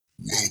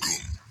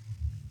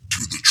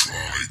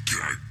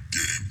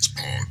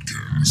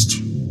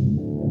Podcast.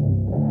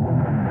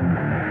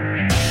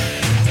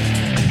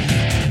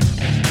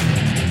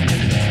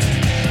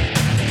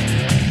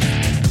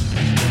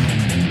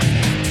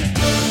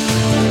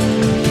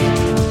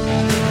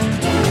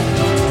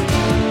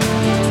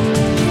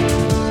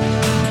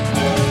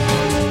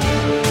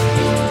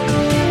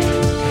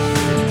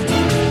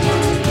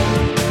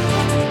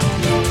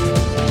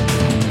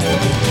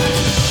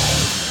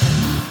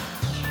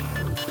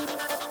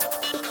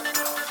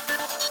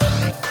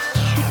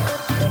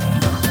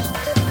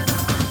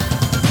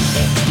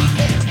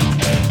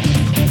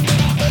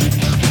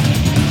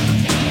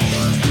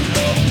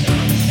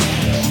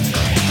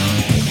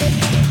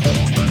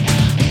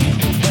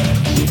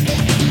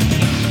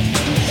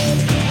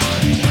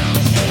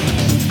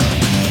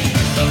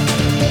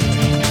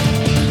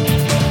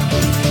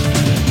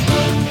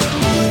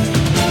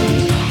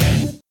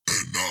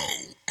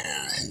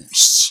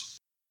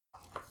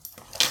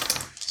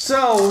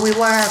 So, when we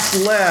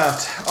last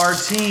left, our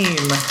team,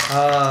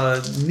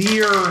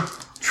 near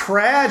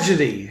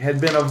tragedy had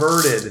been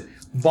averted.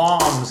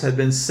 Bombs had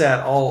been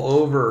set all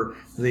over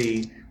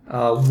the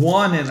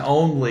one and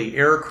only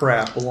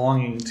aircraft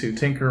belonging to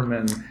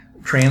Tinkerman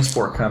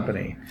Transport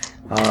Company.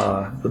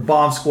 The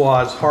bomb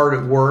squad's hard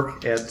at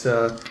work at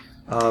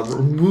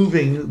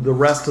removing the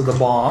rest of the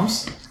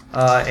bombs,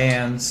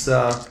 and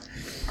Silas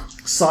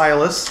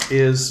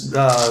is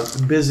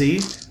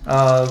busy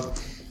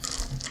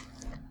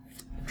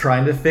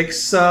trying to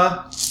fix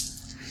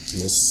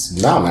Miss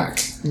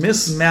Malmac.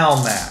 Miss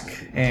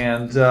Malmac,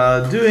 and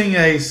doing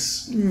a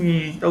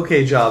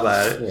okay job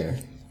at it. Yeah.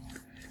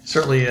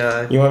 Certainly.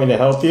 You want me to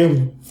help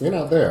you? You're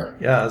not there.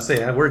 Yeah.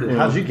 Say,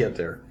 how'd you get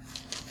there?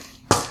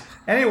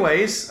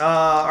 Anyways,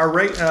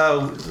 starring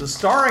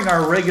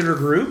our regular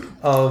group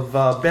of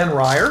Ben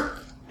Ryer,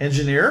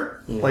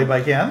 engineer, played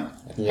by Ken,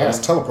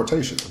 Has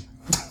teleportation.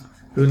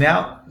 who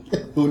now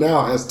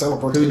has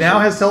teleportation.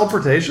 has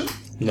teleportation.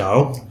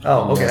 No.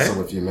 Oh, I'm okay. messing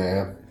with you,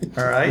 man.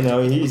 All right.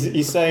 No,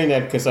 he's saying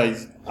that because I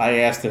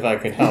asked if I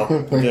could help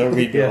the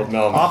rebuild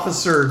Melvin.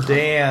 Officer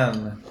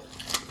Dan,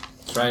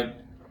 That's right.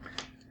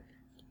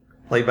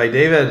 played by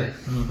David.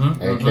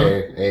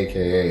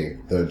 AKA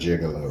the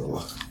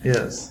Gigolo.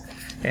 Yes.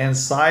 And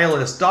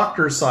Silas,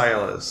 Dr.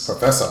 Silas.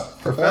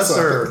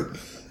 Professor.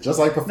 Just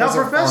like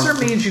Professor. Now, professor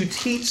Farm. means you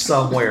teach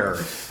somewhere.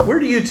 Where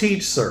do you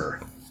teach, sir?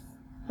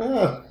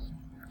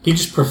 He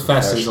just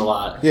professes a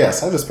lot.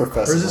 Yes, I just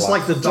professor. Or is this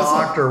like the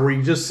doctor where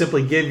you just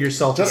simply give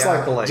yourself the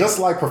accolade? Just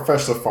like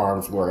Professor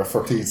Farnsworth,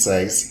 for Pete's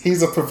sakes.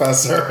 He's a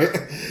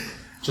professor.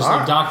 Just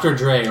like Dr.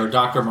 Dre or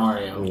Dr.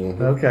 Mario.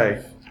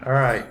 Okay. All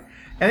right.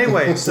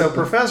 Anyway, so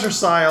Professor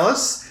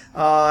Silas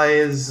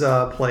is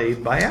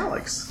played by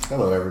Alex.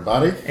 Hello,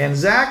 everybody. And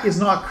Zach is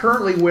not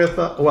currently with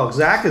us. Well,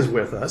 Zach is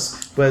with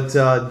us, but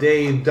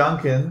Dave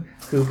Duncan,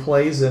 who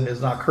plays him, is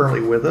not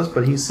currently with us,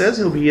 but he says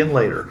he'll be in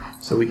later,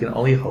 so we can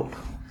only hope.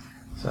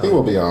 So He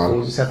will be on.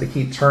 We'll just have to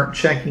keep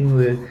checking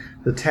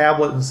the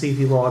tablet and see if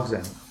he logs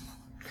in.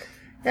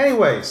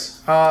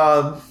 Anyways,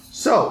 again,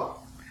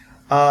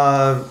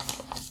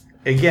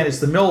 it's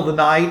the middle of the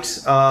night.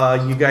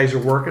 You guys are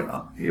working.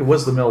 It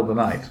was the middle of the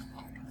night.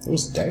 It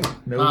was day.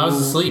 I was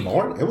asleep.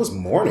 It was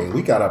morning.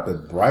 We got up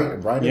at bright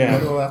in the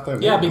middle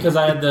afternoon. Yeah, because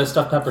I had the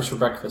stuffed peppers for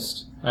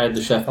breakfast. I had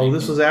the chef. Oh, make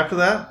this me. was after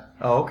that?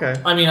 Oh, okay.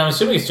 I mean, I'm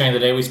assuming it's during the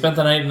day. We spent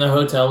the night in the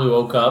hotel. We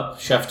woke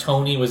up. Chef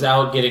Tony was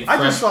out getting fresh.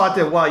 I just thought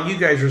that while you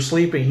guys were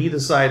sleeping, he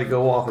decided to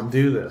go off and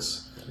do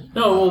this.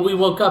 No, well, we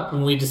woke up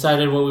and we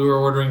decided what we were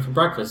ordering for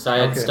breakfast. I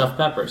had Okay. stuffed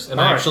peppers. And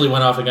All I right. actually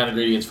went off and got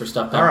ingredients for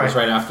stuffed All peppers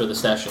right. right after the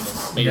session.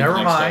 And made it Never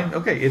the next mind. day.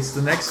 Okay, it's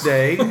the next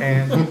day,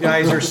 and you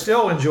guys are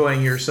still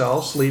enjoying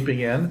yourselves,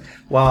 sleeping in,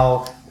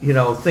 while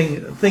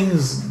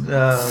things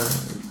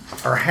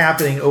are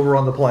happening over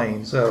on the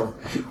plane. So,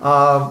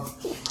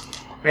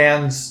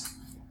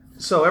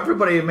 so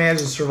everybody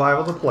manages to survive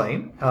on the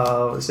plane.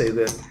 Let's say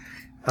that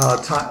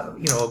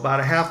about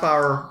a half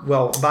hour,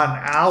 about an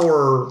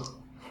hour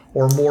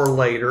or more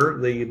later,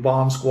 the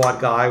bomb squad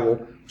guy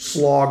will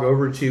slog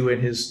over to you in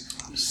his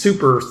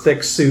super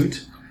thick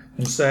suit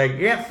and say,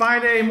 "Can't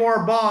find any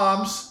more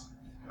bombs."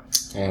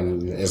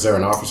 And is there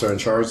an officer in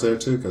charge there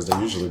too? Because they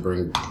usually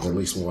bring at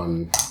least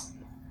one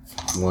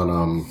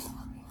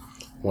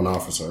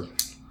officer.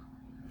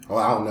 Well,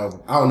 I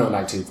don't know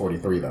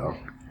 1943 though.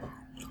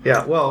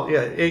 Yeah, well,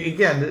 yeah.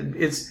 Again,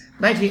 it's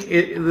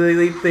 19.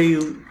 They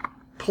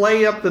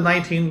play up the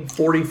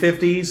 1940s,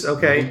 50s.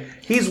 Okay,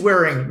 he's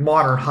wearing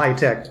modern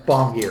high-tech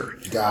bomb gear.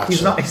 Gotcha.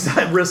 He's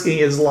not risking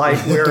his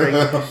life wearing,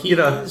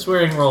 He's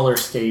wearing roller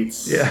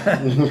skates.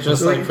 Yeah,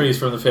 Just like Freeze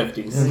from the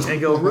 50s. and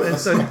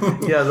so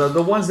yeah,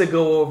 the ones that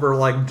go over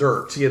like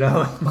dirt,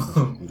 Yeah.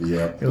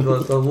 the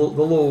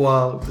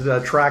little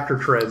tractor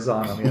treads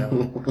on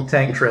them,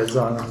 tank treads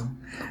on them.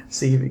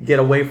 So you get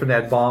away from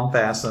that bomb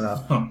fast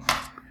enough.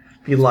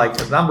 If you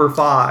like number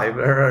 5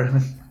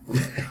 or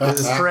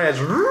this treads.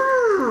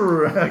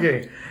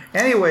 Okay.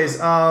 Anyways,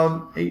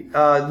 no, it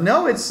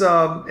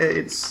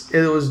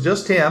was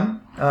just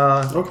him.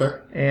 Okay.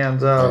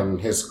 And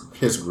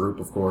his group,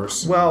 of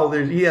course. well,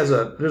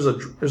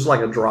 there's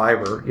like a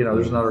driver.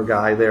 There's another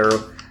guy there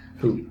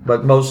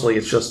but mostly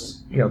it's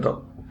just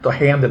to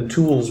hand him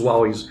tools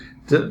while he's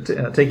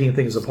taking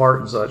things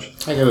apart and such.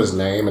 I get his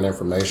name and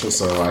information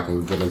so I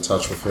can get in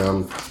touch with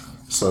him.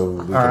 So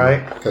we All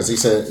right. Because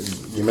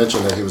you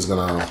mentioned that he was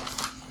gonna.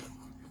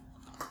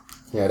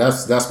 Yeah,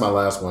 that's my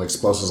last one.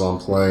 Explosives on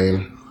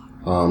plane.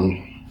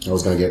 I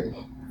was gonna get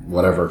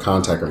whatever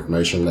contact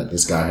information that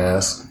this guy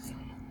has.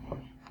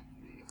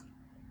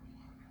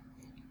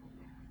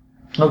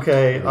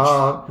 Okay,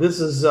 this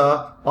is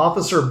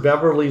Officer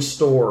Beverly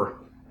Store.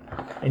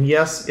 And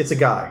yes, it's a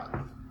guy.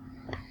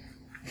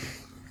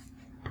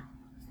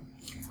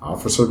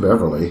 Officer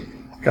Beverly.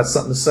 Got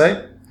something to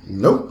say?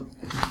 Nope.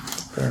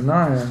 Fair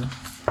nine.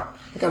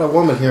 I got a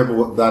woman here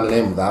by the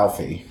name of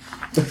Alfie.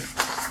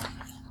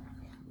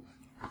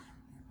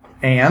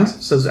 And,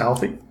 says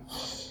Alfie.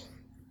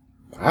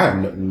 I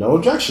have no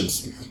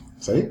objections.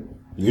 See?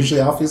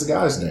 Usually Alfie's a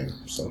guy's name,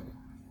 so.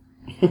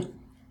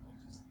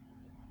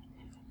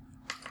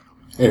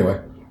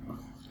 Anyway,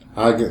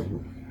 I get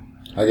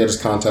his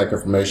contact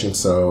information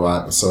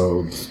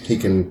so he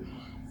can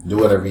do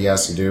whatever he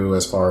has to do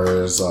as far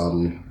as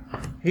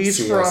He's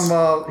CS.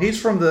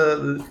 from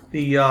the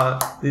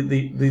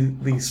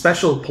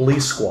special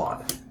police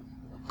squad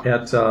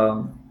at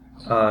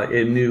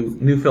in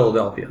New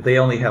Philadelphia. They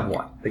only have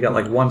one. They got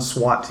like one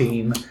SWAT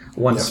team,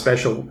 one Yeah.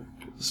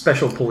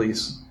 special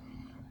police.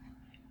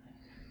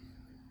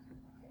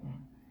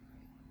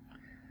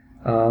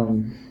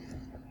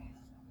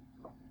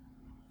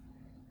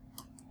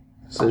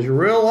 Says you're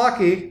real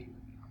lucky.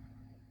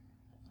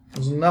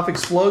 There's enough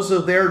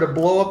explosive there to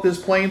blow up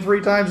this plane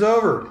 3 times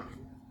over.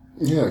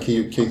 Yeah,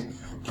 can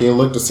you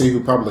look to see who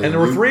probably... And there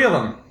were 3 of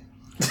them.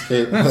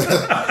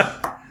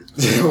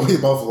 We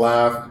both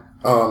laugh.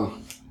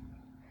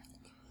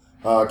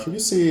 Can you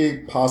see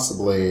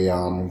possibly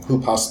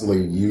who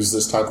possibly used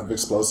this type of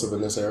explosive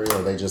in this area,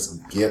 or they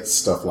just get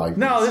stuff like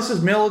No, this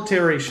is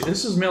military.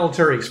 This is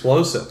military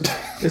explosive.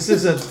 This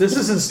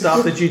isn't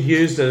stuff that you'd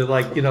use to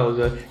like to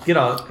get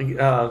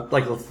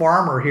like the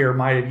farmer here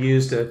might have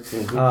used to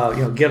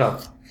get a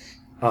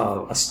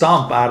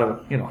stump out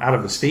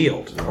of his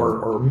field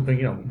or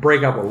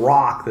break up a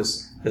rock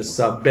that's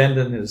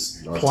bending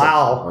his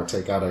plow or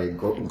take out a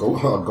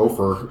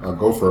gopher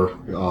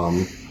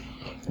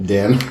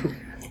den.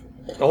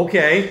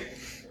 Okay,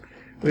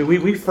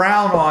 we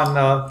frown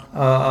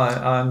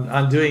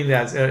on doing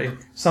that.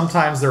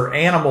 Sometimes there are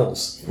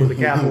animals with a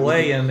capital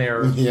A in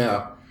there.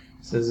 Yeah.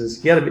 Says it's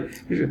got to be.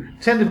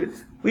 Tend to be.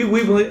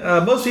 We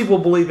most people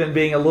believe in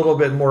being a little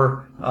bit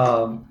more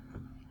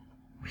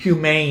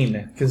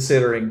humane,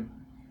 considering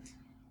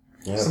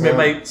Yeah,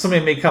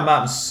 somebody may come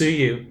out and sue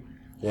you.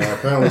 Yeah,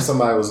 apparently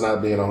somebody was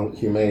not being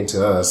humane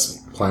to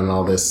us, planning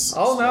all this.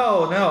 Oh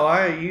no,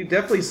 you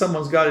definitely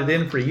someone's got it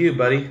in for you,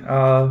 buddy.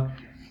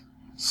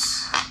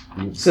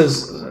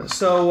 Says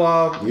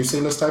so. You've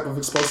seen this type of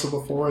explosive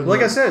before?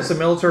 Like I said, it's a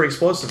military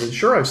explosive, and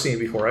sure, I've seen it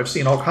before. I've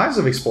seen all kinds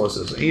of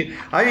explosives.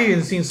 I've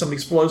even seen some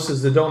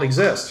explosives that don't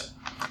exist.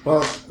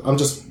 Well, I'm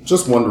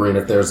just wondering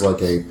if there's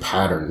like a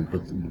pattern.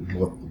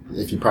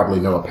 If you probably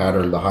know a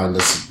pattern behind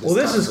this. Well,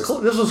 this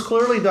was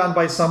clearly done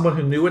by someone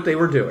who knew what they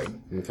were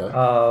doing. Okay.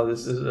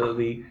 This is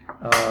the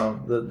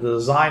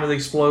design of the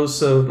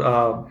explosive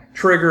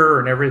trigger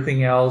and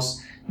everything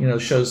else.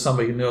 Shows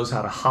somebody who knows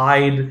how to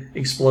hide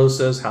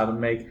explosives, how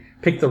to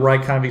pick the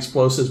right kind of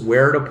explosives,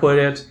 where to put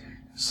it.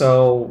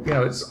 So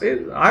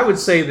I would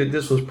say that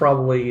this was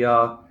probably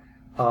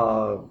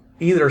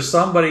either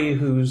somebody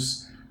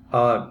who's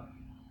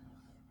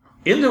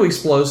into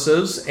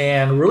explosives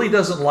and really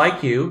doesn't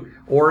like you,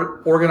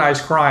 or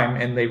organized crime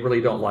and they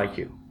really don't like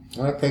you.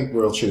 I think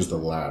we'll choose the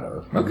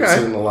latter. Okay. I've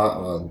seen a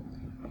lot.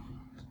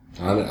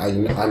 I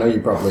know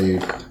you probably.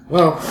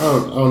 Well, I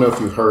don't know if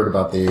you heard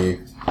about the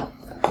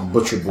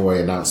Butcher Boy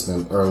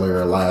announcement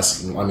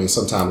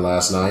sometime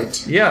last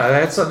night. Yeah,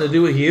 that had something to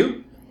do with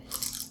you?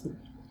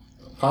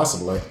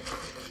 Possibly.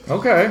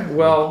 Okay,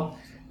 well,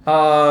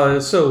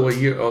 so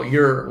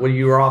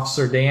you're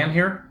Officer Dan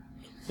here?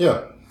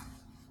 Yeah.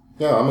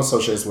 Yeah, I'm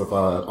associated with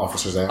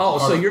Officers. Oh,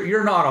 so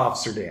you're not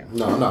Officer Dan?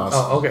 No.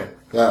 Oh, okay.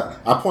 Yeah,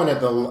 I point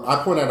at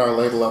our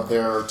label up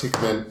there,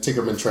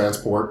 Tinkerman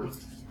Transport.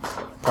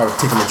 Part of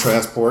Tinkerman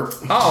Transport.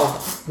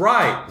 Oh,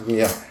 right.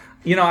 Yeah.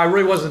 I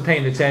really wasn't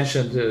paying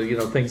attention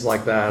to things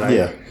like that.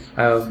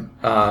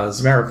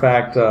 As a matter of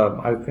fact,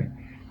 I think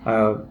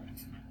I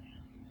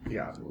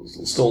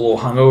was still a little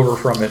hungover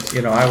from it.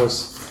 I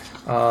was.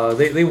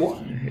 They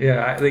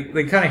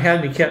kind of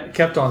had me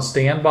kept on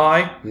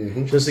standby,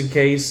 just in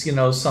case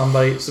some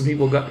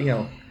people got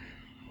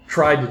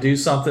tried to do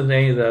something.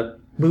 The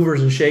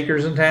movers and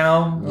shakers in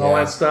town, and all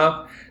that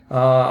stuff.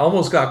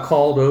 Almost got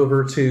called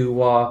over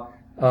to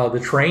the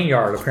train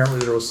yard. Apparently,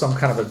 there was some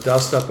kind of a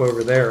dust up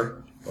over there.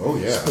 Oh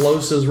yeah.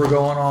 Explosives were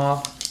going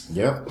off.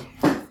 Yep.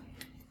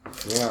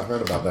 Yeah, I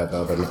heard about that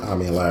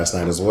last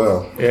night as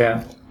well.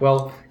 Yeah.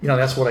 Well,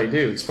 that's what I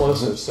do,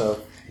 explosives. So,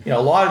 a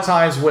lot of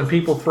times when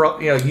people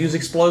use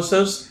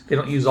explosives, they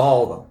don't use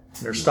all of them.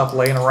 There's stuff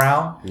laying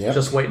around,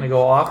 just waiting to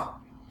go off.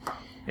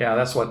 Yeah,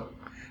 that's what.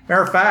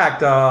 Matter of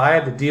fact, I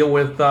had to deal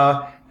with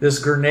this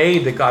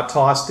grenade that got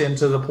tossed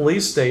into the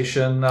police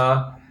station.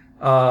 I'm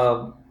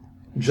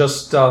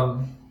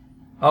sorry.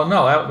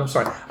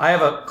 I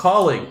have a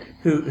colleague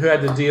who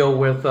had to deal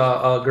with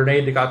a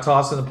grenade that got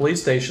tossed in the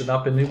police station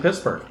up in New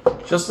Pittsburgh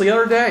just the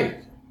other day.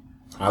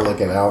 I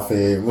look at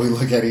Alfie. We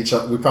look at each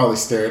other. We probably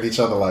stare at each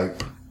other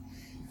like.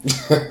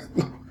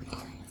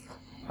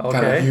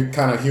 Okay.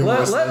 Kind of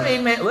humorous.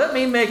 Let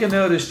me make a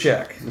notice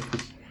check.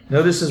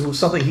 Notice is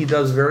something he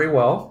does very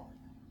well.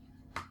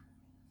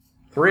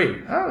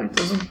 3. Oh, he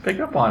doesn't pick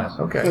up on it.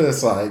 Okay.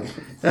 It's like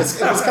it's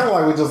kind of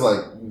like we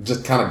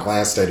just kind of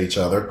glanced at each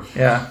other.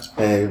 Yeah.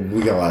 And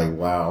we go like,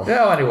 wow.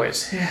 Well,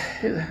 anyways,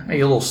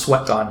 maybe a little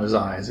sweat on his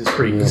eyes.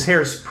 His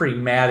hair's pretty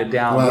matted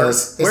down. Well,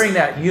 wearing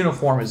that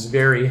uniform is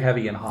very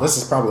heavy and hot. This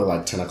is probably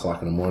like 10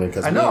 o'clock in the morning.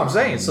 Cause I know. I'm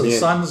saying. So the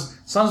sun's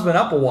been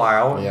up a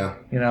while. Yeah.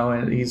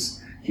 And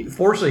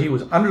fortunately he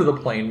was under the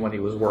plane when he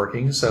was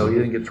working, so he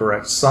didn't get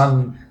direct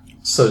sun,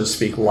 so to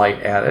speak,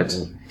 light at it,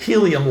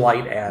 helium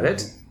light at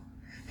it.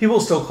 He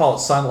will still call it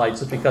sunlight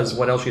just because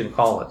what else are you going to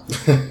call it?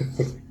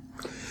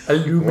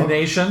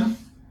 Illumination.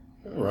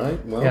 Right.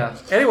 Well. Yeah.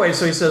 Anyway,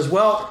 so he says,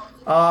 well,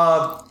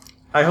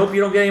 I hope you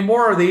don't get any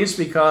more of these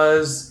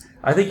because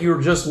I think you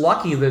were just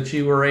lucky that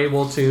you were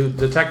able to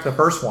detect the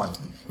first one.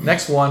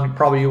 Next one,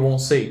 probably you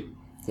won't see.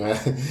 I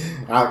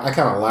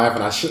kind of laugh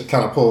and I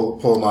kind of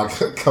pull my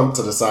coat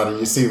to the side and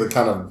you see the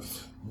kind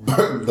of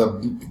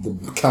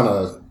the kind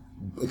of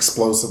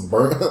explosive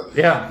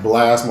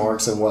blast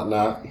marks and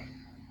whatnot.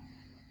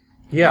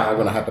 Yeah. I'm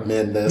going to have to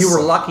mend this. You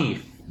were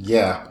lucky.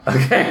 Yeah.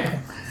 Okay.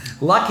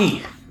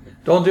 Lucky.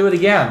 Don't do it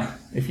again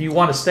if you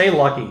want to stay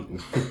lucky.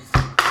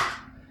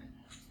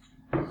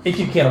 If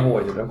you can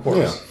avoid it, of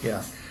course.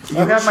 Yeah. You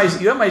have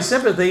my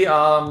sympathy.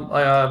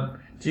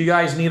 Do you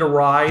guys need a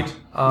ride?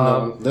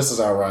 No, this is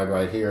our ride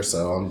right here,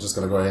 so I'm just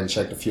going to go ahead and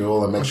check the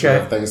fuel and make sure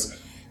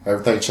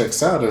everything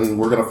checks out, and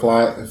we're going to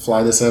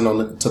fly this in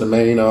to the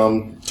main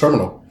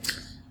terminal.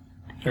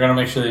 They're going to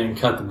make sure they can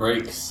cut the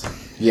brakes.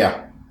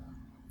 Yeah.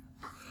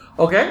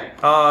 Okay.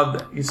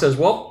 He says,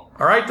 well,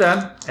 all right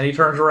then. And he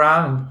turns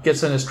around and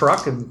gets in his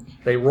truck, and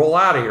they roll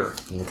out of here.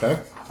 Okay.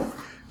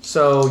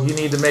 So you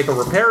need to make a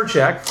repair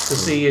check to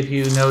see if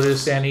you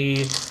notice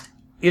any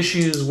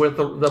issues with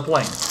the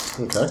plane.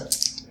 Okay.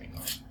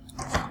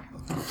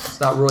 It's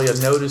not really a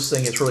notice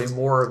thing. It's really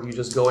more of you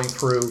just going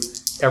through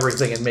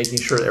everything and making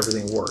sure that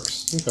everything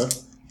works. Okay.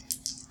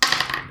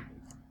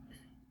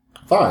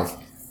 5.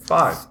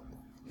 5.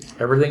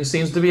 Everything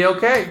seems to be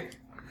okay.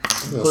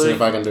 We'll see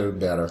if I can do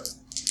better.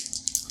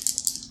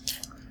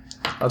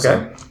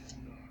 Okay. So,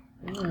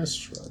 let's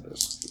try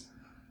this.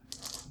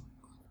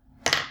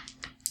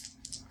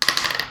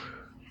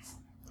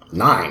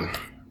 9.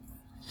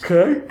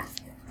 Okay.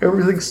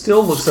 Everything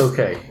still looks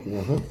okay.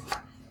 Mm-hmm.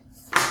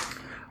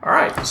 All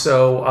right.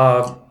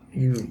 So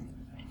you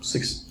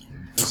success.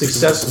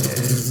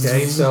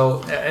 Okay.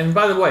 So, and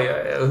by the way,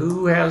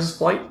 who has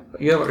flight?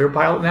 You're a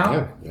pilot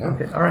now? Yeah.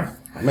 Okay. All right.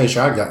 I made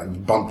sure I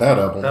bumped that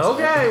up.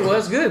 Okay. Well,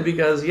 that's good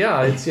because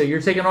it's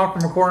you're taking off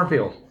from a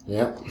cornfield.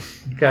 Yep.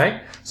 Okay.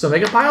 So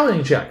make a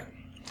piloting check.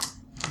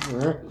 All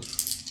right.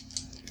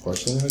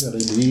 Question, I got a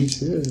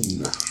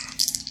D10.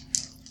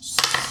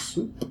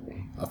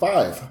 A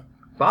 5.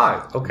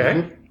 5. Okay.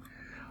 Mm-hmm.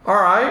 All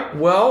right.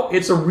 Well,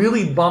 it's a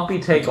really bumpy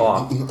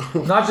takeoff.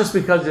 Not just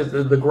because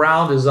the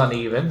ground is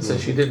uneven,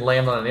 since you didn't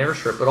land on an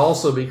airstrip, but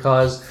also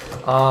because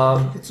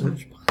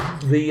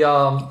the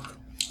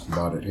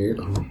Bought it here.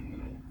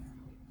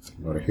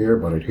 Bought it here.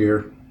 Bought it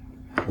here.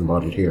 And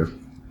bought it here.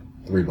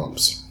 3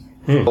 bumps.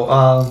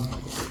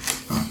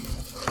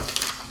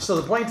 So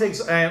the plane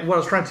takes. And what I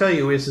was trying to tell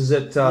you is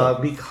that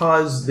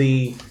because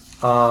the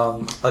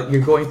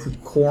you're going through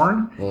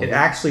corn, it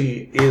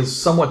actually is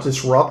somewhat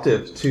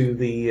disruptive to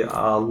the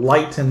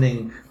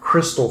lightening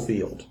crystal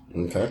field.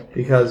 Okay.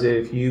 Because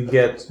if you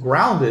get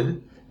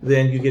grounded,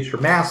 then you get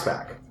your mass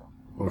back,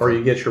 or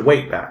you get your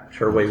weight back,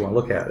 whichever way you want to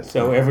look at it.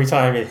 So every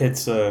time it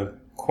hits a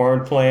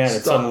corn plant,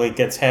 it suddenly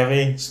gets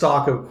heavy.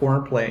 Stalk of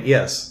corn plant,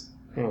 yes.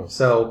 Oh.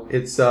 So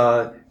it's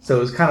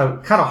kind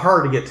of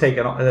hard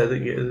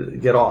to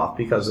get off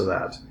because of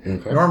that.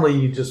 Okay. Normally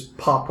you just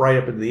pop right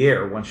up into the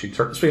air once you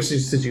turn, especially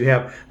since you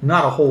have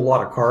not a whole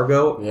lot of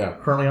cargo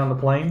currently on the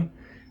plane.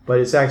 But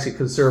it's actually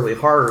considerably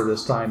harder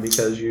this time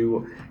because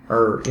you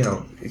are,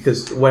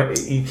 because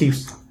he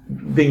keeps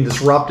being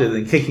disrupted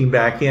and kicking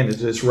back in, is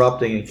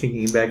disrupting and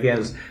kicking back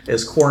in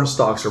as corn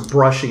stalks are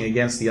brushing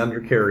against the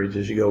undercarriage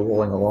as you go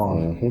rolling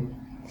along.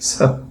 Mm-hmm.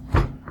 So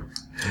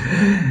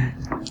a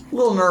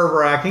little nerve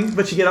wracking,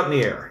 but you get up in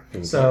the air.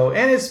 Okay. So,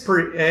 and it's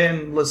pretty.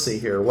 And let's see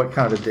here, what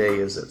kind of a day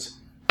is it?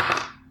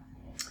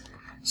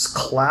 It's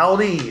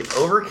cloudy,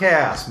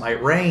 overcast,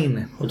 might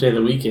rain. What day of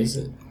the week is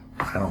it?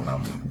 I don't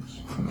know.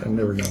 I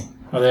never know.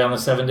 Are they on a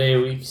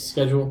 7-day-a-week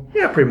schedule?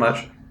 Yeah, pretty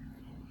much.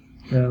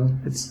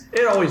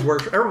 It always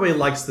works. Everybody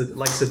likes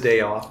the day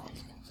off.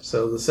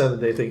 So the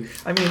 7-day thing.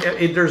 I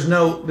mean, there's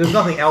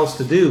nothing else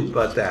to do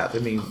but that. I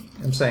mean,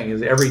 I'm saying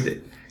is every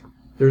day.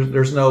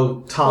 There's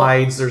no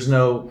tides. There's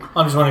no.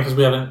 I'm just wondering because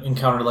we haven't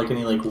encountered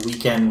any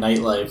weekend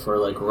nightlife or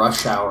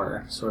rush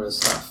hour sort of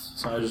stuff.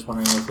 So I was just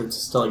wondering if it's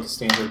still like a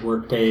standard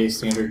work day,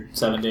 standard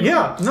 7 day.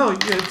 Yeah, no,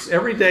 it's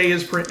every day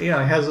is it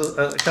has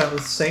a kind of the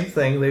same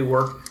thing. They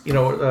work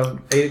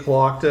 8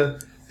 o'clock to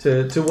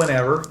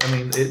whenever. I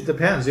mean, it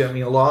depends. I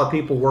mean, a lot of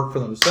people work for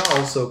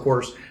themselves, so of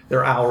course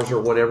their hours are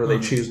whatever they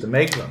choose to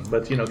make them.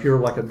 But if you're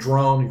like a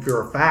drone, if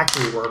you're a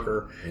factory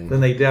worker,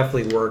 then they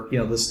definitely work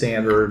the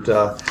standard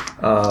 8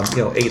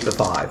 to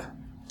 5.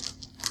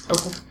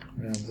 Okay.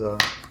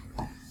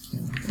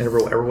 And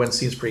everyone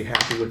seems pretty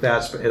happy with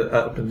that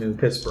up in New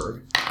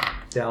Pittsburgh.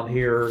 Down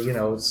here,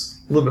 it's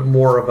a little bit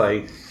more of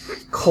a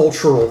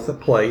cultural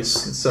place,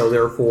 so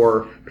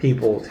therefore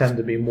people tend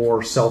to be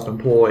more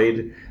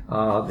self-employed.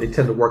 They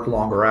tend to work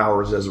longer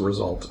hours as a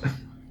result.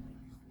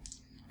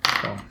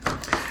 So,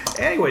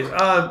 anyways,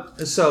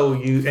 so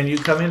you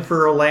come in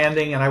for a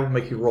landing, and I will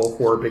make you roll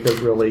for it because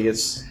really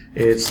it's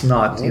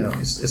not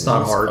it's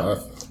not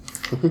hard.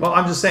 Well,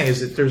 I'm just saying is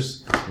that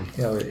there's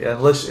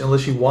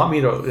unless you want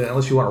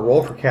to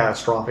roll for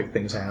catastrophic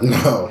things happen.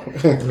 No.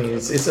 I mean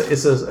it's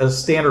a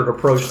standard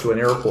approach to an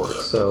airport.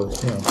 So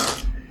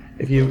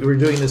if you were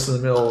doing this in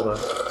the middle of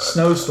a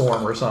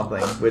snowstorm or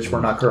something, which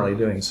we're not currently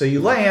doing, so you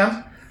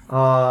land,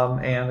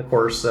 and of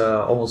course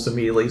almost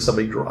immediately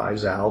somebody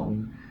drives out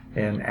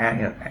and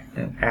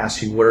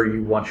asks you where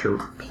you want your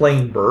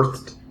plane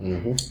berthed.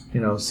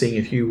 Mm-hmm. Seeing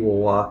if you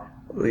will.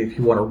 If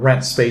you want to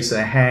rent space in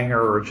a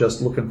hangar or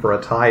just looking for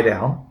a tie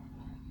down.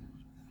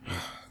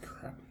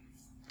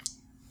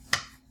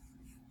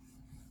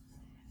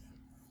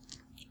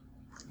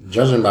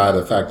 Judging by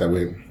the fact that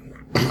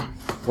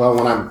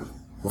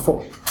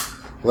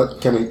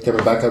can we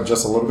back up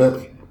just a little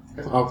bit?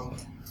 I'll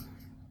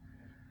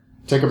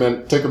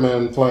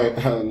Tickerman playing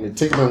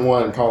Tickerman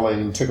 1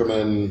 calling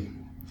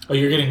Tickerman. Oh,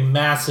 you're getting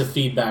massive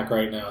feedback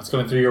right now. It's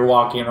coming through your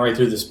walkie and right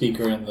through the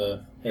speaker in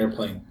the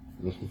airplane.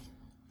 Mm-hmm.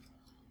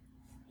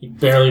 You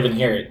barely even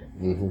hear it.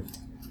 Mm-hmm.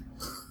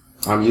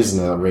 I'm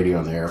using the radio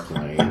on the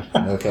airplane.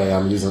 Okay,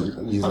 I'm using.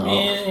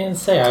 I didn't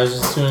say. I was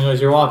just assuming it was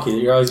your walkie that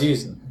you're always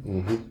using.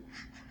 Mm-hmm.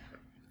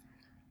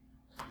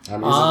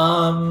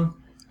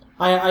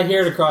 I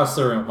hear it across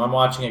the room. I'm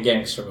watching a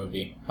gangster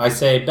movie. I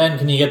say, Ben,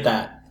 can you get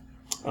that?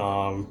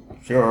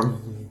 Sure.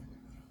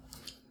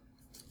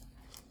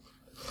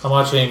 I'm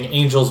watching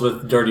Angels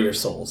with Dirtier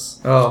Souls.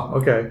 Oh,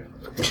 okay.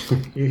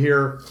 You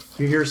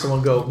hear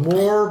someone go,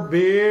 "More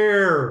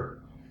beer."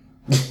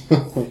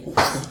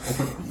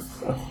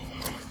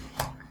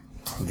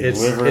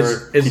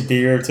 Deliver the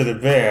beer to the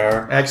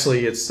bear.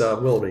 Actually, it's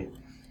Willoughby.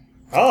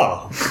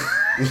 Oh,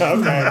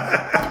 okay.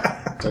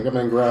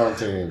 Tickerman ground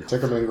team.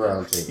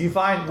 You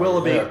find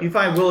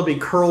Willoughby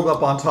curled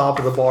up on top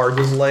of the bar,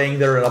 just laying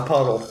there in a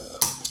puddle.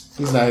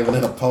 He's not even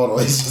in a puddle.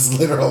 He's just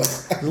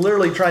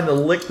literally trying to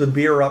lick the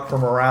beer up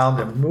from around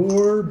him.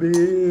 More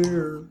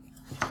beer.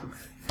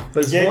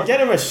 But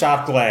get him a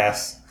shot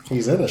glass.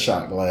 He's in a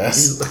shot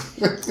glass.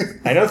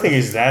 I don't think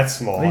he's that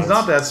small. He's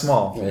not that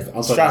small.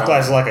 Shot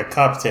glass is like a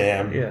cup to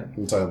him. Yeah.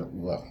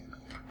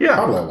 Yeah.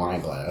 Probably a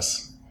wine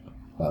glass.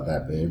 Not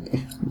that big. A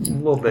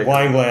little big.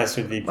 Wine glass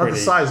would be pretty. About the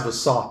size of a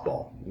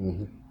softball.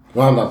 Mm-hmm.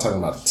 Well, I'm not talking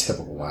about a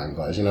typical wine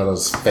glass.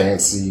 Those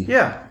fancy.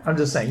 Yeah, I'm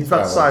just saying. He's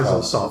about the size of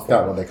a softball.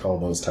 Got what they call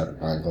those type of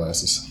wine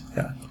glasses.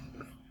 Yeah.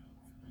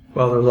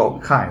 Well, there's all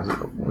kinds.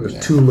 There's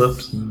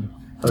tulips and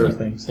other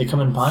things. They come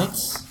in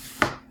pints?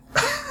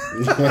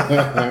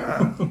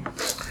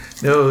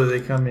 No, they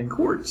come in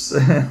quarts.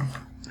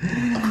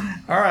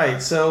 All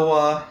right,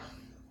 so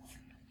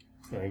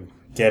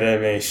get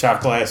him a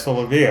shot glass full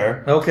of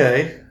beer.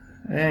 Okay,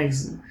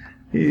 thanks.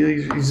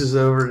 He's just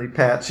over and he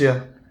pats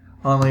you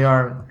on the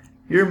arm.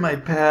 You're my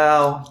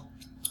pal.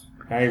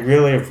 I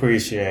really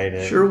appreciate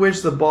it. Sure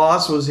wish the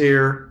boss was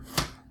here.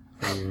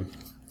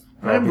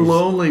 I'm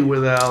lonely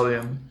without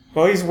him.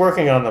 Well, he's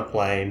working on the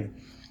plane.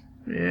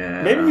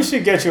 Yeah. Maybe we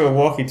should get you a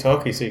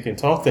walkie-talkie so you can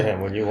talk to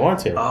him when you want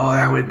to. Oh,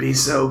 that would be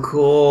so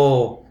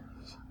cool.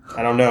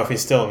 I don't know if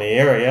he's still in the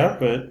area,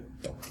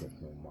 but... Don't give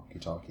him a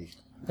walkie-talkie.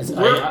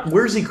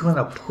 Where's he going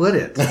to put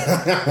it?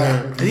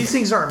 These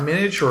things aren't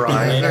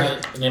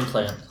miniaturized. An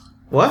implant.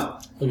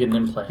 What? We'll get an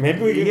implant.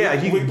 Maybe we could,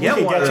 you can get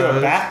you one of a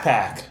those.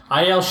 backpack.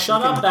 I yell,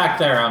 shut up back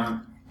there.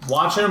 I'm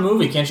watching a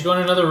movie. Can't you go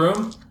in another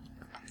room?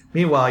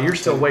 Meanwhile, you're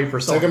still waiting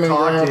for someone to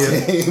talk to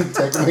you.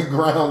 Tickerman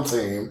ground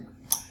team.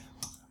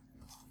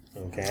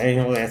 Okay,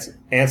 he'll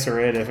answer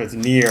it if it's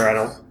near. I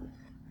don't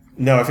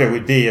know if it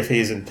would be if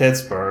he's in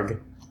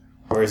Pittsburgh.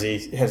 Or has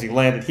he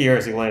landed here or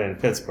has he landed in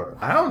Pittsburgh?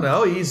 I don't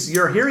know.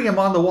 You're hearing him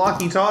on the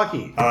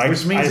walkie-talkie,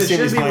 which means it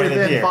should be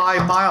within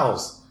 5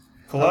 miles.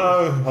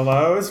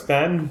 Hello, it's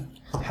Ben.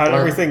 How'd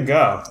everything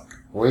go?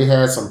 We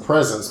had some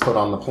presents put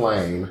on the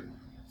plane.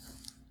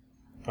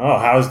 Oh,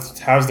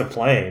 how's the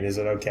plane? Is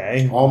it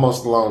okay?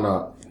 Almost blown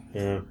up.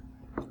 Yeah.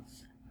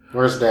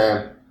 Where's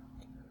Dan?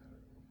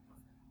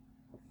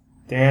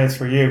 Dan, it's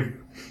for you.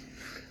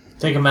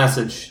 Take a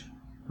message.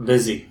 I'm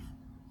busy.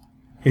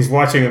 He's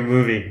watching a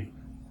movie.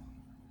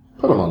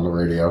 Put him on the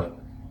radio.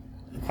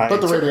 Put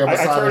the radio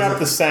beside I turn us. up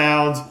the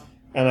sound,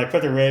 and I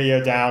put the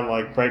radio down,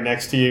 like, right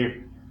next to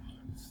you.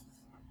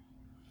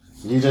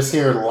 You just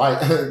hear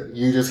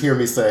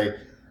me say,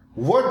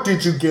 What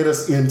did you get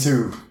us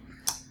into?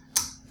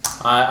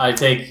 I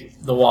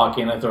take the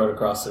walkie and I throw it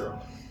across the room.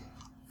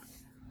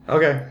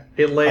 Okay.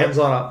 It lands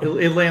on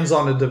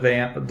a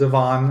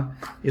divan.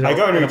 You know, I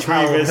go and and a retrieve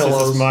pile of this. This is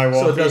pillows, my so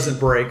it walkie. doesn't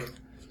break.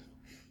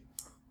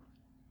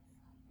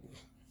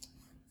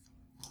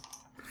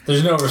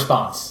 There's no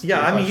response.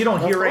 Yeah, I mean you don't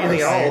hear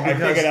anything at all I pick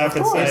because it up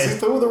and He say,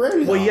 threw the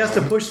radio. well, you have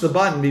to push the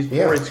button before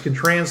Yeah. it can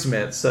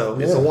transmit. So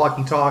it's Yeah. a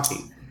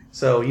walkie-talkie.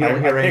 So you I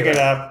don't hear pick anything. it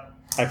up,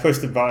 I push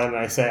the button, and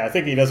I say, I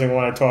think he doesn't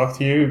want to talk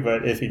to you,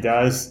 but if he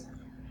does,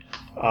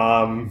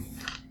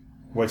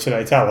 what should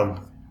I tell him?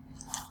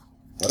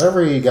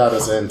 Whatever he got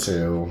us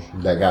into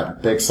that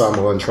got Big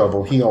Sambo in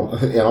trouble,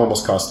 it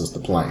almost cost us the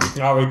plane.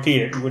 I'll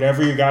repeat it.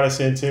 Whatever you got us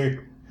into,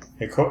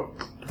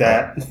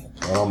 that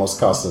It almost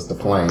cost us the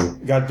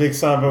plane. got Big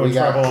Sambo in We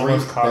got trouble, three.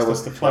 almost cost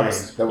us the plane.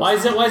 Why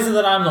is it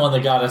that I'm the one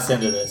that got us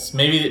into this?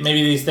 Maybe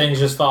these things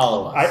just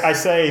follow us. I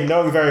say,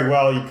 knowing very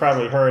well, you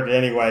probably heard it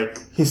anyway.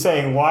 He's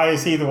saying, why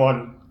is he the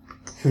one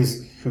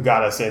who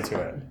got us into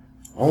it?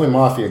 Only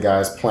mafia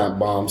guys plant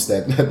bombs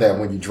that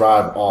when you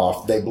drive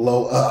off, they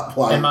blow up.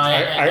 Like, am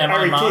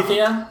I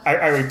mafia?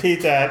 I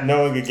repeat that,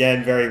 knowing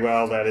again very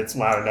well that it's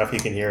loud enough he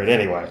can hear it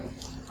anyway.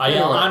 I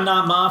yell, I'm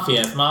not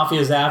mafia. If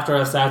mafia's after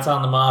us, that's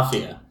on the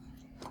mafia.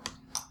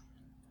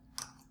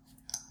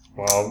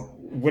 Well,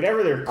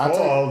 whatever they're I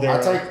called,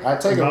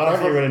 take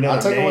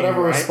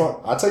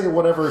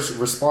whatever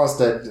response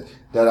that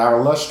our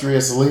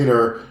illustrious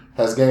leader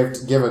has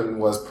given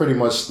was pretty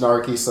much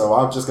snarky. So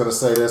I'm just gonna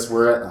say this: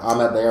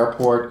 I'm at the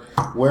airport.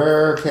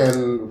 Where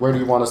do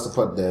you want us to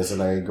put this?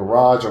 In a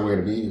garage? Are we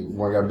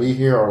gonna be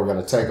here, or we're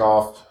gonna take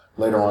off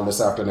later on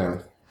this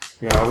afternoon?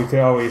 You know, we could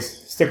always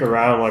stick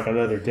around like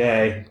another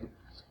day.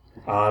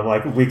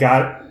 If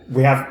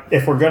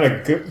we're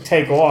gonna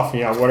take off,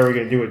 you know, what are we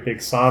gonna do with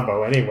Big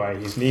Sambo anyway?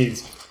 He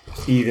needs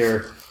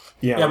either,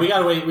 you know, Yeah, we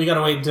gotta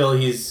wait until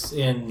he's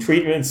in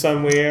treatment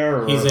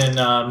somewhere, or he's in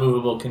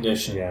movable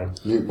condition. yeah.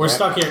 We're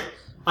stuck here.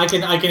 I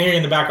can hear you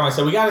in the background. I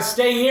say, we gotta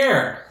stay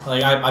here.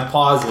 Like I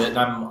pause it and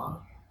I'm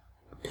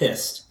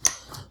pissed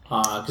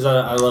because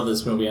I love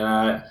this movie,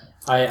 and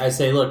I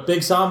say, look,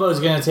 Big Sambo is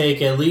gonna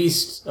take at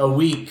least a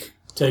week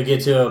to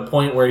get to a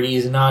point where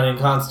he's not in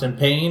constant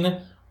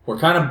pain. We're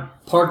kind of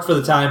parked for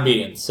the time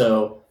being,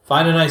 so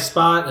find a nice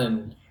spot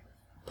and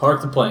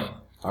park the plane.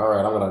 All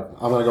right, I'm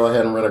gonna go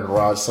ahead and rent a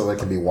garage so it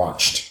can be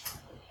watched.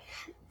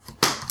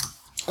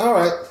 All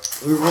right,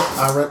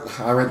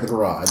 I rent the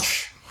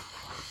garage.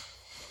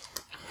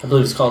 I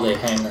believe it's called a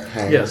hangar.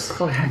 Yes, it's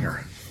called a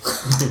hangar.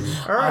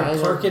 All right,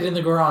 Park it in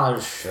the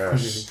garage.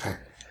 Yes.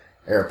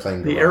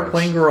 Airplane garage. the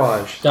airplane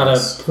garage.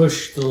 Gotta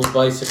push the little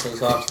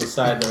bicycles off to the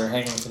side that are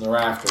hanging from the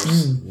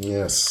rafters.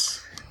 Yes.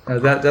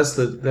 That's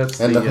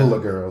And the hula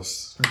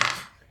girls.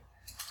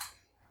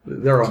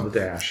 They're on the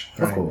dash.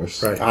 Of Right.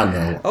 course. Right. I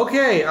know.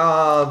 Okay.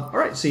 All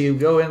right. So you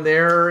go in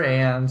there,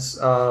 and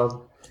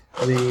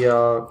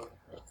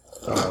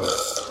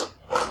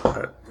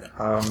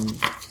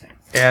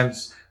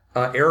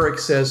Eric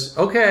says,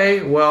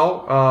 "Okay,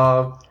 well,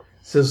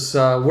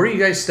 where are you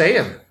guys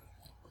staying?"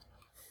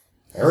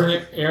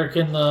 Isn't Eric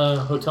in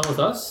the hotel with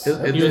us? He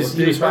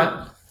was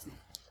fine.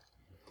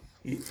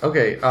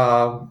 Okay.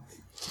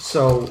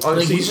 So I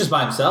think he's just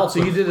by himself.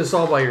 So you did this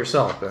all by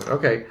yourself, then?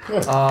 Okay.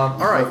 All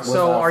right.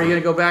 So are you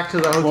going to go back to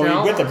the hotel?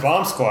 Well, you with the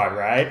bomb squad,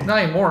 right? Not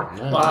anymore.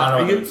 Well, I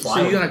don't know,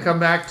 So you're going to come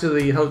back to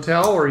the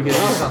hotel, or are you going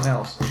to do something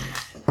else?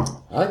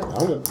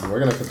 We're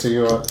gonna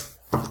continue on.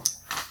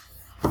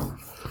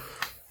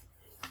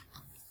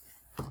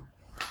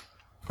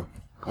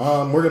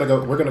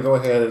 We're gonna go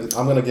ahead. And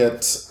I'm gonna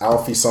get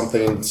Alfie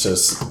something to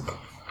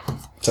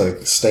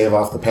stave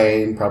off the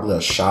pain. Probably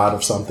a shot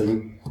of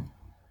something.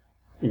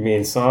 You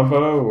mean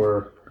Sambo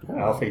or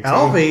Alfie? too?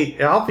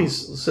 Alfie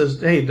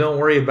says, "Hey, don't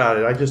worry about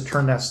it. I just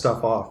turned that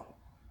stuff off."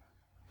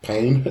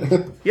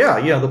 Pain.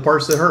 Yeah, the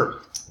parts that hurt.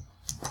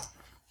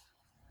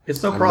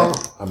 It's no problem.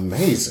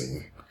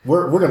 Amazing.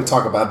 We're gonna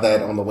talk about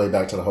that on the way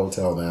back to the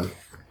hotel, then.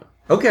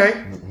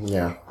 Okay.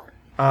 Yeah.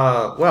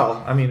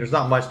 Well, I mean, there's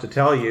not much to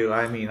tell you.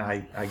 I mean,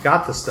 I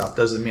got the stuff.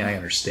 Doesn't mean I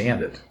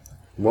understand it.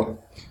 What?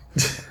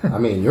 I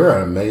mean, you're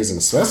an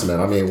amazing specimen.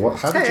 I mean,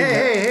 how did you?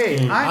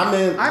 Hey!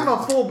 I'm I'm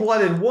a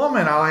full-blooded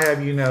woman. I'll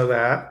have you know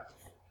that.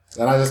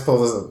 And I just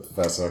pulled this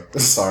professor.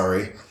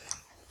 Sorry.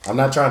 I'm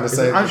not trying to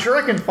say. I'm sure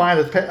I can find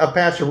a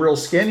patch of real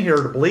skin here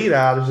to bleed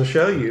out as to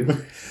show you.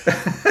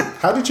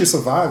 How did you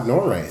survive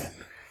NORAD?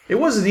 It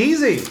wasn't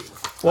easy.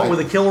 What with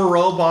the killer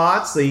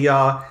robots, the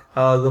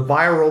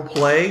viral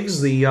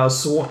plagues, the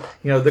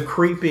the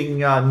creeping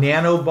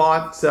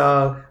nanobot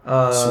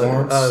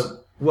Swarms?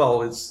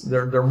 Well,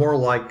 they're more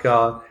like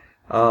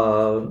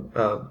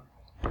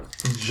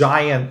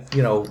giant,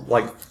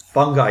 like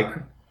fungi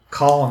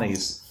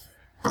colonies.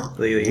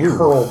 They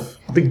hurl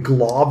big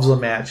globs of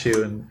them at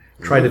you and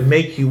try to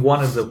make you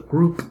one of the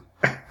group.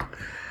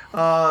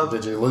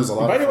 Did you lose a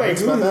lot? By the of way,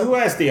 friends by that? who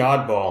has the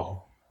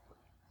oddball?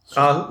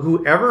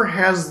 Whoever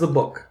has the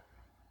book.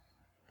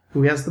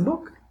 Who has the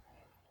book?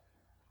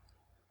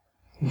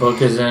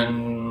 Book is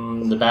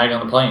in the bag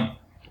on the plane.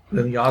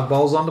 Then the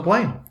oddball's on the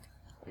plane.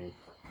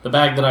 The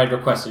bag that I'd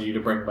requested you to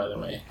bring, by the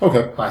way,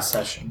 Okay. last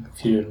session,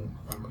 if you didn't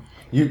remember.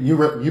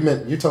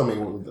 You told me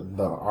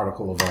the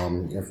article of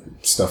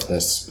stuff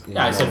that's.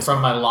 Yeah, I said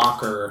from my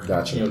locker.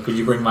 Gotcha. Could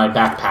you bring my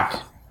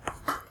backpack?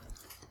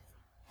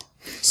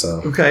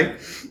 So. Okay.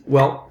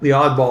 Well, the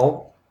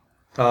oddball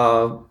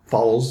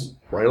follows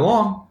right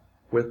along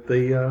with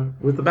the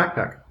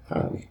backpack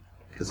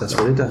because that's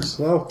what it does.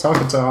 Well,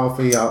 talking to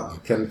Alfie,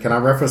 can I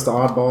reference the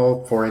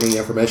oddball for any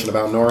information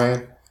about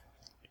NORAD?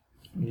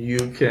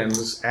 You can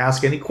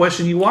ask any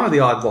question you want of the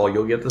oddball.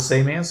 You'll get the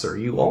same answer.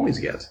 You always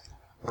get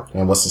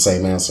And what's the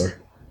same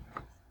answer?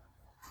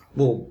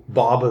 little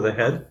bob of the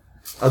head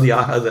of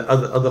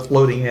the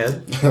floating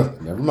head.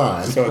 Never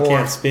mind. So it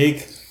can't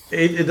speak.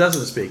 It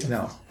doesn't speak.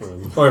 No.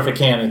 Or if it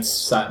can, it's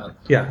silent.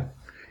 Yeah.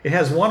 It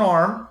has one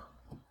arm,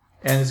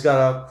 and it's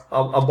got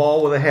a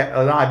ball with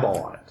an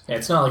eyeball on it. Yeah,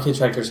 it's not like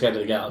Hitchhiker's Guide to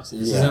the Galaxy.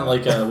 This Yeah. isn't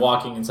like a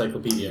walking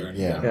encyclopedia or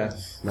anything. Yeah. Yeah.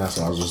 That's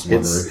what I was just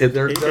wondering. It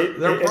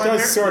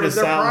does sort of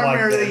sound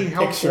like the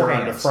helpful picture on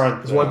the hands,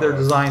 front, is what they're though.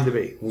 designed to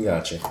be.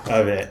 Gotcha.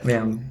 Of it.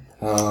 Man,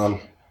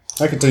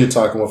 I continue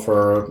talking with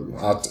her.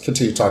 I'll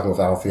continue talking with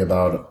Alfie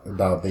about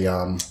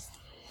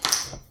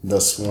the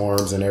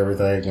swarms and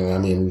everything. And I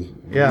mean,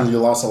 Yeah. you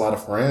lost a lot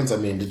of friends. I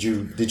mean, how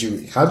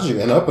did you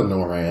end up in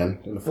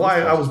NORAD? In the first well,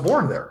 I place? was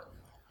born there.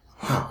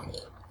 Wow.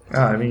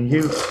 I mean,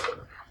 it's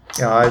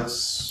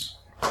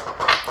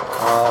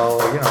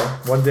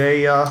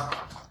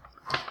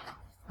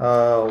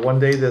one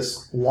day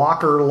this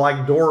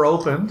locker-like door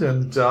opened,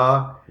 and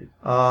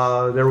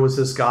there was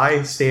this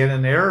guy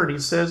standing there, and he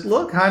says,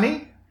 "Look,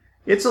 honey,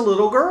 it's a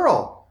little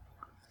girl."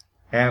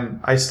 And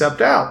I stepped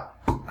out.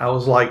 I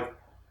was like,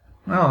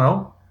 I don't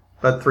know,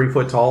 about 3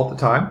 foot tall at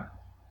the time.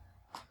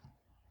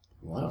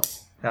 Wow.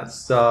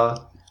 That's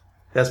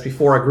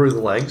before I grew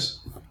the legs.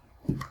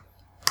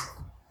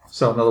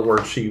 So in other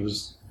words, she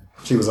was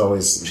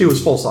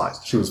full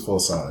size. She was full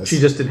size. She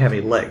just didn't have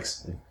any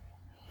legs.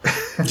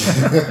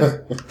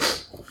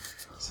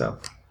 So,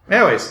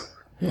 anyways,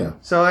 yeah.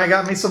 so I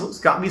got me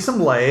some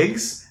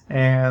legs,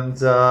 and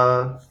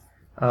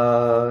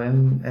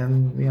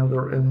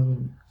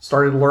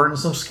started learning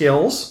some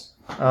skills.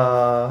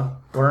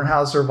 Learn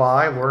how to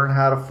survive. Learn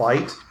how to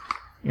fight.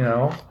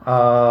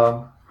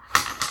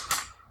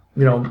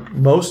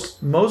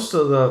 Most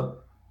of the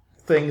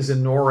things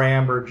in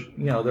NORAM are,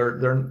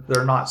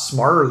 they're not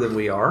smarter than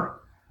we are.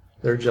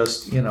 They're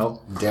just,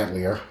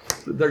 Deadlier.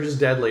 they're just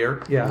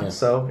deadlier. Yeah.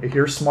 So if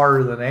you're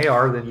smarter than they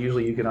are, then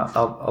usually you can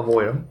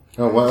avoid them.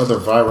 Oh, what other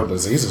viral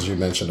diseases you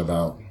mentioned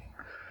about?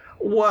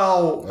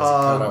 Well,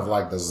 Kind of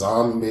like the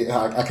zombie.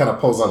 I kind of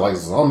pose on like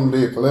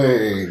zombie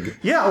plague.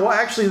 yeah. Well,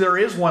 actually, there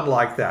is one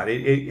like that.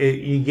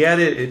 You get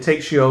it. It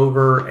takes you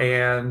over,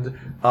 and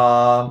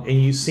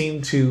you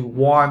seem to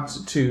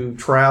want to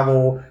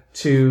travel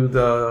to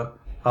the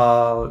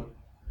the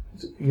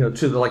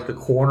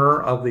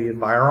corner of the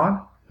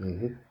environ.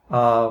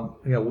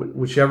 Mm-hmm.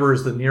 Whichever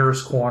is the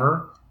nearest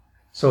corner.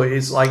 So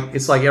it's like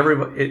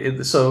everybody.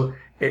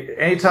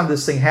 Anytime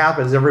this thing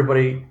happens,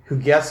 everybody who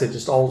gets it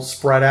just all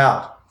spread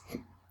out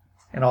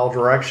in all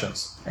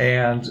directions.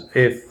 And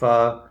if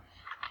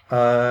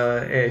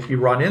you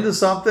run into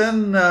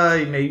something,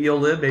 maybe you'll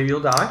live, maybe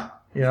you'll die.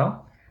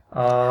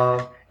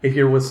 If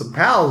you're with some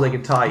pals, they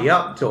can tie you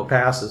up until it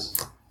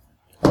passes.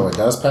 Oh, it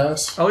does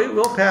pass? Oh, it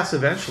will pass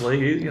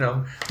eventually.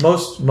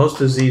 Most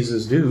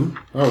diseases do.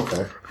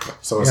 Okay.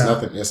 So it's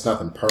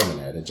nothing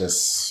permanent. It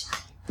just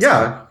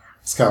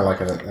it's kind of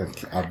like a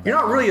You're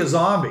not really a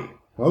zombie.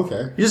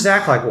 Okay. You just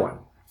act like one.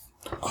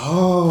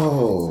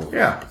 Oh.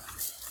 Yeah.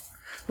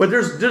 But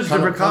there's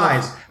different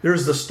kinds.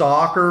 There's the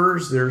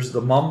stalkers. There's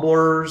the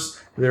mumblers.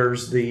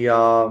 There's the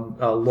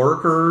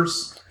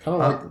lurkers. Kind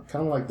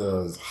of like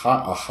a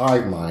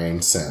hive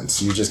mind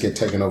sense. You just get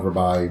taken over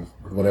by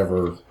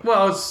whatever.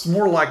 Well, it's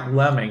more like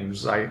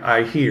lemmings.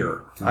 I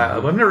hear.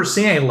 Mm-hmm. I've never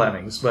seen any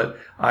lemmings, but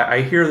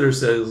I hear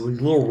there's these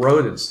little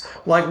rodents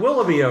like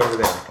Willoughby over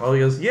there. Well, he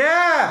goes,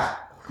 yeah.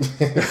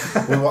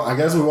 I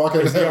guess we walk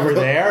in. Is he over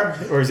there,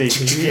 or is he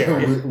here?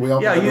 we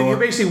open Yeah, the door. you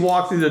basically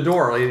walk through the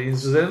door. He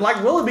says,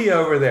 like Willoughby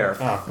over there.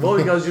 Oh.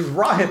 Willoughby goes,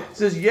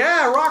 says,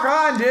 yeah, rock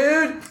on,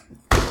 dude.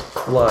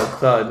 Blood,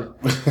 thud.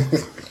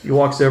 He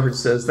walks over and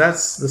says,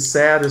 that's the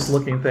saddest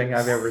looking thing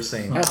I've ever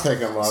seen. I'll pick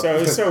him up.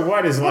 So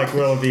what is like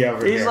Willoughby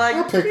over here? He's like,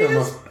 I'll pick him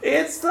up.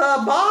 it's the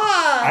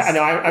boss. I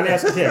know. I'm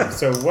asking him.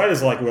 So what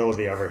is like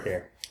Willoughby over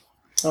here?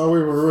 Oh,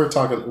 we were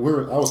talking. I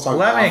was talking.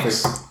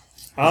 Lemmings. To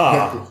Alfie.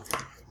 Ah,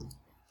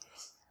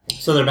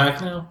 So they're back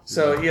now?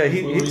 So yeah,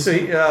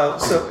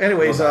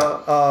 anyways,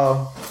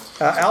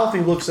 Alfie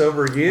looks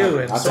over at you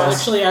and I So says,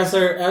 actually, as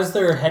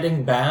they're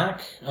heading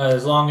back,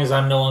 as long as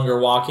I'm no longer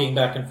walking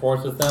back and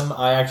forth with them,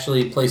 I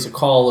actually place a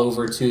call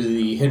over to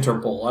the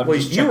Hinterpole. well,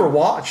 you were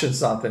watching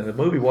something. The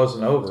movie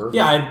wasn't over.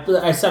 Yeah,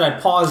 I said I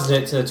paused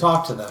it to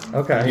talk to them.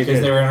 Okay.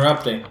 Because they were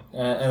interrupting.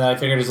 And I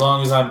figured as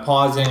long as I'm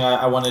pausing,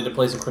 I wanted to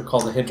place a quick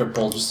call to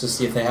Hinterpole just to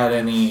see if they had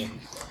any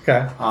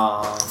Okay.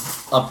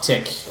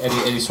 uptick,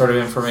 any sort of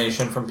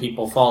information from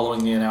people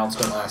following the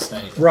announcement last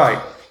night.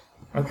 Right.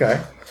 Okay.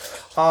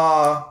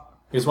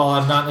 Because while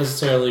I'm not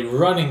necessarily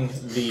running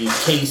the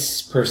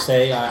case per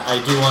se,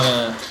 I do want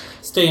to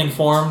stay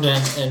informed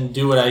and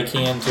do what I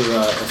can to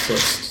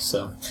assist.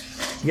 So,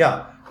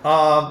 Yeah.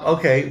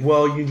 Okay.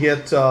 Well, you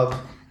get the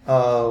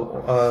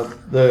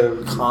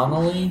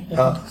Connolly,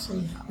 I think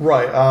so.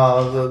 right.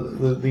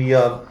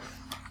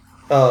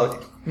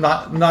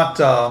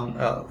 Not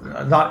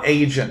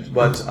agent,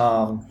 but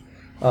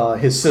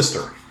his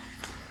sister.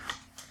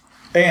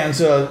 And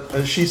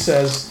she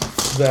says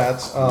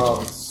that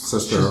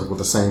Sister with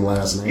the same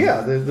last name.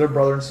 yeah, they're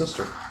brother and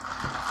sister.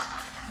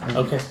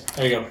 Okay,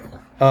 there you go.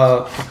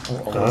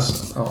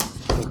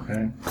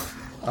 Okay.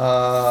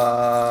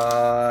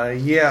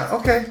 Yeah.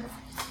 Okay.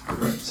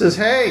 Says,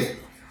 hey,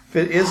 if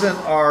it isn't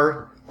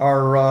our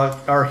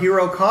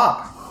hero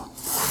cop.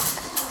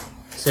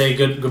 Say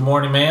good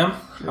morning, ma'am.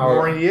 Good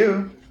morning to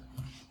you.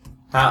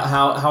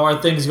 How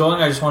are things going?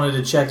 I just wanted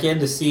to check in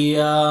to see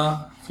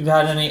if you've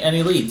had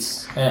any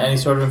leads, any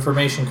sort of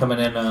information coming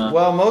in.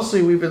 Well,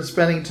 mostly we've been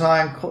spending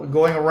time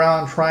going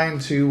around trying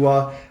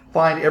to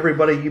find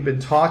everybody you've been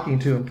talking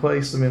to and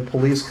place them in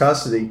police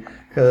custody.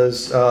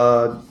 Because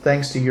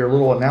thanks to your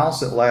little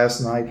announcement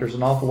last night, there's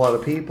an awful lot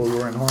of people who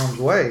are in harm's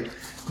way.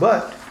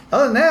 But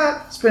other than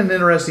that, it's been an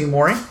interesting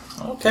morning.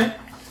 Okay.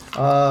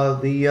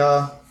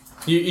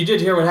 You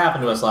did hear what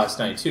happened to us last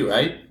night too,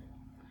 right?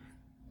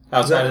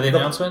 Outside of the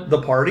announcement?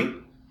 The party?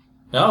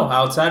 No,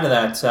 outside of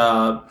that.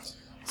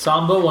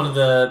 Sambo, one of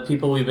the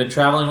people we've been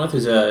traveling with,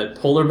 is a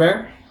polar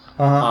bear.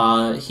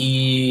 Uh-huh.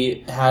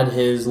 He had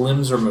his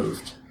limbs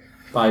removed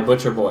by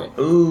Butcher Boy.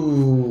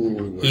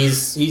 Ooh.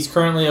 He's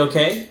currently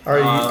okay.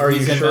 Are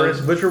you sure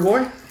it's Butcher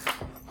Boy?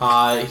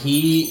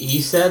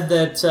 He said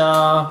that.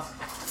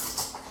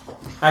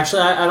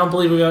 Actually, I don't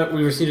believe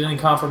we received any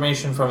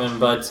confirmation from him,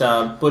 but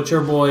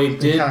Butcher Boy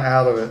did. Kind of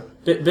out of it.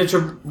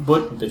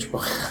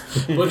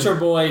 Butcher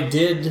Boy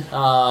did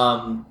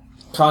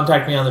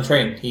contact me on the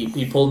train.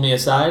 He pulled me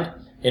aside,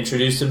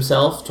 introduced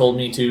himself, told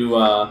me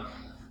to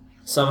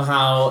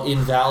somehow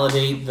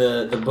invalidate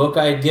the book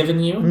I had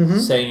given you,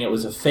 saying it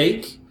was a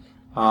fake.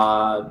 It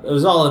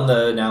was all in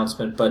the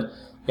announcement, but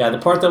yeah, the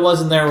part that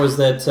wasn't there was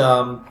that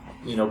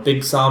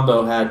Big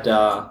Sambo had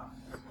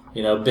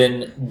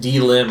been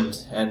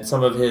de-limbed, and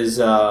some of his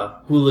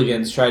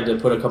hooligans tried to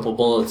put a couple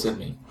bullets in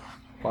me.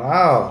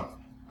 Wow.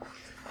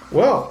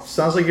 Well,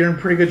 sounds like you're in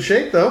pretty good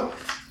shape, though.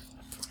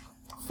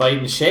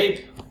 Fighting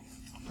shape.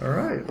 All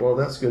right. Well,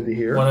 that's good to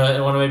hear. Want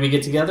to maybe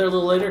get together a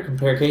little later,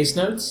 compare case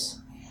notes?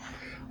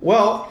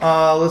 Well,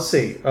 let's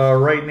see.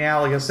 Right now,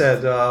 like I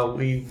said,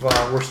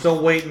 we're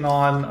still waiting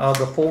on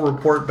the full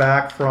report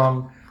back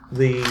from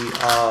the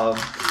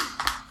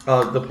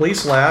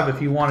police lab.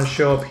 If you want to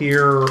show up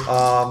here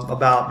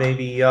about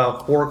maybe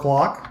 4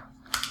 o'clock,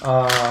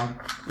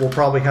 we'll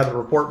probably have the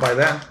report by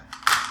then.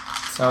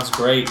 Sounds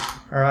great.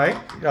 All right.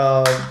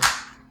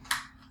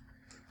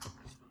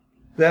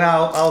 Then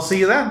I'll see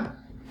you then.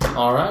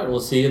 All right,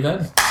 we'll see you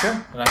then. Okay.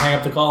 And I hang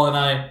up the call and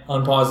I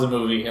unpause the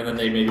movie, and then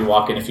they maybe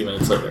walk in a few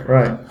minutes later.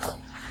 Right.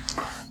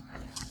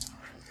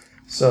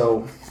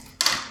 So,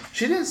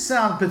 she didn't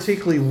sound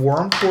particularly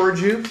warm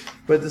towards you,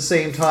 but at the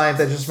same time,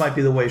 that just might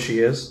be the way she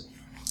is.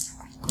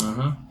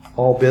 Mm-hmm.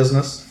 All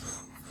business.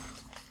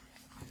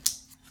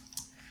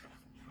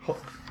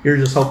 You're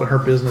just hoping her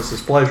business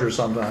is pleasure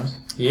sometimes.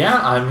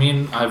 Yeah, I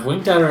mean, I've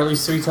winked at her at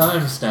least 3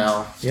 times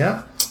now.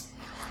 Yeah.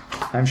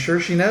 I'm sure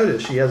she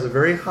noticed. She has a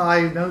very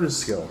high notice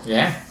skill.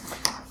 Yeah.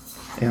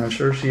 And I'm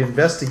sure if she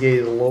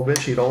investigated a little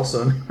bit, she'd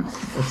also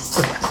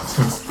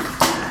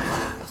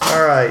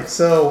All right,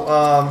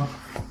 so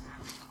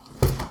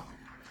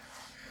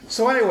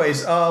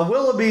anyways,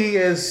 Willoughby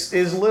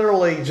is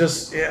literally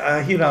just,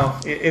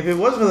 if it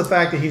wasn't for the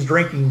fact that he's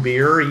drinking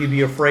beer, you'd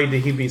be afraid that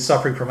he'd be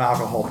suffering from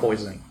alcohol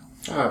poisoning.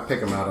 I'll pick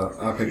him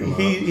out.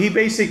 He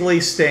basically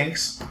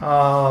stinks.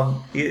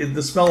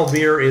 The smell of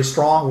beer is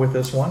strong with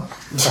this one.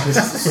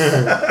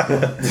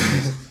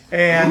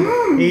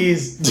 And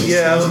he's,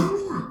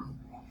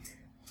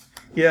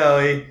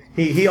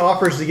 he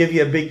offers to give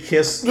you a big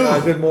kiss.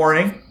 Good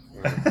morning.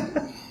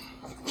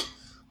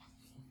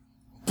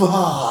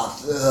 Bob,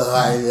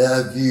 I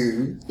love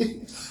you.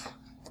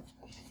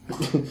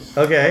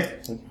 Okay.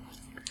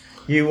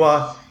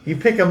 You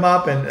pick him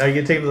up and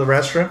you take him to the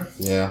restroom?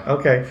 Yeah.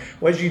 Okay.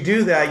 Well, as you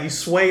do that, you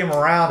sway him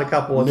around a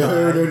couple of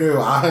times. No.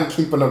 I'm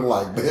keeping him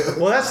like this.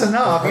 Well, that's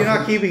enough. You're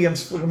not keeping him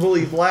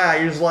completely flat.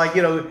 You're just like,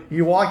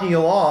 you're walking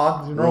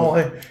along,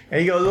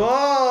 and he goes,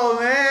 "Oh,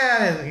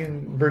 man,"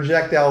 and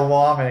projectile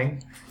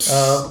vomiting.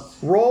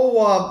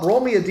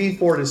 Roll me a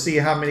D4 to see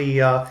how many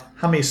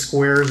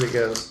squares it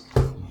goes.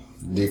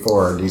 D4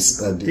 or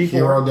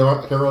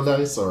D4? Hero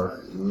dice or?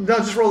 No,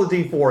 just roll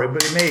the D4,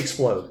 but it may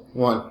explode.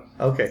 1.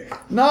 Okay,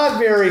 not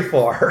very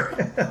far.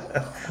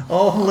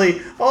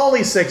 only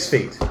 6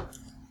 feet.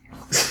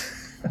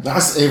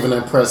 That's even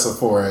impressive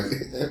for a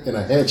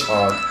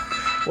hedgehog.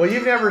 Well,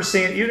 you've never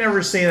seen a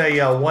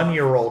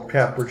 1-year-old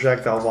have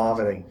projectile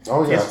vomiting.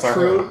 Oh yeah, it's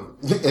true.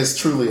 It's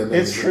truly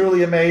amazing. It's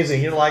truly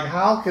amazing. You're like,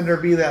 how can there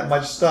be that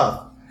much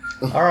stuff?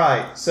 All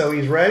right, so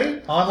he's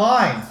ready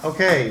online.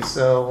 Okay,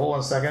 so hold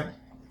on a second.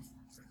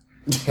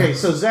 Okay,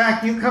 so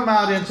Zach, you come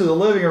out into the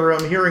living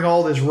room hearing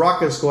all this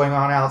ruckus going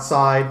on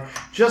outside,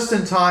 just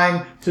in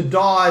time to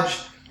dodge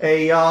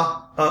a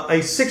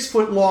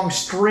 6-foot-long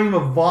stream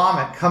of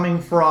vomit coming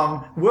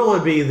from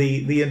Willoughby,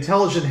 the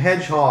intelligent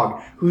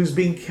hedgehog, who's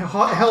being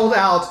held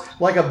out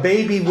like a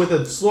baby with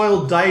a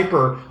soiled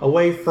diaper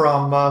away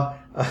from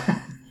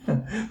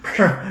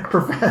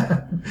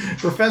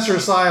Professor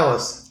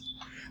Silas.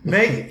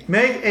 Make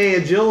a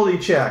agility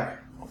check.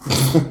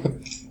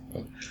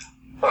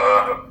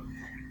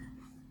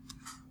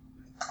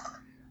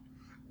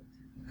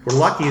 If we're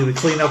lucky, the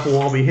cleanup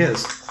will all be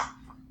his.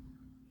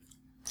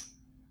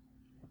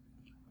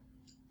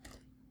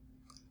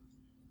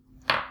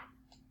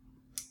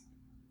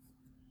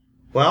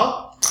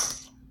 Well,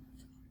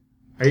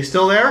 are you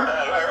still there?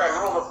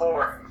 I rolled a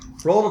 4.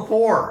 Rolled a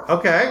 4.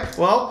 Okay.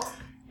 Well,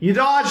 you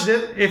dodged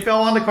it. It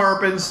fell on the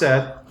carpet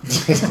instead.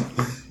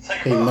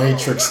 He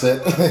matrixed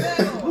it.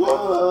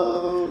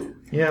 Whoa.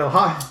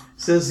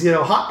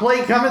 Hot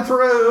plate coming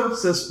through,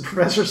 says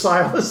Professor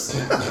Silas.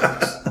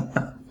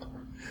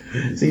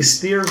 He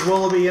steers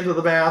Willoughby into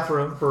the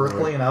bathroom for a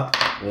cleanup.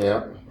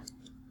 Yeah.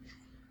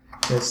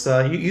 It's,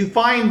 you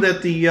find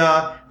that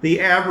the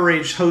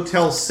average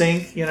hotel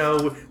sink, with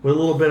a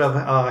little bit of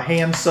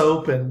hand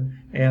soap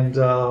and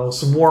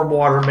some warm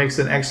water makes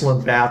an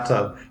excellent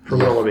bathtub for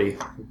Willoughby.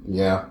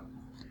 Yeah.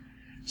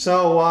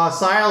 So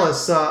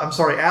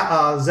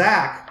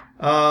Zach,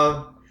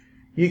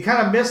 you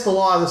kind of missed a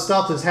lot of the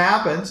stuff that's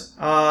happened.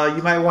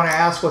 You might want to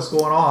ask what's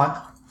going on.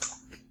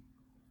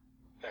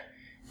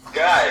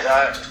 Guys,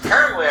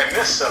 apparently I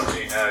missed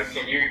something.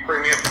 Can you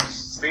bring me up to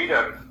speed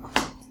on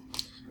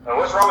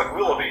what's wrong with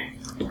Willoughby?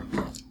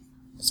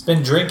 He's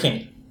been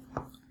drinking.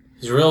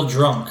 He's real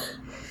drunk.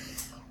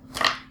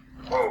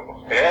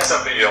 Whoa, that's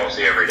something you don't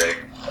see every day.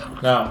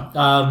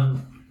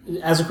 No.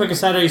 As a quick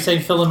aside, are you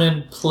saying fill him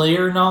in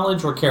player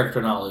knowledge or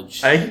character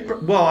knowledge?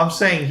 I'm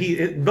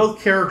saying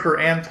both character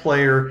and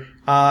player.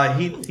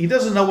 He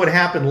doesn't know what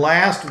happened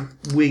last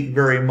week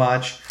very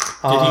much.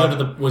 Did he go to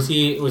the? Was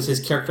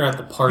his character at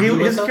the party?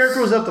 His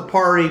character was at the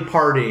party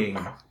partying.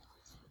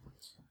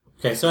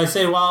 Okay, so I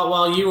say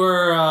while you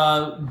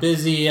were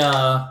busy,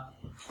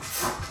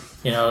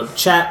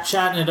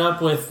 chatting it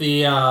up with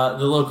the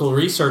local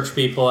research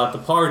people at the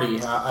party.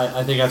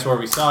 I think that's where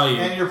we saw you.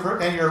 And your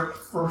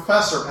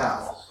professor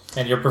pal.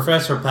 And your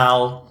professor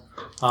pal.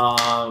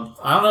 I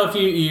don't know if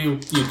you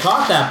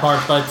caught that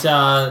part, but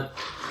I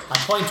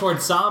point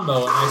towards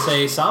Sambo and I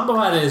say Sambo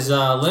had his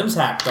limbs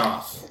hacked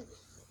off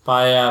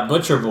by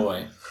Butcher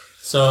Boy.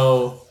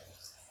 So,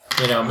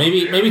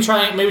 maybe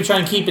try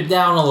and keep it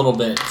down a little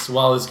bit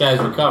while this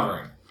guy's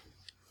recovering.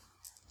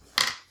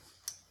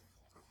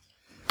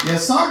 Yeah,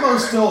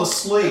 Sambo's still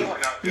asleep.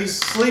 He's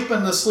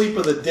sleeping the sleep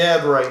of the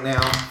dead right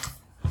now.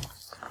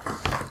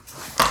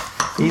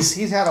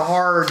 He's had a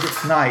hard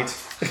night.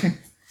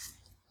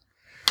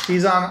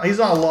 He's on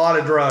a lot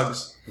of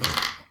drugs.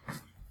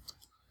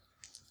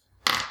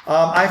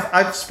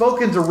 I've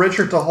spoken to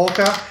Richard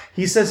Taholka.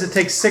 He says it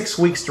takes 6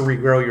 weeks to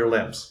regrow your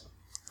limbs.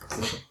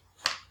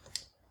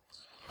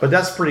 But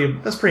that's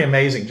pretty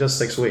amazing. Just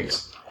 6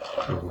 weeks.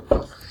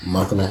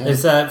 Month and a half.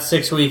 Is that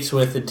 6 weeks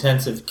with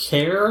intensive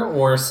care,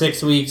 or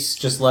 6 weeks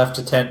just left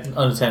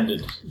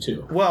unattended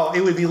to? Well,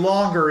 it would be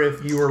longer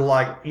if you were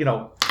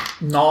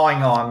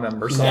gnawing on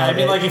them or something. Yeah, I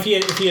mean, like if he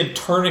had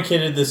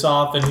tourniqueted this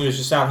off and he was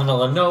just out in the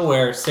middle of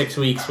nowhere, 6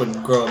 weeks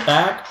would grow it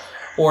back.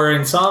 Or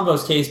in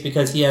Sambo's case,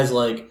 because he has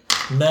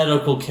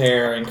medical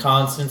care and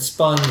constant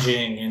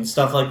sponging and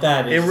stuff like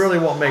that. It really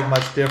won't make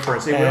much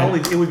difference.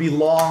 It would be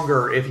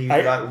longer if you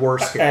got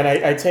worse care. And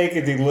I take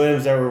it the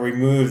limbs that were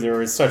removed, there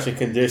was such a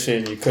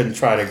condition you couldn't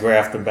try to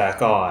graft them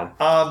back on.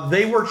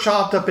 They were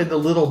chopped up into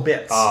little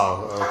bits.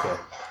 Oh, okay.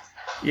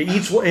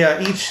 Each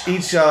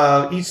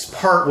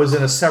part was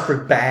in a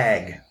separate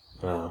bag.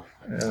 Oh.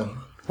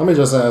 Let me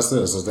just ask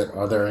this: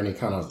 are there any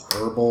kind of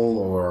herbal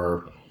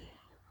or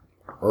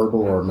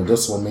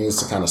medicinal means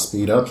to kind of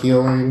speed up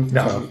healing?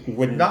 No,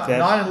 Wouldn't not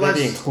that unless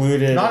be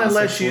included? Not in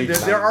unless 6 you.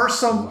 weeks? There are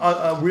some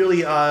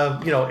really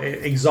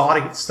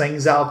exotic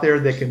things out there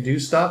that can do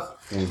stuff,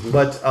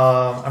 but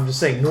I'm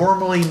just saying.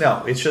 Normally,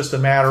 no. It's just a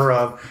matter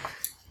of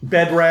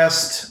bed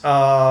rest,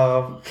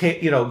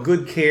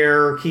 good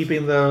care,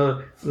 keeping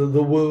the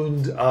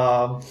wound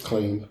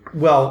Clean.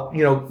 well,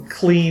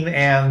 clean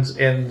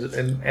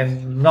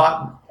and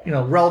not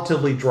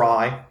relatively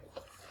dry.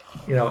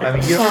 I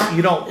mean,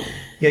 you don't.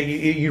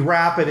 You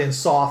wrap it in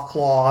soft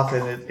cloth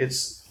and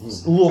it's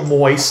a little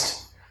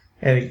moist,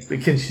 and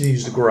it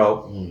continues to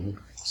grow. Mm-hmm.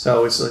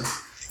 So it's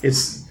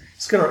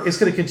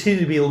gonna continue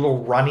to be a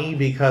little runny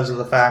because of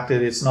the fact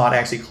that it's not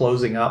actually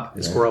closing up;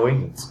 it's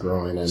growing. It's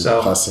growing and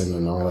pussing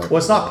and all that. Well,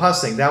 it's not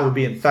pussing; that would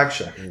be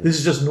infection. Mm-hmm. This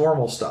is just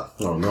normal stuff.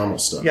 Oh, normal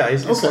stuff. Yeah,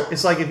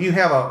 it's like if you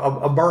have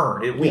a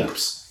burn, it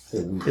weeps.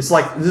 Yeah. It's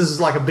like this is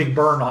like a big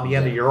burn on the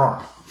end of your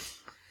arm.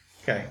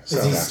 Okay, so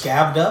Is he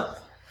scabbed up?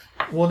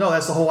 well, no,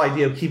 that's the whole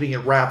idea of keeping it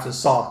wrapped in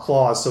soft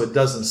cloths so it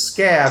doesn't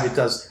scab. It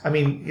does. I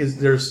mean,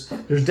 there's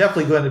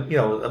definitely going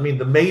to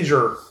the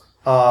major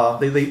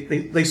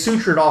they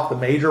sutured off the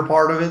major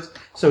part of it,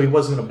 so he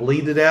wasn't going to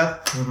bleed to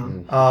death.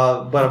 Mm-hmm.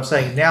 But I'm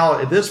saying now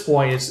at this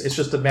point, it's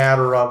just a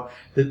matter of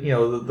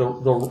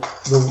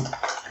the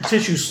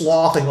tissue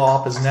sloughing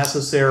off is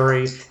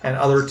necessary and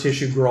other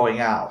tissue growing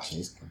out.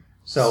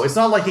 So it's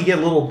not like you get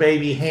a little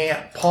baby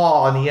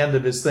paw on the end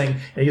of his thing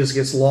and it just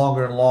gets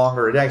longer and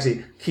longer. It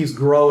actually keeps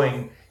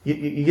growing.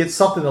 You get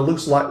something that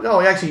looks like,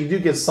 actually you do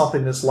get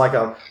something that's like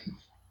a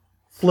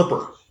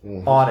flipper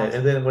on it.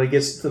 And then when it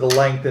gets to the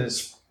length, then it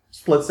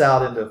splits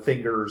out into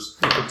fingers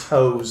or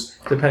toes,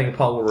 depending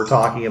upon what we're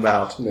talking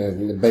about.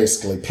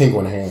 Basically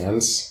penguin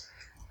hands.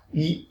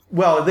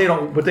 Well, they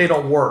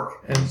don't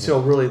work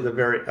until really the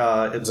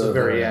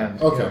very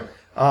end. Okay.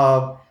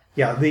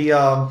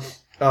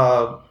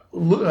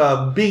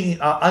 Being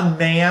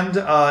unmanned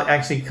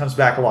actually comes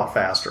back a lot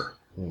faster,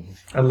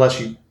 unless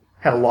you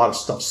had a lot of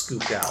stuff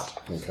scooped out.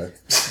 Okay.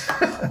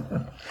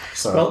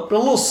 So, But a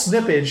little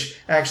snippage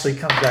actually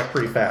comes back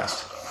pretty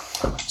fast.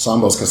 so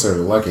I'm most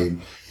considered lucky.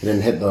 He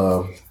didn't hit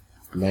the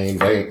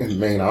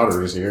main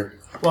arteries here.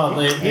 Well,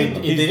 they did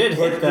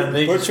hit them.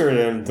 They butchered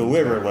him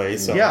deliberately,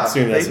 so Yeah, I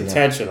assume that's they-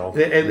 intentional.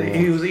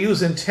 He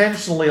was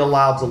intentionally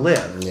allowed to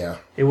live. Yeah.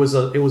 It was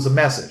a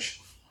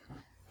message,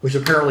 which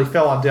apparently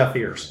fell on deaf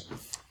ears.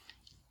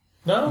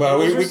 no.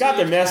 Well, it was we got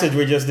the received- message,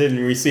 we just didn't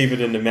receive it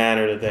in the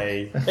manner that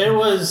they... It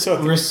was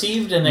So-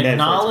 received and Meant for it to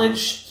be.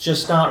 acknowledged,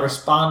 just not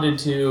responded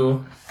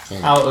to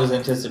how it was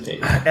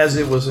anticipated. As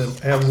it was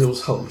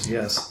hoped,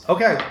 yes.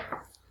 Okay.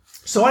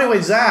 So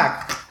anyway,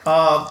 Zach,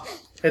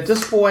 at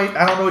this point,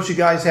 I don't know what you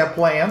guys have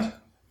planned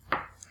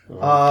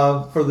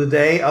for the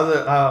day.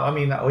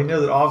 We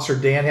know that Officer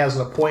Dan has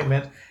an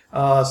appointment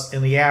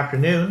in the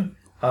afternoon.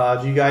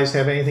 Do you guys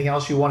have anything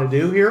else you want to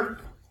do here?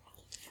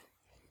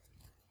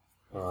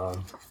 Or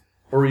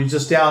are you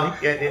just down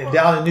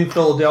in New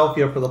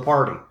Philadelphia for the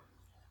party?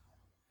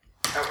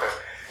 Okay.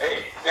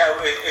 Hey, now,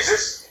 is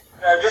this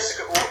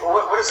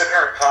what is the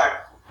current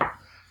time?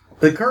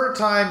 The current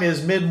time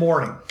is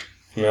mid-morning.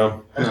 Yeah.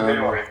 That's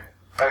mid-morning.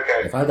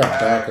 Okay. If I got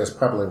back, it's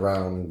probably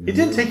around. It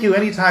didn't take you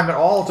any time at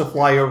all to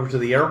fly over to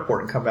the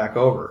airport and come back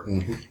over.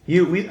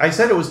 I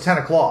said it was 10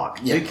 o'clock.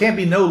 Yeah. It can't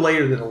be no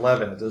later than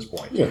 11 at this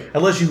point. Yeah.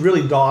 Unless you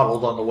really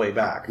dawdled on the way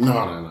back.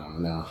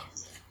 No.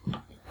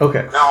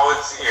 Okay.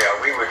 No,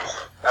 we would.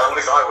 At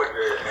least I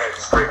would head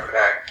straight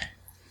back.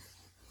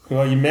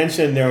 Well, you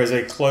mentioned there was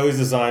a clothes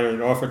designer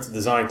that offered to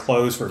design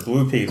clothes for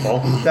blue people.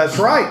 That's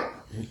right.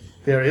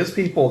 There is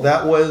people.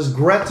 That was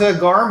Greta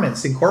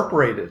Garments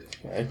Incorporated.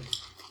 Okay.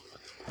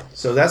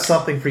 So that's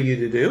something for you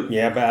to do.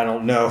 Yeah, but I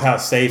don't know how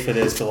safe it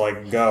is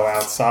to go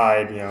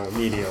outside,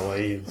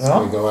 immediately.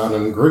 Well, We go out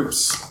in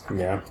groups.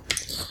 Yeah.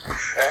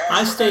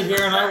 I stay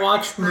here and I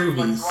watch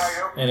movies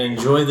and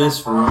enjoy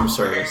this room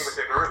service. With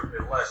the group,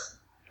 unless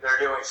they're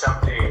doing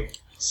something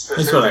That's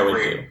what I would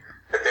specifically do.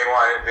 that they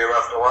want to be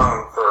left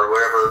alone for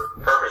whatever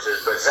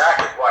purposes. But Zach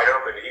is wide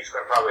open. He's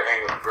going to probably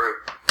hang with the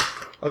group.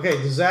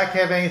 okay, does Zach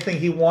have anything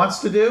he wants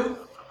to do?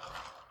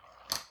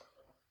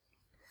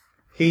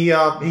 He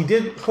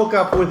did hook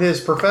up with his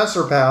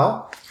professor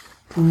pal.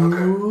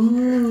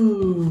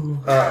 Ooh.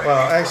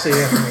 Well, actually,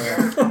 If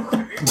you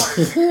want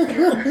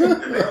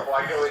to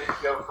why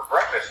go for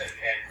breakfast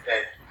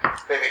and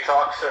maybe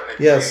talk some and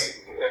Yes.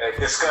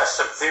 discuss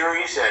some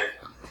theories and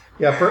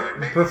yeah,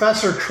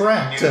 Professor new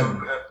Trent.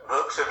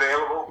 books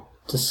available.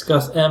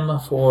 Discuss M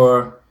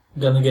for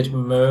gonna get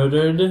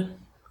murdered.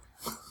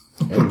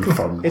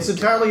 It's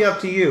entirely up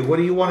to you. What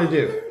do you want to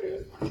do?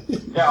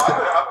 Yeah,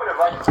 I would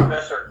invite the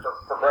professor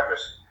for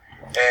breakfast,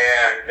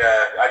 and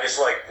I just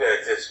like to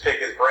just pick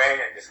his brain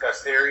and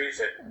discuss theories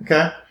and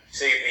Okay.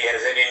 see if he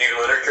has any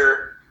new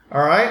literature.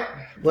 All right.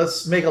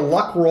 Let's make a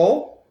luck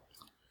roll.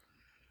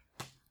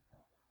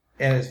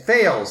 And it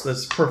fails.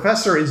 This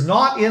professor is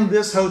not in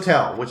this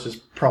hotel, which is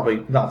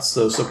probably not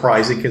so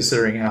surprising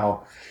considering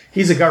how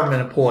he's a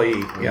government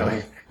employee.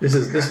 This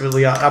is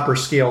really an upper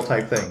scale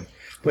type thing.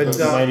 But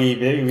Might he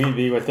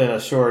be within a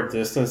short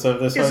distance of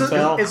this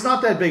hotel? it's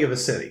not that big of a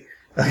city.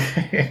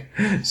 Okay.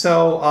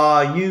 So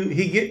you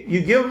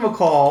give him a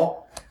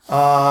call,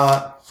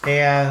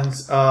 and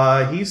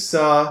he's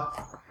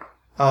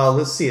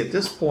let's see. At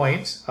this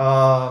point,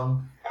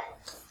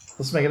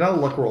 let's make another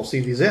luck roll. See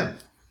if he's in.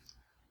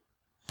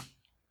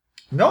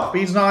 Nope,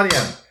 he's not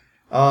in.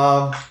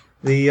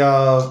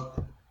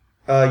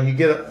 You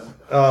get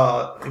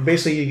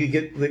basically you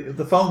get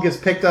the phone gets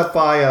picked up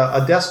by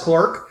a desk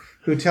clerk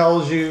who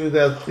tells you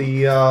that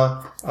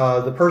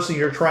the person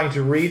you're trying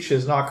to reach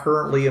is not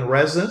currently in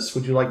residence.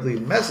 Would you like to leave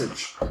a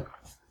message? No,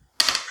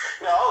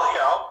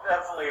 I'll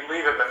definitely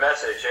leave him a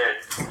message and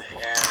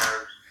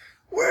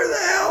Where the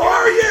hell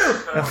are you?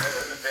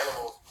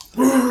 available.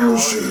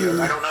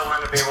 I don't know when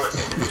I'm going to be able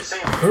to see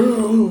him.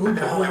 I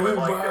definitely would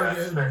like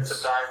to spend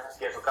some time,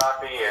 give a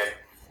coffee, and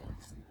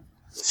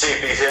see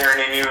if he's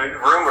entering any new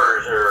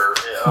rumors or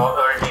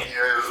any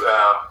new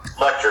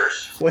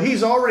lectures. Well,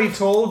 he's already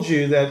told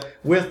you that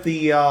with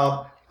the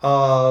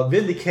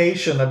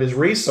vindication of his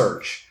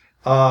research,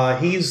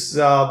 he's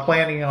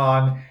planning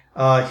on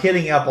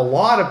hitting up a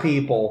lot of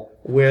people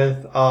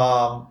with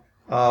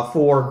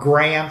for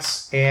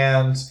grants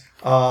and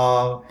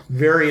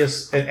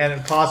various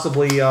and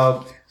possibly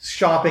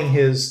shopping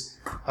his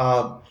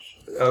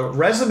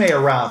resume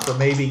around for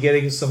maybe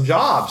getting some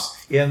jobs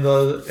in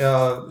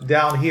the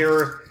down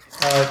here,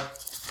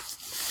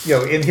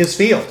 in his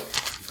field.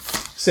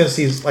 Since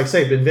he's, like I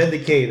say, been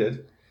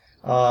vindicated,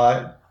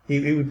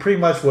 he pretty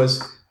much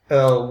was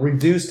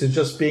reduced to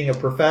just being a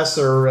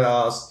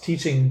professor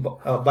teaching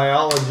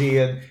biology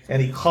and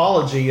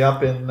ecology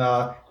up in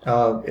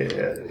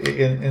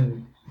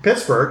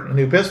Pittsburgh, in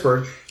New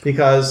Pittsburgh,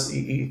 because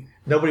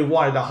nobody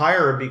wanted to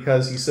hire him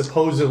because he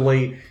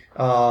supposedly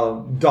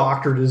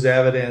doctored his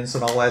evidence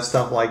and all that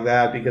stuff like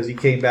that, because he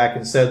came back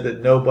and said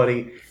that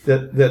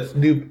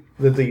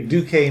the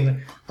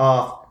Duquesne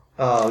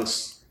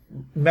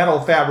metal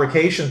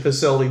fabrication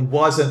facility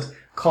wasn't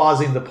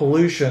causing the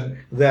pollution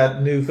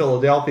that New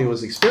Philadelphia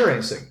was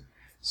experiencing.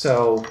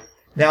 So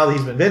now that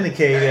he's been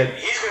vindicated,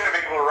 he's going to be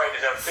able to write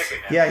his own ticket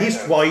now. yeah,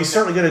 he's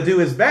certainly going to do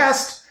his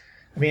best.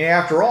 I mean,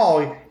 after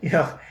all,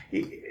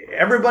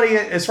 everybody,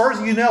 as far as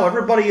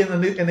everybody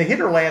in the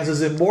hinterlands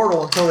is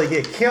immortal until they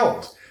get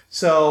killed.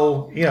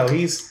 So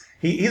he's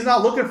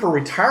not looking for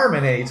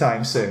retirement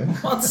anytime soon.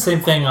 Well, it's the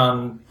same thing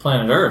on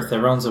planet Earth.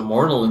 Everyone's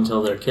immortal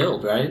until they're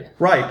killed, right?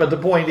 Right, but the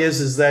point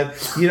is that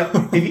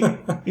if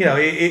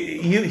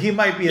he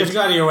might be Just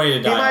got your way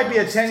to die. He might be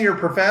a 10-year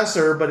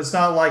professor, but it's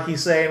not like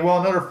he's saying, well,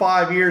 another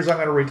 5 years I'm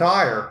going to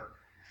retire.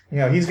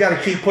 He's got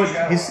to keep putting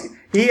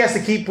he has to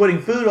keep putting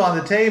food on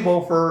the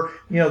table for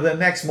the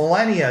next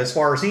millennia, as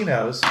far as he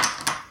knows.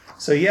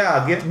 So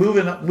yeah,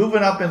 moving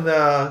up in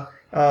the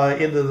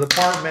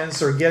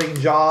departments or getting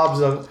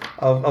jobs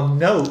of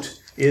note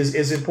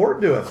is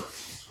important to him.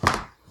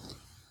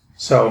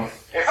 So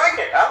if I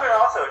can, I'm going to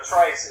also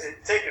try to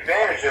take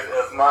advantage of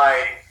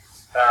my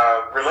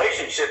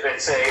relationship and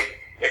say,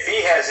 if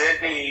he has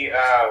any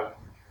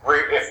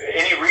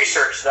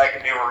research that I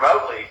can do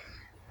remotely,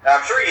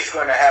 I'm sure he's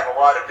going to have a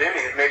lot of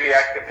duties. Maybe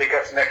I could pick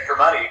up some extra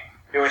money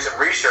doing some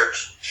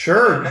research.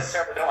 Sure. I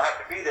necessarily don't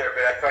have to be there,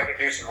 but if I could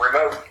do some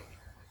remote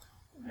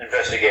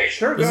investigation.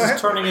 Sure, This go ahead.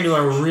 is turning into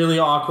a really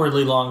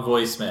awkwardly long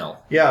voicemail.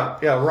 Yeah.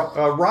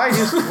 Ride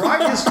his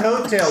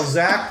coattails,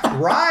 Zach.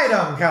 Ride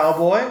them,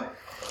 cowboy.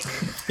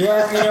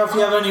 Yeah, if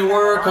you have any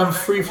work, I'm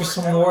free for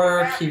some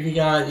work. If you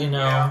got, I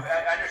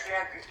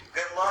understand.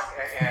 Good luck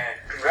and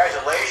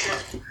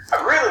congratulations. I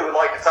really would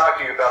like to talk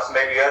to you about some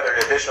maybe other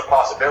additional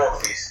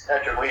possibilities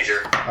at your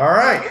leisure. All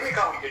right. Give me a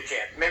call when you get a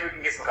chance. Maybe we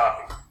can get some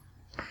coffee.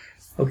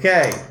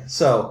 Okay.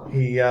 So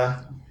he.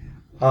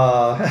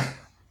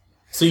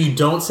 So you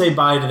don't say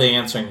bye to the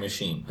answering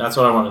machine. That's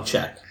what I want to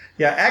check.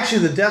 Yeah.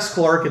 Actually, the desk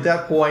clerk at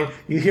that point,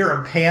 you hear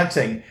him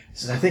panting. He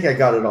says, "I think I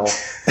got it all."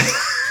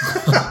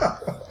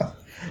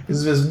 This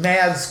is his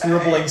mad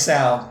scribbling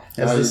sound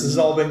as this has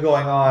all been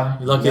going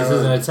on. Look, this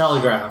isn't a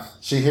telegraph.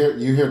 You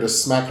hear the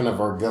smacking of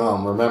her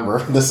gum. Remember,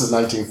 this is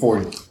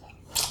 1940.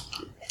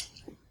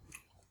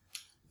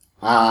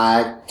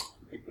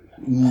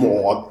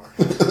 Maud.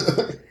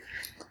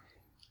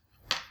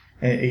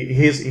 And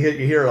you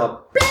hear a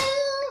bing.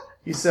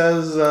 He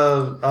says,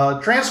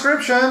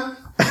 "Transcription."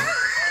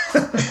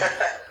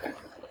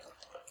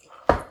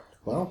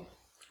 Well,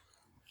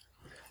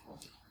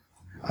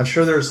 I'm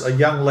sure there's a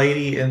young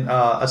lady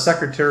a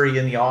secretary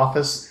in the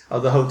office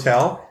of the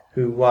hotel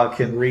who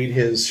can read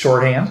his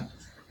shorthand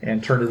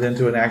and turn it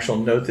into an actual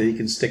note that he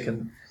can stick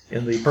in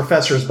the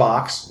professor's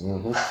box.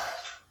 mm-hmm.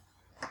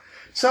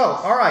 So,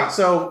 all right.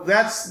 So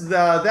that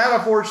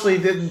unfortunately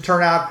didn't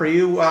turn out for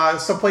you.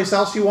 Someplace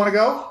else you want to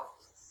go?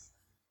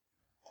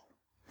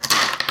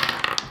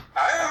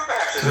 I'm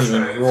actually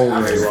Didn't even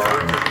roll very well.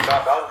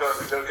 I'll go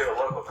to the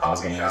local I was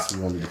coffee going to shop. ask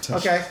you wanted to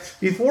touch. Okay.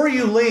 Before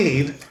you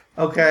leave,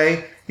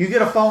 okay, you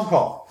get a phone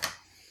call.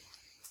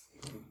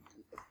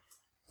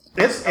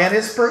 It's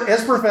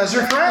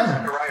Professor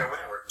Trent.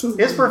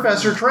 It's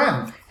Professor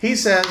Trent. He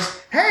says,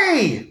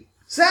 "Hey,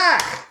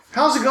 Zach,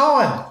 how's it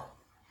going?"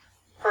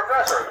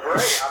 Professor,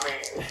 great. I mean,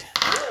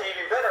 really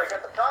even better. I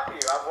got to talk to you.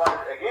 I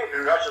wanted, again,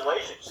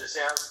 congratulations. It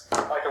sounds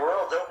like the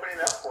world's opening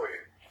up for you.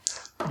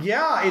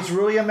 Yeah, it's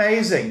really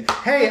amazing.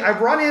 Hey,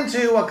 I've run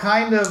into a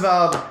kind of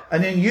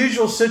an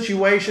unusual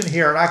situation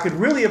here, and I could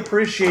really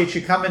appreciate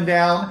you coming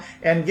down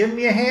and giving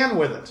me a hand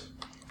with it.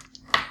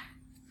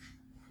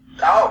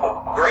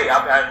 Oh, great.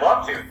 I'd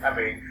love to. I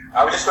mean,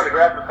 I was just going to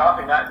grab the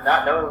coffee, not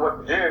knowing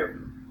what to do.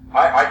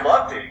 I'd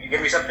love to. You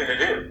give me something to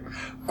do.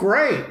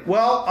 Great.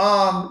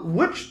 Well,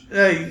 which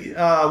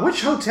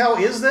hotel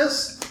is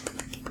this?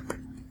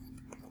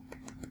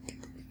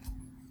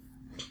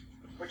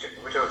 Which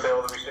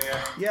hotel do we stay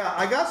at? Yeah,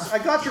 I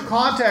got your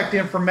contact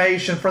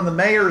information from the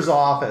mayor's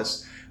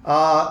office,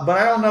 but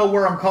I don't know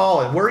where I'm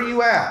calling. Where are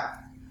you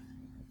at?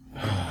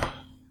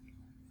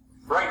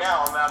 Right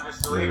now, I'm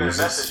just leaving a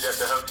message at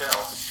the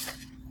hotel.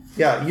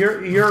 Yeah,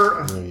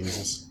 you're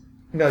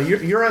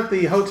at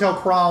the Hotel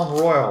Crown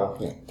Royal.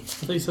 I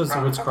think it says the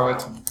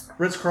Ritz-Carlton.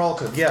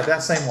 Ritz-Carlton. Yeah,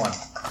 that same one.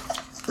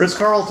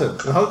 Ritz-Carlton.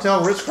 The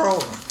Hotel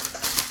Ritz-Carlton.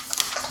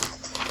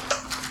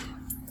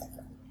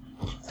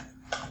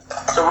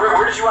 So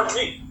where did you want to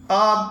meet?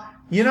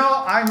 You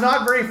know, I'm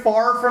not very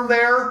far from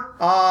there,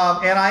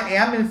 and I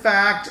am, in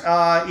fact,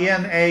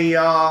 in a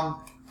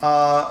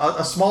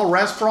small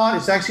restaurant.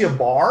 It's actually a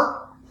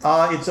bar.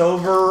 It's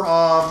over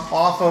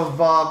off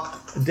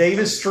of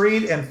Davis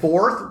Street and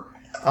 4th.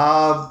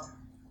 How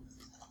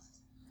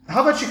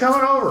about you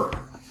coming over?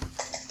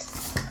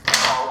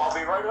 I'll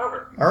be right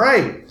over. All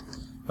right.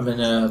 I'm in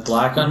a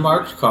black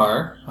unmarked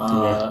car,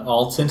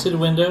 all tinted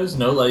windows,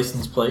 no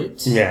license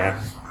plates.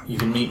 Yeah. You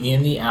can meet me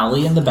in the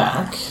alley in the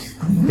back.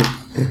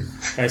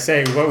 I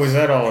say, what was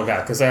that all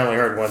about? Because I only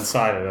heard one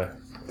side of the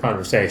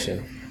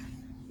conversation.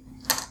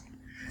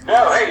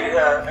 No, hey,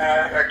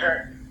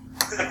 the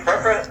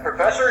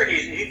professor,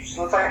 he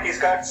looks like he's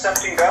got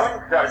something going,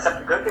 got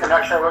something cooking. I'm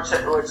not sure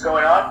what's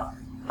going on,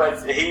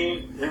 but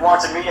he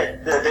wants to meet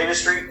at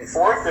Davis Street and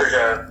 4th.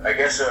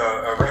 There's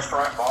a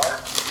restaurant bar,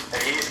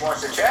 and he just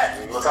wants to chat.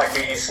 And it looks like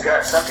he's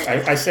got something.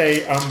 I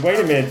say, wait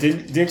a minute,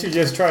 didn't you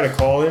just try to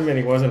call him and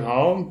he wasn't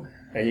home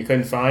and you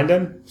couldn't find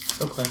him?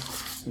 Okay.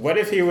 What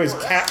if he was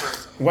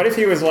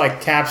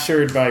like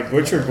captured by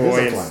Butcher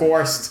Boy and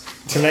forced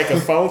to make a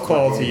phone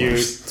call to you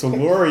to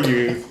lure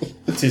you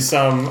to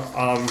some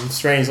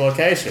strange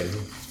location?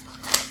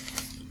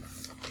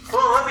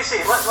 Well, let me see.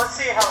 Let's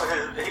see how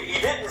he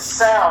didn't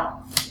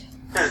sound.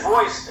 His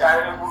voice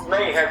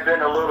may have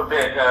been a little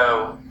bit.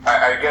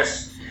 I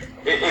guess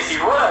if he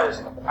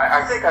was,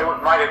 I think I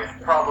might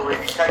have probably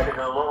detected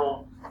a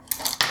little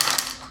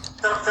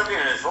something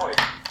in his voice.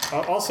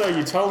 Also,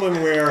 you told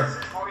him where Does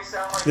his voice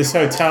sound like this he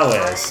was hotel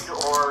is.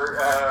 strained or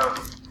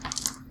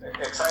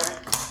excited?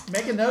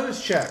 Make a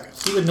notice check.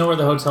 He would know where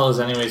the hotel is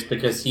anyways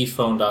because he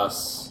phoned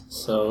us.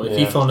 So if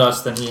he phoned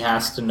us, then he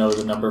has to know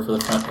the number for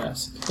the front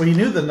desk. Well, he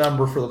knew the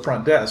number for the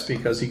front desk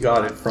because he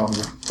got it from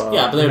the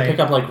Yeah, but they would main- pick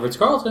up like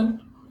Ritz-Carlton.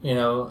 You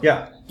know,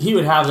 Yeah. he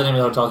would have the name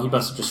of the hotel. He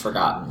must have just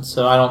forgotten.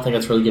 So I don't think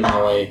that's really giving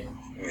away.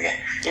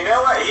 You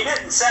know what? He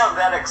didn't sound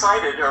that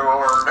excited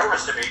or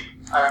nervous to me.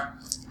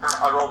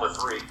 I rolled a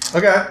 3.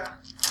 Okay.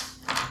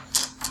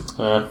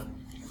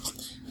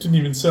 Didn't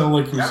even sound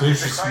like he was I'm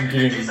just interested in excited to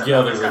getting do something.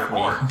 together He's with got me.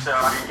 bored. So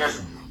I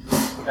guess,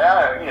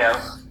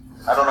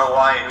 I don't know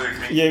why he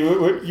would be. Yeah,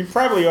 you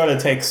probably ought to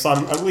take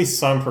at least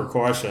some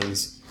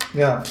precautions.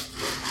 Yeah.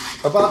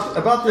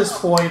 About this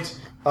point,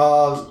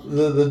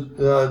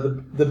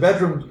 the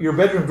bedroom, your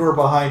bedroom door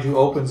behind you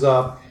opens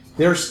up.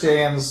 There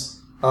stands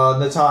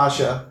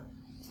Natasha,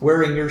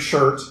 wearing your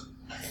shirt,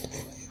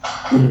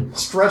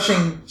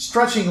 stretching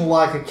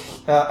like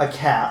a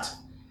cat.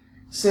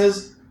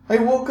 Says, "I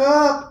woke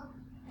up."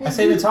 I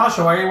say,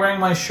 Natasha, why are you wearing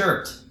my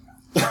shirt?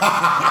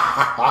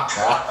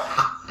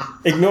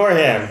 Ignore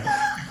him.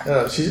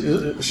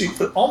 She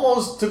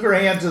almost took her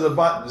hand to the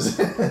buttons.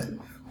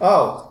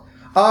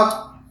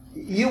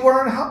 You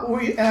weren't,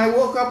 and I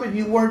woke up and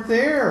you weren't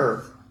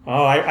there.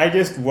 Oh, I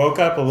just woke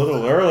up a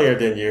little earlier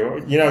than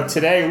you. You know,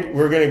 today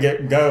we're going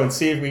to go and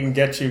see if we can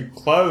get you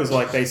clothes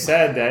like they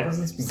said that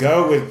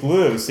go with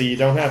blue so you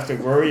don't have to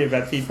worry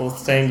about people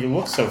saying you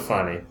look so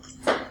funny.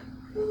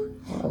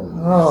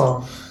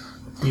 Oh,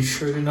 You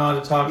sure do know how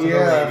to talk to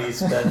Yeah. the ladies,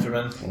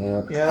 Benjamin.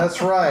 yeah,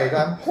 that's right.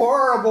 I'm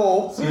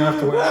horrible. You don't have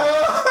to wear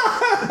that.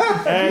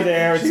 Hey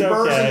there, it's She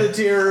bursts okay. into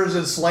tears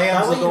and slams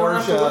That the way you don't door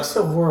have to look shut.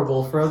 so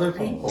horrible for other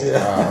people.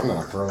 I'm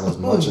not growing as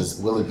much as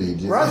Willie B.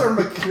 Rather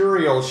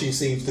mercurial she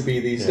seems to be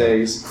these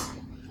days.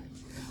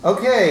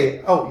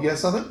 Okay. Oh, you have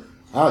something?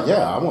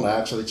 Yeah, I want to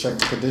actually check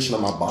the condition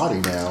of my body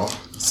now,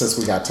 since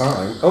we got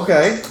time.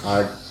 Okay.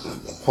 I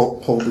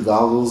pull the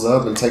goggles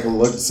up and take a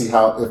look to see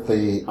if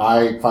the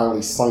eye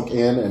finally sunk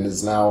in and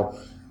is now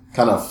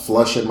kind of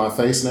flush in my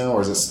face now, or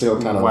is it still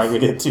kind of... Why we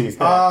did do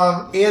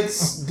that?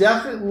 It's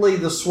definitely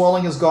the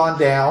swelling has gone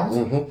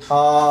down,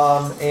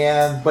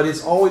 but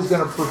it's always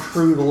going to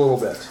protrude a little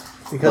bit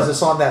because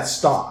it's on that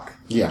stalk.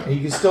 Yeah. And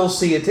you can still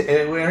see it.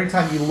 Every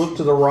time you look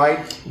to the right,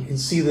 you can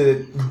see that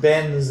it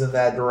bends in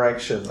that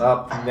direction,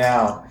 up and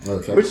down,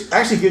 Okay. which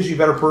actually gives you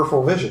better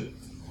peripheral vision.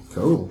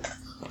 Cool.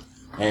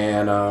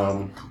 And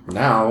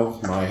now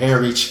my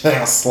hairy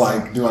chest,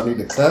 do I need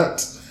to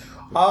cut?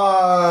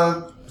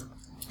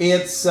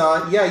 It's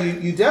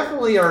you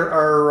definitely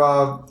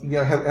are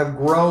have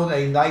grown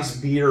a nice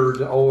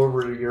beard all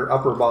over your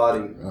upper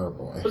body. Oh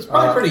boy. It's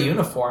probably pretty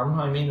uniform.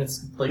 I mean,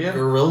 it's like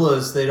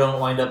gorillas, they don't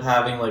wind up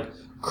having like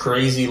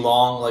crazy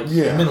long,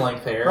 human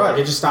length hair. Right.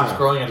 Like, it just stops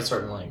growing at a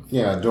certain length.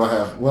 Yeah, do I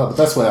have... Well, the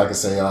best way I can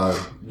say,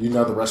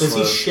 the rest Does of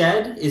he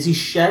shed? Is he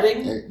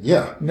shedding?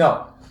 Yeah.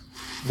 No,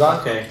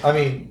 not Okay. I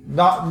mean,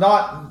 not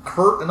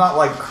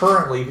like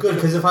currently. Good,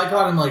 because if I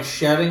caught him like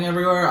shedding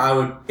everywhere, I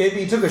would. If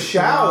you took a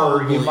shower,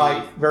 Probably. you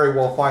might very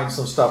well find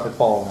some stuff had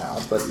fallen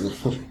out. But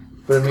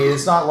I mean,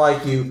 it's not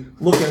like you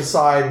look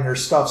inside and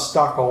there's stuff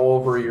stuck all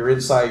over your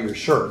inside of your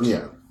shirt.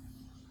 Yeah.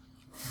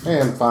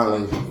 And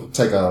finally,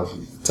 take a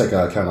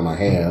count of my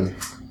hand.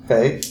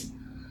 Okay.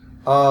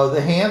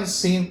 The hands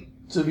seem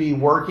to be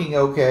working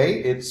okay.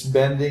 It's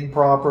bending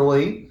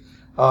properly.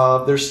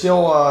 There's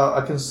still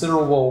a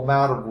considerable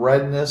amount of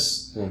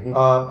redness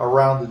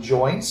around the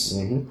joints,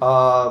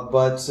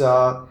 but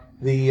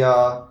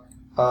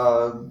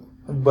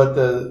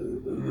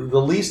the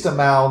least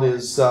amount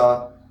is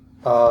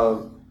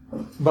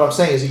What I'm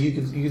saying is that you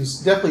can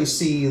definitely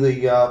see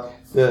the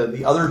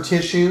other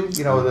tissue,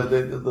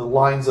 the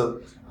lines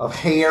of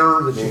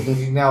hair that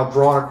you've now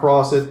drawn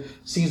across it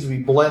seems to be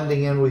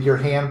blending in with your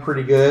hand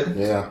pretty good.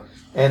 Yeah.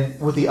 And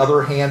with the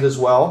other hand as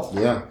well.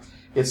 Yeah.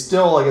 It's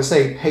still, like I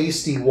say,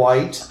 pasty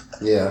white.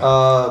 Yeah.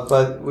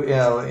 But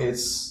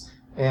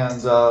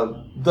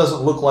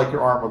doesn't look like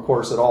your arm, of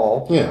course, at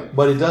all. Yeah.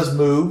 But it does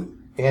move,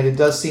 and it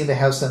does seem to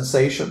have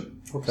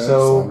sensation. Okay.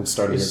 So it's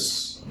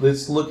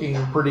it's looking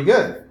pretty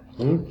good.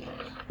 Mm-hmm.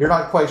 You're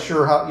not quite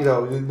sure how,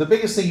 the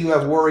biggest thing you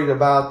have worried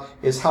about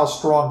is how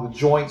strong the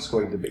joint's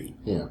going to be.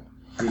 Yeah.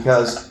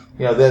 Because,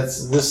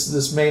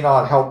 this may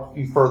not help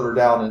you further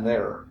down in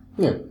there.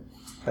 Yeah.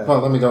 Well,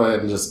 let me go ahead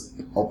and just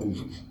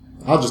open.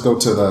 I'll just go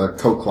to the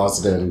coat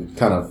closet and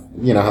kind of,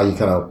 how you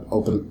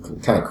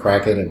kind of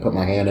crack it and put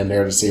my hand in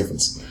there to see if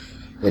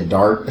it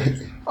dark.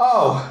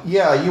 Oh,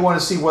 yeah, you want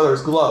to see whether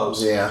it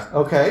glows. Yeah.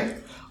 Okay.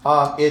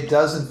 It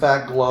does, in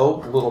fact,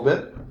 glow a little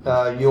bit.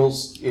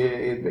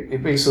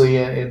 It basically,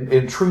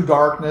 in true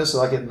darkness,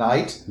 like at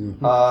night,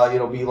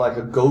 it'll be like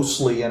a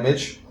ghostly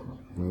image.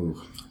 Ooh.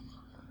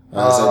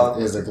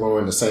 Is it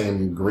glowing the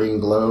same green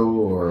glow,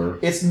 or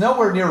it's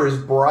nowhere near as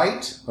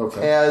bright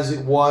as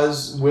it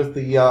was with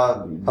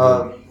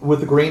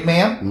the Green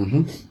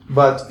Man,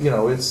 but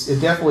it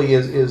definitely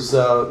is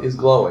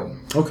glowing.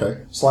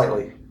 Okay,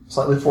 slightly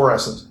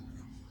fluorescent.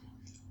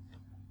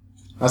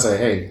 I say,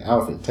 hey,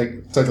 Alfie,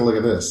 take a look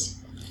at this.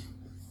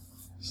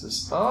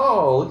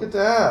 Oh, look at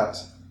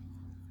that!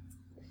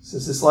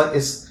 It's like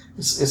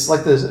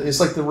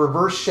the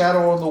reverse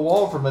shadow on the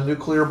wall from a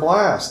nuclear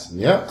blast.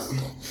 Yep.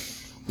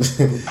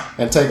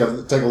 And take a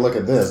look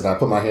at this. And I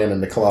put my hand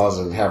in the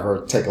closet and have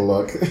her take a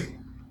look.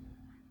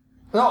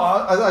 No,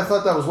 I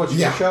thought that was what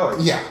you were showing.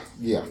 Yeah.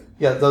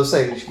 Yeah, those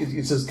say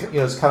it's just,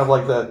 it's kind of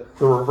like the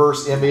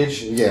reverse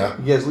image. Yeah.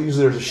 Yes,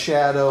 usually there's a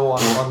shadow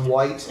on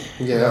white.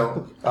 Yeah.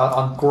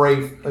 On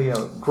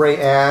gray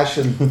ash,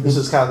 and this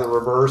is kind of the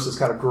reverse. It's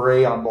kind of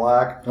gray on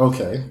black.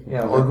 Okay.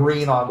 Or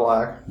green on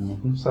black.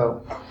 Mm-hmm.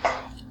 So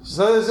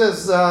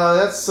is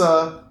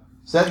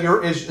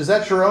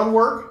that your own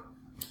work?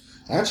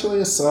 Actually,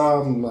 it's I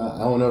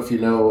don't know if you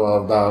know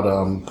about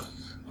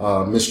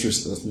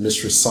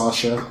Mistress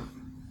Sasha.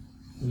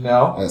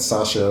 No. And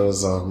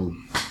Sasha's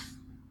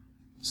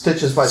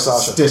Stitches by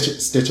Sasha.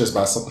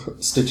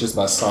 Stitches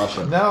by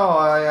Sasha. No,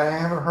 I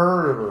haven't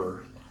heard of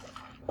her.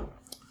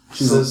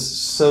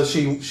 So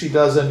she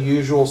does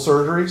unusual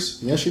surgeries?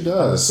 Yeah, she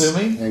does. I'm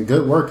assuming? And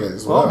good work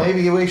as well. Well,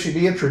 maybe we should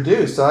be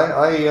introduced.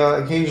 I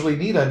occasionally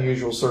need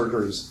unusual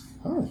surgeries.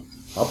 Oh,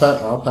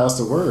 I'll pass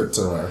the word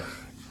to her.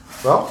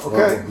 Well,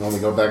 okay. When we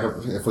go back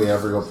up,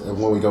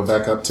 when we go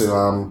back up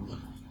to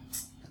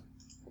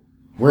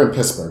we're in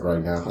Pittsburgh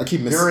right now. I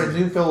keep missing. You're in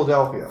New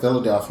Philadelphia.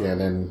 Philadelphia, and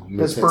then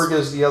Pittsburgh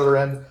is the other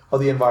end of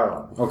the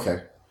environment.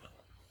 Okay.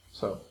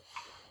 So,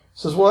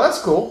 says, well, that's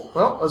cool.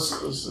 Well,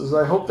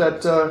 I hope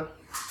that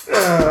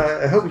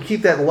I hope we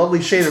keep that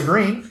lovely shade of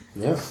green.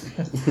 Yeah.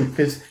 if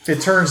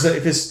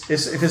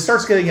it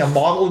starts getting a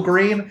mottled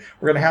green,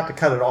 we're going to have to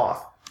cut it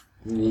off.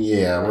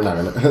 Yeah, we're not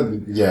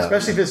gonna. Yeah.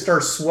 Especially if it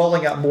starts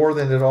swelling up more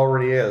than it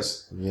already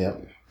is. Yeah.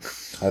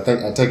 I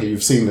take it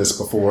you've seen this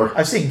before.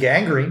 I've seen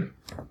gangrene.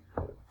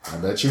 I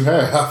bet you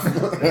have.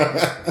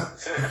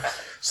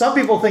 Some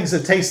people think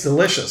it tastes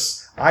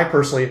delicious. I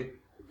personally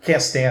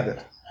can't stand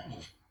it.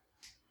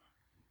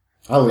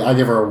 I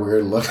give her a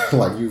weird look,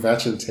 like you've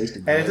actually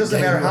tasted. And it doesn't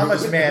matter how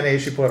much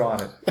mayonnaise you put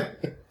on it.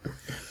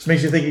 Just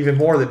makes you think even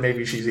more that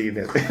maybe she's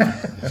eating it.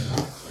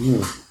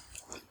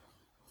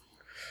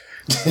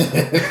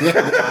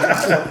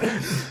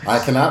 I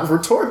cannot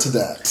retort to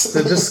that. It's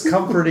a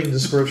discomforting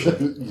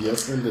description.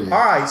 Yes, indeed.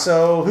 All right,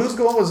 so who's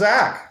going with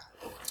Zach?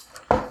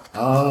 I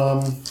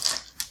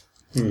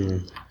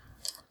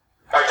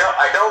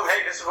don't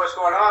think this is what's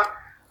going on.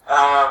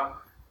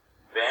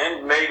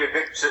 Ben made a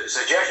good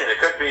suggestion. It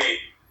could be.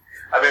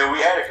 I mean, we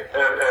had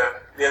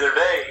the other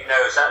day.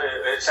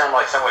 It sounded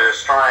like someone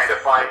was trying to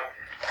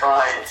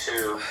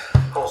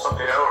pull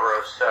something over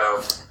us.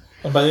 So.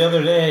 And by the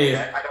other day,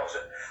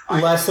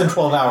 less than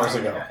 12 hours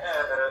ago.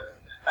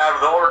 Out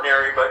of the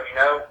ordinary, but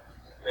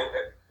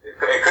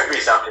it could be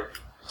something.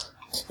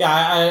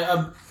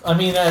 Yeah, I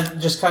mean,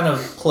 just kind of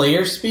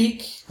player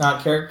speak,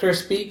 not character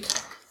speak.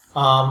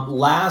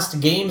 Last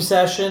game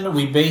session,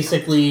 we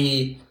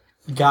basically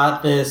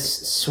got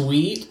this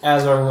suite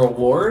as a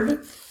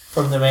reward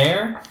from the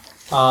mayor.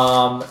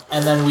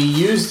 And then we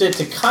used it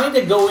to kind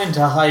of go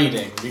into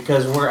hiding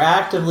because we're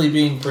actively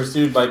being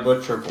pursued by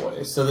Butcher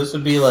Boy. So this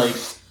would be like,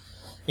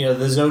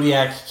 the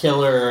Zodiac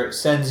Killer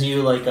sends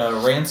you like a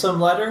ransom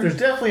letter. There's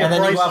definitely a and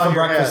then you price go out on for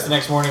your breakfast head. the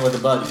next morning with a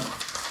buddy.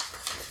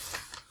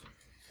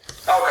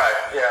 Okay,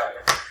 yeah.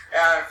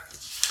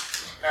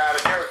 The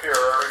character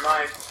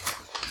reminds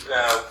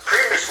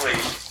previously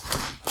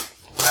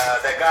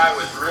that guy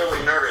was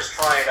really nervous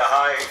trying to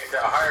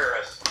hire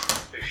us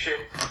to ship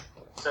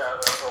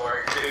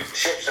or to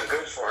ship some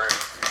goods for him.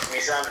 And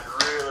he sounded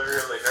really,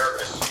 really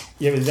nervous.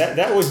 Yeah, but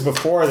that was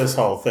before this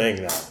whole thing,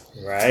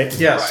 though, right?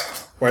 Yes. Right.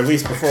 Or at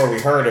least before we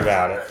heard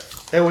about it.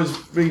 It was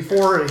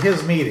before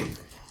his meeting.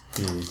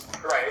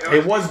 Right.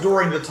 It was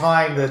during the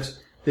time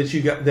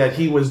that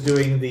he was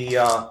doing the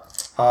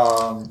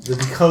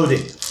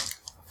decoding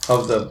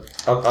of the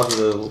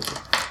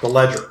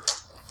ledger.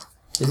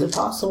 Is it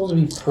possible to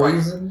be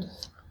poisoned?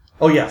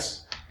 Oh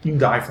yes, you can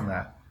die from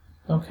that.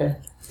 Okay.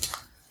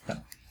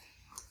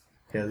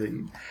 Yeah,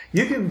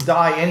 you can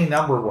die any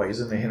number of ways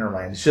in the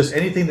hinterland. It's just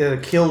anything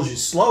that kills you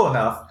slow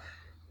enough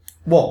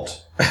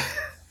won't.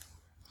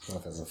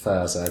 If it's a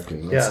fast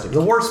acting. Yeah,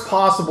 the worst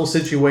possible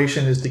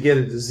situation is to get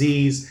a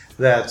disease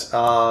that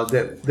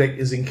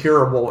is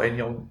incurable, and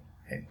you'll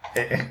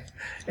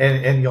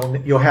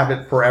have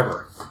it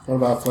forever. What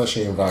about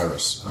flesh-eating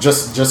virus?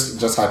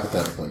 Just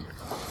hypothetically.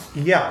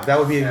 Yeah, that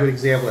would be a good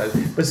example of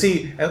that. But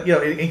see,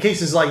 in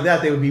cases like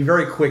that, they would be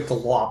very quick to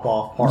lop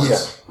off parts.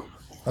 Yeah.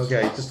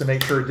 Okay, just to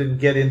make sure it didn't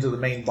get into the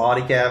main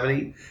body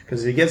cavity,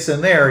 because if it gets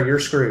in there,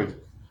 you're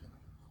screwed.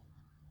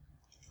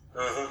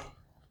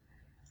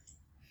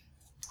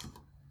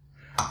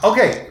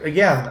 Okay,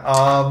 again,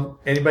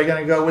 anybody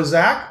going to go with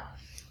Zach?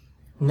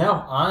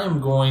 No,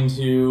 I'm going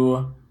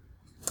to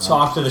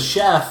talk to the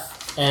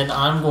chef, and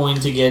I'm going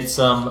to get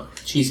some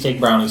cheesecake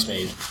brownies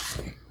made.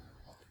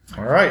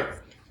 All right.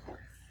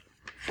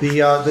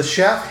 The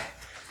chef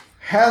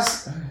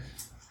has...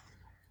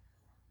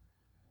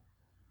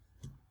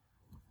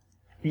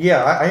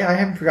 Yeah, I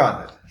haven't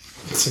forgotten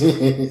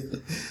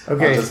it.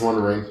 Okay. I'm just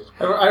wondering.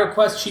 I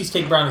request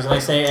cheesecake brownies, and I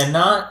say, and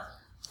not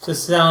to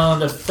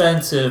sound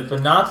offensive,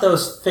 but not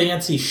those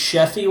fancy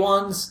chefy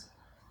ones.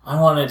 I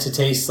want it to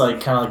taste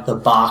like kind of like the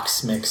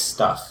box mix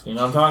stuff. You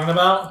know what I'm talking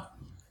about?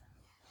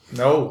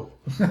 No.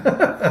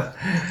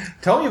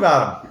 Tell me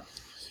about them.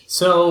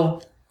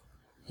 So,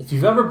 if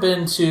you've ever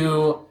been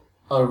to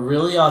a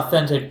really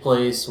authentic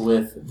place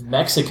with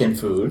Mexican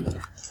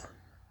food,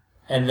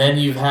 and then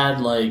you've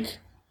had like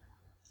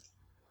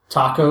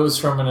tacos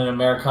from an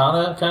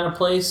Americana kind of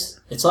place,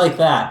 it's like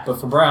that,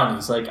 but for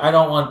brownies. Like, I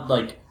don't want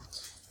like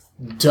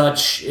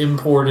Dutch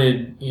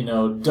imported,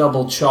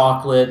 double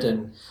chocolate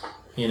and,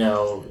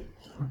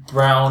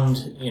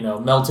 browned,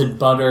 melted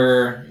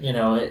butter,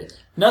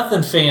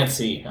 nothing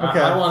fancy. Okay.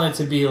 I want it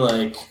to be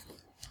like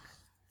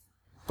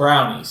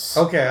brownies.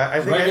 Okay, I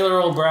think Regular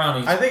old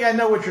brownies. I think I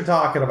know what you're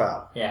talking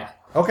about. Yeah.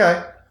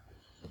 Okay.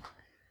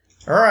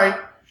 All right.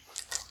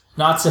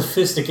 Not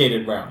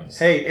sophisticated brownies.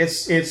 Hey,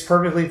 it's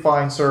perfectly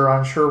fine, sir.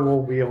 I'm sure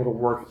we'll be able to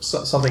work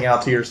something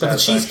out to your But the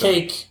satisfaction.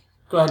 cheesecake,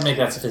 go ahead and make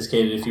that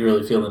sophisticated if you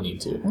really feel the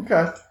need to.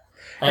 Okay.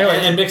 And, Anyway.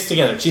 and mix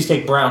together.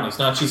 Cheesecake brownies,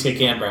 not cheesecake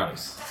and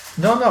brownies.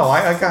 No,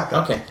 I got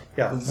that. Okay.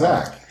 Yeah.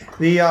 Zach.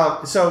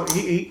 So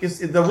he is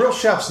the real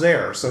chef's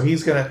there, so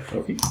he's gonna.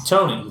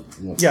 Tony.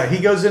 Yeah, he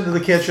goes into the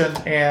kitchen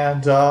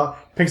and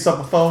picks up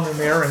a phone in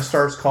there and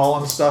starts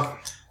calling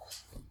stuff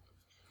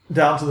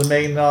down to the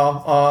main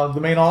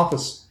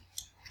office,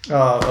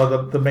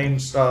 the main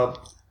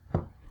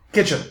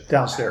kitchen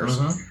downstairs.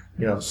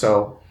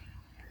 So,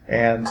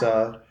 and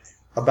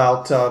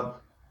about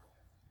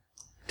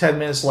 10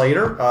 minutes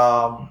later,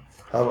 a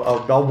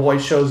bellboy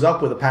shows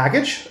up with a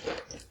package,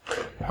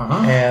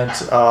 and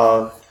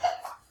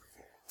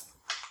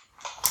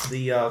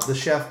the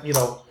chef,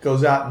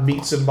 goes out and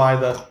meets him by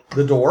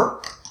the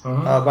door,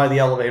 by the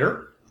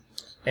elevator,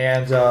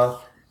 and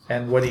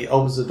when he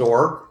opens the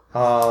door,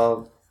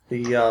 the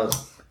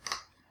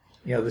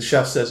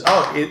chef says,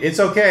 "Oh, it's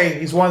okay.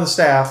 He's one of the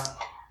staff."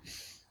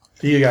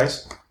 To you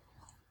guys.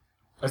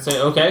 I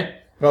say, okay.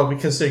 Well,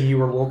 considering you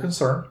were a little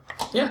concerned.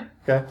 Yeah.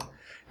 Okay.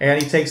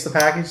 And he takes the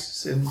package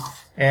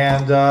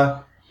and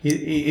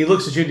he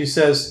looks at you and he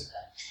says,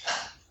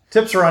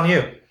 "Tips are on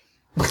you."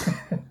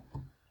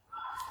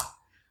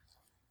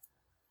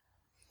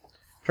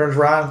 Turns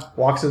around,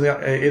 walks in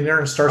there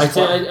and starts.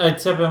 I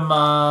tip him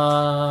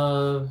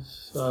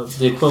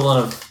the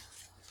equivalent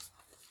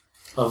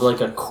of like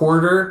a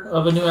quarter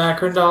of a New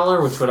Akron dollar,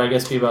 which would I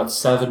guess be about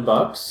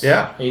 $7.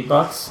 Yeah.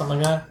 $8,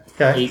 something like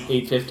that. Okay.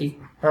 $8.50.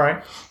 All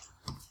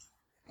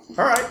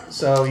right.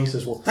 So he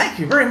says, "Well, thank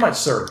you very much,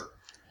 sir.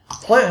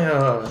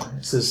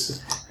 He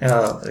says,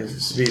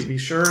 be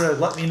sure to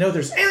let me know if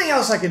there's anything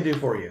else I can do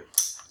for you."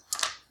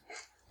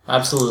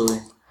 Absolutely.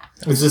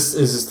 Is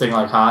this thing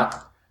like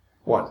hot?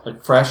 What?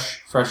 Like fresh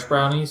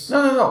brownies?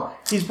 No.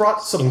 He's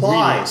brought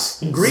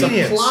supplies.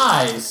 Ingredients.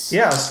 Supplies.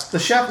 Yes. The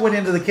chef went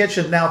into the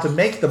kitchen now to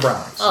make the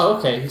brownies. Oh,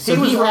 okay. So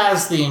he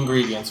has the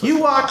ingredients.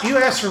 You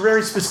asked for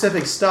very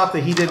specific stuff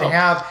that he didn't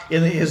have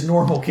in his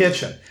normal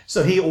kitchen.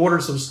 So he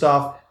ordered some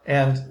stuff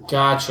and...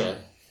 Gotcha.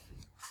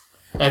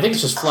 I think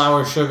it's just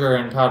flour, sugar,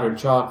 and powdered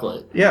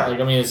chocolate. Yeah.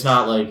 Like, I mean, it's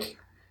not like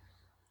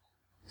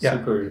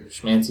super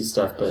schmancy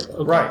stuff, but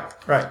okay.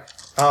 Right.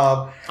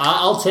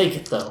 I'll take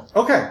it, though.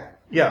 Okay.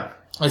 Yeah.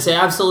 I say,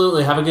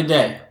 absolutely, have a good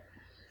day.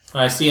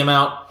 When I see him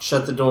out,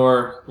 shut the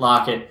door,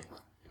 lock it.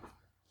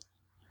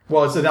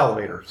 Well, it's an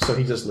elevator, so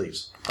he just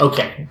leaves.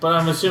 Okay, but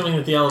I'm assuming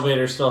that the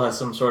elevator still has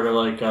some sort of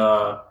like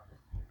a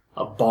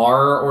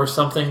bar or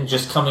something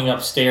just coming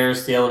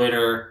upstairs. The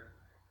elevator,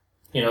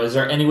 is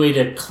there any way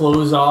to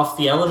close off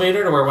the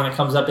elevator to where when it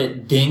comes up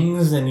it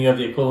dings and you have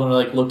the equivalent of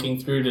like looking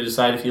through to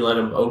decide if you let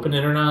him open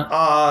it or not?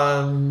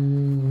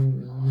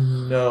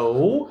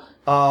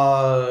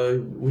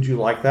 Would you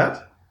like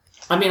that?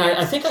 I mean,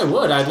 I think I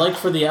would. I'd like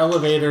for the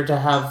elevator to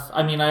have.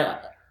 I mean,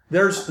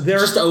 There's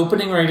just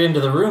opening right into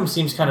the room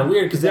seems kind of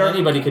weird because then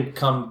anybody could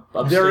come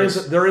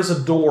upstairs. there is a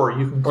door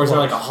you can close. Or is there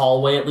like a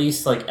hallway at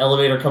least? Like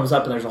elevator comes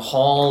up and there's a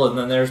hall and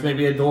then there's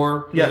maybe a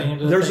door. Yeah,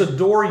 there's a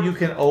door you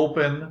can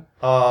open.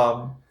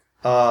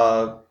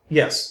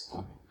 Yes.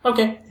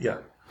 Okay. Yeah.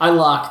 I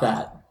lock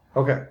that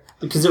Okay.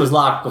 because it was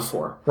locked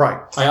before. Right.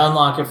 I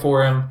unlock it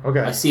for him. Okay.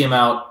 I see him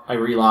out. I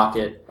relock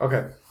it.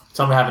 Okay.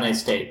 So I'm gonna have a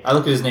nice date. I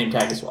look at his name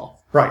tag as well.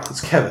 Right.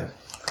 It's Kevin.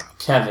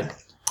 Kevin.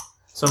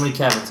 So many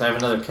Kevins. I have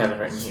another Kevin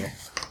written here.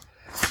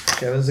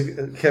 Kevin's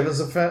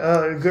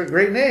a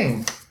great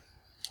name.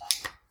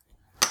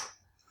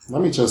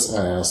 Let me just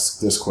ask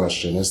this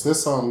question: Is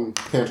this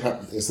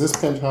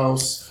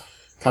penthouse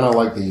kind of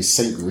like the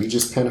St.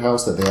 Regis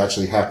penthouse that they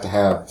actually have to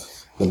have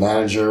the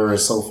manager and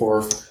so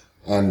forth,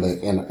 and the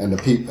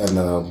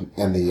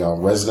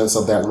residents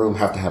of that room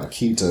have to have a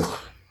key to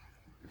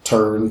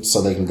turn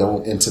so they can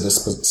go into the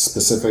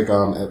specific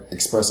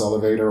express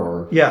elevator?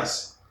 Or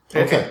Yes.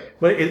 Okay.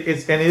 But it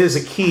is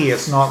a key.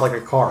 It's not like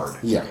a card.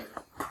 Yeah.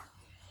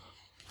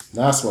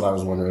 That's what I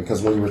was wondering,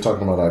 because when you were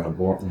talking about like a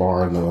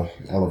bar in the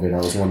elevator, I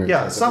was wondering.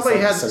 Yeah. if Somebody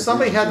it's like had St.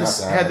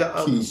 Regis, you have to have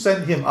a key.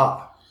 send him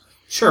up.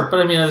 Sure, but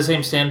I mean, at the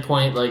same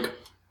standpoint, like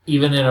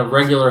even in a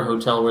regular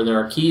hotel where there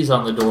are keys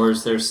on the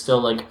doors, there's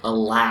still like a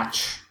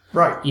latch.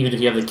 Right. Even if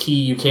you have the key,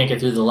 you can't get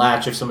through the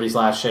latch if somebody's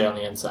latched it on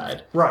the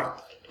inside. Right.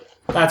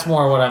 That's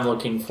more what I'm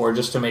looking for,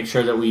 just to make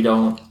sure that we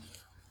don't.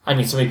 I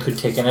mean, somebody could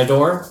kick in a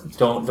door.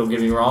 Don't get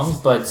me wrong,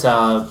 but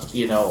just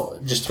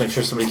to make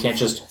sure somebody can't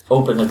just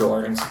open the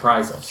door and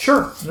surprise us.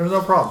 Sure. There's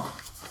no problem.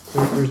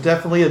 There's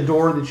definitely a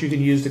door that you can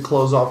use to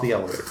close off the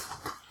elevator.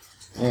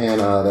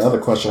 And the other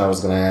question I was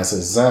going to ask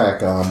is,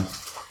 Zach,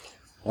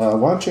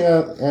 why don't you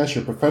ask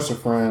your professor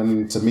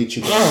friend to meet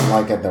you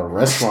like at the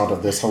restaurant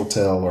of this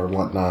hotel or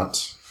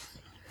whatnot?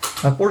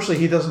 Unfortunately,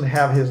 he doesn't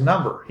have his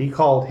number. He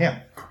called him.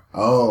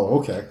 Oh,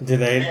 okay. Do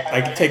they?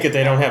 I take it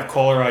they don't have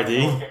caller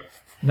ID.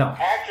 No.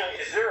 Actually,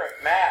 is there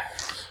a map?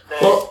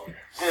 Well-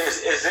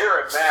 Is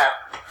there a map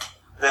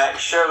that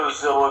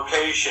shows the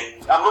location?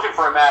 I'm looking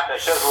for a map that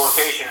shows the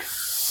location of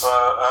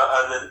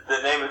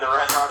the name of the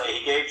restaurant that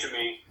he gave to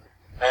me,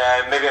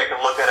 and maybe I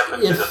can look that up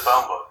into the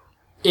phone book.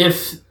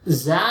 If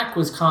Zach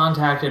was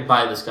contacted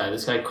by this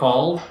guy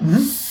called,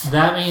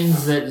 that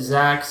means that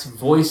Zach's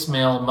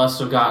voicemail must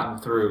have gotten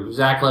through.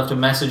 Zach left a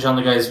message on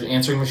the guy's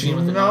answering machine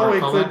with the number. No,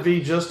 it call could back.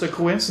 be just a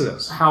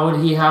coincidence. How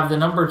would he have the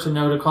number to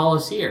know to call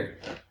us here?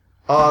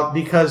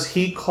 Because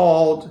he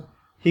called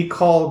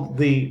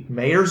the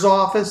mayor's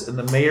office, and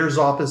the mayor's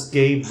office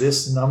gave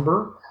this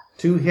number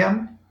to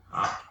him.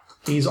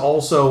 He's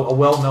also a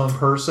well-known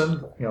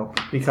person,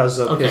 because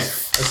of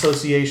his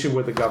association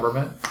with the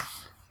government.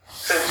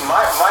 So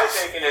my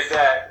thinking is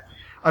that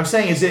I'm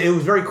saying it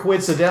was very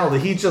coincidental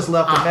that he just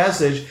left a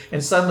message,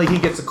 and suddenly he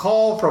gets a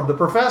call from the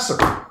professor.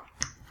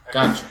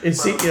 Gotcha.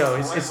 It's what I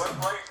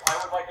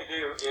would like to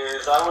do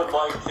is I would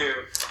like to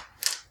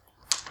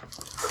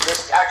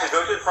just actually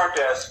go to the front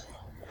desk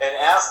and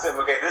ask them,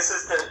 okay, this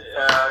is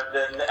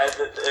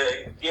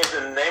give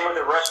the name of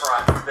the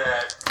restaurant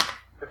that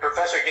the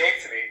professor gave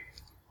to me,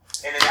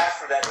 and then ask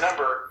for that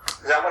number,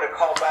 because I want to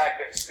call back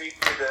and speak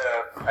to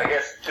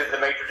to the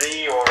maitre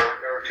d' or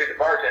to the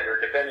bartender,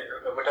 depending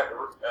on what type of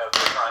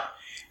restaurant,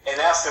 and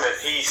ask him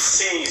if he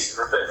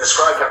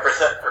describe the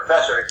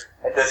professor,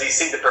 and does he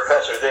see the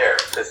professor there?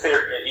 Because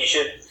he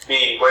should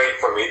be waiting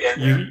for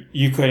me.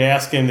 You could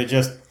ask him to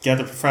just get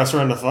the professor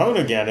on the phone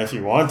again if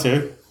you want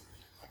to.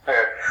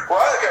 Okay. Well,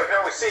 I can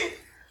always see.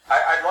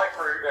 I'd like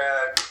for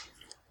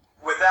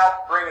without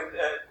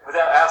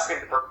asking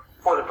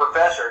for the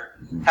professor,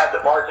 have the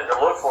bartender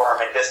look for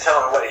him and just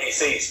tell him what he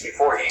sees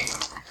before he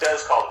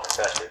does call the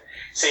professor.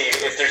 See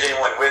if there's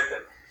anyone with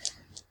him.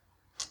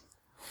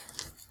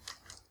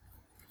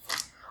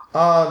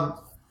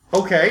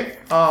 Okay.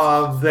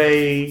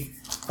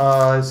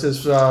 It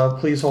says,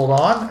 please hold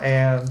on,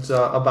 and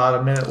about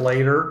a minute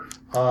later,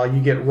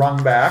 you get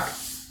rung back,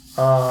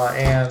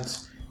 and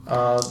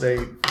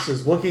it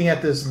says, looking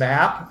at this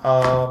map,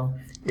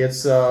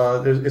 it's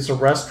a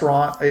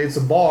restaurant, it's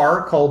a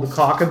bar called the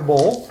Cock and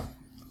Bull,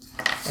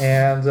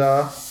 and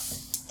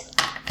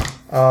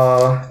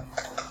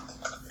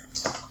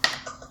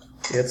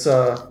it's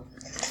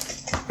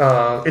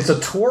a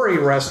Tory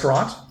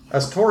restaurant,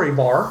 a Tory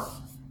bar.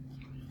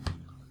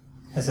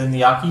 As in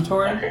the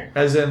Yakitori?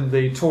 As in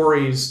the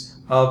Tories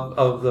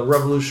of the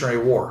Revolutionary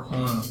War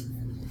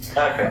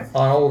Okay.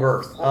 on old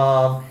Earth.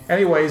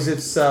 Anyways,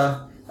 it's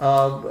So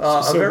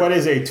what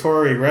does a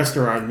Tory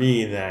restaurant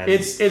mean then?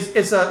 it's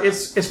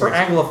for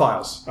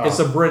Anglophiles. Oh. It's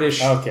a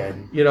British, Okay.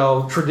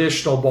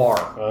 traditional bar.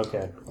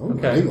 Okay.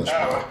 Okay. English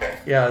Oh, pub. okay.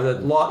 Yeah,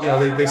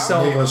 they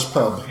sell. English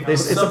pub.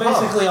 It's So a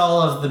pub, basically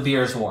all of the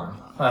beer's warm.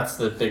 That's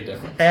the big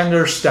difference. and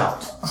they're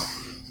stout.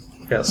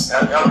 Yes.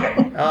 Okay.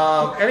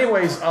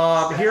 Anyways,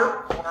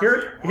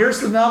 here's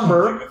the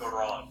number.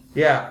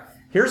 Yeah,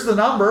 here's the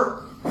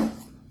number.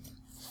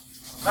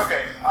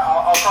 Okay.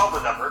 I'll call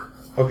the number.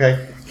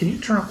 Okay. Can you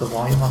turn up the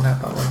volume on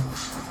that, by the way?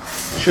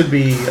 Should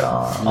be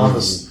on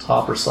the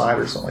top or side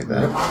or something like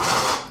that.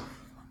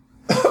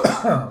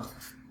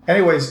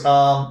 Anyways, is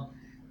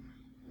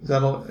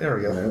that all? There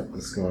we go. Yeah,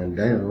 it's going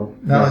down.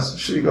 No, it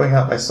should be going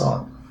up. I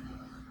saw it.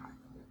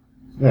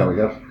 There we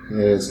go.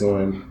 It's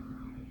going.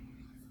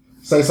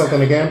 Say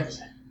something again.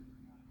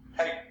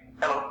 Hey,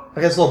 hello.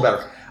 Okay, it's a little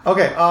better.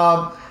 Okay,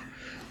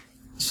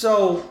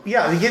 so,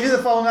 yeah, they give you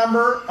the phone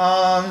number.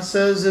 It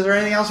says, is there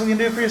anything else we can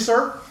do for you,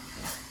 sir?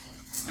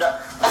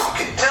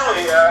 Tell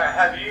me,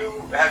 have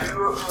you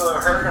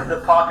heard of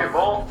the Pocket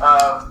Bowl?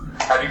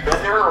 Have you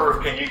been there, or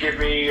can you give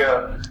me?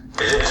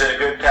 Is it a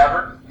good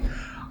tavern?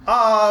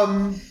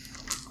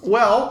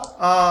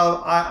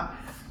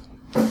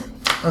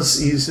 Let's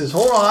see. He says,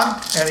 "Hold on,"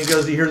 and he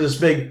goes. You hear this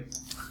big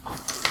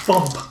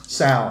thump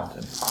sound.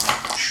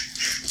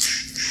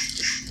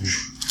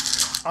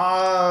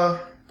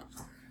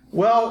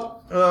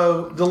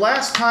 The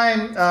last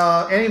time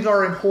any of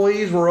our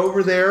employees were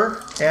over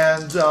there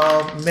and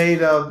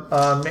made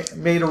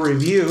a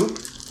review,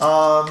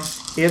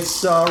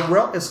 it's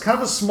kind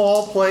of a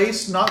small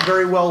place, not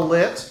very well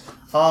lit.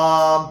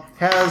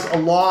 Has a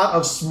lot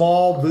of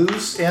small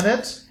booths in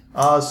it,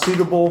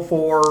 suitable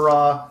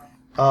for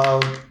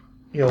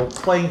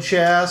playing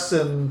chess,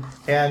 and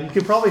you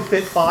could probably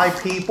fit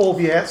 5 people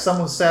if you had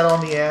someone sat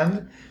on the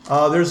end.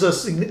 There's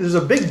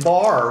a big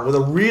bar with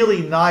a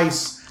really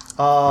nice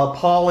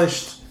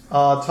polished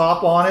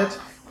top on it,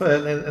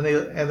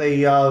 and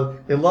they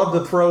love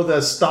to throw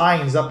the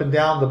steins up and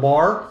down the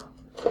bar.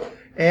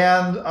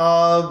 And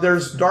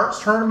there's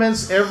darts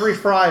tournaments every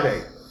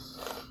Friday.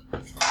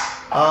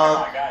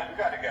 Oh my God, you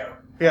gotta go.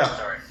 Yeah. I'm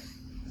sorry.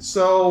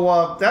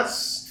 So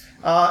that's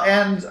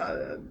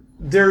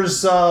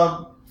there's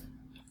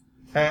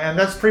and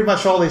that's pretty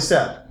much all they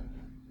said.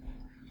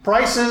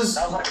 Prices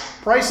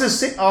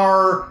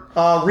are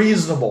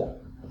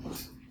reasonable.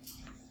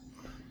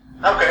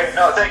 Okay,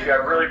 no, thank you. I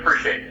really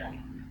appreciate that.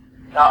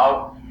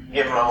 I'll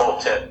give him a little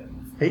tip.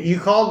 Hey, you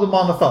called them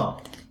on the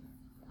phone.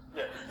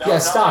 Yeah,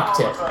 stock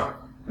tip.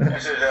 I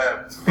said,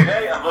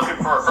 today I'm looking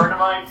for a friend of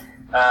mine.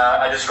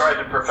 I described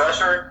the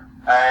professor.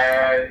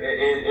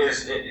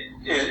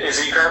 Is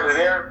he currently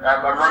there?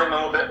 I'm running a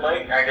little bit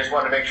late. I just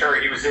wanted to make sure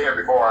he was there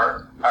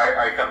before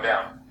I come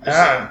down.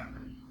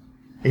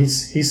 He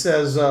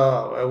says,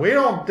 we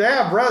don't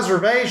have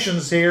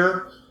reservations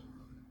here.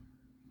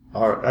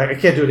 I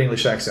can't do an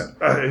English accent.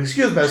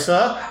 Excuse me,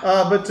 sir,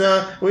 but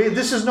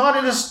this is not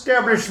an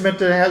establishment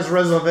that has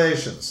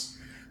reservations.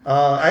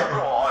 I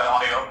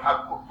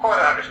quite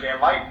understand,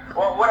 Mike.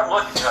 Well, what I'm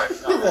looking at...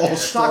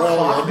 It's not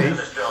Cockney.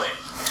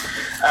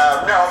 No,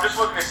 I'm just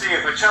looking to see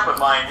if a chum of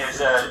mine is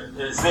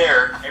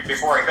there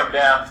before I come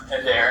down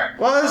in there.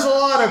 Well, there's a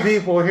lot of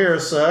people here,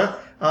 sir.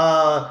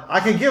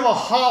 I can give a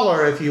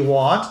holler if you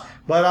want,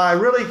 but I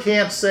really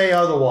can't say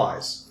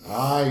otherwise.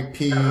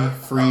 IP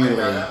freely.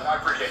 Okay, I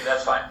appreciate it.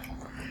 That's fine.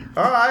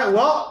 All right,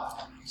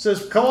 well,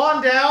 says come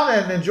on down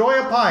and enjoy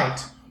a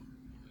pint.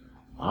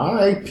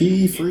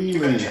 IP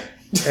freely.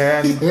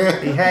 And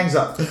he hangs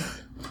up.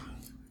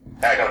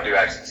 I don't do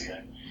accents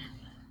either.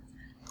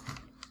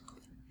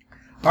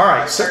 All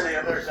right, I turned to the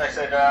others. I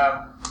said,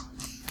 I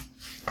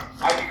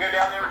can go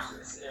down there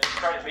and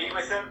try to meet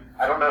with him.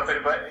 I don't know if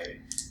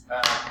anybody... I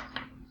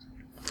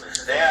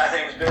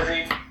think he's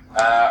busy.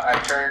 I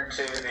turned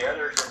to the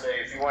others and say,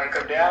 if you want to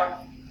come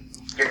down,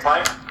 get a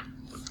pint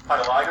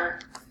of lager,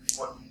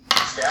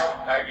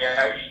 stout.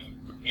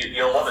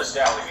 You'll love a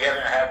stout. If you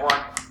haven't had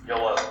one,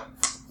 you'll love it.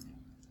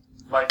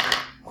 My drink.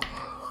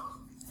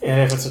 And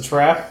if it's a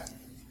trap,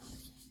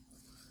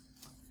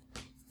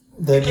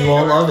 then you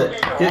won't love it.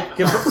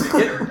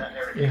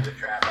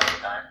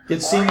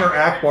 Get Senior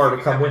Akbar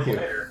to come with you.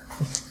 If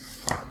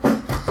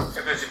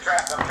it's a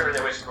trap, I'm sure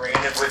there was green.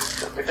 And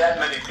with that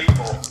many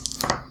people,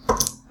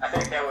 I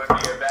think that would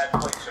be a bad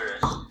place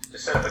to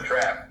set up a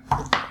trap.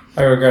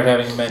 I regret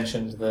having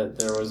mentioned that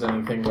there was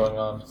anything going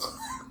on.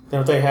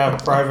 don't they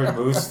have private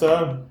booths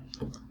though?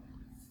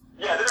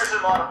 Yeah, there's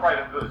a lot of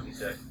private booths, he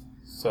said.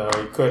 So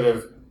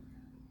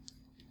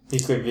he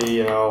could be,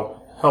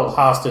 held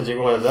hostage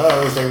in one of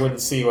those. They wouldn't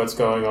see what's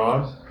going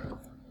on.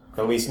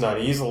 At least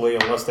not easily,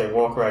 unless they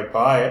walk right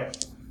by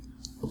it.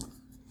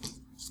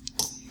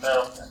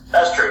 No,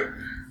 that's true.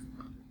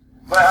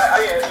 But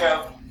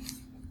I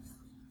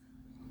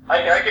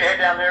can head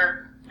down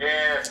there.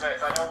 If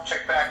I don't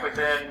check back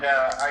within,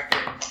 I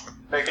can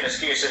make an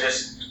excuse to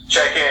just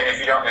check in. If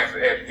you don't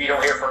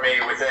hear from me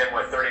within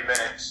 30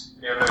 minutes,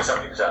 you'll know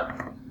something's up.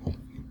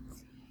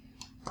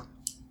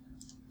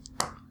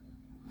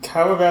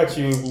 How about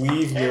you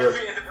leave And your...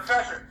 if the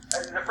professor,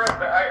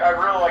 I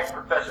really like the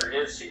professor.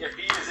 If he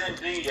is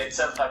indeed in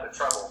some type of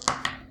trouble,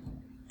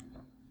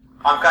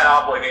 I'm kind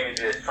of obligated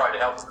to try to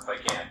help him if I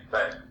can.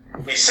 But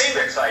he seemed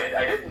excited.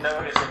 I didn't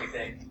notice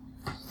anything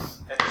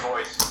in his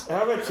voice.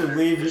 How about you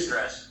leave...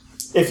 Distress.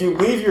 If you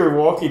leave your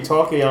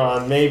walkie-talkie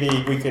on,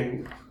 maybe we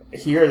can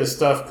hear the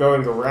stuff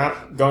going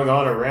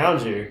on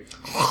around you.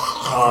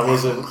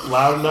 Is it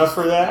loud enough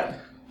for that?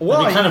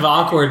 It'd be kind of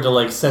awkward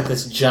to set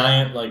this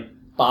giant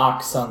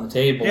box on the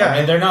table. Yeah, I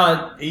mean, they're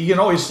not. You can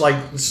always like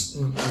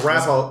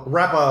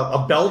wrap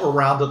a belt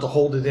around it to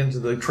hold it into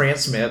the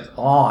transmit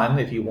on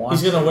if you want.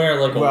 He's gonna wear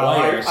it like a Well,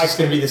 wire. It's just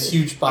gonna be this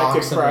huge box. I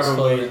could and it's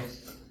probably floating.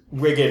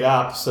 rig it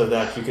up so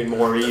that you can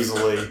more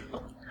easily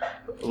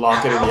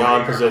lock it in the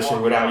on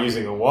position without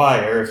using a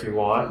wire if you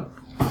want.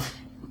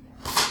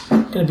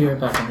 I'm gonna be right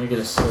back. I'm gonna get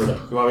a soda.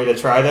 You want me to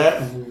try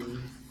that? We'll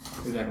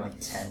be back in like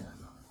 10.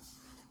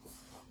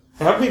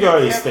 How big are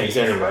these Do we have things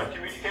any anyway? earbud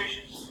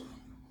communications?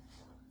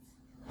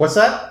 What's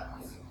that?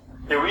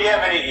 Do we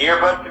have any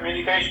earbud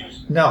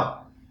communications? No.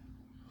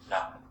 No.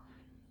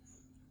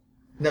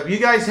 No, you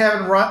guys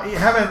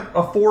haven't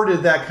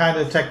afforded that kind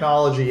of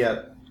technology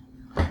yet.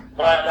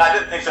 But I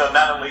didn't think so,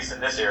 not at least in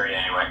this area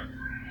anyway.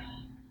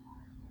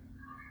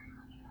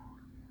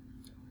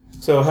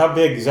 So how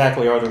big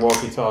exactly are the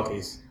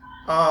walkie-talkies?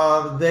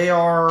 They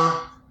are.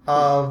 I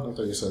thought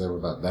you said they were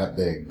about that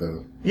big,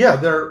 though. Yeah,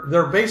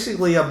 they're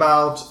basically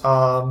about.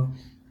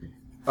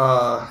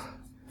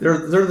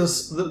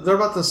 They're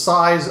about the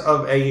size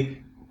of a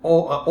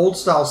old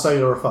style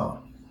cellular phone.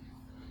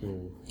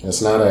 It's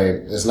not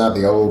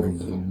the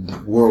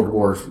old World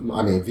War.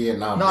 I mean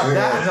Vietnam. Not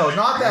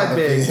that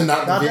big.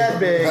 Not Not that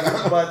big.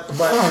 But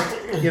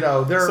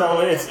they're.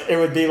 So it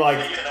would be like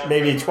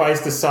maybe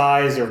twice the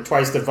size or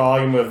twice the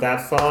volume of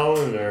that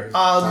phone, or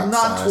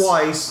Not size.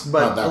 twice, but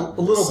Not that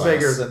a little size.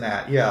 bigger than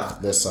that. Yeah,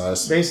 This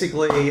size.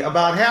 basically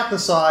about half the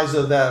size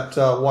of that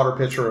water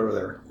pitcher over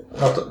there.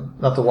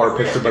 Not the water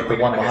pitcher, but the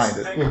one behind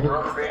it. Take a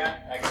rubber band,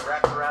 I can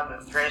wrap it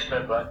around the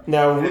transmit, but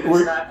now if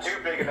it's not too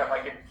big enough, I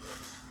can.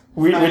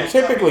 we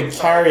typically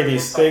carry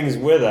these things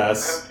with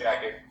us, Coat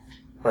jacket.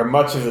 or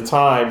much of the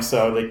time,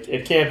 so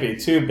it can't be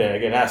too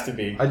big. It has to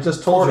be. I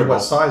just told you portable.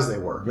 what size they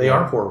were. They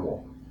are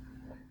portable.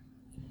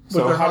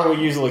 So they're how not- do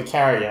we usually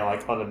carry it?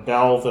 Like on a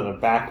belt and a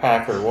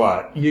backpack, or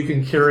what? You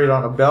can carry it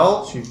on a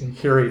belt. You can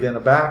carry it in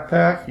a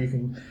backpack. You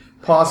can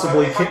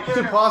possibly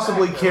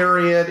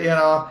carry it in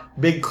a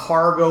big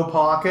cargo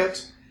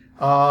pocket.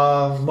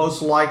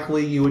 Most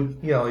likely, you would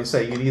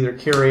you'd either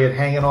carry it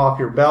hanging off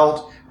your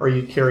belt or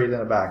you'd carry it in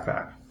a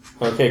backpack.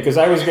 Okay, because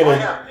I was If I gonna.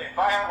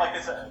 have like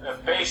this, a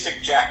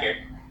basic jacket,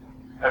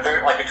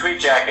 like a tweed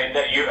jacket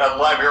that a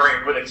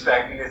librarian would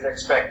expect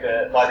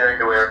a librarian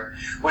to wear,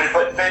 would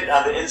it fit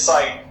on the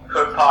inside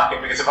coat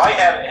pocket? Because if I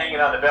have it hanging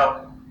on the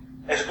belt,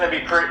 it's going to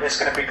be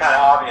kind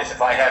of obvious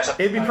if I have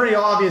something. It'd be pretty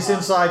obvious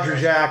inside your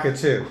jacket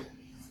too.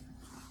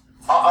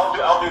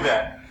 I'll do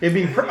that.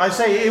 I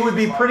say it would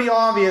be pretty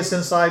obvious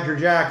inside your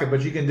jacket,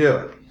 but you can do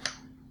it.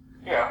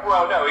 Yeah.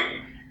 Well, no.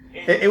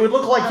 It would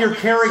look like you're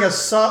carrying a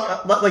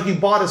sub, like you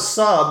bought a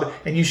sub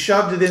and you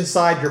shoved it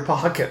inside your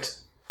pocket.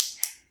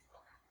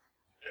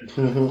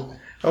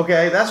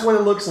 Okay, that's what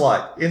it looks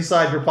like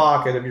inside your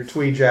pocket of your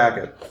tweed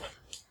jacket.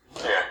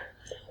 Yeah.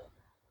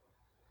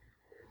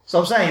 So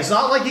I'm saying it's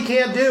not like you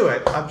can't do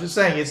it. I'm just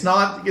saying it's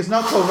not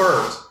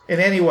covert in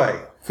any way.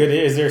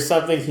 Is there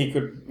something he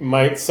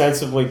might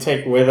sensibly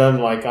take with him,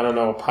 like, I don't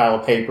know, a pile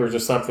of papers or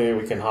something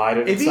that we can hide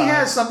it If he inside?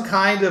 has some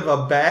kind of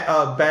a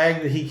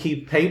bag that he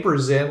keeps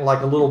papers in,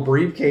 like a little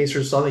briefcase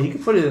or something, he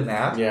can put it in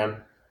that. Yeah.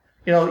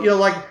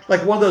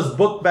 Like one of those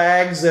book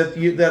bags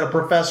that a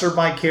professor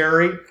might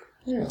carry.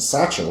 Yeah,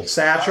 satchel.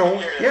 Satchel.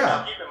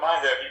 Yeah. Keep in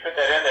mind that if you put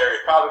that in there,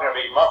 it's probably going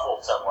to be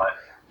muffled somewhat.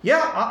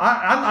 Yeah,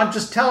 I'm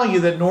just telling you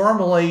that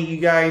normally you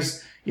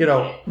guys,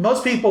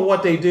 most people,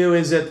 what they do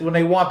is that when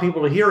they want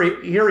people to hear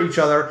each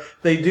other,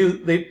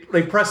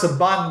 they press a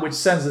button which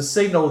sends a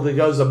signal that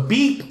goes a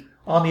beep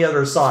on the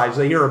other side. So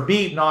they hear a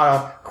beep, not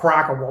a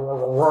crack,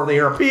 or they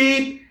hear a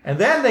beep, and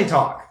then they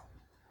talk.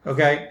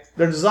 Okay,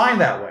 they're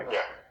designed that way.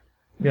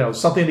 Yeah.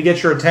 Something to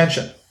get your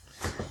attention.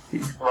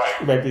 Right.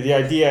 But the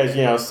idea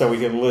is, so we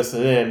can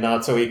listen in,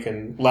 not so he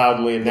can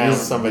loudly announce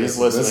somebody's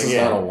listening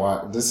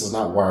in. This is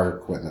not wired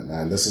equipment,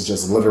 man. This is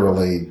just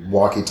literally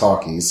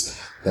walkie-talkies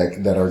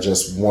that are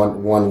just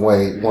one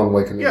way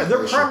communication. Yeah,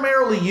 they're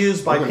primarily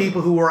used by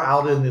people who are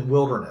out in the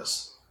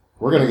wilderness.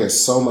 We're going to get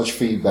so much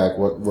feedback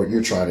what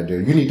you're trying to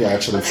do. You need to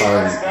actually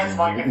find That's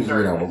my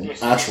concern.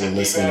 actual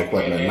listening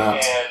equipment,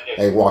 not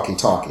a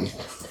walkie-talkie.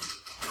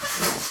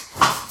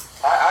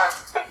 I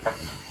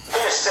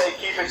just say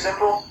keep it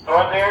simple. Go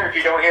on there. If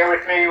you don't hear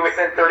with me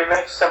within 30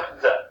 minutes,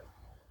 something's up.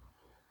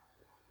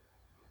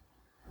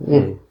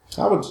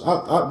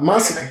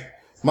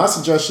 My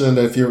suggestion,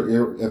 if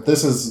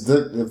this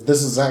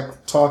is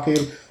Zach talking,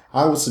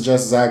 I would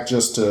suggest Zach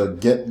just to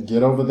get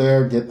over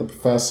there, get the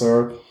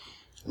professor,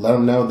 let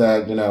him know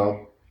that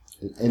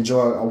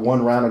enjoy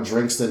one round of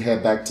drinks, then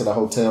head back to the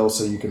hotel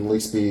so you can at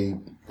least be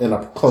in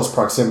a close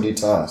proximity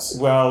to us.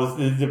 Well,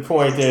 the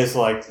point is,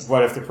 like,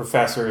 what if the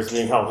professor is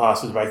being held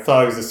hostage by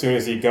thugs? As soon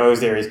as he goes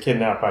there, he's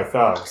kidnapped by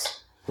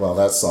thugs. Well,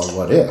 that's a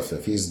what if.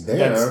 If he's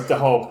there, That's the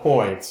whole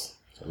point.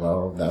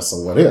 well, that's a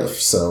what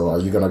if. So are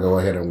you going to go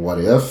ahead and what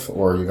if,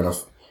 or are you going to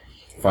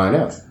find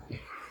out?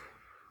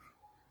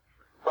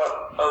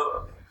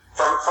 But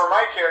for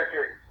my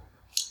character,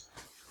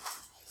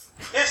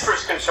 his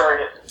first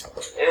concern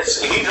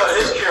is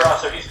his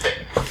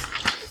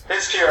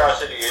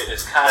curiosity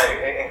is kind of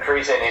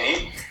increasing,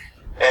 and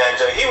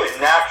he would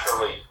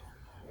naturally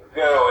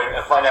go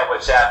and find out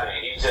what's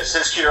happening. He just,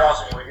 since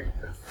curiosity, we can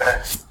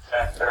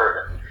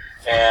further.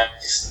 And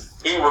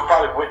he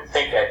wouldn't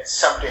think that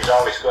something's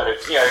always going to,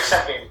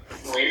 something,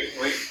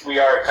 we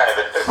are kind of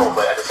a pickle,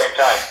 but at the same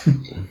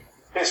time,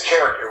 his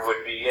character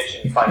would be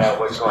itching to find out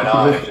what's going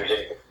on if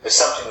there's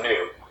something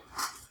new.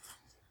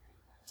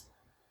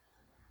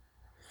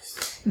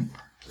 And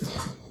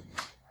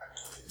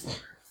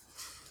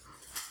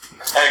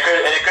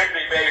it could be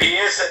maybe he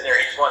is sitting there.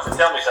 He just wants to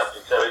tell me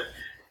something. So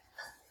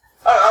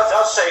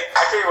I'll say,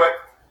 I tell you what,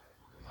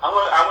 I'm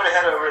going to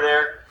head over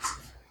there.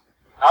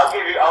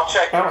 I'll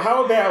check.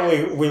 How about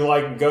we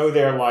like go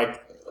there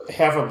like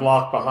half a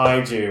block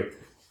behind you,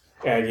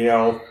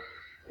 and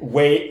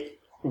wait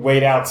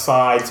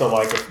outside till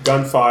like if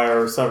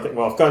gunfire or something.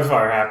 Well, if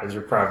gunfire happens,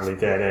 you're probably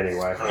dead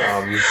anyway.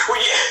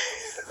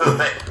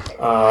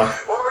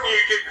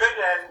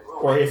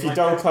 Or if you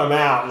don't come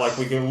out, like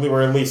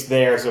we're at least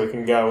there, so we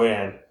can go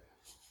in.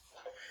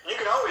 You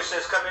can always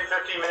just come in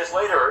 15 minutes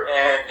later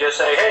and just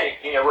say, "Hey,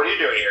 what are you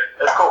doing here?"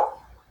 That's cool.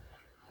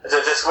 It's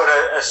just what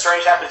a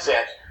strange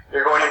happenstance.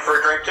 You're going in for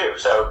a drink too,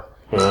 so.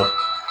 Yeah.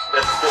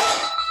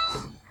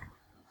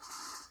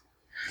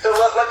 So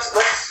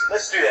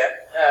let's do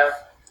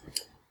that.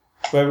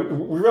 But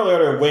we really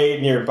ought to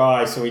wait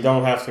nearby so we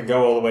don't have to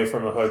go all the way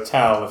from a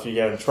hotel if you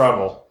get in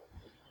trouble.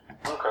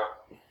 Okay.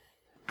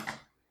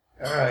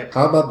 All right.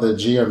 How about the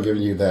GM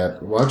giving you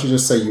that? Why don't you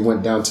just say you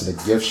went down to the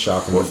gift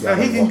shop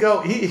and He can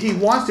go. He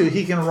wants to.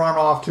 He can run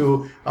off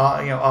to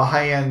a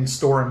high-end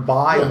store and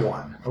buy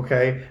one.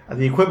 Okay,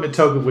 the equipment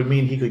token would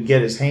mean he could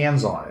get his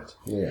hands on it.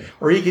 Yeah.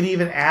 Or he can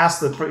even ask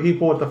the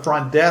people at the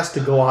front desk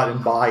to go out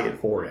and buy it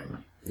for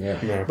him.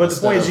 Yeah. But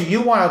the point is,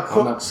 you want to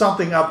cook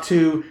something up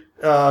to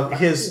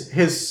his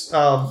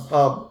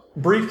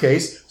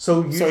briefcase,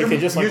 so So you can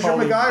just like use your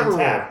hold it MacGyver and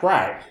tap. roll.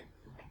 Right.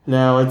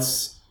 Now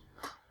it's.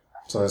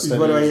 So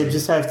What do I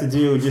just have to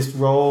do? Just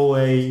roll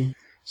a.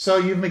 So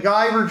you've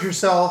MacGyvered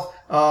yourself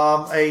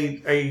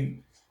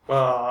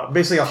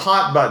basically a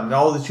hot button.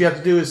 All that you have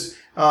to do is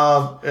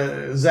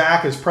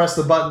Zach is press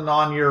the button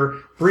on your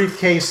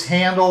briefcase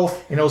handle,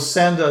 and it'll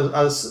send an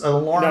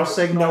alarm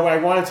signal. No, what I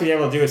want it to be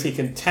able to do is he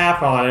can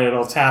tap on it.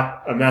 It'll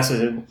tap a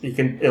message, and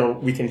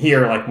we can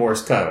hear like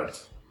Morse code.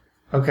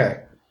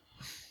 Okay.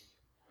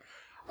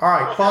 All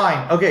right,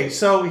 fine. Okay,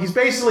 so he's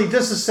basically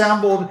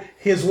disassembled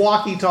his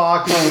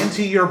walkie-talkie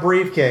into your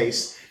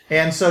briefcase,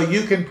 and so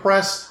you can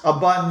press a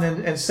button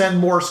and send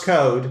Morse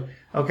code.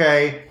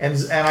 Okay, and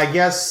I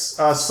guess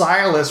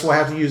Silas will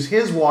have to use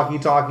his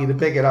walkie-talkie to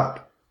pick it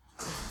up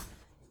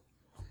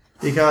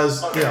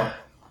because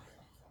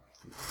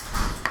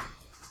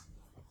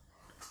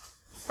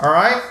All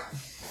right.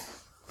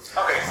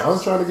 Okay. I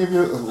was trying to give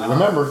you.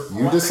 Remember,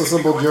 you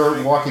disassembled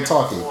your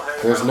walkie-talkie.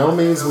 There's no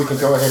means we can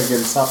go ahead and get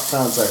in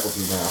contact with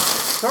you now.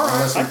 It's all right.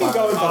 Unless I we can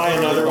go and buy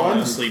another Falling one.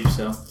 asleep,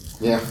 so.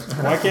 Yeah.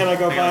 Why can't I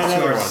go buy I got 2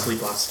 another hours one? of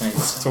sleep last night.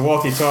 It's a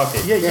walkie-talkie.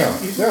 Yeah,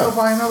 you can go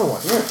buy another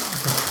one. Yeah.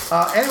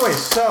 Anyway,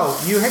 so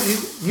you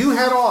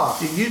head off.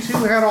 You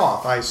two head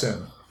off, I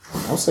assume.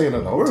 I'm staying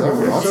at the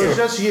hotel. So it's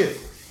just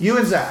you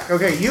and Zach.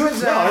 Okay, you and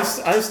No,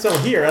 Zach. I'm still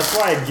here. That's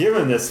why I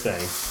given this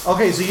thing.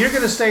 Okay, so you're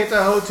going to stay at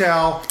the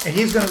hotel, and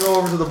he's going to go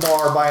over to the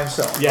bar by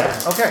himself. Yeah.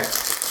 Right? Okay,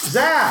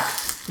 Zach,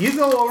 you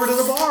go over to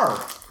the bar.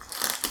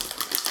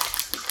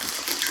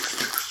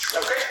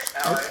 Okay.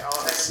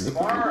 I'll head to the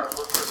bar.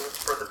 Look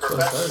for the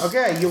professor.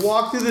 Okay, you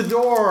walk through the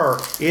door.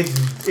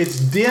 It's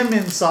dim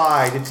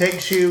inside. It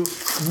takes you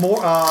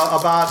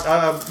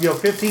about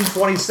 15,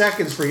 20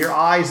 seconds for your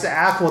eyes to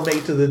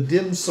acclimate to the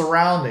dim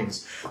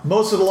surroundings.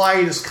 Most of the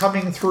light is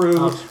coming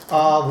through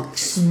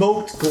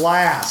smoked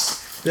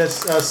glass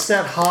that's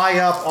set high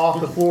up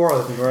off the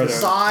floor. The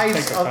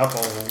sides Take a of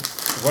couple.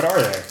 What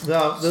are they?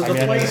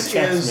 the place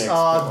is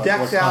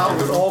decked out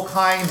with all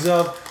kinds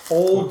of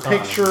old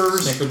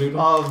pictures Snickerdoodle?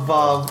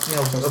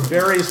 of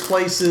various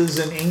places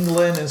in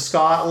England and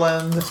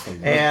Scotland,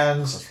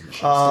 and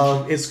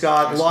it's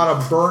got a lot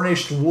of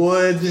burnished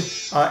wood.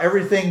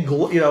 Everything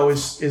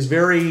is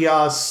very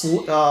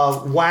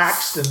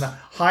waxed and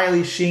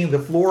highly sheen. The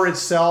floor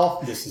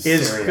itself is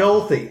stereo.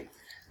 filthy,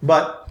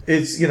 but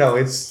it's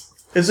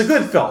a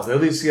good filth.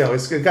 At least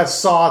it's got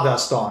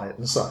sawdust on it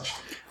and such.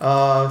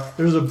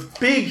 There's a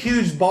big,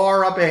 huge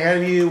bar up ahead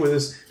of you with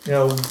this,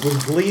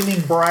 with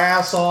gleaming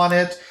brass on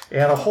it,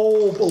 and a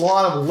whole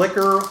lot of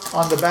liquor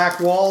on the back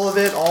wall of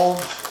it,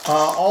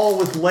 all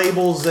with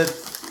labels that,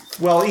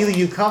 well, either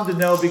you come to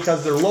know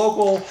because they're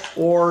local,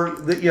 or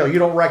that you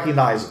don't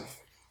recognize them.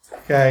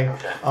 Okay.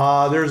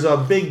 There's a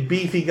big,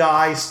 beefy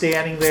guy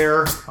standing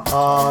there,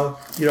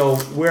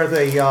 with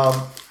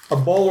a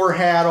bowler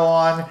hat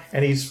on,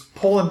 and he's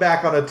pulling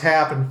back on a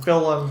tap and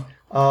filling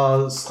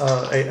a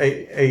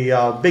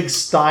big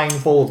stein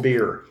full of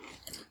beer.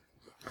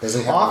 Does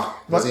he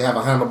have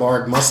a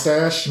handlebar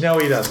mustache? No,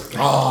 he doesn't.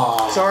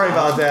 Oh. Sorry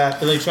about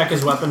that. Do they check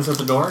his weapons at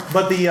the door?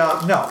 But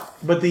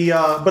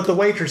the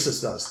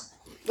waitresses does.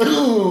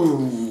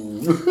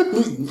 Ooh.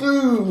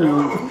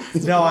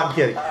 No, I'm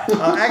kidding.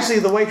 Actually,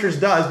 the waitress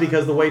does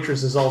because the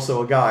waitress is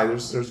also a guy.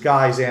 There's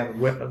guys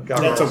and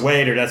That's a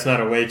waiter. That's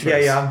not a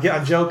waitress. Yeah.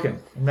 I'm joking.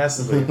 I'm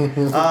messing with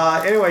you.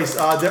 Anyways,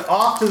 they're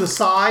off to the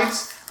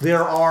sides.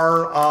 There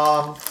are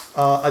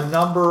a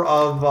number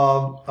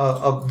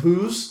of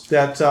booths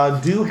that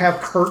do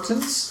have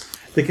curtains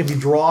that can be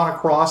drawn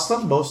across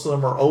them. Most of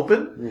them are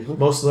open. Mm-hmm.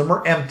 Most of them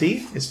are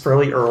empty. It's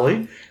fairly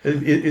early.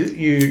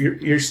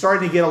 You're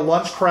starting to get a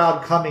lunch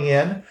crowd coming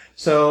in.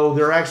 So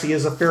there actually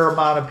is a fair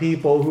amount of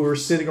people who are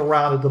sitting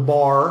around at the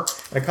bar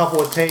and a couple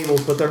of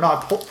tables, but they're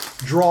not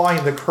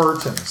drawing the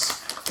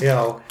curtains. You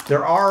know,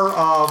 there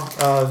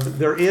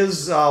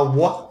is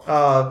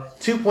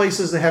two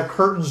places that have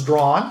curtains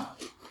drawn.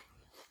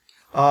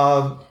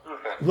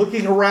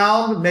 Looking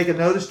around, make a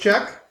notice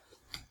check.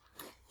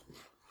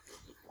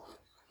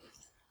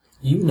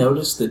 You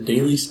noticed the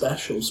daily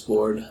specials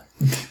board.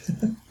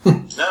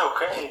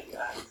 Okay.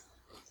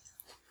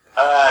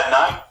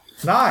 9.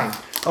 9.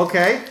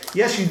 Okay.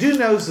 Yes, you do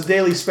notice the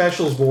daily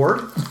specials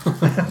board,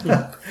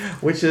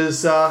 which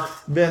has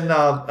been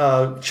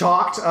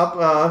chalked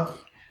up.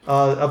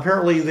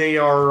 Apparently, they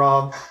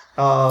are.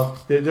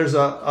 There's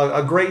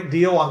a great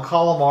deal on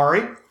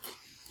calamari.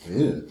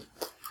 Yeah.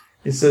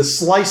 It says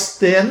sliced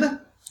thin,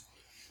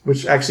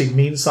 which actually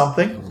means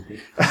something.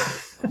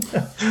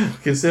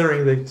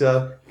 Considering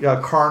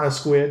that Carna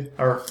squid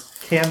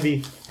can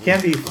be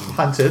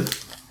hunted.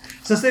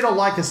 Since they don't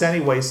like us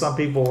anyway, some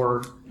people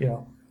are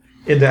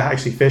into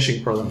actually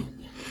fishing for them.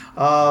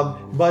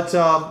 But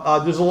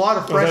there's a lot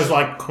of fresh. Are those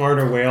like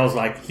Carna whales,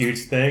 like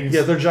huge things?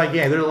 Yeah, they're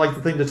gigantic. They're like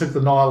the thing that took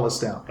the Nautilus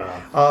down.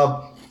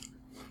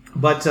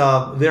 But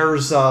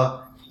there's.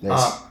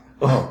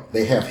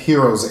 They have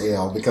Heroes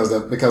Ale because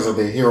of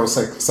the Hero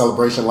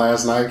celebration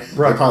last night.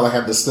 Right. They probably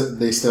have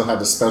they still have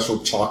the special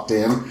chalked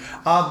in.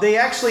 They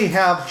actually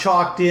have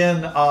chalked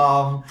in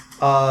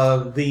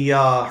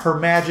Her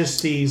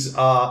Majesty's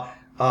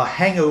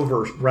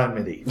hangover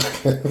remedy.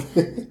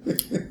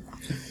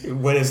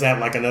 What is that,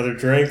 like another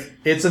drink?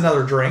 It's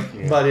another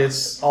drink, but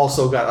it's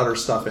also got other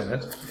stuff in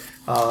it.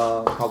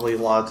 Probably a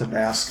lot of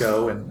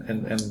Tabasco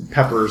and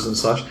peppers and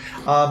such.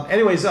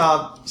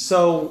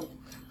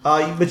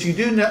 But you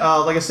do,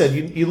 like I said,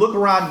 you look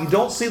around, you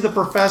don't see the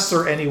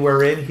professor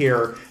anywhere in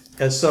here.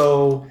 And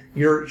so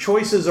your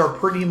choices are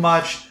pretty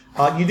much,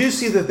 you do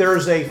see that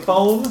there's a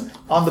phone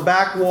on the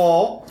back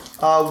wall,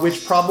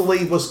 which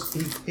probably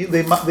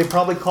they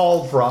probably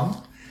called from.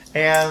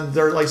 And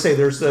there, like I say,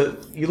 you're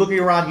looking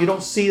around, you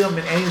don't see them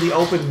in any of the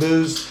open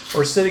booths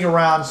or sitting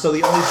around. So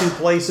the only two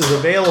places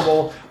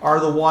available are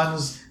the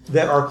ones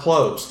that are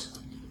closed.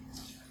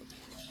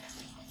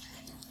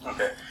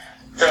 Okay.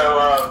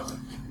 So,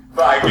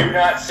 but I do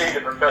not see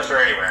the professor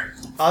anywhere.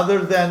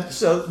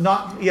 So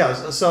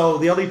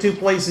the only two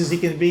places he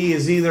can be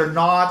is either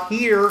not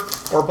here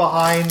or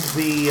behind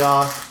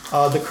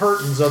the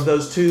curtains of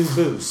those two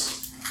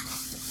booths.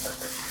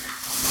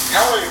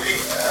 How many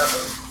people?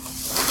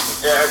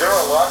 Are there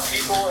a lot of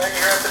people in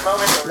here at the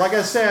moment? Like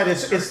I said,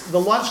 it's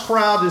the lunch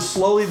crowd is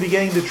slowly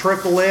beginning to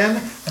trickle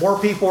in. More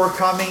people are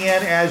coming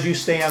in as you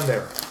stand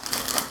there.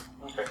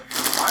 Okay.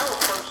 I will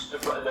approach to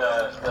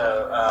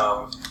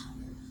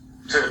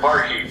the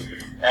barkeep,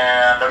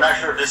 and I'm not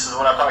sure if this is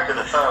when I talk to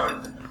the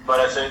phone,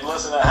 but I said,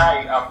 listen,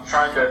 hi, I'm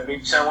trying to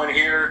meet someone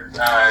here.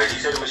 He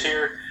said he was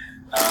here.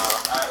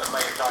 I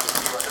might have talked to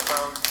you on the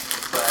phone,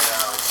 but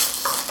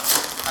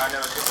I know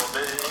it's a little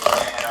busy,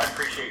 and I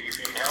appreciate you if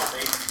you can help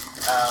me.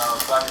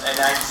 And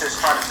I just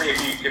trying to see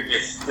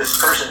if this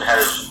person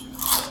has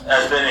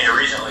been here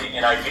recently,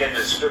 and I get a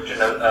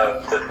description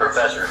of the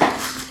professor.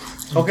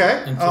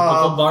 Okay. In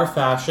typical bar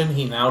fashion,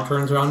 he now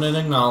turns around and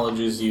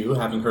acknowledges you,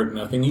 having heard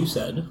nothing you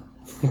said.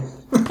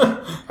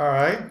 All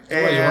right.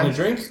 What, you want a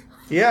drink?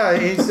 Yeah,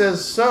 he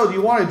says, so, do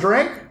you want a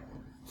drink?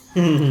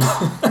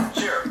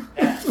 Sure.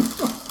 Yeah.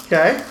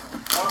 Okay.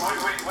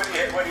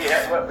 What do you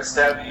have? What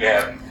stout do you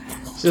have?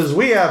 He says,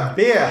 we have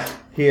beer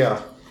here.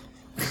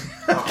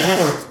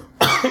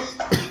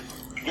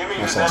 Give me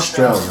That's the best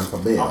Australian for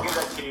beer. I'll give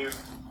that to you.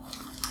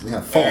 We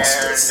have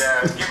Foster's.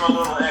 And give him a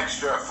little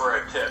extra for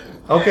a tip.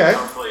 Okay. And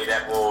hopefully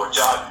that will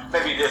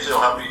maybe this will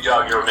help you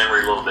jog your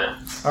memory a little bit.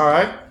 All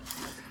right.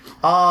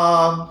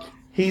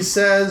 He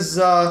says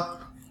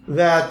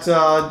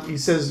he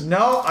says,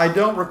 no, I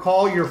don't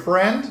recall your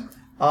friend,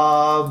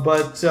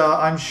 but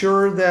I'm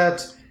sure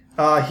that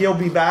he'll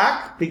be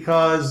back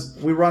because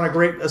we run a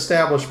great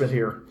establishment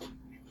here.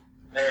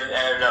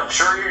 And I'm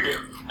sure you do.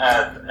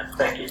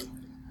 Thank you.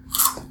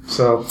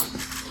 So,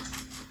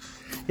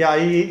 yeah,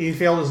 he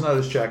failed his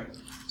notice check.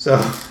 So,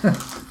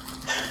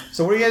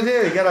 so what are you gonna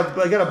do? You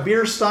got a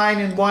beer stein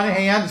in one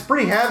hand. It's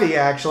pretty heavy,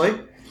 actually.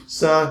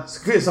 So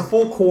it's a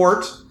full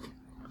quart.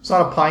 It's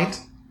not a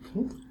pint,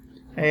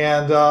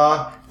 and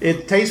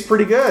it tastes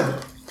pretty good.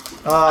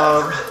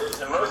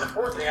 The most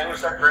important thing, I'm gonna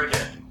start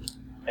drinking,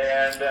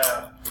 and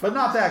but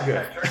not that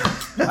good.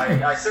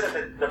 I sit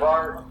at the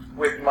bar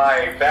with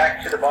my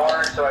back to the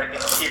bar, so I can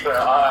keep an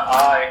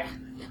eye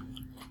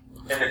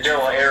in the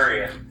general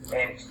area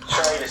and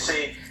trying to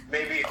see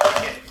maybe if I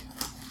can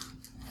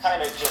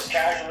kind of just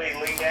casually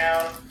lean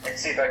down and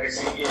see if I can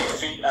see any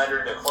feet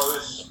under the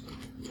closed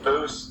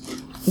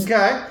booth.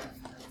 Okay.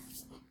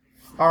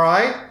 All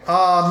right.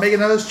 Make a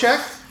notice check.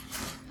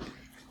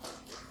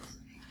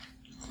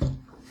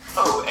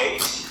 Oh,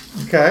 8.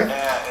 Okay.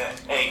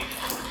 8.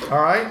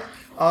 All right.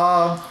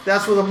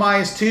 That's with a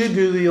 -2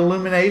 due to the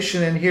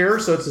illumination in here,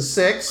 so it's a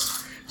 6.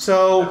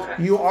 So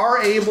Okay. you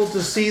are able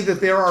to see that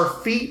there are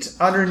feet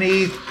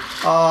underneath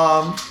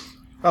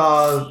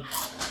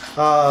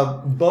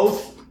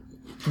both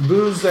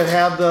booths that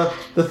have the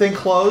thing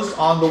closed.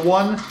 On the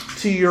one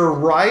to your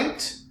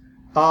right,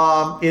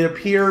 it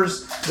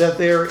appears that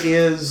there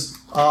is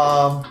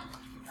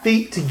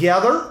feet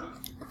together,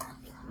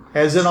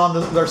 as in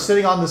they're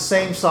sitting on the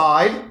same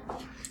side,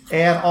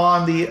 and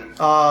on the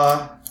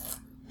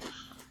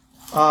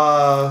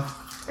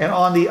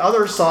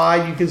other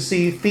side you can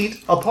see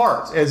feet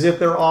apart, as if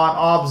they're on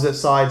opposite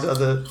sides of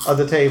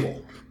the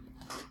table.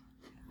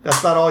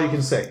 That's not all you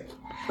can see.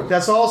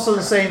 That's also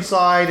the same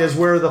side as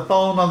where the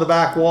phone on the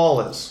back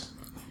wall is.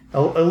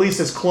 At least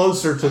it's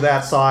closer to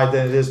that side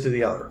than it is to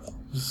the other.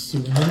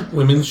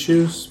 Women's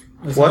shoes?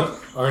 What?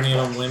 Are any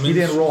of them women's? He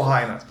didn't roll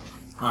high enough.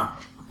 Ah.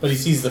 But he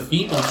sees the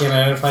feet, but he can't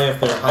identify if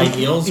they're high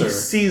heels He or...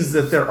 sees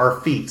that there are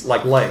feet,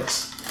 like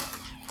legs.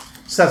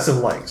 Sets of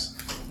legs.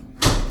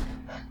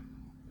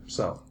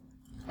 So,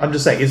 I'm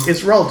just saying,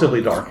 it's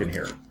relatively dark in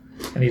here.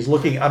 And he's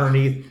looking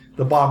underneath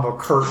the bottom of a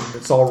curtain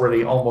that's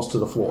already almost to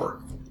the floor.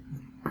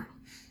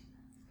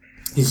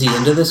 Is he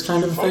into this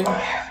kind of thing?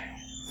 I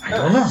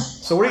don't know.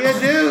 So what are you going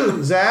to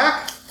do,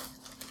 Zach?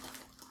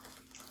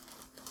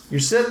 You're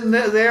sitting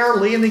there,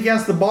 leaning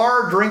against the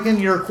bar, drinking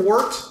your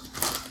quart.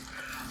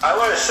 I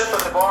want to sip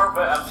at the bar,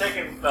 but I'm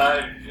going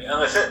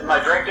to sit my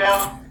drink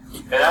down,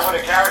 and I'm going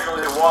to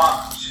casually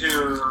walk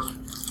to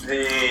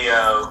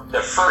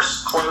the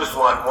first closed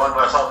one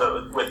I saw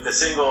with the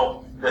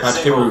single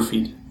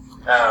Roofied.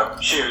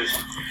 shoes,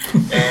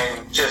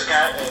 and just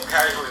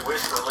casually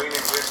whisper, lean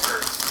and whisper,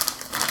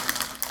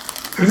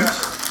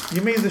 Professor. You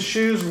mean the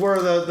shoes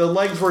where the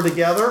legs were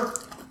together?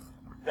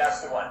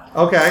 That's the one.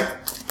 Okay.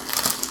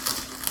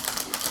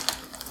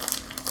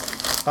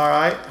 All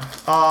right.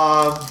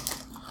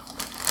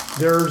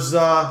 There's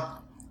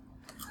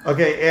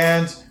okay,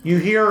 and you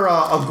hear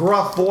a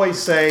gruff voice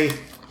say,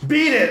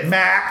 "Beat it,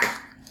 Mac!"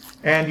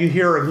 And you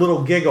hear a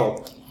little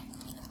giggle.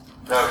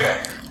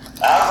 Okay.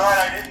 All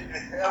right, I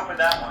didn't open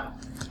that one.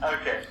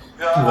 Okay.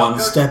 So One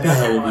step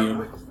ahead of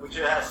you. Which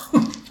looks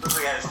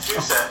like it has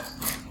 2 sets.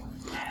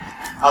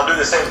 I'll do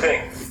the same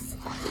thing.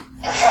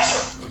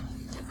 Professor.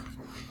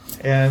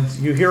 And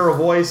you hear a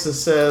voice that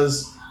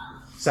says,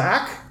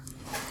 "Zach?"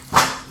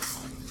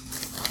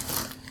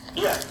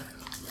 Yeah.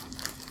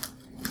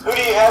 Who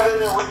do you have in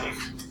there with you?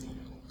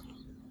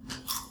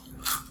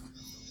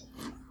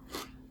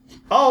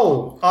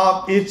 Oh,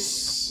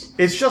 it's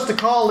just a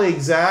colleague,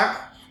 Zach.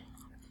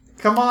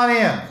 Come on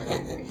in.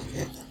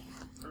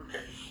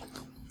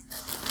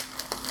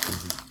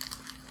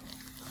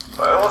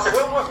 Well,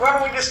 why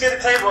don't we just get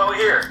a table over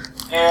here,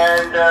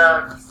 and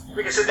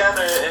we can sit down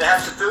and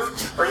have some food,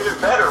 or even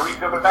better, we can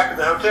go back to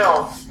the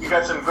hotel. You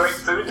got some great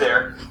food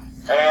there,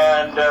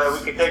 and we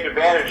can take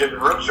advantage of the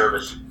room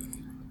service.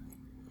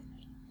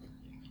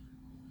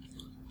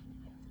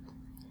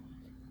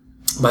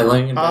 By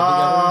laying in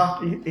bed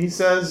together? He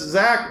says,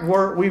 "Zach,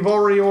 we've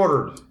already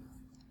ordered.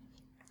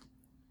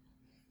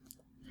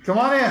 Come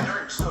on in."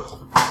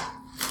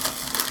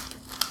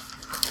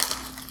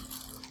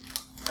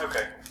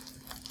 Okay.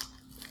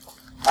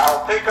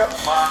 I'll pick up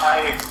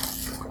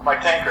my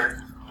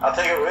tankard. I'll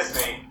take it with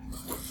me,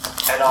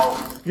 and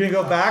You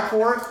gonna go back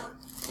for it?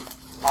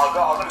 I'm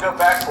gonna go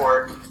back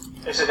for it.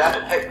 I said,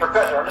 "Hey,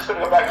 Professor, I'm just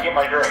gonna go back and get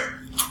my drink.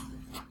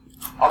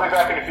 I'll be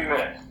back in a few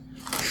minutes."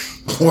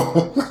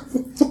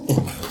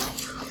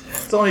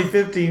 It's only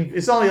 15.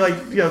 It's only like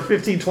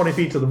 15, 20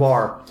 feet to the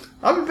bar.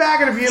 I'll be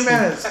back in a few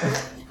minutes. No,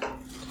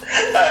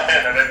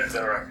 that's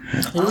all right.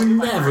 He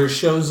never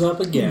shows up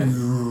again.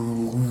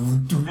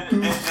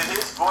 Did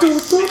his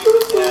voice seem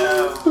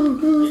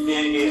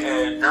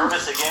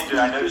nervous again? Did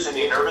I notice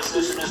any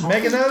nervousness in his voice?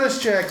 Make a notice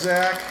check,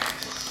 Zach.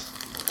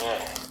 Yeah.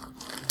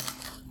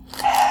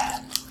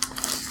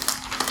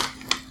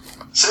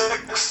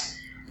 6.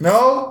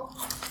 No.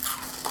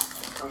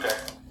 Okay.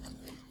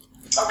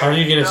 How do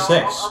you get a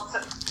 6?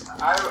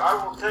 I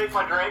will take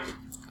my drink,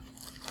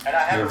 and I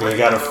have Yeah, it but ready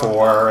you got a to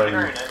 4 and-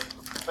 carry it,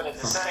 but at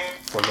the same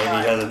Or maybe he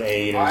has an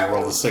 8 and he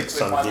rolled a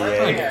 6 on the I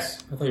D8.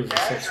 thought he was a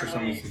 6 for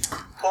some reason.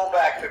 pull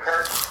back the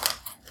curtain,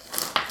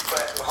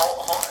 but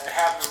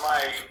have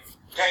my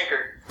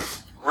tankard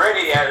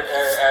ready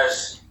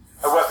as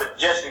a weapon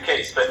just in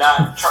case, but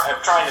I'm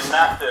trying to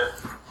not to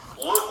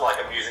look like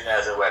I'm using it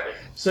as a weapon.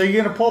 So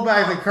you're gonna pull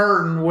back the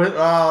curtain with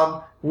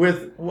the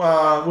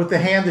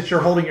hand that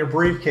you're holding your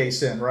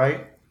briefcase in,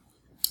 right?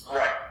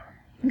 Right.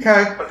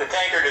 Okay. But the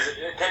tankard's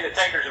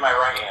in my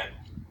right hand.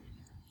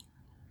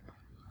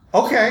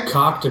 Okay.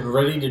 Cocked and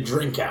ready to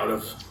drink out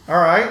of. All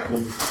right.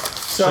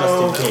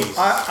 So Just in case.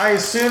 I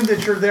assume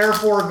that you're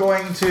therefore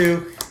going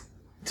to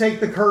take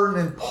the curtain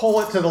and pull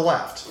it to the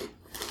left,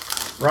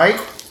 right?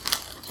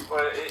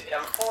 Well,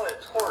 pulling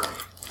it toward me,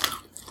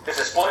 is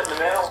it split in the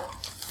middle,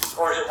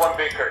 or is it one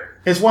big curtain?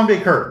 It's one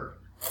big curtain.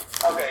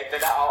 Okay,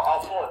 then I'll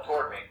pull it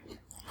toward me.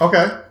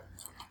 Okay.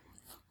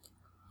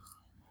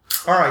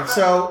 All right.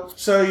 So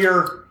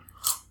you're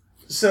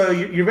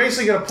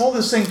basically going to pull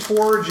this thing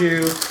towards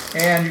you,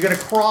 and you're going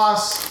to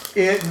cross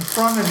it in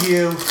front of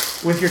you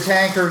with your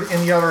tankard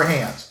in the other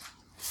hand.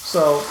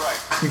 So Right.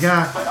 you're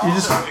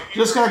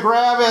just going to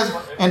grab it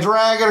and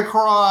drag it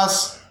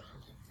across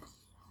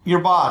your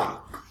body,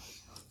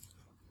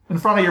 in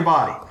front of your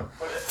body. I'm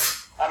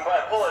going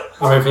to pull it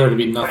All right, for there to toward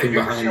be me. nothing But if you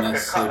behind see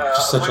this, a like,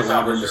 just such a police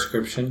elaborate officer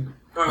description.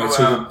 who, Right,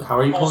 so how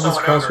are you pulls pulling this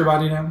someone across your over,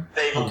 body now?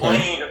 They Okay.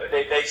 lean,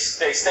 they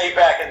stay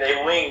back and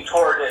they lean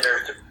toward it,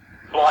 or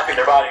blocking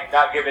their body,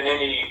 not giving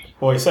any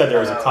Well, he said there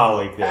was a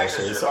colleague there,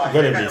 so it's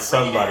going to be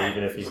somebody,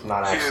 even if he's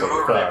not to actually a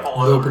whoever they thug.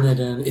 pull You over. open it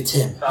and it's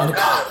him So and I'm a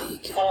kind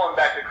colleague. of pulling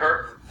back the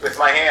curtain with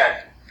my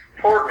hand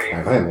toward me,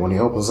 And then when he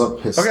opens up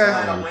his Okay.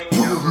 kind of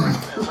leaning over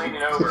and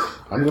leaning over,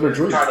 I'm gonna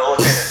drink. trying to look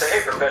in and say,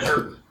 "Hey,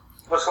 Professor,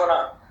 what's going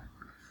on?"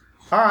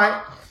 All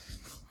right.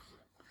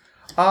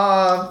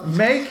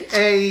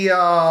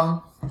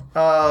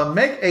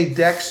 Make a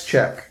dex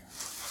check,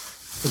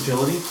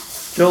 Agility?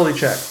 agility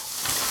check.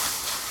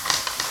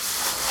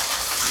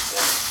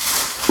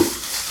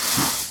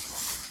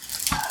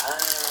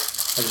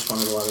 I just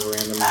wanted a lot of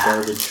random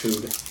garbage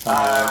food.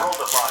 I rolled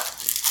a 5.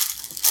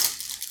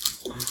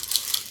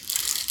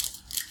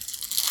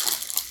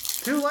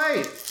 Too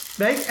late.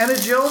 Make an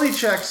agility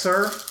check,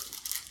 sir.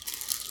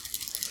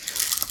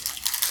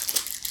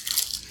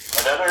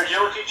 Another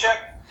agility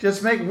check.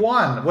 Just make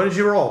one. What did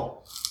you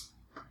roll?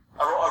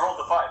 I rolled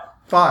a 5.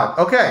 5.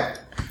 Okay.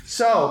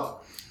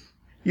 So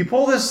you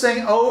pull this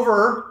thing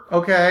over,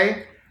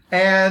 okay,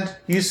 and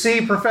you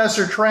see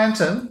Professor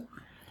Trenton,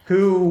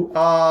 who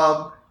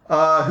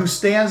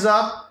stands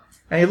up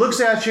and he looks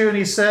at you and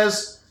he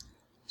says,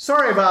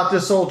 "Sorry about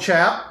this, old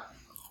chap."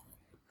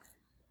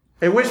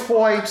 At which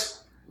point,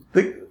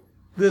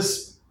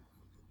 this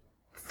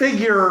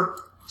figure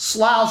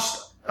slouched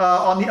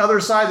on the other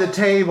side of the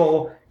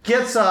table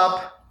gets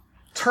up,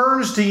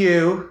 turns to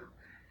you.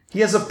 He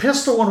has a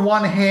pistol in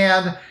one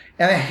hand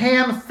and a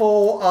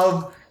handful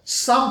of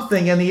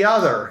something in the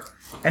other.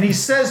 And he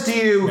says to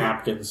you,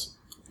 Napkins.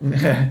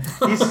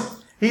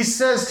 he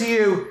says to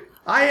you,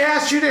 "I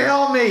asked you to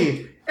help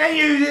me, and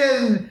you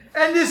didn't,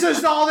 and this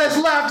is all that's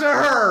left of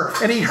her."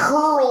 And he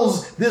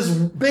hurls this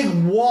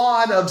big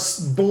wad of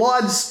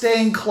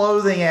blood-stained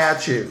clothing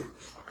at you.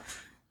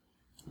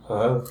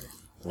 Whoa.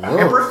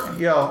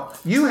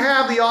 You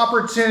have the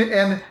opportunity,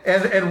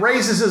 and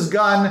raises his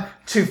gun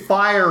to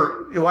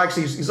fire. Well,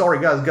 actually, he's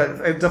already got his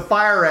gun to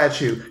fire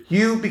at you.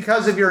 You,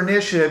 because of your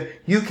initiative,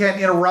 you can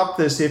interrupt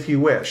this if you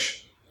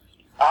wish.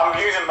 I'm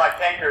using my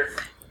tankard,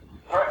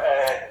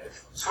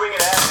 swinging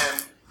at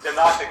him to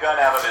knock the gun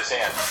out of his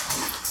hand.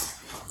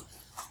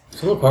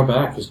 It's a little far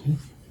back, isn't it?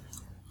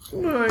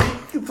 You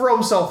can throw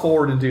himself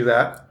forward and do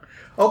that.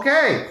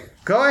 Okay,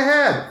 go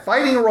ahead.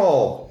 Fighting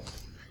roll.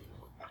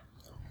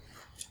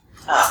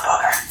 Ah,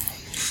 bugger.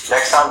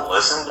 Next time,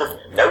 listen to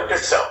note to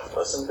self.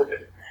 Listen to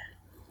it.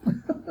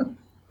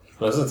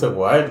 Listen to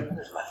what? Here's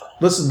my phone.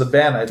 Listen to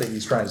Ben, I think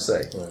he's trying to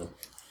say.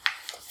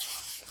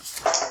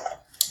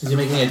 Is he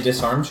making a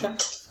disarm check?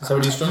 Is that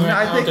what he's doing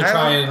right now? To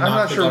try and I'm knock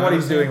not the sure gun what out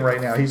he's of doing him?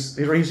 right now. He's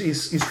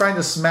trying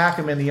to smack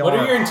him in the What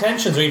arm. are your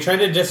intentions? Are you trying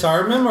to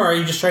disarm him, or are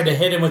you just trying to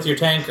hit him with your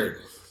tankard?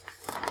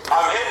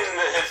 I'm hitting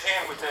his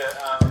hand with the,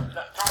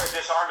 trying to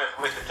disarm it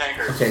with the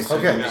tankard. Okay, so,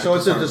 Okay, so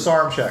it's a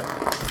disarm check.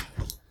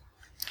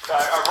 So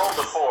I rolled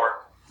a 4.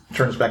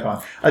 Turns back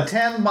on. A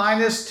 10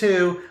 minus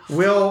 2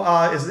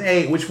 is an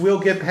 8, which will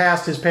get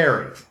past his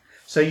parry.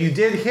 So you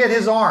did hit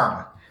his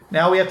arm.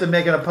 Now we have to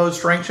make an opposed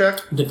strength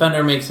check.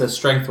 Defender makes a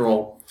strength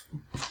roll.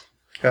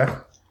 Okay.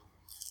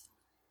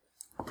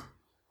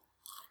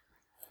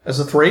 That's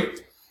a 3.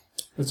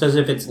 It says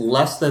if it's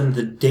less than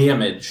the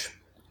damage,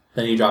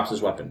 then he drops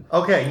his weapon.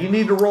 Okay, you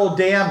need to roll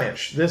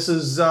damage. This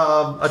is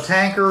a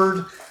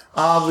tankard.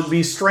 Would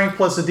be strength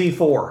plus a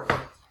d4.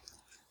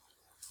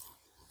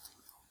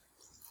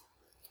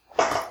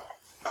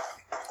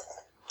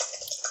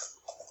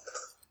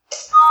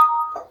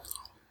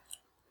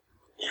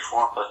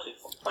 E4 plus 2.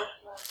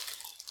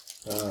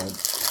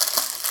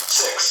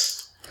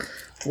 6.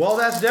 Well,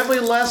 that's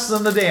definitely less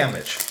than the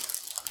damage.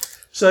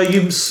 So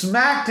you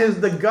smacked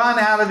the gun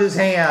out of his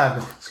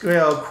hand,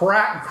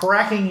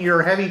 cracking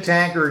your heavy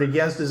tankard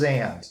against his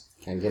hand.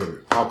 And getting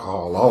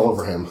alcohol all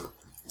over him.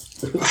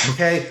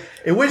 Okay.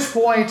 At which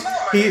point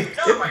he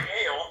my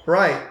ale.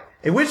 right.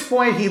 At which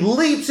point he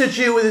leaps at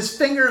you with his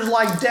fingers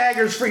like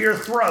daggers for your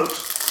throat,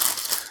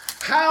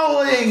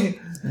 howling,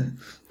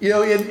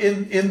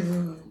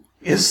 in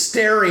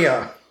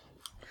hysteria.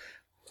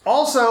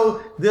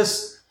 Also,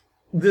 this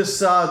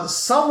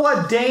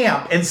somewhat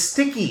damp and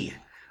sticky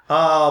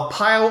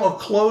pile of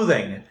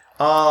clothing.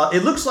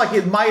 It looks like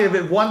it might have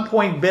at one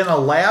point been a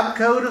lab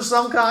coat of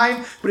some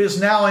kind, but is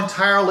now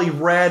entirely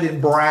red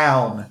and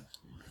brown.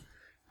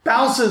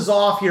 Bounces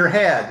off your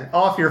head,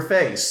 off your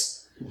face.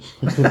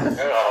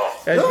 Oh.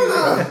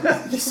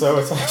 And, So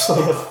it's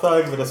actually a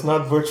thug, but it's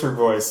not Butcher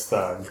Boy's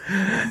thug.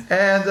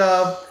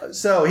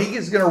 so he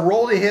is going to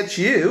roll to hit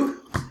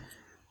you.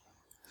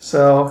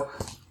 So,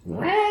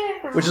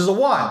 which is a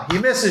 1. He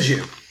misses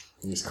you.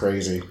 He's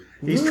crazy.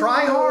 He's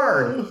trying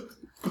hard.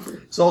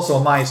 It's also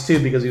a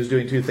 -2 because he was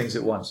doing 2 things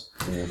at once.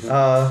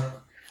 All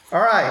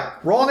right.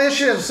 Roll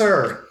initiative,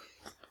 sir.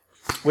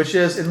 Which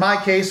is, in my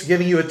case,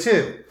 giving you a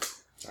 2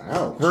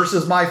 Ouch.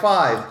 versus my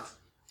 5.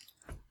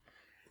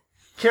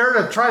 Care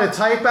to try to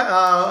type, put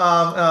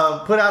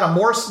out a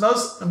Morse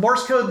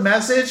code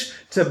message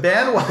to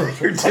Ben while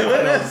you're I doing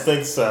don't it?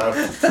 think so.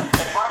 If I can't,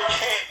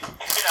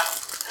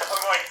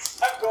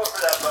 I'm going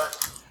for that button.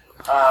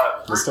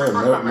 Instead of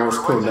Morse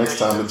code next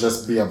time, it'd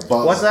just be a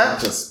buzz. What's that?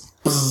 Just.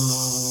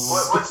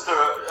 What's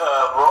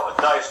the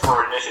dice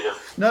for initiative?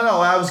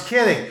 No, I was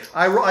kidding.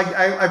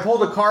 I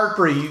pulled a card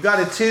for you. You got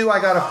a 2, I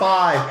got a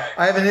 5.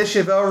 I have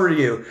initiative over to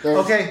you.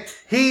 Okay,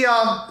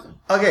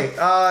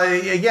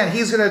 again,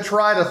 he's going to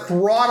try to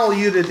throttle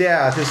you to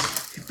death. His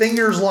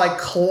fingers like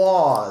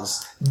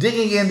claws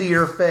digging into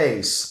your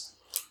face.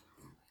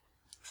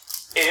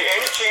 Any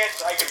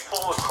chance I can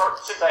pull the curtain,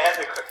 since I had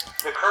the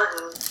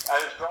curtain, I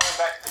was drawing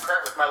back the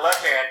curtain with my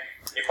left hand,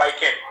 if I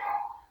can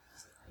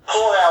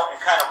pull it out and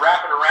kind of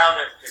wrap it around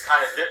it to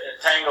kind of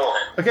entangle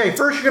it. Okay,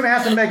 first you're going to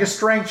have to make a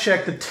strength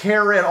check to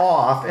tear it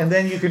off, and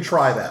then you can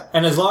try that.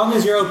 And as long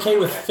as you're okay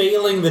with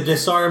failing the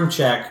disarm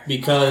check,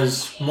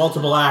 because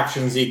multiple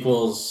actions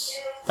equals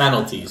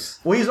penalties.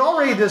 Well, he's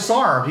already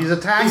disarmed. He's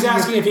attacking. He's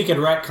asking if he can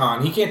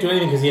retcon. He can't do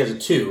anything because he has a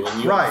 2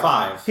 and you have a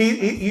 5.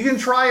 You can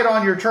try it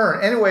on your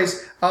turn.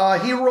 Anyways,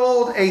 he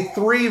rolled a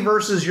 3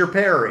 versus your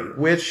parry,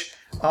 which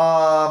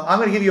I'm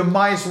going to give you a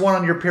 -1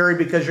 on your parry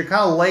because you're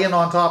kind of laying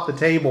on top of the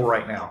table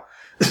right now.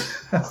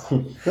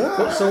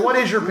 So what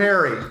is your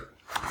parry?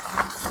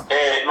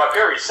 And my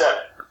parry's 7.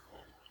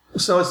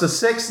 So it's a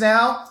 6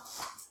 now?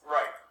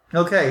 Right.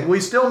 Okay, we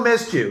still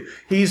missed you.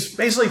 He's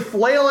basically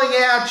flailing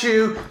at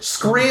you,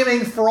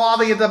 screaming,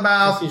 frothing at the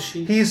mouth. Is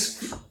she?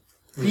 He's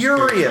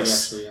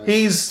furious. Actually, yes.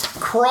 He's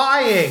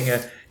crying.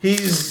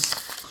 He's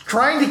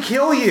trying to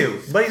kill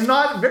you. But he's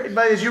not. But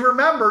as you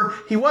remember,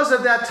 he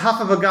wasn't that tough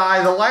of a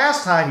guy the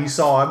last time you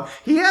saw him.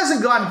 He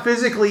hasn't gotten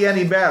physically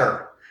any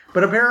better.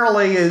 But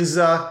apparently he's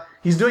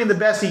doing the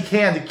best he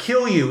can to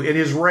kill you in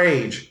his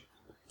rage.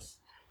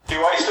 Do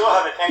I still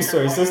have a tank? So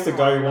is this the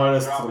guy who wanted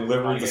us to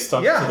deliver the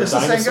stuff Yeah, to the it's the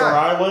same dinosaur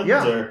guy. island?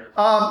 Yeah. Or?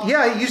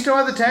 Yeah, you still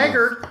have the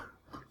tankard.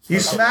 You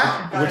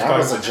smack. Which That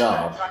was guy? a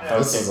job.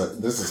 This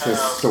is his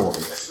story.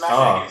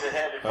 Smashing his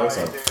head if I Okay.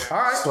 can do it. All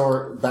right.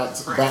 Story back.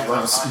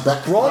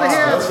 Roll to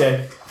hit.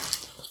 Okay.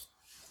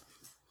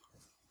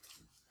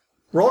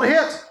 Roll to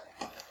hit.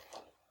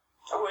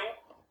 Oh, wait.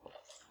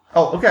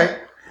 Oh, okay.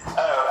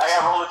 I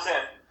got rolled a 10.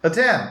 A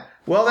 10.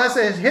 Well, that's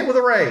a hit with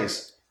a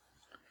raise.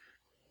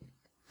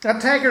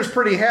 That tanker's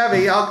pretty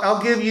heavy.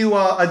 I'll give you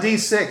a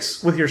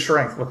D6 with your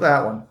strength with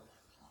that one.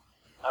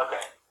 Okay.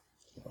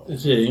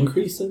 Is it an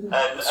increase in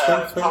And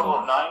strength? total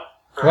of 9.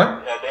 For, What? Well,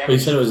 you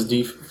damage. said it was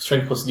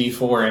strength plus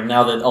D4, and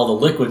now that all the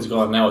liquid's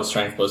gone, now it's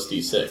strength plus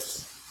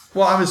D6.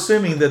 Well, I'm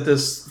assuming that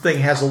this thing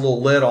has a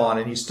little lid on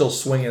and he's still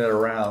swinging it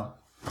around.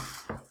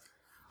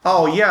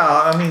 Oh yeah,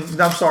 I mean,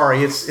 I'm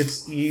sorry. It's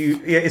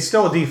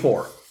still a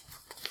D4.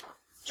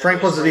 Strength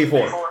plus a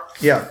D4.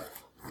 Yeah.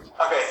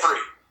 Okay, 3.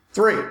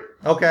 3.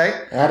 Okay.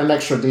 Add an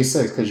extra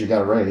D6 because you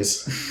got a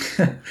raise.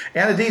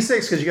 And a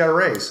D6 because you got a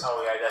raise.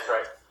 Oh, yeah, that's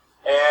right.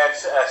 And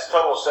that's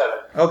total 7.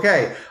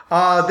 Okay.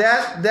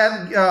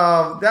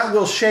 That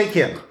will shake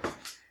him.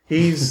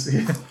 He's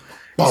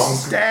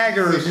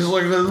staggers. He's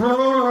like,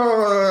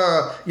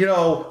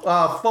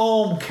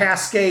 foam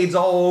cascades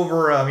all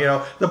over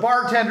him. The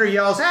bartender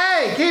yells,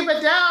 "Hey, keep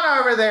it down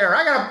over there!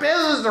 I got a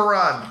business to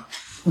run."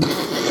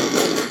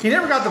 He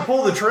never got to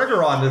pull the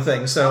trigger on the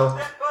thing, so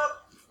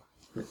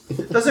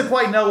doesn't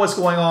quite know what's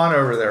going on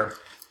over there.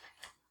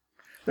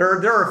 There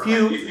are a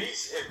few.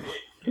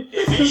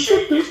 If he's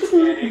shaking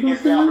and he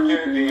gives the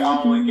opportunity,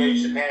 I'll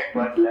engage the panic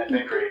button that's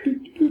been created.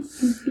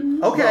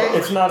 Okay.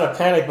 It's not a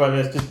panic button.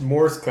 It's just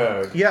Morse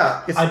code.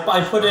 Yeah. It's,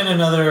 I put in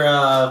another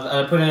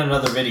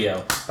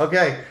video.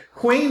 okay.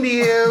 Queen to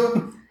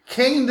you,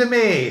 king to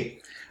me.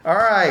 All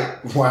right.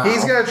 Wow.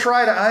 He's gonna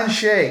try to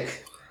unshake.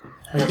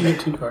 I can get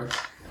 2 cards.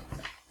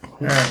 All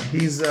right.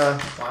 He's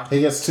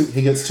He gets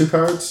 2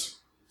 cards.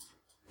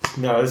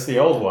 No, it's the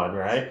old one,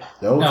 right?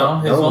 No,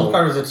 his old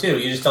card was a 2.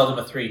 You just dealt him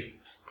a 3.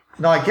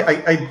 no.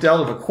 I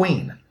dealt with a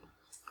queen,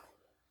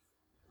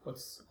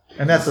 What's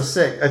and that's a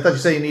 6. I thought you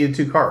said you needed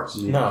 2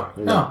 cards. No.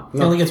 no?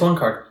 He only gets 1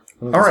 card.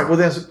 All right. Well,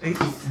 then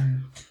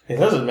It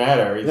doesn't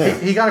matter. Yeah.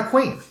 he got a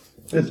queen.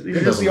 It's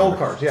just doesn't the old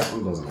matter. cards. Yeah.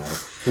 It doesn't matter.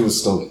 He was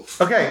still.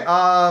 Okay.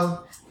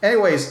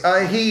 Anyways,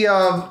 he.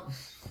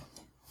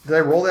 Did I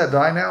roll that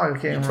die now? I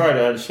can't You remember. try to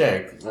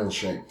unshake.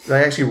 Unshake. Did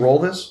I actually roll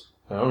this?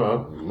 I don't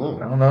know.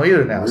 I don't know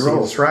either now. So Reroll.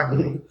 you distracted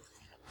me.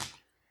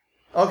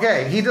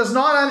 Okay, he does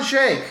not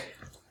unshake.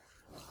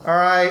 All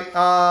right.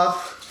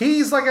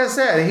 He's like I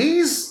said.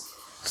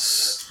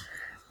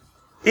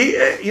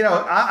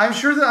 I'm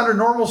sure that under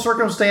normal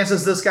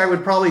circumstances, this guy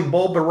would probably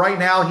bolt, but right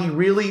now he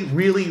really,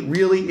 really,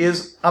 really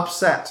is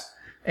upset.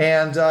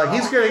 And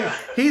he's going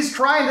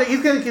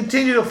to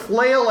continue to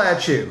flail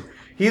at you.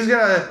 He's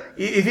going to,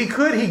 if he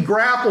could, he'd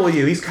grapple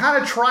you. He's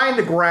kind of trying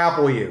to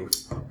grapple you.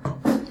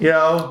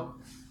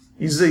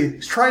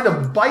 He's trying to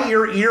bite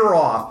your ear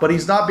off, but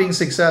he's not being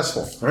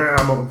successful.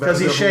 Because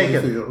he's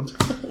shaking.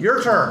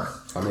 Your turn.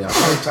 I mean,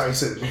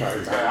 Tyson.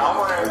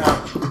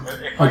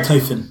 Oh,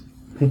 Typhon.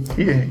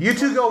 You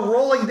two go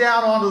rolling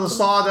down onto the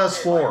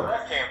sawdust floor.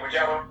 Left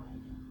hand,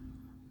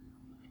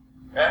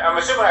 I'm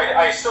assuming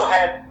I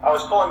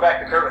was pulling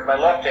back the curtain with my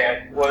left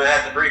hand. Well, it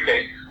has the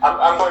briefcase.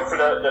 I'm going for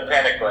the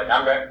panic button.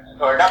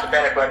 Or not the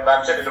panic button, but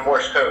I'm setting the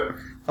Morse code.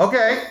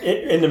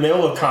 Okay. In the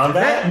middle of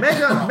combat?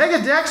 Make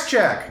a dex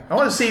check. I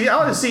want to see you.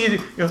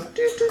 Both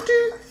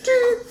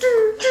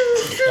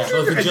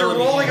As you're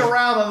rolling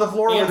around on the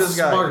floor with this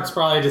guy. Smarts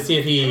probably to see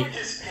if he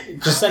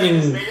just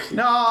sending.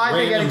 No, I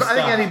think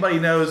anybody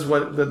knows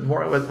what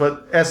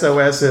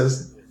SOS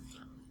is.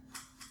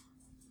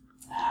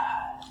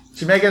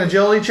 Did you make an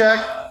agility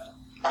check?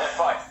 That's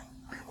 5.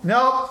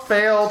 Nope,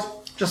 failed.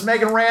 Just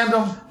making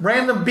random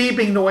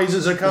beeping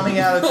noises are coming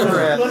out of your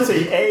head. Let's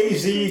see.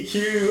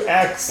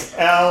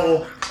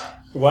 AZQXL.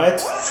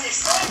 What? What's he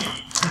saying?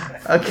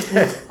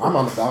 Okay. I'm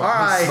on the balcony. All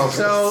right.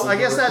 So I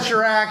guess that's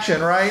your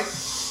action, right?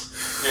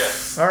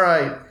 Yes. All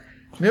right.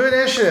 New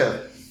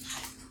initiative.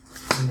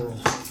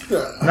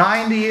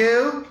 9 to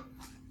you.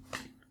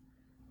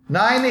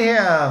 9 to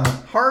him.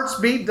 Hearts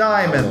beat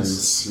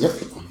diamonds. Yep.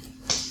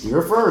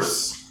 You're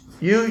first.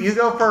 You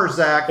go first,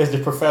 Zach. Is the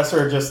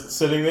professor just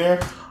sitting there?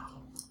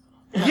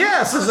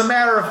 Yes, as a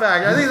matter of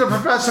fact, I think the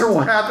professor will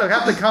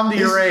have to come to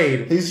your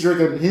aid. He's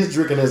drinking his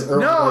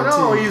early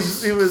No, tea.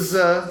 he was.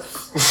 I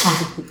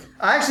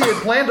actually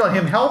had planned on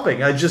him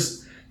helping. I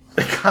just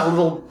got a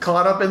little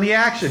caught up in the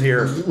action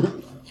here.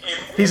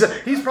 He's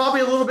probably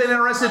a little bit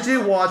interested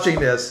too, watching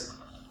this.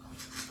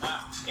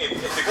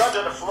 If the gun's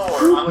on the floor,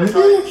 I'm going to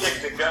try to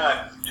kick the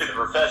gun to the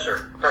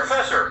professor.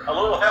 Professor, a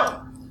little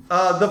help.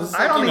 I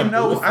don't even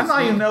know. I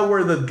don't even know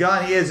where the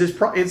gun is. It's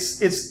probably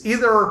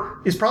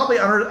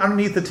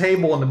underneath the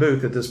table in the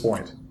booth at this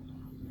point.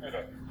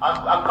 Okay.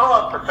 I'm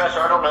calling out Professor.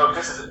 I don't know if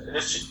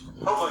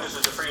hopefully this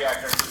is a free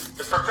action.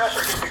 The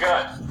Professor hit the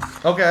gun.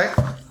 Okay,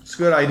 it's a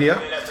good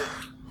idea.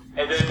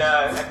 And then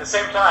at the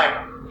same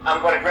time, I'm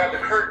going to grab the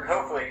curtain.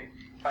 Hopefully,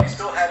 I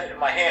still had it in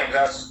my hand, but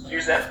I was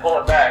using that to pull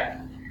it back.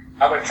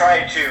 I'm going to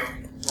try to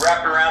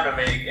wrap it around him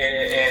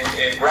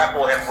and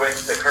grapple him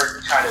with the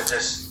curtain, kind of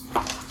just.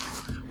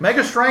 Make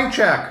a strength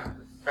check.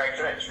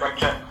 Strength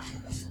check.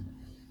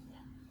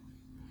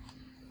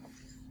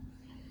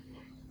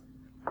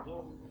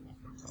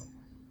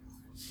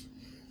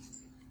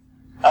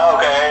 Okay,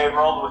 I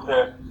rolled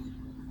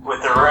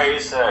with the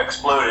race,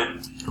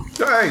 exploded.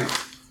 Hey,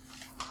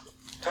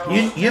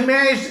 you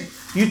managed.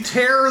 You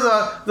tear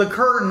the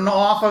curtain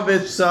off of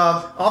its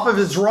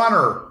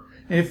runner,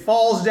 and it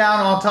falls down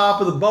on top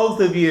of the both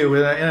of you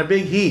in a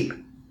big heap.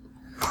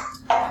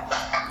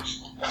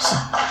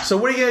 So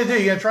what are you going to do?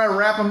 You going to try to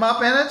wrap him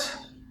up in it?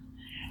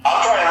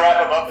 I'm trying to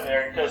wrap him up in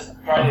there and just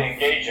trying to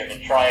engage him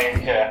and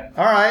trying to.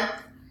 All right.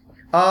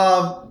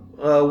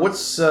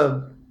 What's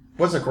a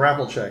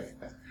grapple check?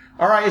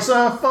 All right. It's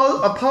an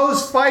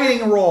opposed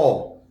fighting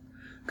roll.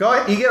 Go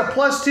ahead. You get a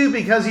 +2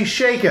 because he's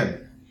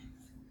shaken.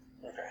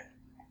 Okay.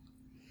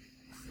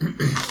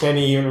 Can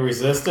he even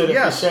resist it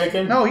if he's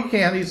shaken? No, he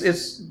can't.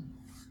 It's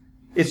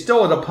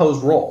still an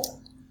opposed roll.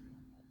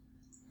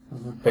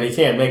 But he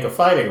can't make a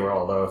fighting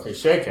roll, though, if he's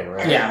shaken,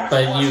 right? Yeah,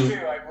 but you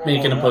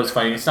make an opposed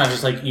fighting. It's not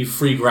just like you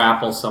free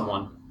grapple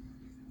someone.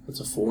 It's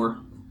a 4.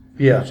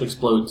 Yeah. Which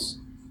explodes.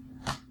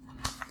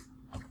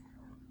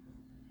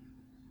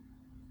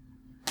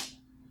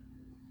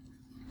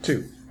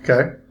 Two.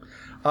 Okay.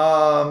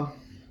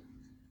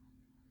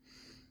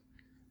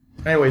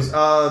 Anyways,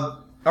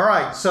 all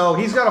right. So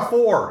he's got a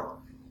 4.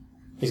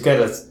 He's got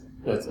a.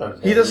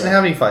 Okay, He doesn't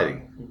have any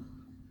fighting.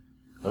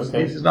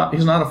 Okay. He's not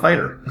a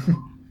fighter.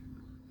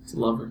 It's a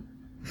lover.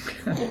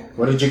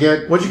 What did you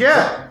get? What'd you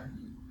get?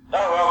 Oh,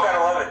 well, kind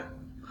of love it.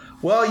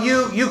 Well,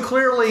 you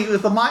clearly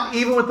with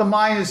even with the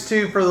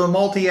 -2 for the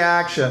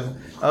multi-action,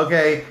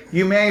 okay,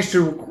 you managed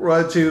to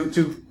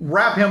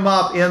wrap him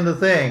up in the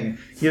thing.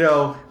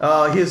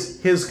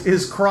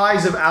 His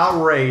cries of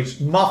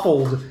outrage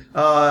muffled,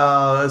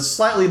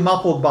 slightly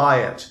muffled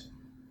by it.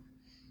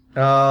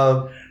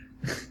 The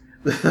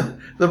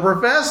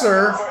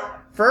professor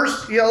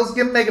first, let's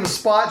make him a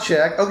spot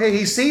check. Okay,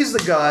 he sees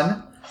the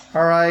gun.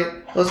 All right,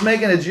 let's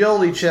make an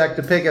agility check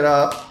to pick it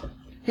up.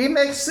 He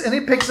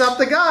picks up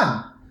the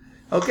gun.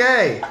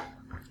 Okay.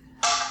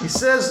 He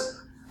says,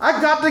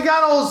 "I've got the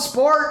gun, old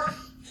sport."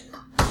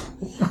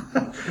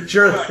 as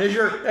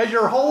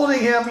you're holding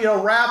him,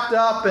 wrapped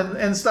up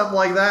and stuff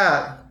like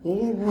that.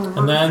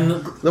 And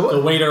then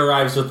the waiter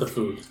arrives with the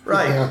food.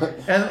 Right.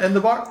 And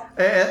the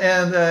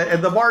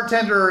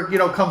bartender,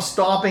 comes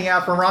stomping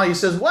out from around. He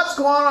says, "What's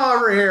going on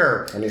over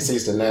here?" And he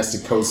sees the nasty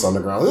coats on the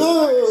ground.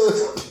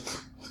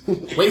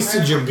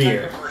 Wasted your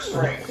beer.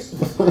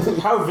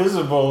 How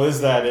visible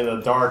is that in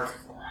a dark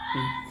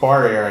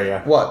bar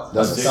area? What?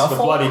 Does The, it, Scuffle?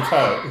 the bloody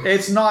coat.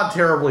 It's not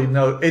terribly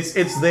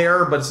it's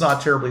there, but it's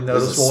not terribly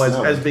noticeable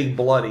smell? as being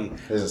bloody.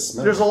 does it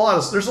smell? There's a lot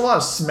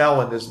of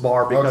smell in this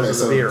bar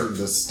because of the beer.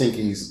 The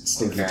stinky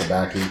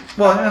tobacco.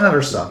 Well, and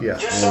other stuff, yeah.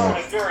 Just someone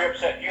is very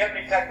upset. You have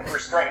any type of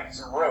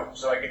restraints or rope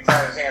so I can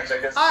tie his hands so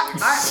he doesn't.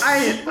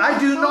 I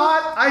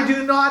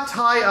do not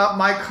tie up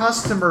my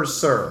customers,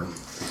 sir.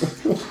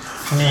 Do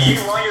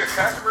you want your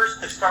customers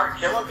to start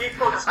killing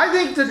people? I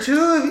think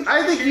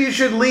you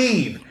should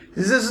leave.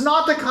 This is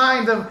not the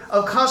kind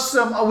of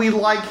custom we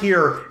like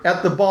here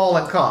at the Ball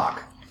and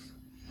Cock.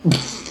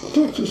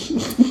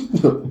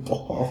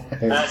 Ball.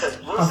 And I said,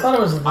 listen, I thought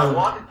it was The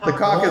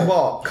Cock and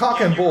Ball.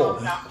 Cock and Bull.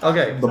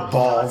 Okay. The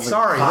balls.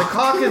 Sorry, the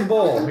Cock and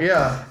Bull.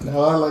 Yeah. No,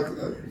 I like.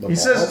 The He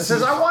says,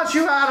 I want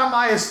you out of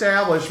my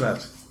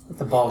establishment.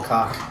 the ball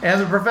cock.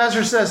 And the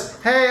professor says,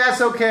 hey,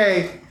 that's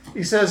okay.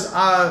 He says,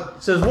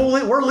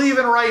 we're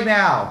leaving right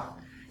now.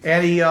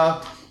 And he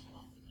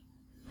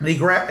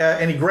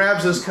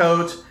grabs his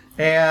coat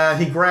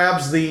and he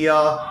grabs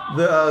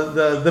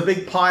the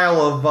big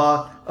pile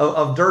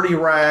of dirty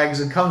rags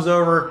and comes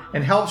over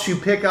and helps you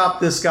pick up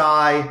this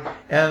guy.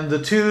 And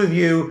the two of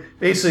you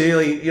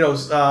basically,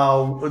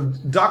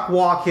 duck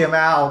walk him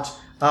out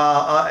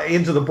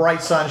into the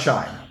bright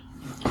sunshine.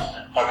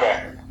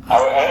 Okay.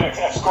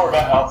 I scored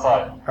that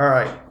outside. All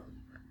right.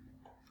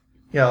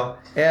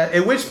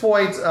 At which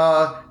point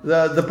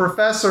the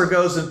professor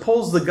goes and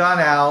pulls the gun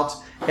out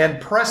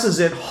and presses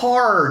it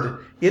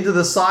hard into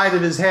the side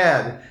of his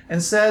head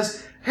and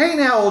says, hey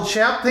now, old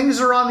chap, things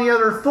are on the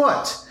other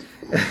foot.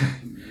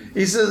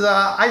 He says,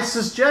 I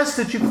suggest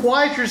that you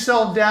quiet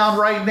yourself down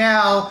right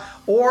now,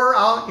 or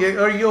I'll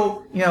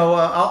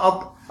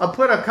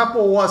put a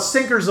couple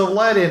sinkers of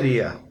lead into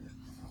you.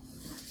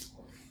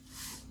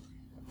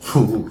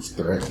 Ooh, it's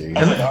threatening.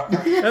 And the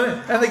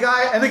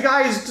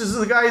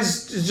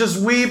guy's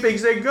just weeping,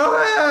 saying, "Go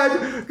ahead,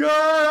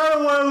 I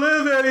don't want to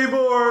live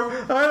anymore.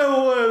 I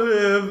don't want to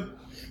live."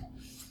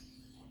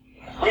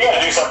 We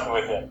gotta do something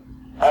with him.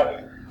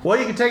 Well,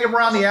 you can take him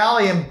around the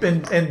alley and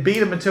beat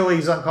him until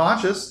he's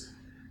unconscious.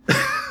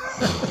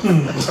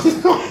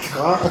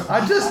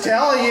 I'm just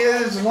telling you,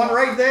 there's one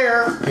right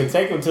there. You can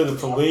take him to the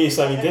police.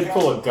 I mean, he did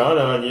pull a gun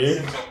on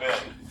you.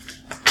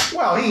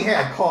 Well, he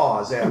had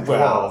cause after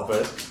Well, all.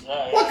 but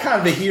What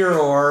kind of a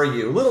hero are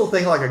you? Little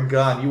thing like a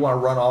gun, you want to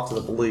run off to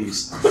the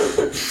police.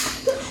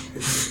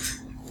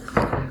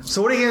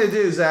 So what are you going to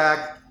do,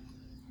 Zach?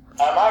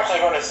 I'm actually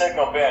going to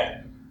signal Ben.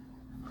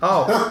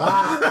 Oh.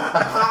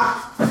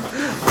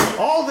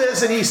 All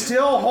this, and he's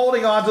still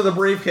holding on to the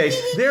briefcase.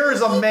 There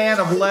is a man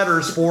of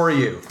letters for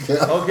you.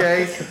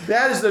 Okay?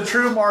 That is the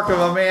true mark of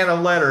a man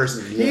of letters.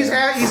 He's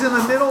in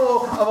the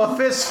middle of a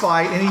fist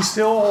fight, and he's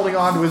still holding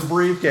on to his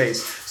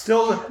briefcase.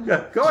 Still,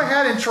 go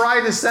ahead and try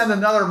to send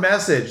another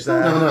message,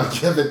 Zach. No,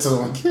 give it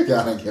to him. You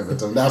gotta give it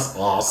to him. That's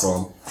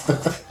awesome.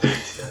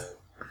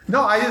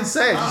 No, I didn't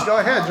say it. Just go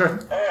ahead.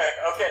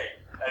 Okay.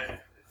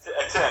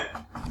 It's in.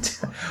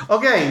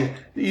 Okay,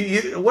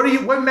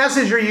 what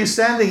message are you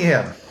sending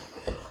him?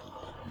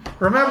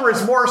 Remember,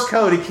 it's Morse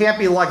code. It can't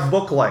be like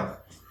book length.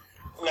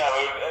 No,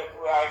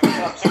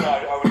 I'm assuming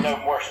I would know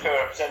Morse code.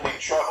 I'm sending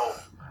trouble.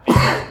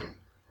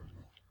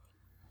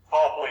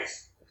 Call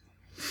police.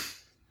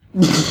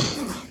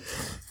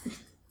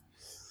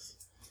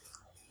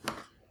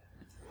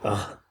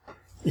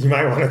 you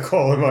might want to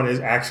call him on his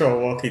actual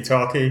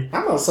walkie-talkie.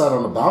 I'm outside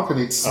on the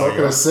balcony smoking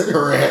yeah. a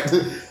cigarette.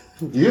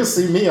 You'll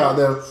see me out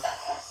there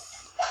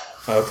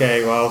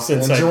Okay, well,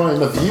 since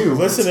enjoying the view. I'm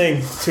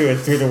listening to it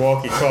through the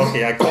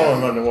walkie-talkie, I call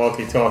him on the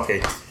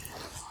walkie-talkie.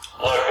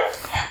 Okay.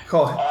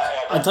 Call.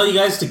 I tell you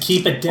guys to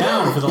keep it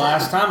down for the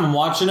last time I'm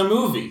watching a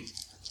movie.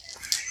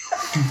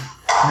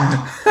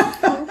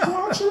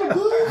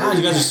 God,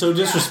 you guys are so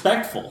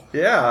disrespectful.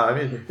 Yeah, I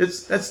mean,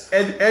 that's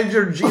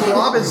Edgar G.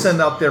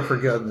 Robinson up there, for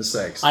goodness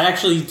sakes. I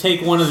actually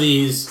take one of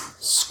these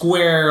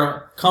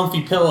square,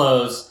 comfy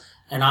pillows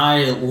and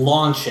I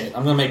launch it.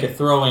 I'm gonna make a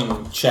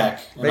throwing check,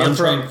 an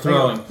untrained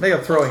throwing, Make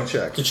a throwing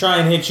check. to try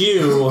and hit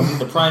you,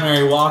 the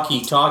primary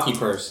walkie-talkie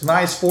person.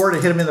 -4 to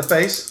hit him in the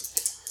face.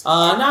 No,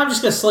 I'm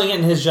just gonna sling it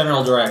in his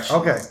general direction.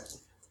 Okay.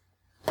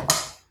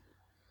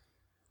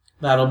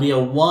 That'll be a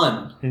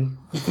 1.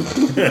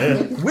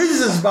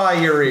 Whizzes by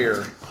your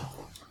ear.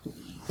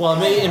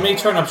 Well, it may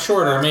turn up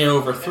short or it may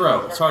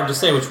overthrow. It's hard to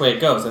say which way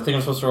it goes. I think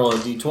I'm supposed to roll a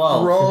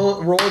d12.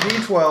 Roll a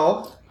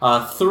d12.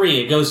 3.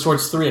 It goes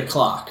towards 3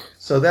 o'clock.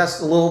 So that's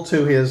a little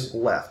to his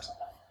left.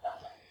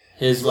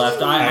 His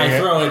left. I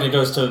throw it and it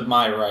goes to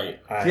my right.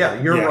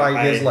 Your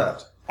right, his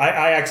left.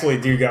 I actually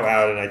do go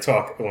out and I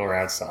talk when we're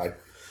outside.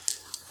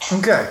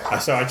 Okay.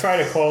 So I try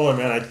to call him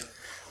and I...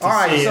 All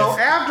right. So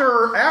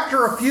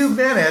after a few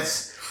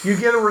minutes, you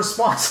get a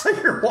response on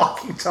your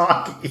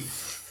walkie-talkie.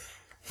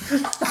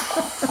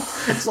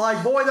 It's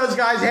like, boy, those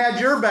guys had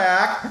your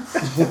back.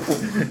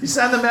 You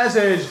send the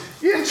message,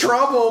 you in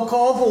trouble,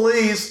 call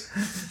police.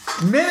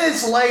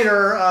 Minutes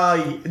later,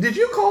 did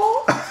you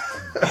call?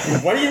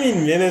 What do you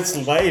mean minutes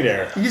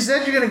later? You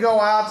said you're going to go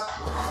out.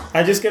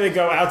 I'm just going to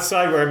go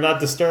outside where I'm not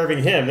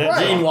disturbing him.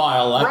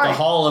 Meanwhile, at the Right.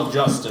 Hall of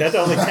Justice. That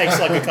only takes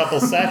like a couple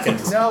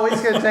seconds. No,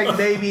 it's going to take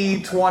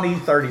maybe 20,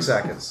 30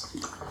 seconds.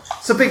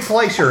 It's a big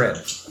place you're in.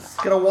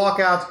 Going to walk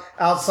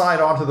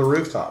outside onto the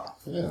rooftop.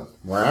 Yeah,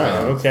 where I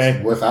am.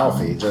 Okay. With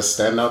Alfie, just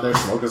standing out there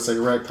smoking a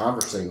cigarette,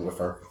 conversing with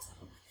her.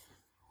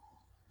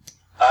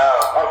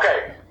 Oh,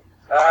 okay.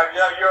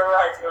 Yeah, you're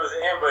right. It was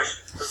an ambush.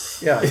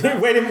 Yeah.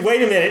 wait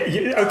a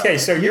minute. Okay,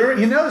 so you're...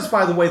 You notice,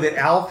 by the way, that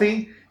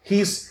Alfie,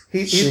 she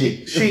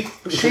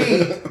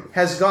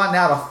has gotten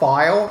out a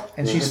file,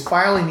 and she's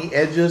filing the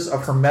edges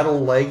of her metal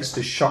legs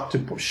to sharp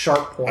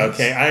points.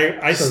 Okay,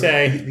 I So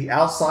say... the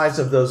outsides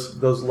of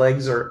those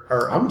legs are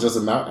I'm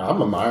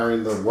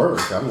admiring the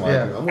work. I'm like,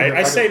 Yeah.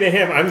 I say to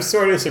him, I'm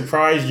sort of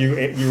surprised you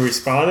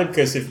responded,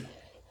 because if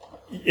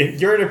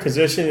you're in a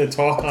position to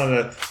talk on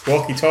a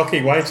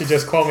walkie-talkie, why don't you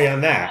just call me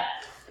on that?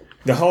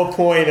 The whole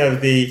point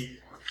of the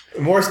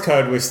Morse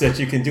code was that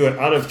you can do it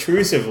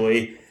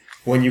unobtrusively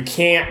when you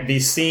can't be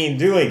seen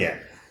doing it.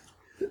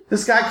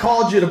 This guy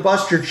called you to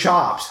bust your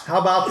chops. How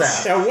about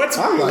that? Now, what's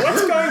I'm like,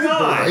 going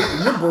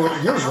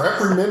on? You're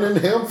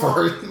reprimanding him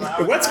for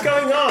What's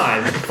going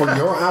on?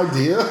 your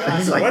idea.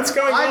 He's like, What's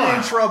going I'm on?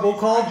 in trouble.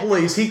 Call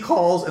police. He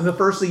calls, and the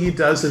first thing he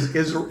does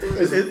is ream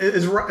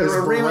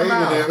him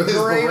out.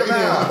 Berate him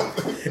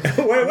out.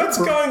 Wait, what's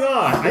going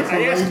on?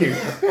 I ask you.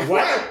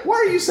 What? Why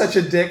are you such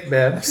a dick,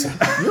 Ben?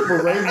 You're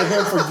berating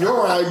him for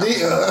your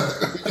idea.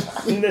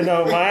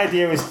 No, my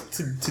idea was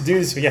to do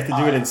this. We have to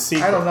do it in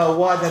secret. I don't know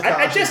what I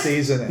Natasha just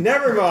sees in it.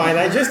 never mind.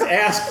 I just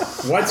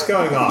asked what's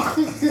going on.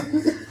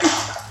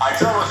 I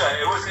told you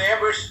it was an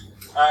ambush.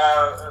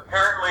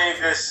 Apparently,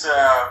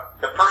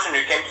 the person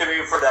who came to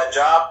me for that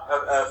job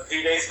a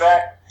few days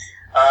back,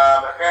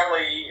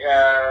 apparently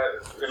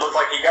it looked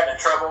like he got in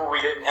trouble.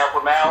 We didn't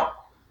help him out.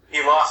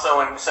 He lost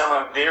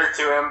someone dear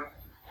to him,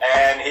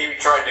 and he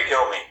tried to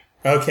kill me.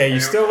 Okay, you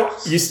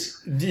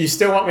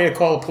still want me to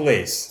call the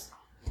police?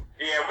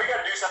 Yeah, we got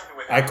to do something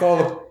with him. I call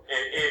the.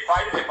 If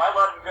I let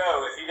him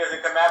go, if he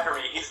doesn't come after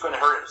me, he's going to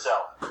hurt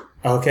himself.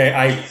 Okay,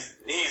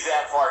 He's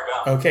that far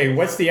gone. Okay,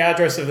 what's the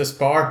address of this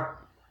bar?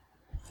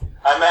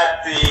 I'm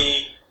at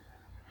Davis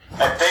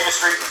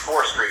Street and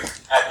 4th Street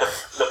at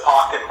the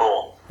Pock and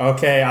Bull.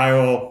 Okay, I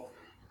will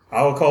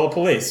call the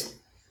police.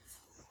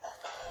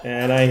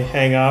 And I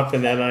hang up,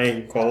 and then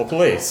I call the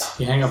police.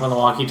 You hang up on the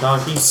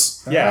walkie-talkie.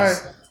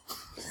 Yes.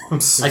 All I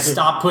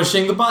stop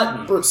pushing the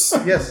button. right.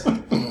 Yes.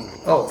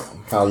 Oh.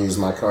 I'll use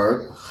my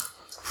card.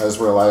 I just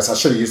realized I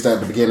should have used that at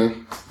the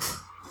beginning.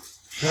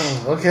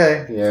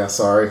 Okay. Yeah,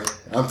 sorry.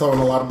 I'm throwing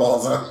a lot of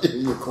balls out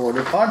in your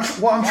corner. I'm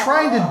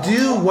trying to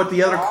do what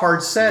the other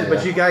card said,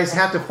 but you guys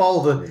have to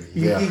follow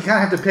you kind of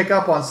have to pick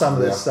up on some of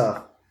this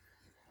stuff.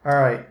 All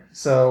right.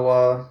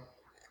 So,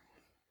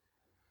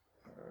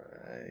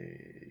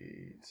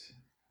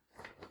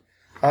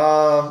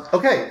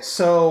 okay.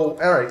 So,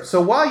 all right.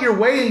 So while you're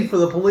waiting for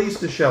the police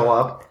to show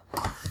up,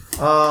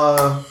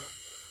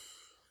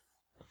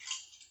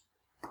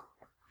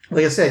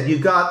 like I said, you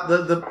got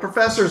the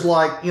professor's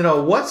like,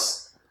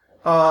 what's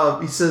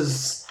he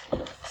says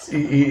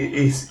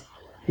he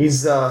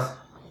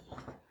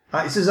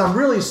says, I'm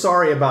really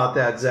sorry about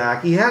that,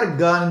 Zach. He had a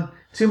gun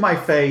to my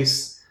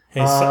face.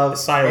 Hey,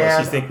 Silas,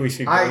 and you think we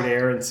should go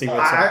there and see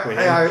what's up with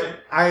him?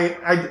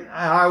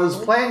 I was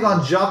planning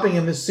on jumping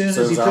him as soon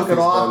as he took Alfie's it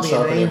off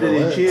done me and aimed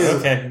it at you.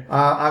 Okay.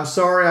 I'm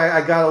sorry,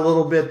 I got a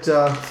little bit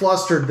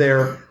flustered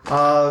there.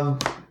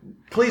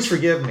 Please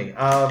forgive me.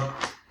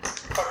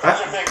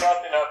 Professor think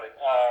nothing of it.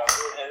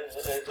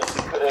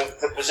 If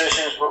the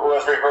positions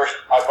was reversed,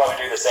 I'd probably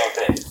do the same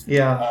thing.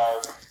 Yeah.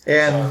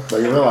 And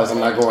But you realize I'm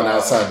not going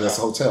outside this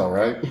hotel,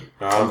 right?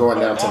 I'm going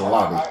down to the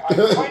lobby. I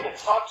tried to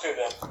talk to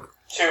him.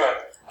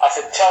 I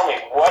said, "Tell me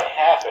what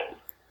happened."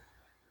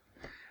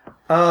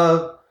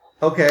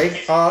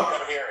 okay.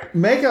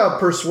 Make a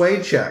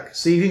persuade check.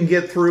 See if you can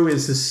get through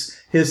his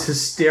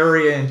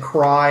hysteria and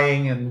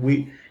crying and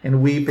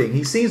weeping.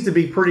 He seems to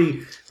be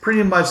pretty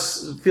much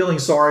feeling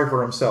sorry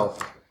for himself.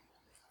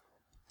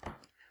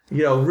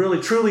 Really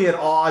truly at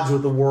odds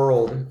with the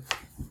world.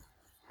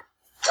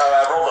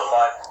 I rolled a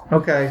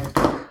 5. Okay.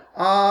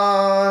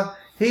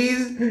 He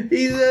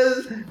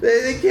says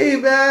they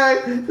came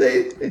back.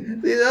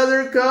 The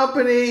other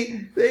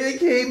company they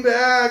came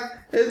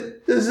back, and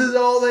this is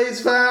all they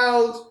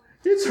found.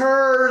 It's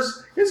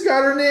hers. It's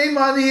got her name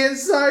on the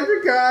inside.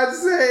 For God's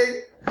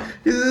sake,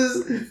 he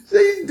says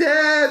she's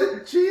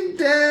dead. She's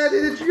dead,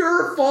 and it's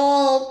your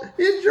fault.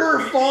 It's your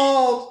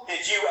fault.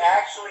 Did you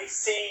actually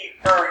see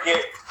her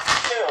get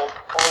killed,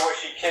 or was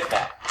she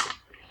kidnapped?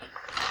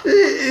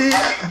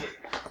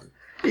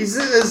 He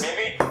says.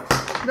 Maybe.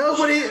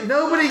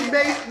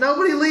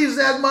 Nobody leaves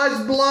that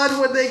much blood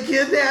when they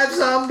kidnap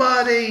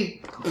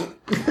somebody.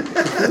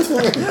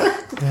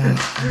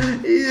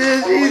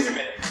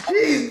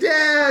 She's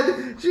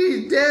dead.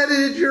 She's dead,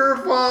 and it's your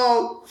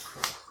fault.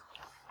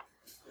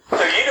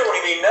 So you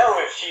don't even know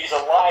if she's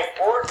alive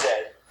or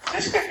dead.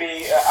 This could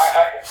be.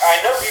 I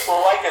know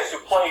people like us who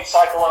play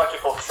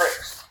psychological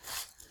tricks.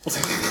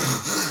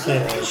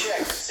 let me check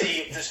to see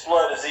if this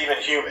blood is even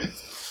human.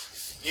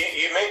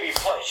 You may be,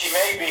 she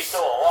may be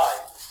still alive.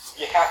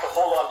 You have to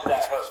hold on to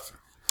that hope.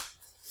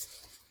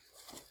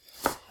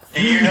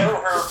 Do you know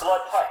her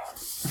blood type?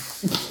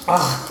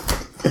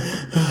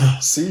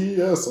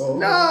 CSO.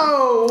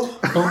 No.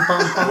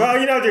 Well,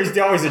 you know, there's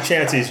always a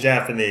chance he's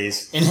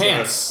Japanese.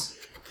 Enhance.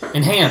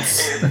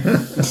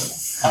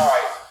 All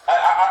right.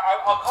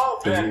 I'll call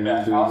Ben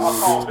back. I'll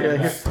call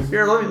Ben Yeah, back.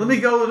 here, let me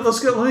go.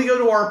 Let me go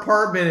to our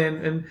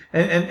apartment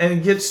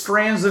and get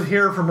strands of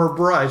hair from her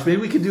brush.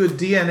 Maybe we could do a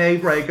DNA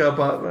breakup,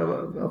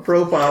 a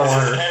profile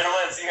on her. Hey,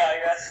 Lindsay, I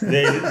guess.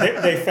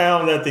 They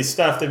found that the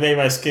stuff that made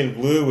my skin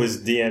blue was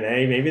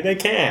DNA. Maybe they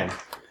can.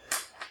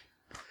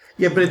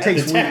 Yeah, but it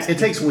takes detect. weeks. It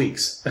takes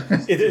weeks.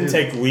 It didn't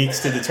take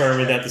weeks to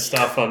determine that the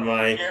stuff on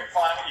my... You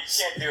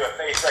can't do a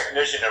face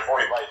recognition in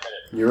 45 minutes.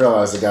 You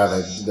realize the guy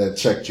that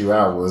checked you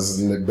out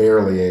was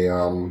barely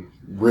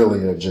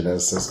really a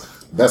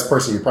geneticist. Best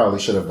person you probably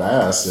should have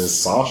asked is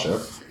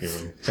Sasha,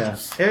 Yeah.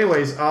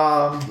 Anyways,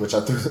 which I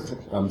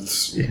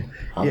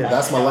Yeah.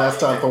 that's my last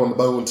time throwing the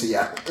bone to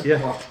you.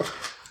 yeah.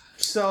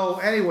 So,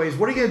 anyways,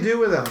 what are you gonna do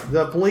with them?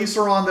 The police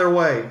are on their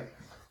way.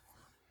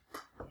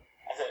 I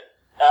said,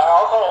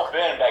 I'll call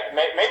Ben back.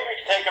 Maybe we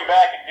can take him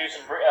back and do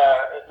some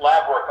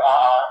lab work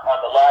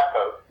on the lab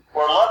coat.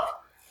 Or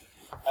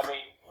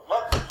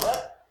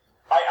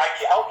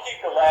I'll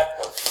keep the lab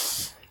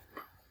coat.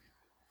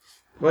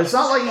 Well, it's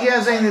not like he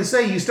has anything to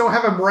say. You still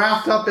have him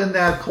wrapped up in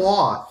that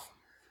cloth,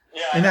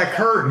 Yeah, in that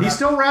curtain. He's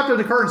still wrapped in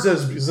the curtain.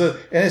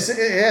 And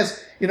it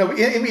has, you know,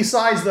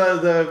 besides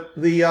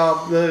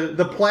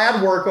the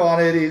plaid work on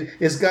it,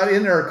 it's got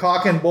in there a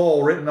cock and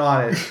bull written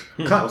on it.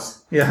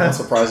 Yeah. I'm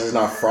surprised he's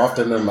not frothed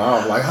in their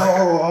mouth like,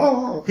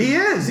 oh. He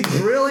is. He's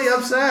really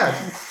upset.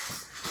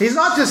 He's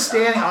not just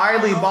standing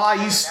idly by.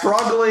 He's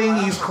struggling.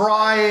 He's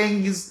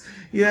crying.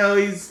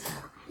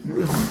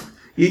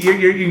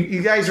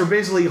 You guys are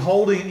basically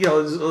holding. You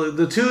know,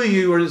 the two of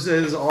you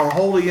are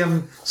holding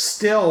him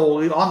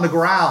still on the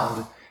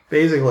ground,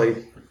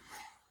 basically.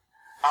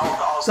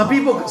 Some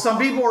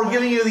people are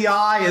giving you the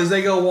eye as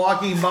they go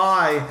walking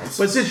by,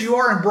 but since you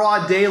are in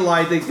broad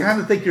daylight, they kind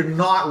of think you're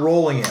not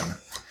rolling him.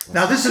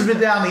 Now, this has been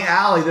down the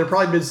alley. There have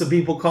probably been some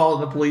people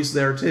calling the police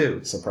there too.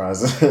 I'm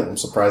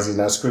surprised he's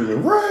not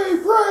screaming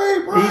rape.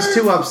 He's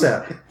too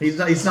upset. He's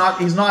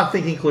not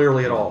thinking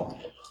clearly at all.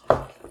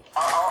 I'll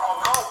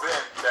call Ben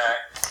back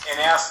and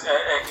ask,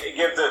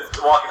 give the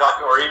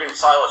walkie-talkie, or even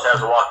Silas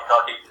has a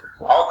walkie-talkie.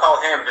 I'll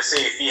call him to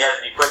see if he has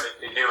the equipment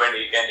to do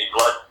any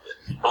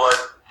blood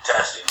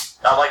testing.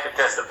 I'd like to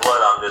test the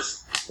blood on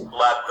this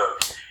lab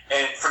coat.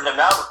 And from the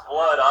amount of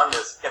blood on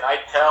this, can I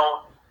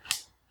tell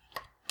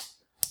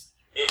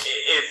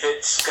if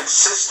it's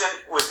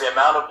consistent with the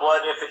amount of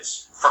blood, if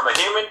it's from a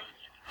human?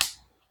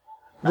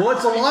 Well,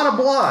 it's a lot of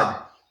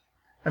blood.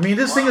 I mean,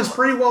 this thing is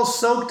pretty well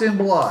soaked in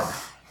blood.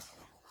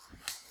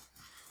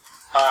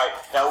 All right.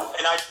 Now,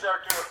 and I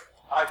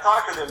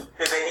talked to them.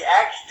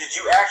 Did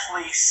you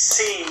actually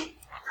see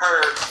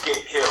her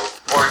get killed,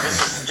 or this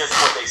is just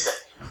what they said?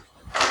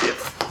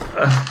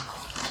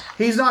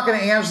 He's not going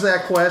to answer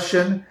that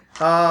question.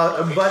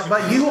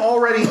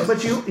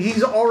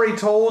 He's already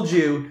told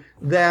you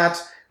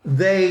that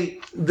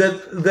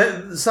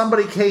that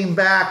somebody came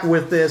back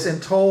with this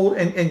and told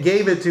and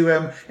gave it to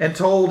him and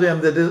told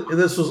him that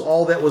this was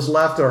all that was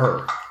left of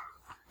her.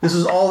 This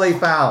is all they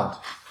found.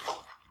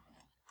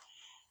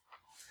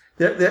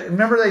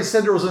 Remember they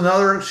said there was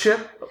another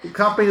ship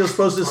company that was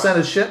supposed to send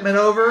a shipment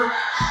over?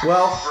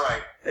 Well,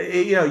 Right.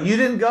 You know, you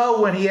didn't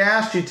go when he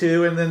asked you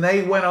to, and then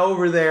they went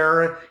over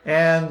there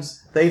and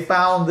they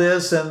found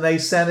this and they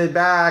sent it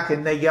back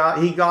and he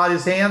got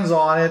his hands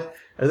on it.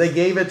 They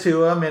gave it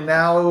to him, and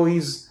now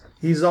he's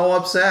all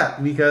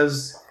upset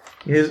because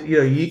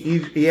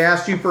he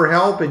asked you for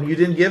help and you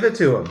didn't give it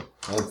to him.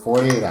 Like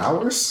 48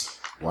 hours?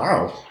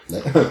 Wow.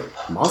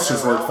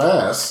 Monsters work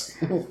fast.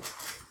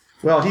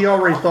 Well, he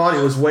already thought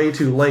it was way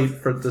too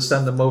late to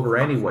send them over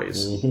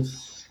anyways.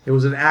 Mm-hmm. It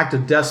was an act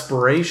of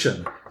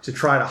desperation to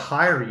try to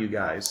hire you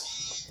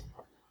guys.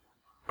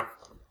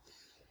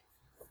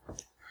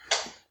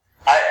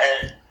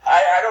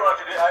 I don't know what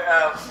to do.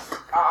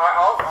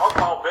 I'll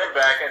call Ben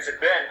back and say,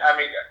 Ben,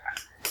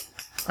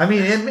 I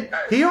mean,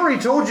 he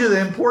already told you the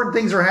important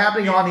things are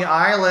happening on the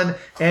island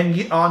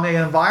and on the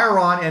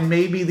Environ, and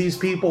maybe these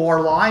people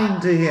are lying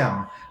to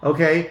him.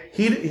 Okay,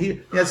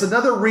 that's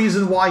another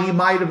reason why he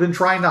might have been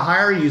trying to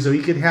hire you, so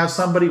he could have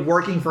somebody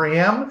working for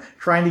him,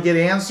 trying to get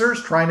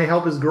answers, trying to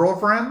help his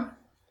girlfriend.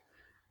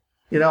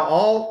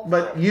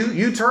 But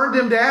you turned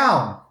him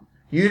down.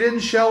 You didn't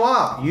show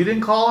up. You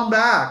didn't call him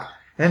back.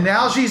 And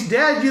now she's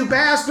dead, you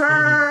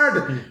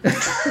bastard!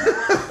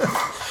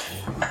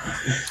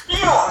 You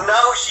don't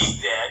know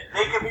she's dead.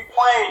 They could be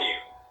playing you.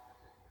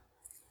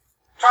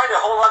 Trying to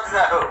hold on to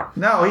that hope.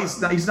 No,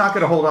 he's not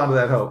going to hold on to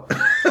that hope.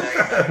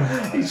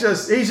 he's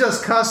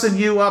just cussing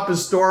you up a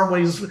storm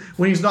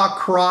when he's not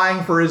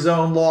crying for his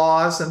own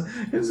loss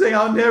and saying,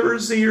 "I'll never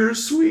see her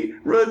sweet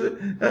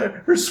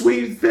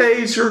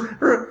face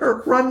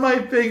or run my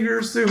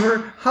fingers through her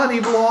honey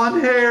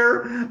blonde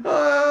hair."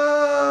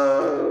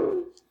 Oh.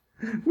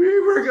 We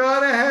were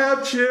gonna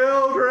have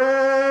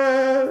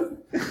children.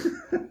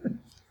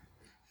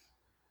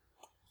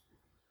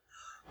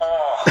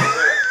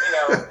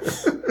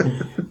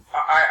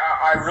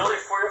 I really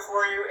feel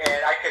for you,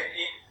 and I could.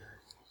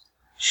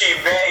 She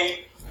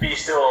may be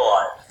still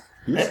alive.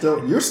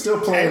 You're still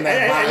playing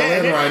that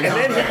violin right now.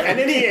 And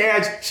then he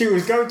adds, she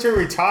was going to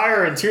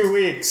retire in 2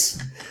 weeks.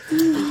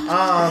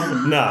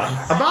 No.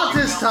 About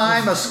this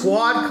time, a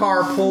squad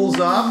car pulls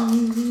up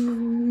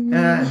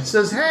and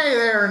says, "Hey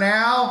there,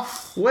 now.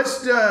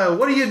 What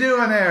are you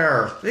doing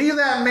there? Leave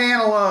that man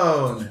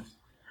alone."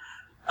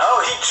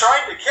 Oh, he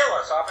tried to kill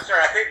us, officer.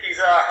 I think he's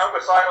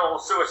homicidal,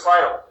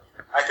 suicidal.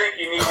 I think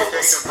you need to take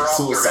him for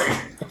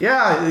observation.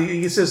 Yeah,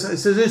 he says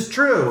it's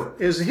true.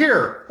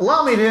 Here,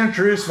 allow me to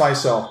introduce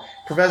myself.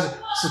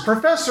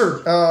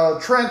 Professor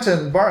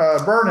Trenton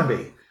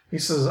Burnaby. He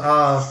says,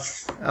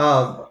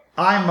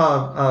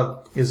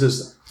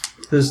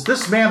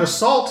 this man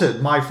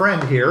assaulted my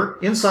friend here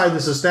inside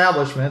this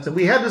establishment, and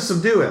we had to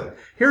subdue him.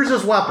 Here's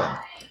his weapon.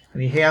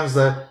 And he hands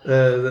the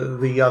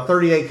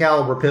 38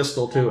 caliber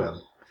pistol to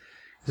him.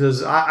 He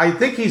says, I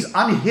think he's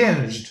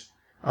unhinged.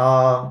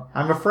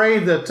 I'm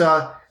afraid that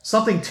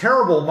something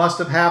terrible must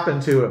have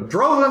happened to him.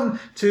 Drove him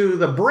to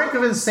the brink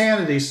of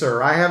insanity,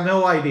 sir. I have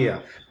no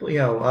idea.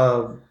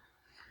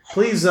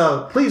 Please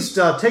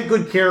take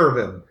good care of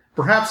him.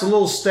 Perhaps a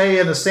little stay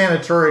in a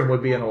sanatorium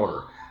would be in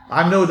order.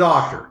 I'm no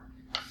doctor.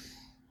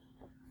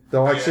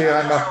 Though actually,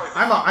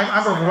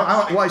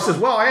 well, he says,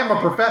 well, I am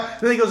a professor.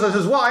 Then he goes,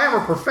 well, I am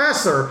a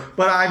professor,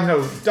 but I'm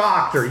no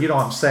doctor. You know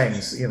what I'm saying?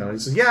 He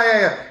says,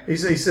 yeah. He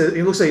says,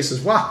 he looks at, he says,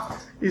 wow.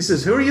 He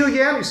says, who are you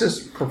again? He says,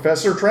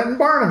 Professor Trenton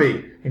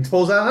Barnaby. He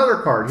pulls out another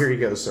card. Here you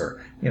go,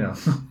 sir.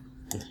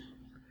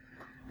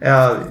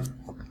 And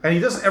he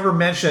doesn't ever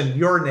mention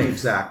your name,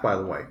 Zach, by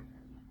the way.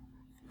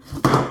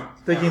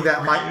 Thinking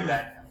that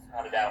might.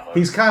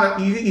 He's kind of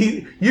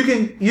you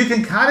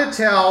can kind of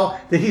tell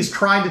that he's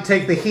trying to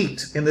take the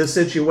heat in this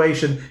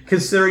situation,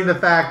 considering the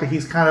fact that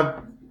he's kind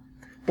of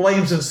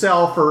blames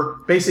himself for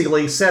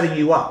basically setting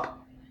you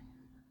up.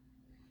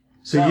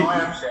 So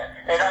I understand,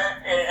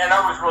 and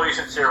I was really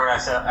sincere when I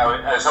said I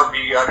was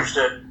hoping you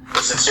understood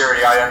the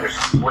sincerity. I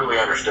completely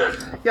understood.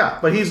 Yeah,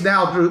 but he's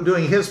now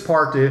doing his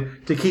part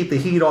to keep the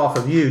heat off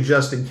of you,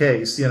 just in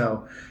case,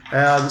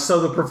 So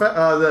the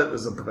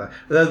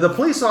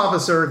police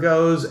officer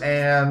goes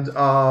and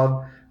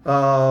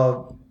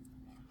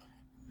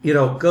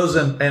goes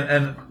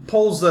and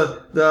pulls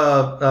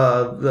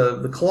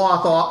the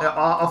cloth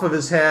off of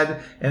his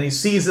head, and he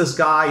sees this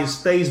guy, his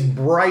face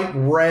bright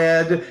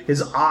red,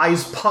 his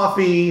eyes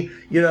puffy,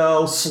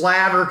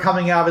 slatter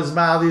coming out of his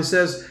mouth. He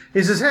says,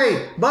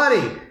 "Hey,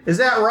 buddy, is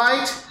that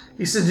right?"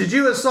 He says, "Did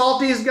you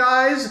assault these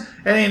guys?"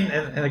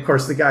 And of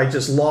course the guy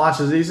just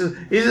launches. He says,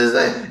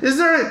 "Is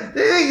there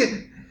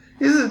anything?"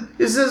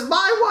 He says,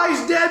 "My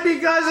wife's dead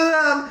because of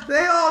them.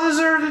 They all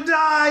deserve to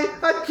die.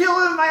 I'd kill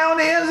them with my own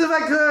hands if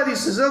I could." He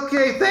says,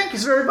 "Okay, thank you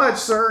very much,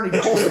 sir." And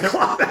he pulls the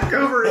cloth back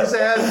over his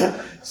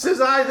head.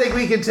 Says, "I think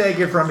we can take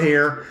it from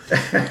here."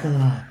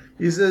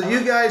 He says,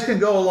 "You guys can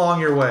go along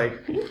your way."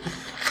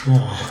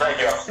 Thank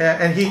you.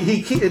 And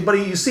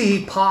you see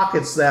he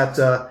pockets that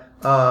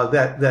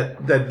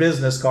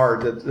business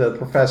card that the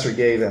professor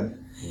gave him,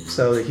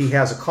 so that he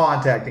has a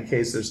contact in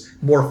case there's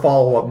more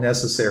follow-up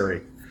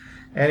necessary.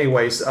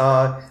 Anyways,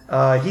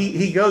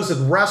 he goes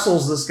and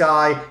wrestles this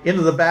guy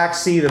into the back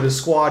seat of his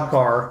squad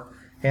car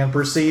and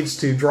proceeds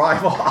to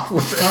drive off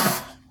with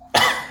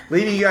it,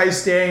 leaving you guys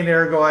standing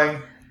there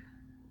going.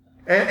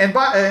 And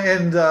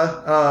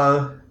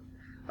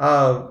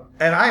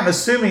I'm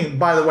assuming,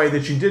 by the way,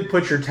 that you did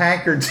put your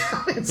tankard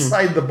down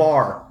inside the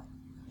bar.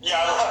 Yeah,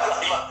 I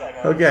left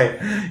that. Okay,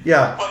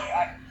 yeah.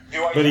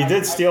 But he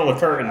did steal the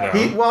curtain, though.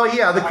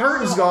 The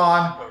curtain's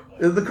gone.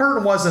 The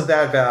curtain wasn't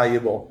that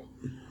valuable.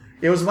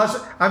 It was much.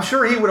 I'm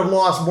sure he would have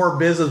lost more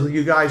business with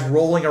you guys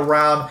rolling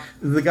around,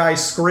 the guy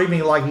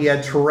screaming like he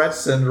had Tourette's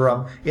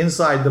syndrome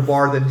inside the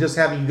bar, than just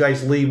having you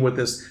guys leave with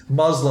this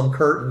Muslim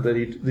curtain that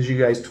you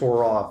guys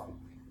tore off.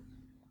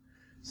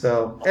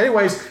 So,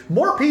 anyways,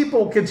 more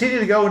people continue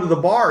to go into the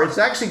bar. It's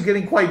actually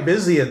getting quite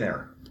busy in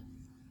there.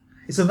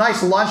 It's a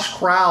nice lunch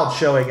crowd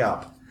showing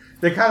up.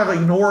 They're kind of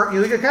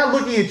they're kind of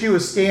looking at you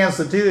askance,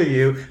 the two of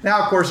you.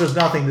 Now, of course, there's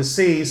nothing to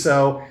see,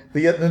 so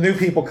the new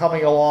people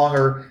coming along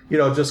are,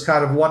 just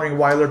kind of wondering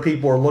why other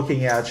people are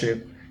looking at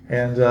you,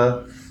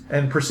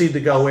 and proceed to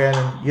go in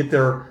and get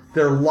their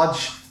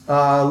lunch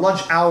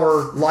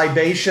hour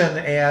libation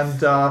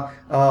and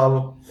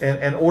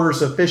order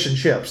some fish and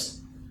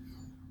chips.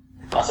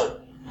 Awesome.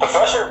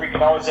 Professor, we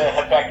can always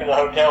head back to the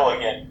hotel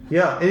again.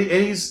 Yeah, and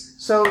he's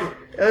so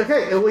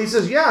okay. He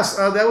says yes,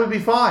 that would be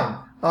fine.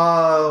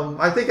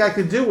 I think I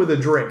could do with a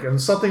drink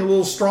and something a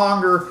little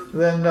stronger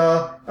than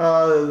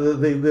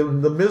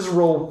the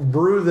miserable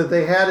brew that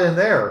they had in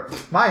there.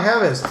 My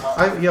heavens,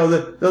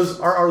 those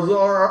our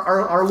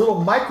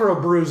little micro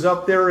brews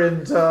up there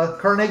in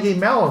Carnegie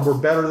Mellon were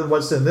better than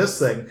what's in this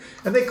thing,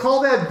 and they call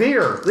that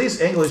beer.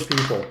 These English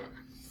people.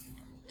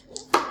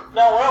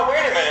 No, well,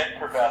 wait a minute,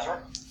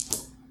 Professor.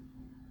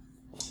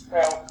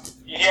 Well,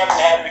 You haven't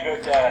had the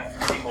good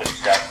English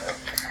stuff.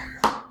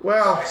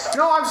 Well,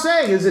 no, I'm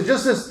saying is it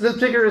just this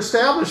particular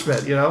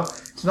establishment?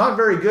 It's not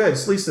very good,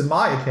 at least in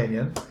my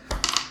opinion.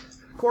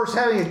 Of course,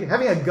 having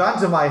a gun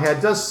to my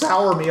head does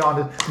sour me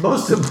on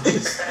most of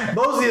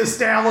the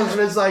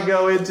establishments I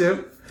go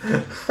into.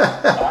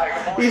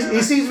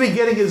 He seems to be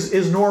getting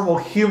his normal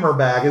humor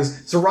back,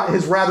 his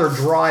rather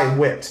dry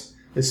wit.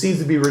 It seems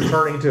to be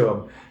returning to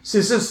him.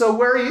 So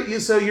where are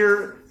you? So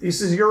he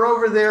says you're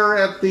over there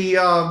at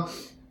the.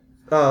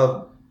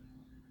 I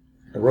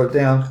wrote it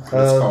down.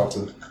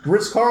 Ritz-Carlton.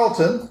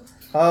 Ritz-Carlton.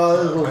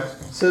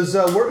 Says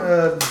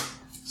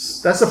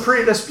that's a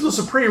pretty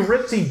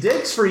ritzy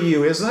digs for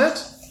you, isn't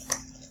it?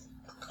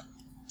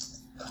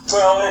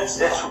 Well, it's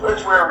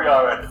where we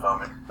are at the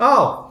moment.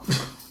 Oh.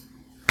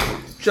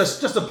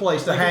 Just a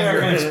place to hang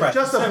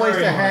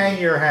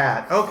hang your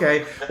hat.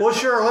 Okay. Well,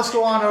 sure. Let's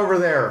go on over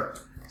there.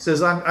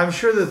 Says I'm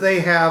sure that they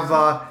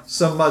have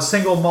some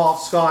single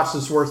malt scotch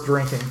that's worth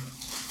drinking.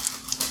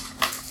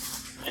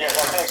 Yes,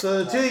 I think.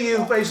 So the two of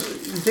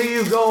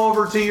you go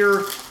over to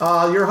your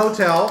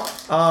hotel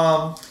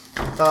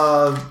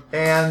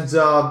and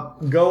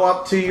go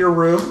up to your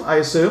room, I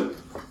assume.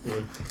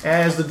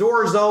 As the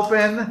doors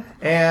open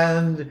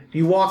and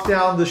you walk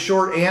down the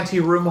short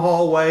ante-room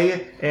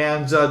hallway,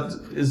 and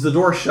is the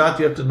door shut?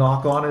 Do you have to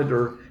knock on it,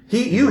 or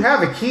you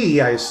have a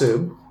key, I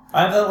assume?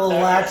 I have that little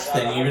latch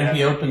thing, even if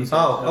he opens it.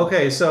 Oh,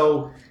 okay.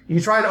 So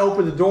you try to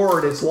open the door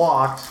and it's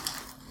locked.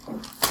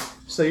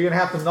 So you're gonna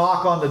have to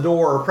knock on the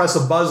door or press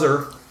a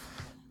buzzer,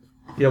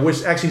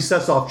 which actually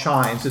sets off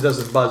chimes. It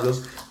doesn't buzz. It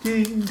goes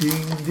ding,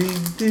 ding,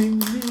 ding, ding,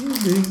 ding,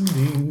 ding,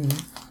 ding.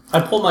 I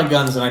pull my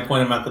guns and I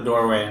point them at the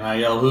doorway and I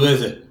yell, "Who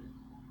is it?"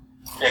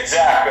 It's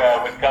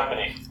Zach with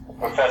company,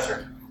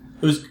 Professor.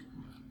 Who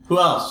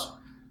else?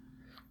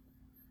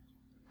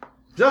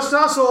 Just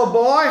us, old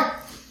boy.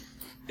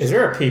 Is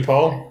there a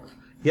peephole?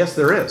 Yes,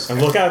 there is.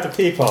 And look out the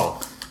peephole.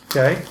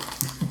 Okay.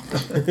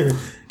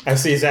 I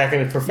see Zach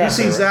and the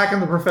professor. You see Zach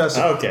and the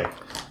professor. Okay.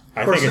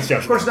 I think it's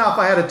just. Of course, now if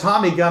I had a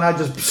Tommy gun, I'd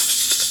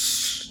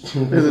just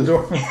through the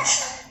door. I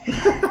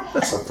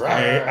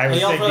would They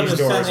think also these to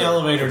doors send the are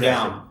elevator protected.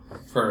 down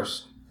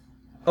first.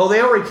 Oh,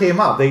 they already came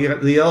up.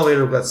 The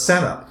elevator got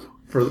sent up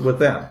with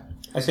them.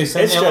 I say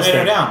send It's the just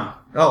elevator them. down.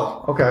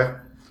 Oh, okay.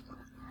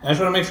 I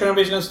just want to make sure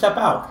nobody's going to step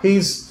out.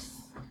 He's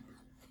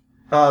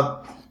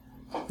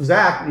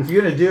Zach. If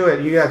you're gonna do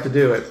it, you have to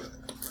do it.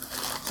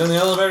 Send the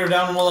elevator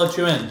down and we'll let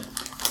you in. Okay.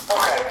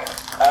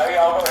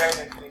 I'll go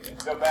ahead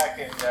and go back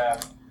and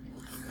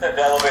send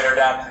the elevator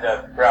down to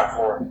the ground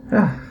floor.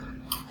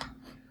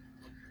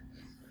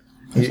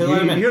 You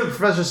hear the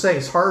professor saying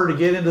it's harder to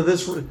get into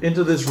this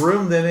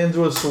room than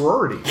into a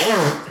sorority.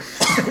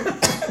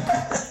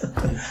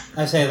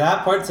 I say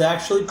that part's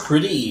actually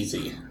pretty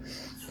easy.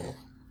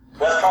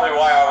 That's probably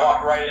why I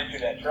walked right into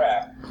that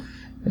trap.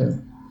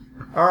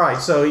 All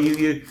right, so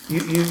you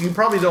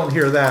probably don't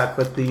hear that,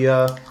 but he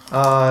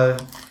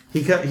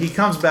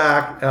comes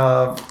back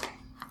from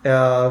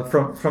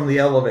the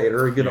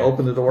elevator. You're gonna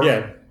open the door.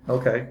 Yeah.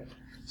 Okay.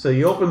 So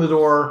you open the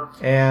door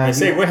and I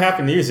say, what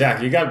happened to you,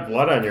 Zach? You got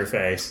blood on your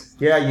face.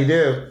 yeah, you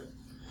do.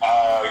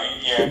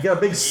 Yeah. You got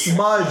a big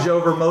smudge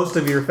over most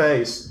of your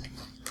face.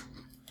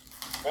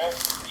 Man,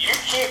 you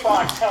keep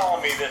on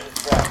telling me this is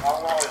Zach. I'm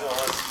always a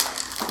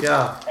listen.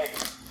 Yeah. Hey,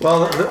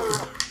 Well,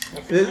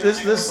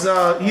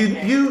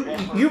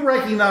 you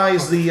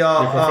recognize the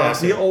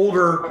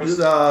older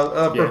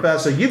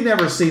professor. You've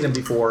never seen him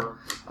before.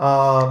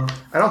 I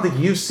don't think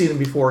you've seen him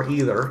before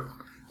either.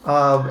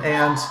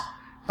 And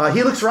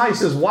he looks around. He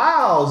says,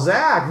 "Wow,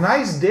 Zach,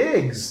 nice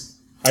digs."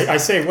 I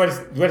say,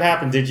 what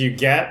happened? Did you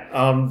get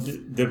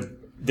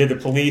did the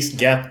police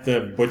get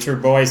the Butcher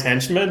Boy's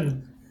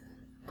henchman?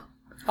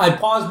 I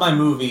pause my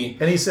movie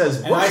And he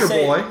says, and I "Butcher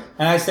say, boy."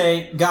 and I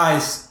say,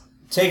 guys,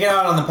 take it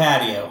out on the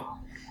patio.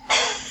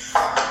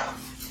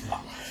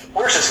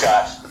 where's the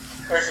scotch?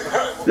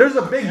 There's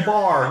a big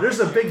bar. There's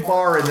a big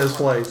bar in this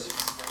place.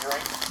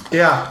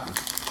 Yeah.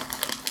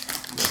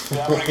 I'm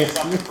gonna get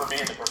something for me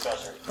and the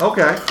professor.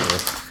 Okay.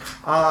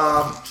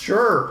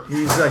 Sure.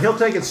 He'll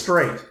take it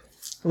straight.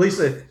 At least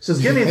it says,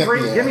 "Give me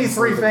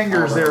three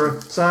fingers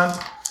there, son."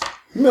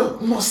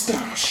 Milk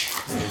mustache.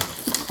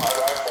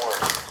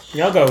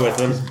 Yeah, I'll go with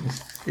him.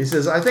 He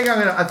says, "I think I'm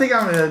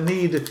gonna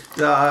need.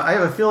 I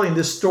have a feeling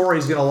this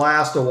story's gonna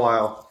last a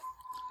while."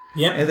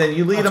 Yep. And then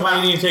you lead That's him why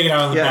out. you need to take it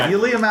out on the Yeah, patio.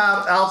 you lead him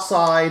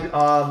outside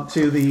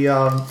to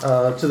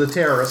the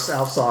terrace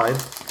outside,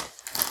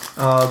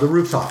 the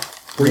rooftop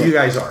where you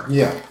guys are.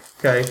 Yeah.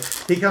 Okay.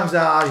 He comes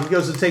out. He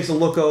goes and takes a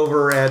look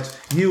over at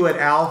you and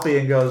Alfie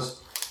and goes,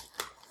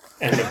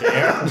 And the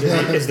bear?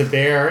 Is the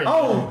bear?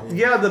 "Oh,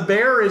 yeah, the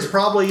bear is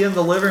probably in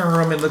the living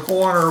room in the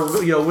corner,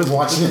 with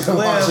Watching his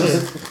limbs.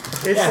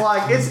 It's Yeah.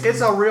 like it's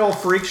a real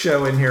freak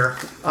show in here."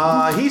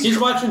 He's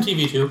watching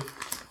TV too.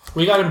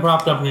 We got him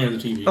propped up near the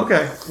TV.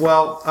 Okay.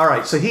 Well, all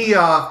right. So he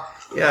the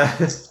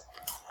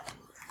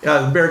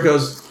bear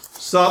goes,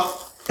 "Sup?"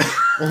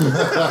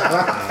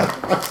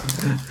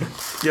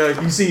 Yeah,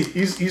 you see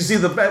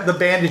the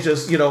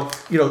bandages,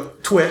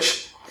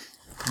 twitch.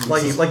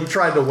 Like he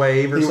tried to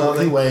wave or He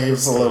something.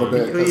 waves a little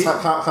bit. 'Cause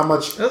how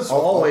much? That's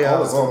all the way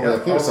up. It's all the way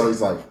up here. Yeah, So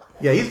he's like,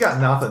 Yeah, he's got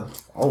nothing.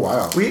 oh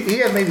wow. He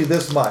had maybe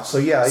this much. So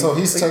yeah. So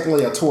he's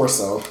technically a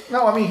torso.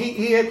 No, I mean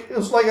he had, it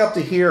was like up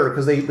to here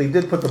because they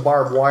did put the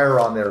barbed wire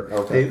on there.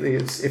 Okay.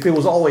 If it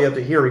was all the way up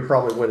to here, he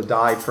probably would have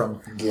died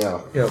from Yeah.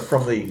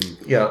 from the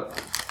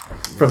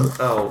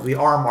the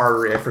arm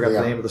artery. I forgot the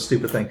Yeah. name of the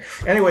stupid thing.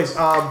 Anyways,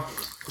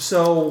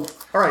 so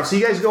all right, so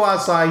you guys go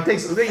outside. He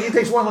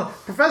takes one look.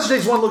 Professor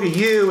takes one look at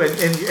you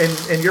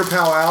and your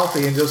pal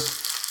Alfie and just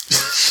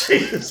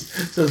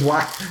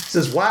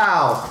says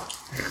wow.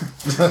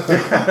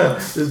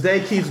 This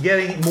day keeps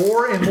getting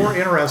more and more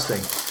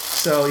interesting.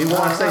 So he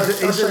walks.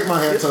 I shake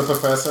my hand to the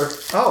professor.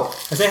 Oh,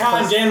 I say hi,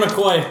 I'm Dan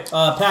McCoy.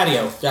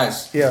 Patio,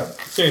 guys. yeah.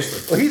 Seriously.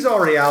 Well, he's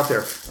already out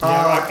there.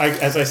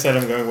 As I said,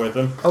 I'm going with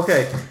him.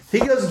 Okay. He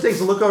goes and takes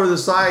a look over the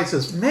side and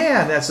says,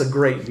 "Man, that's a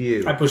great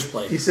view." I push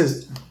play. He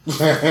says,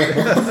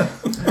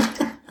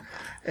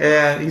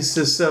 and he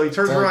says, so he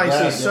turns around. He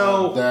says,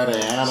 so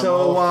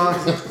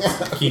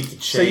Keep the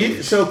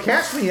change. so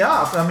catch me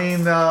up. I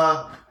mean,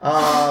 I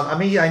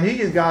knew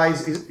you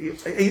guys. I'm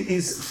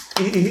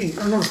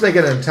going to make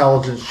an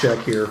intelligence check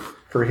here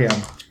for him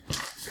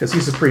because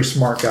he's a pretty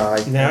smart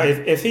guy. Now,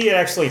 if he had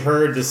actually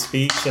heard the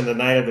speech in the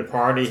night of the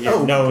party, he'd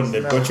have known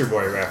the Butcher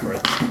Boy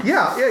reference.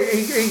 Yeah.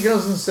 He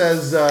goes and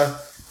says,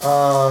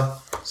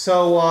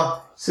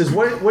 says,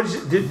 what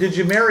did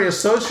you marry a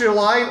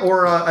socialite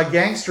or a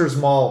gangster's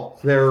mall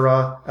there,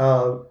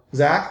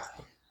 Zach?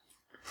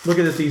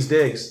 Looking at these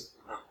digs.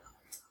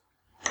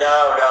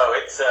 No,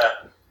 it's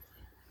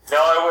no,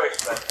 I wish,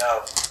 but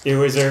no. It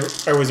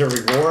was a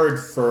reward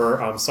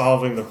for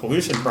solving the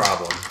pollution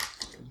problem.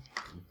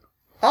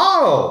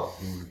 Oh,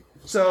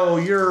 so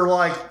you're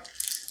like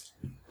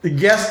the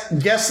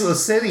guest of the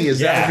city? Is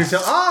that what you're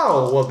telling?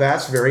 Oh, well,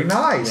 that's very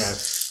nice.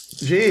 Yes.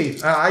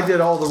 Gee, I did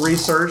all the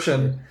research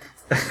and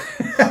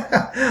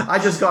I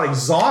just got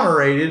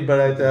exonerated,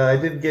 but I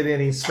didn't get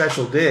any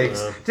special digs.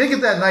 Did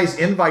get that nice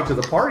invite to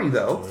the party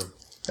though.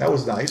 That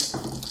was nice.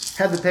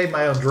 Had to pay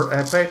my own.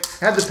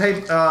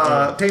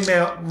 Pay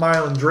my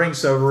own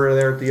drinks over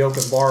there at the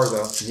open bar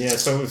though. Yeah.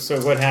 So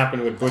what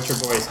happened with Butcher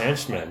Boy's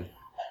henchmen?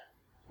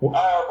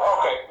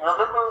 Okay.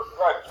 Remember, I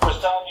was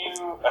telling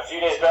you a few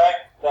days back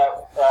that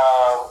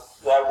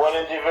that one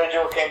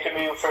individual came to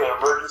me for an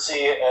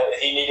emergency.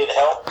 He needed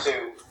help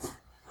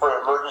for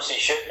an emergency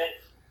shipment.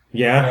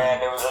 Yeah.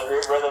 And it was a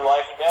rather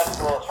life and death.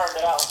 Well, it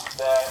turned out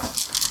that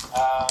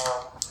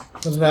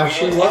It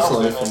actually was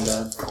life and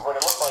death. When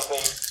it looked like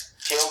they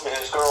killed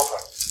his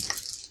girlfriend.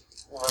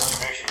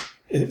 Retribution.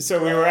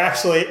 So we were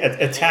actually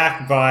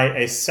attacked by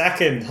a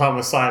second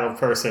homicidal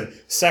person,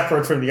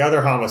 separate from the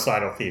other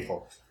homicidal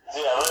people.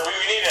 Yeah,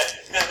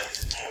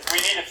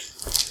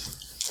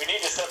 we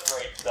need to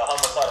separate the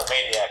homicidal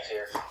maniacs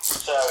here.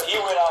 So he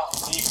went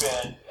off deep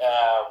and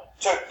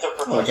took the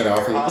professor. Look at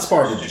Alfie. It's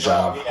part of the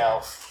job.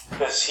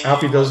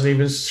 Alfie doesn't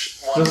even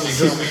shrug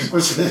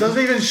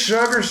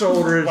her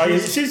shoulders. Well,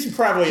 she's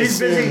probably She's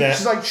busy. assumed that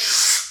She's like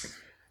shh.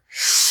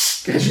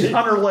 She's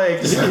on her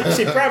legs.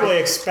 she probably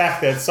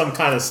expected some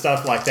kind of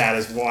stuff like that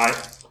is why.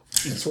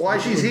 That's why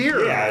she's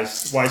here. Yeah,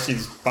 it's why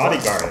she's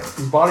bodyguarding.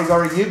 She's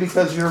bodyguarding you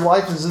because your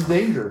life is in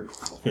danger.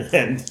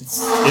 And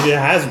it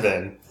has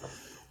been.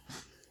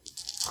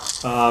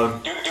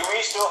 Do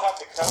we still have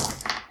to cover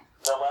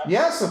the lab?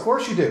 Yes, of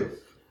course you do.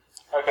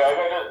 Okay, I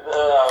got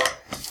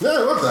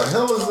Yeah, what the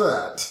hell is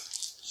that?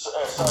 so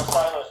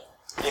Silas,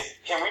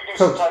 can we do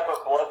some type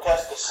of blood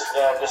test to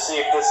see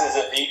if this is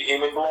indeed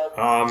human blood?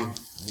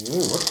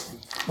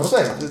 What's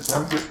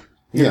that?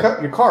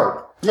 Your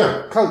card.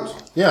 Yeah. Coat.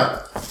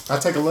 Yeah. I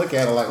take a look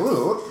at it like,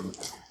 ooh.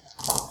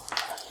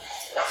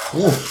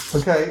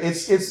 Okay,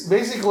 it's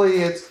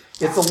basically it's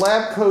a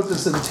lab coat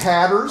that's in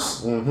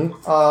tatters,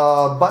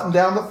 buttoned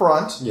down the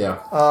front. Yeah.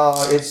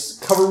 It's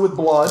covered with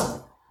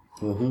blood,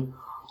 and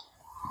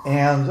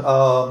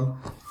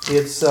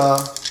it's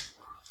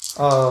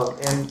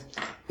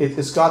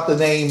got the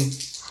name,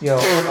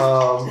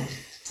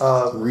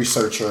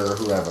 Researcher or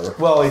whoever.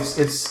 Well, it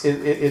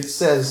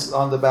says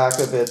on the back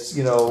of it,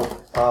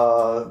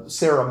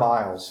 Sarah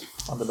Miles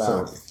on the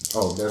back.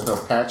 So, there's no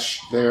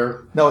patch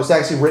there? No, it's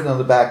actually written on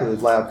the back of the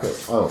lab coat.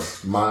 Oh,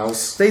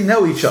 Miles. They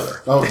know each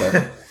other.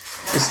 Okay.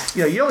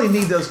 You only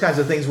need those kinds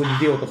of things when you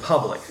deal with the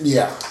public.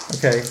 Yeah.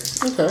 Okay.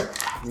 Okay.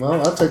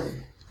 Well, I'll take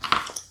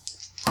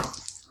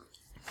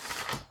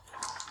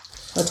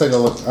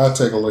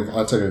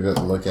a good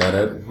look at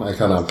it. I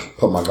kind of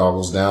put my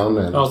goggles down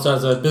and. It also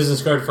has a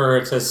business card for her.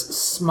 It says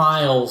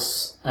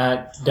smiles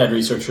at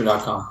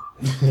deadresearcher.com.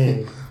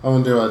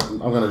 I'm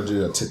gonna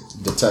do a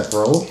detect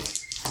roll.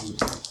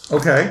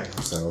 Okay.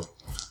 So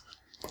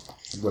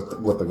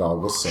with the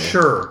goggles. So,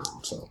 Sure.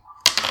 So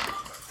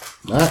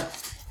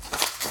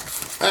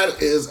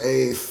that is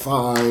a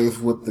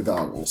 5 with the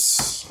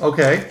goggles.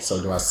 Okay.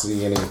 So do I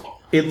see any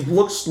It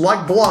looks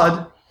like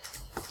blood.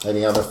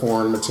 other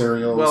foreign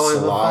materials? Well, in the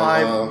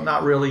saliva? 5,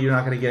 not really. You're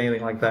not going to get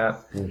anything like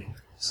that.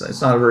 So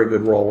it's not a very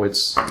good roll.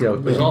 It's but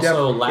There's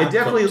also lab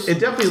coats. it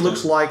definitely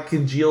looks like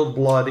congealed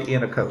blood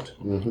in a coat.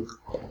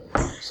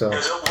 So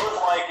Does it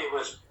look like it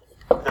was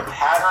the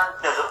pattern?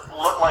 Does it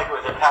look like it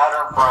was a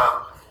pattern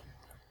from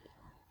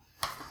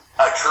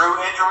a true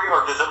injury,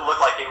 or does it look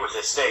like it was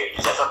a stage?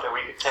 Is that something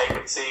we could take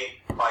and see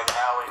by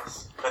how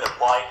it's been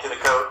applied to the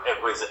coat?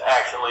 It was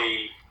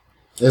actually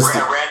a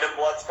random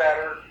blood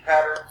pattern.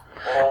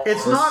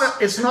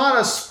 it's not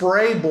a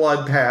spray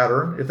blood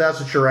pattern, if that's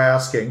what you're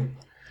asking.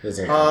 Is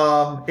it?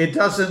 It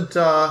doesn't.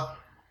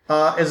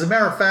 As a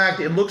matter of fact,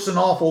 it looks an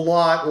awful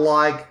lot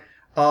like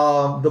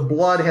the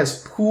blood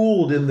has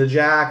pooled in the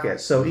jacket.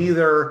 So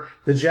either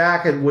the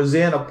jacket was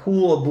in a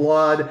pool of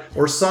blood,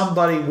 or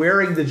somebody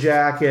wearing the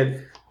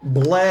jacket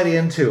bled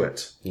into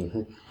it.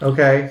 Mm-hmm.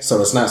 Okay.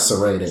 So it's not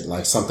serrated,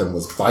 like something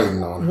was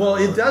biting on. Well,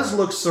 it does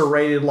look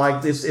serrated,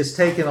 like it's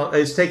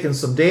taken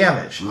some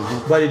damage,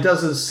 but it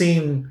doesn't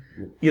seem,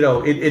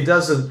 it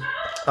doesn't.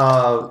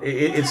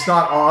 It's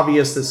not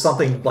obvious that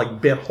something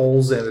like bit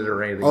holes in it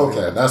or anything.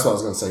 Okay, that's what I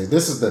was going to say.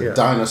 This is the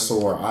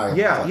dinosaur eye.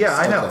 Yeah,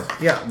 I know.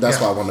 Okay. Yeah,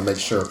 that's why I wanted to make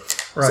sure.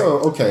 Right.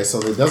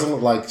 So it doesn't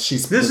look like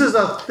she's. This is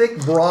a thick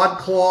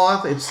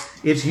broadcloth.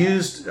 It's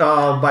used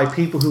by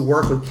people who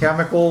work with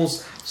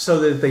chemicals, so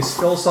that if they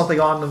spill something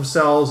on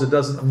themselves, it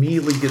doesn't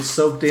immediately get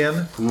soaked in.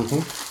 Mm-hmm.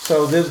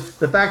 So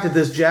the fact that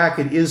this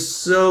jacket is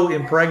so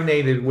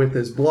impregnated with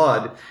this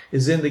blood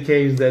is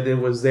indicating that it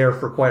was there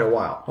for quite a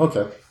while.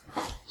 Okay.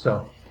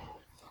 So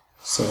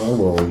I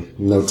will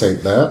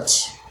notate that,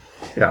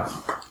 yeah,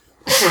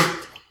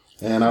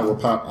 and I will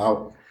pop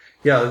out.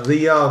 yeah.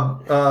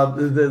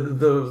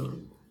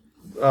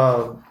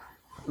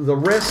 The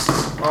wrists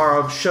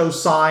show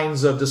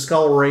signs of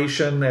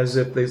discoloration, as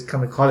if they've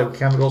kind of caught it with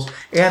chemicals,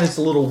 and it's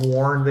a little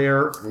worn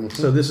there. Mm-hmm.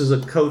 So this is a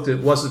coat that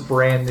wasn't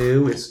brand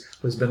new; it's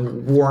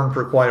been worn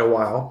for quite a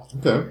while.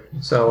 Okay.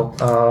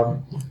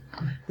 So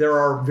there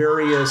are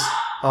various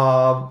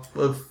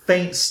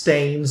faint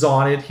stains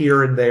on it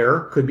here and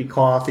there. Could be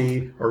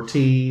coffee or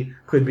tea.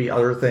 Could be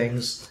other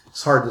things.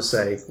 It's hard to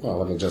say. Well,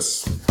 let me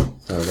just.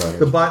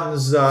 The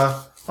buttons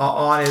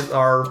on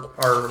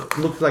it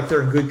look like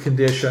they're in good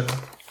condition.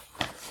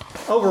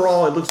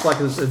 Overall, it looks like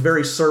it's a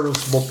very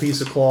serviceable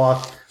piece of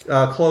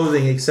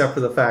clothing, except for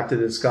the fact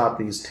that it's got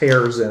these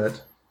tears in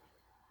it.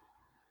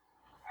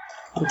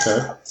 Okay.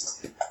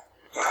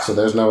 So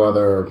there's no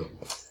other.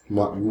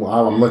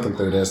 While I'm looking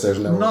through this, there's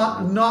no.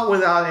 Not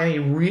without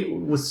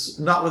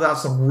not without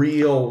some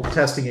real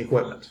testing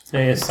equipment.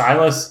 Hey,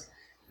 Silas,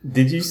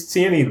 did you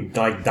see any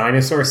like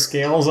dinosaur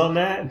scales on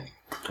that?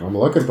 I'm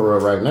looking through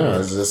it right now.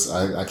 It's just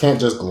I can't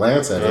just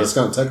glance at it. It's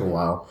going to take a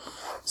while.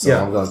 So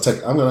Yeah. I'm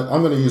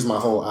going to use my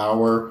whole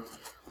hour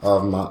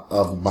of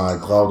my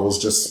goggles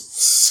just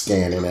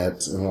scanning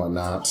it and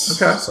whatnot.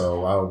 Okay.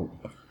 So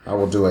I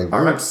will do a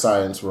weird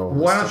science roll.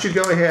 Why don't you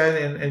go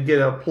ahead and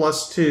get a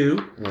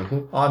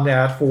 +2 on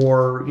that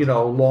for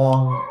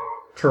long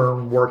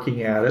term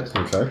working at it.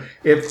 Okay.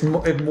 If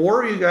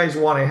more of you guys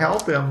want to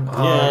help him,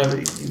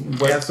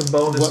 add some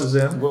bonuses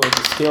in. What would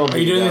the skill be? Are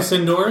you doing this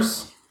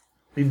indoors?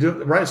 You do,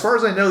 right, as far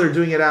as I know, they're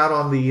doing it out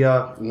on the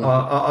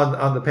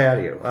on the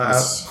patio.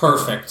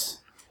 Perfect.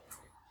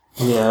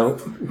 Yeah,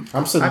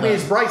 I'm sitting. I mean,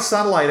 it's bright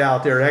sunlight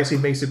out there. It actually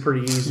makes it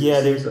pretty easy. yeah.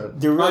 to see, so.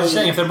 They're I was really,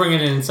 saying, if they're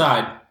bringing it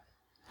inside,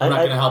 I'm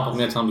not I- going to help. I'm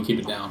going to tell them to keep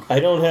it down. I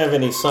don't have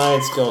any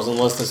science skills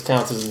unless this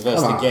counts as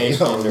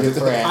investigation Come on, or you-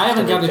 craft. I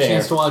haven't or gotten a repair.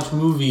 chance to watch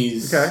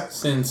movies Okay.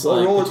 since Well,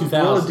 like roll, the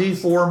roll a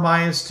 2000s. D4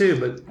 -2,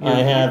 but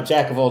I have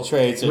jack of all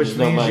trades, so which there's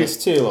no means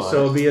 -2 on so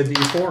it. it'll be a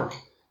D4.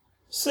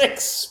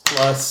 6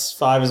 plus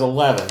 5 is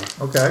 11.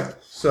 Okay,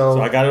 So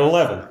I got an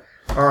 11.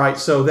 all right,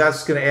 so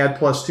that's going to add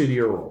 +2 to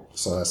your roll.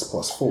 So that's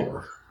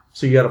 +4.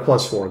 So you got a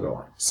 +4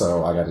 going.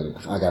 So I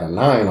got a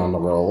 9 on the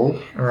roll.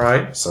 All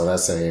right, So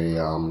that's a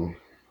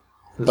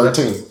Is that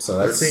 13. So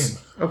that's 13.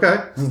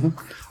 Okay.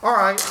 All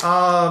right.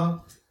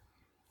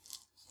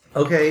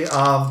 Okay.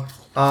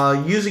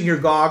 Using your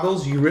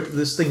goggles,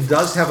 this thing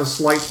does have a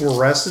slight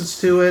fluorescence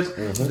to it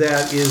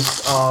that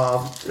is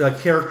a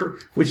character,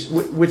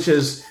 which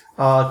is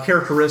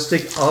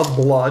characteristic of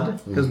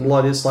blood, because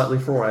blood is slightly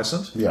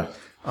fluorescent. yeah.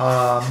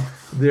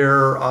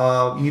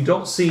 You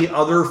don't see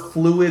other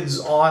fluids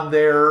on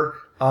there,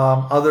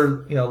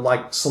 other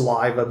like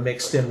saliva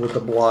mixed in with the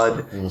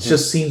blood. It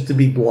just seems to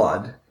be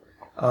blood.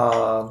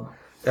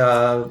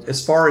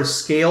 As far as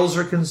scales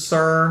are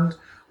concerned,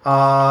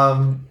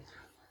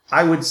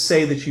 I would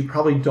say that you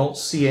probably don't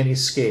see any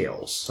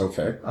scales.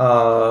 Okay.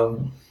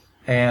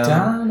 And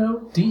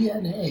Dino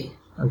DNA.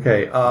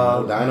 okay,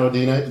 Dino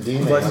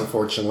DNA, but-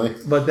 unfortunately.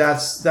 but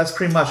that's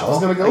pretty much. I was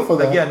gonna go for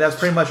that. Again, that's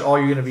pretty much all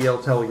you're going to be able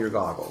to tell with your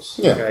goggles.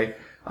 Yeah. Okay.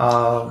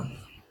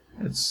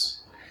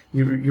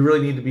 You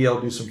really need to be able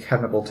to do some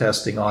chemical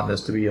testing on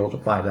this to be able to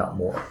find out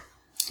more.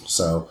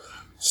 So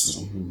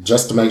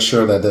just to make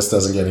sure that this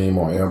doesn't get any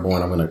more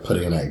airborne, I'm going to put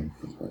it in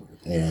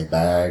a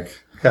bag.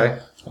 Okay.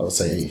 I would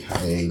say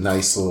a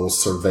nice little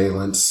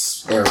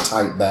surveillance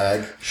airtight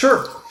bag.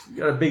 Sure.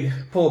 You got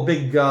pull a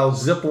big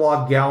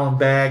Ziploc gallon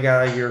bag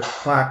out of your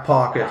back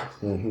pocket.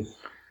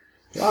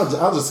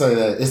 I'll just say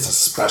that it's a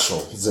special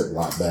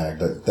Ziploc bag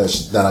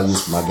that I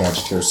use for my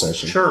gadgeteer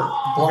session. Sure.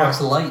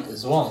 Blocks light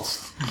as well. It's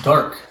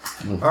dark.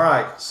 All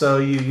right, so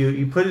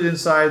you put it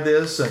inside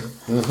this, and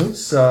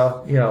it's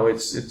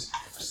it's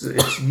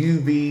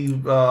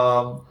UV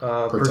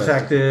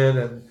protected,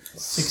 and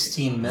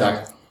 16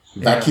 mil.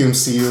 Vacuum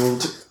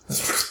sealed.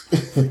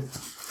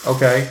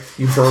 okay,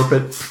 you burp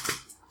it.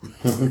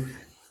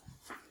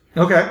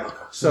 Okay,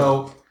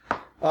 so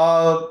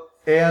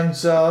and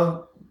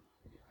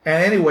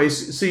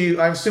anyways, so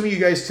I'm assuming you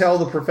guys tell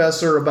the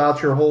professor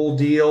about your whole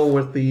deal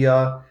with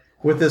the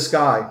with this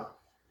guy.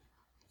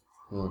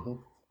 Mm-hmm.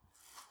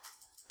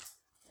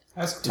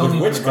 Ask Tony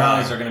With when which the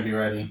guy? guys are going to be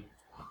ready.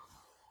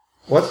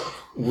 What?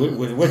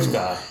 With which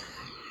guy?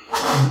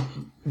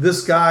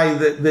 This guy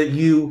that they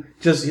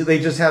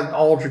just had an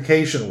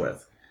altercation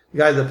with. The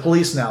guy the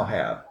police now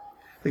have.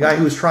 The guy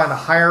who was trying to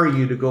hire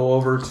you to go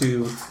over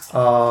to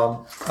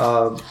But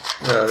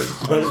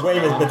wait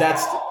a minute, but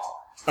that's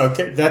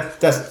okay.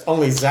 That's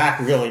only Zach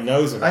really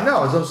knows about. I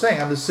know, as I'm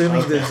saying, I'm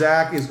assuming Okay. that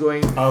Zach is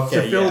going to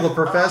fill yeah. the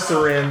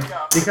professor in,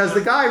 because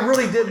the guy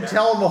really didn't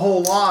tell him a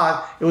whole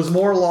lot. It was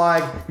more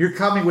like, you're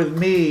coming with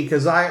me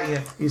because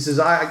he says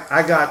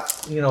I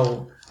got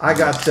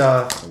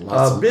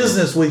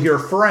business with your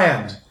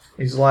friend.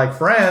 He's like,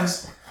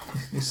 friends?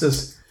 He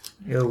says,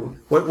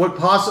 what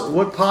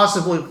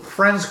possibly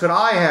friends could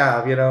I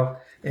have,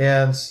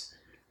 and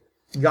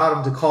got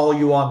him to call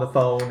you on the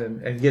phone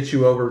and get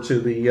you over to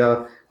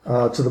the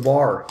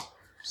bar.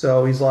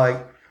 So he's like,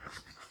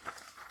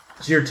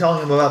 so you're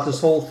telling him about this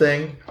whole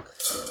thing.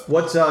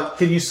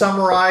 Can you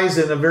summarize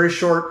in a very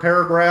short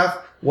paragraph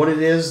what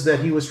it is that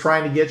he was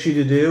trying to get you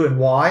to do and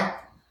why?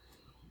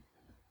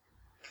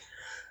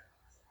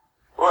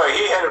 Well,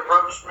 he had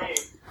approached me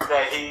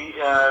that he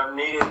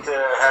needed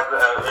to have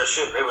a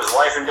shipment. It was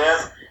life and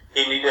death.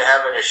 He needed to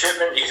have a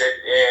shipment. He said,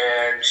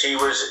 and he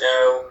was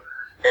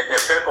in a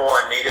pickle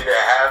and needed to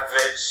have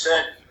it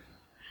sent.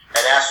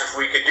 And asked if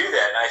we could do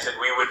that. And I said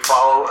we would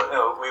follow.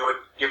 We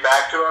would get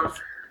back to him.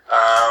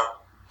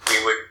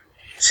 We would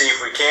see if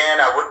we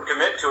can. I wouldn't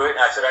commit to it. And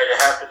I said I'd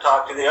have to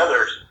talk to the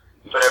others.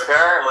 But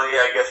apparently,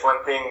 I guess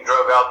one thing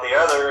drove out the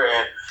other,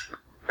 and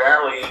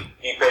apparently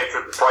he paid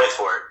for the price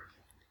for it.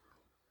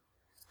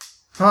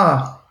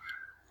 Huh.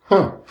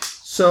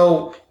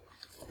 So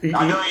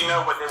I know you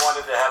know what they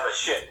wanted to have a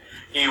ship.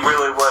 He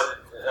really wasn't.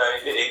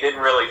 He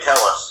didn't really tell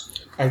us.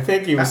 I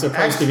think he was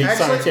supposed to be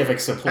scientific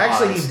supplies.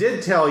 Actually, he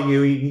did tell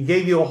you. He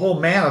gave you a whole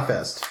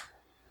manifest.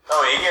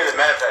 Oh, he gave the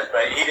manifest,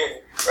 but he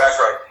didn't. That's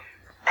right.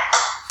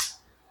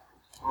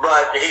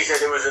 But he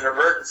said it was an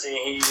emergency.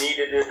 He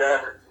needed it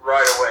done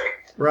right away.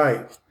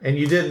 Right, and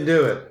you didn't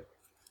do it.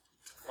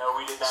 No,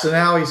 we did not. So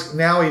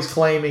now he's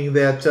claiming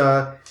that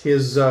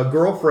his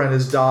girlfriend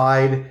has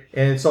died,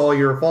 and it's all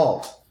your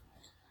fault.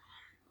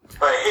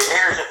 But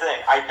here's the thing.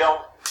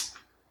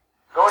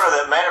 Going to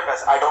the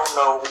manifest, I don't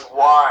know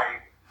why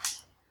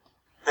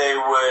they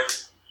would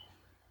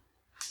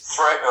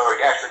threaten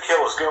or actually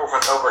kill his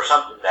girlfriend over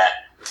something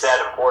that's that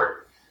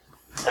important.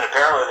 And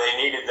apparently they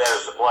needed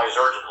those supplies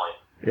urgently.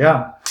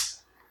 Yeah.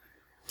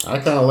 I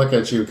kind of look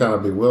at you kind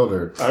of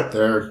bewildered.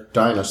 They're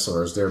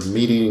dinosaurs. They're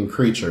meat-eating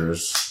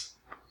creatures.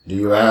 Do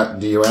you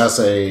ask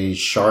a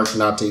shark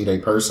not to eat a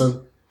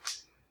person?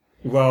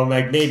 Well,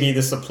 like maybe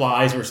the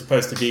supplies were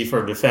supposed to be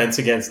for defense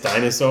against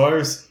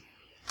dinosaurs.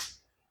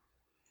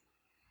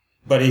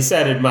 But he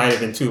said it might have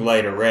been too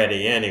late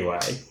already anyway.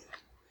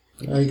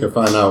 You can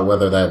find out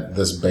whether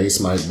this base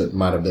might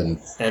have been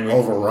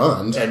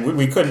overrun. And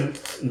we couldn't,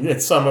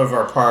 some of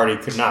our party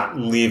could not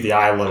leave the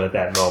island at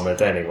that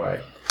moment anyway.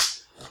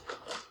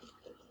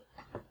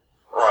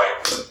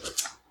 Right.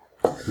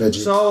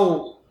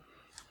 So,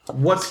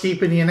 what's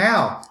keeping you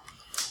now?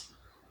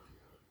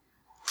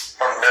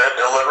 From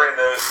delivering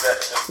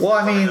those. Well,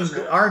 I mean,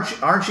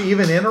 aren't you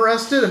even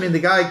interested? I mean, the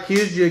guy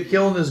accused you of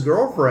killing his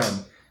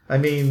girlfriend. I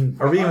mean,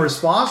 or being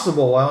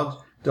responsible.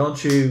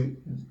 Don't you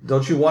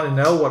want to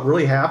know what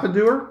really happened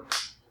to her?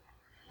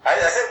 I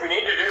think we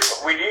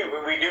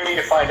do need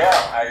to find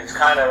out. It's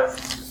kind of.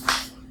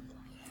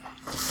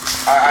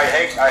 I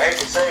hate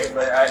to say it,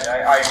 but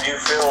I do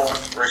feel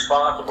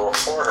responsible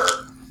for her.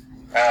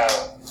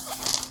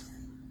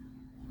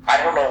 I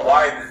don't know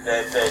why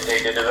that they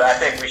did it. I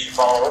think we should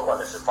follow up on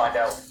this and find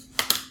out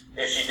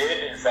if she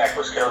did, in fact,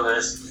 was killed.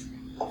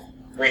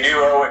 We do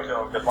owe it to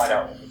them to find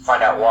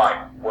out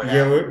why.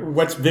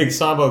 What's Big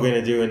Sambo going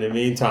to do in the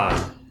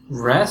meantime?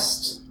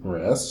 Rest?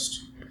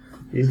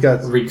 He's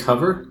got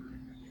Recover?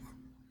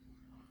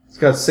 He's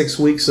got 6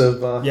 weeks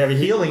of But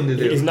healing to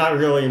do. He's not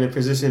really in a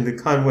position to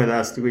come with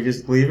us. Do we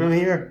just leave him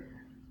here?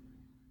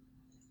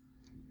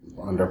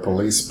 Under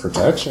police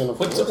protection, of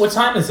course. What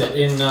time is it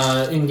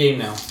in game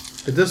now?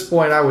 At this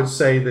point, I would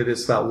say that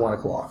it's about 1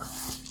 o'clock.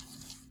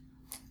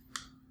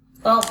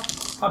 Well,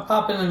 I'll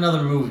pop in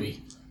another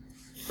movie.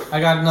 I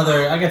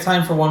got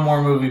time for one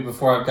more movie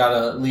before I've got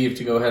to leave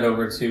to go head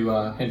over to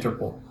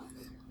Interpol.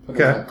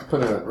 Okay.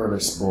 Put in an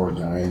Ernest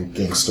Borgnine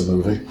gangster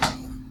movie.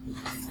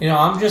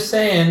 I'm just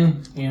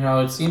saying,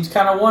 it seems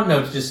kind of one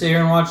note to just sit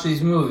here and watch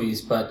these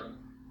movies, but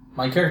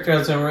my character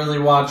hasn't really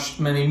watched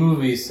many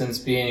movies since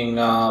being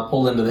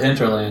pulled into the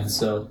hinterlands,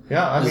 so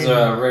Yeah, this is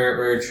a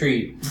rare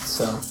treat.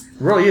 So it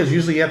really is.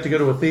 Usually you have to go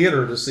to a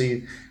theater to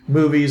see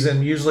movies,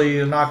 and usually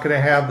you're not going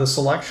to have the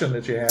selection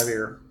that you have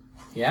here.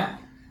 yeah,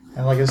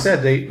 And like I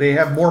said, they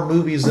have more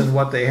movies than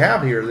what they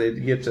have here. They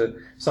get to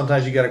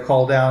sometimes you got to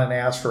call down and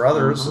ask for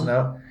others, and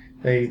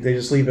they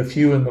just leave a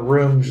few in the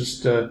room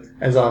just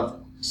as a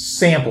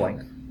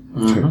sampling.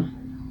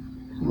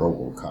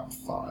 RoboCop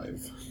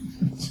 5.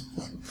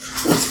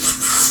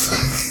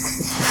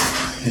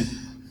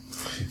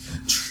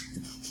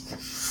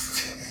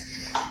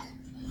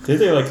 Did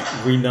they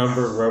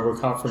renumber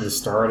RoboCop from the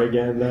start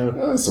again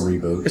though? It's a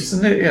reboot. It's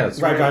the new, yeah.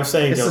 It's Right, but I'm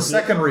saying it's the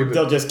second reboot.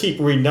 They'll just keep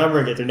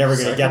renumbering it. They're never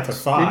going to get to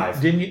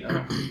 5.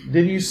 Didn't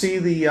you see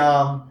the?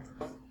 All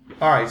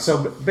right.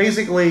 So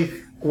basically,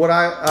 what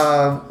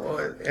I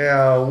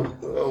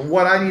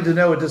need to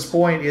know at this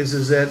point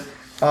is that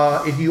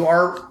if you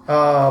are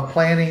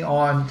planning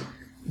on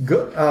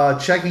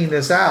checking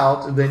this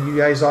out, then you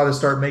guys ought to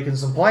start making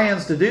some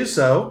plans to do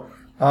so.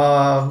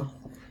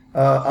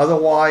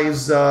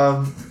 Otherwise.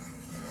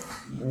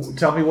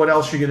 Tell me what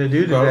else you're going to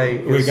do today.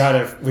 We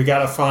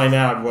gotta find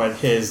out what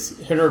his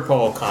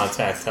Interpol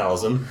contact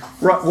tells him.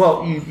 Right,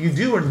 well, you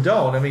do and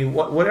don't. I mean,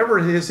 whatever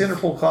his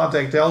Interpol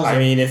contact tells him. I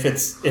mean, if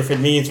it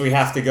means we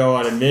have to go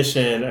on a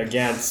mission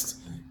against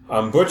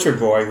Butcher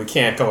Boy, we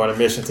can't go on a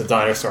mission to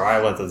Dinosaur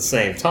Island at the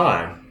same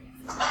time.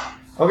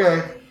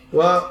 Okay,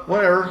 well,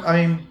 whatever.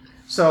 I mean,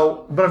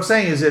 so, but I'm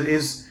saying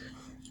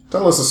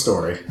Tell us a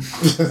story.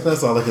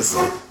 That's all I can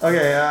say.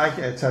 okay, I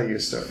can't tell you a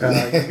story.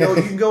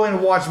 You can go in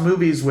and watch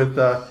movies with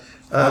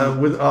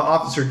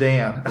Officer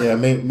Dan. Yeah,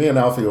 me and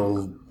Alfie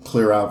will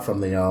clear out from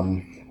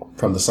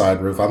the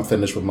side roof. I'm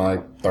finished with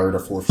my third or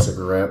fourth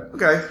cigarette.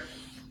 Okay.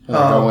 And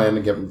I go in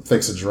and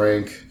fix a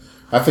drink.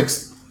 I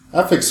fix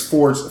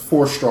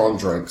four strong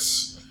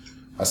drinks.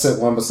 I sit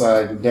one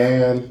beside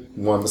Dan,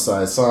 one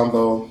beside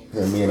Sambo,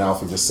 and me and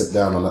Alfie just sit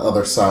down on the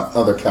other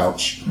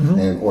couch,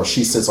 or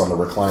she sits on the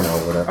recliner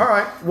or whatever. All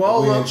right.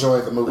 Well, we enjoy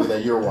the movie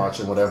that you're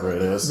watching, whatever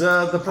it is.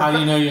 how do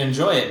you know you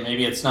enjoy it?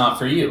 Maybe it's not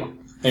for you.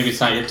 Maybe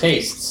it's not your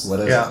tastes. What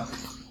is yeah.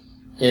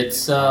 it?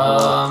 It's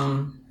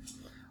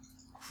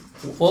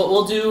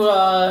we'll do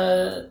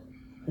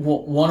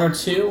one or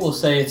two. We'll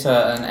say it's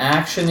an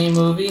action-y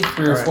movie.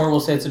 3 or 4. We'll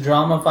say it's a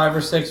drama. 5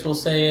 or 6. We'll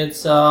say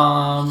it's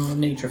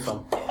nature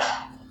film.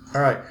 All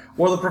right.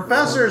 Well, the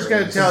professor is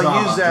going to tell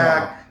you,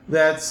 Zach,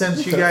 that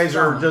since you guys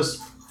are just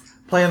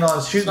planning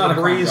on shooting the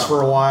breeze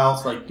for a while,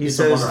 he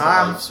says,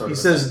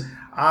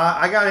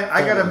 I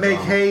got to make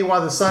hay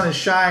while the sun is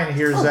shining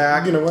here,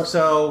 Zach. You know what?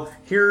 So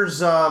here's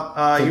he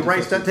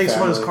takes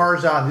one of his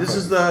cards out. This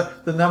is the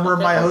number of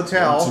my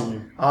hotel.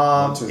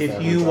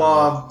 If you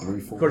of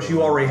course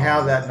you already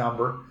have that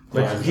number,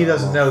 but he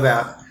doesn't know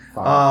that.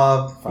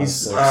 Go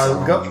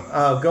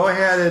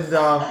ahead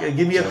and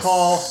give me a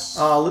call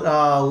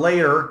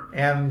later,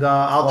 and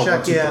I'll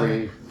check 1, 2,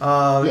 in.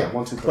 3.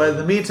 1, 2, 3. But in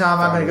the meantime,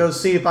 I'm going to go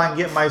see if I can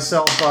get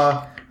myself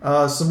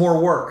some more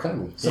work,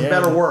 some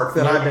better work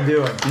than I've been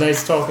doing.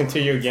 Nice talking to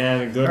you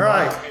again, and good All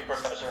luck. right.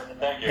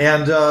 Thank you.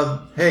 And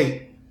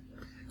hey,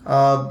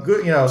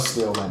 good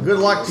good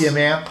luck to you,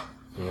 man.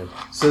 Yeah.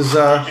 Says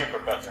Thank you,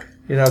 Professor.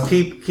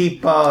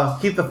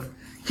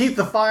 keep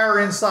the fire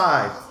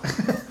inside.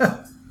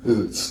 Is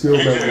it still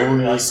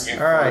Magnolias?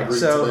 All right,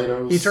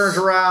 so he turns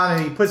around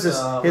and he puts his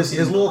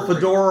little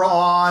fedora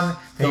on.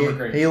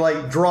 And he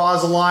like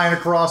draws a line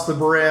across the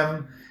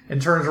brim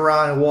and turns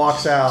around and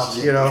walks out.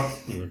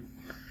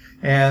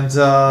 And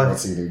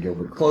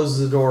closes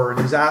the door,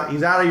 and he's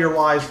out of your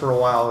lives for a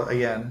while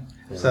again.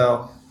 Yeah.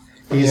 So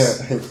he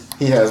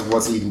has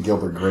What's Eating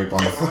Gilbert Grape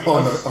on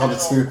the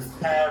suit.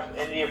 Have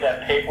any of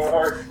that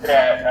paperwork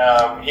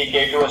that he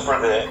gave to us for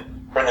the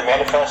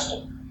manifest?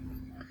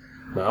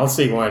 Well, I'll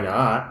see why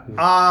not.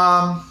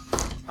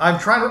 I'm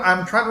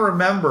trying to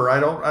remember. I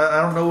don't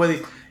know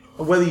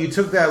whether you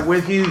took that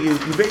with you. You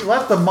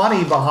left the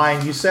money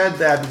behind. You said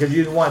that because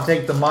you didn't want to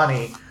take the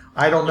money.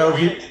 I don't know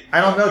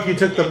if you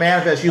took the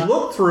manifest. You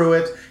looked through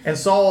it and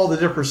saw all the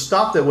different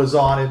stuff that was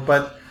on it,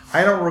 but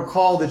I don't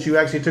recall that you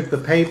actually took the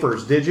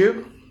papers. Did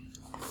you?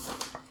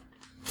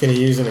 Can you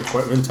use an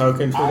equipment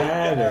token for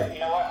that? You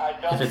know what? I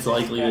don't If it's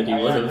likely that he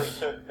would have. I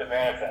took the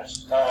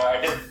manifest. I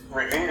did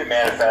review the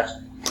manifest,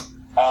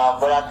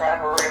 but I'm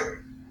trying to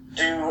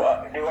do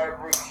I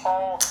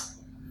recall?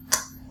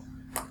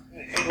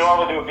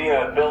 Normally, it would be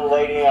a bill of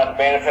lading on the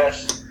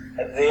manifest.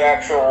 The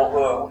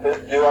actual.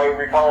 Do I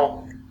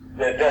recall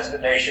the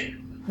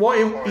destination? Well,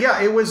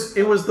 it was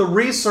the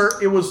research.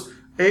 It was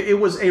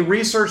a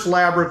research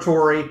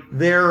laboratory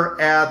there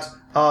at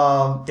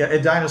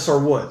Dinosaur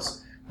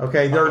Woods.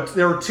 Okay,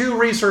 there were 2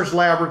 research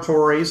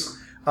laboratories.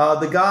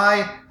 The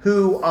guy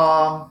who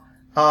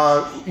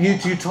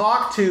you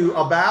talked to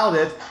about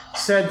it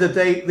said that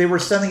they were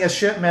sending a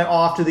shipment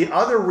off to the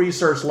other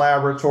research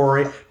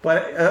laboratory,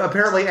 but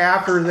apparently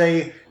after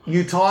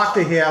you talked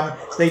to him,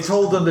 they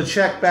told them to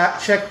check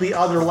the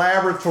other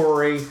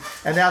laboratory,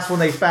 and that's when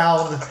they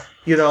found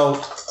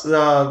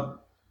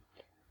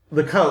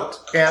the coat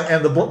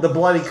and the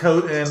bloody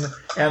coat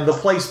and the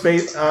place.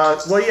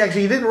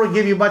 He didn't really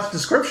give you much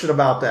description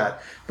about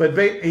that, but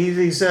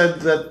he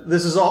said that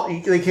this is all.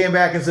 They came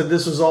back and said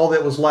this was all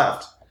that was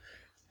left.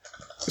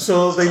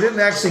 So they didn't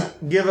actually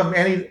give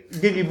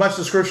you much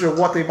description of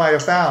what they might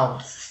have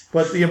found,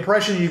 but the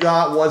impression you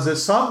got was that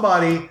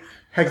somebody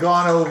had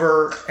gone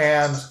over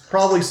and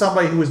probably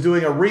somebody who was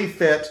doing a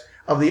refit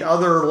of the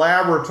other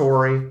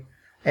laboratory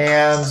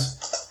and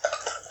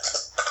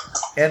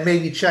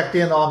maybe checked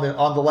in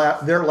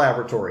on their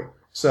laboratory.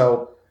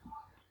 So,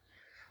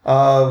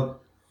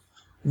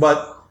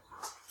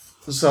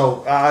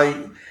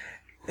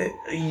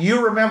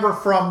 you remember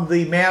from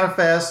the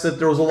manifest that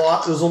there was a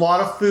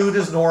lot of food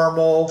as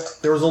normal.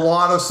 There was a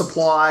lot of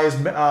supplies,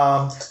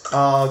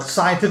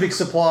 scientific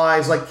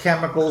supplies like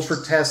chemicals for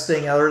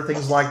testing, other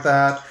things like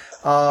that.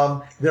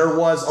 There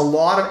was a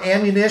lot of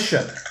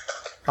ammunition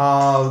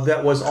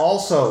that was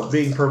also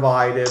being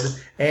provided,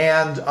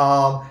 and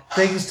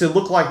things to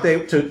look like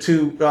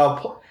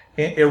to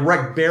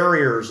erect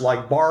barriers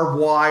like barbed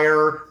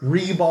wire,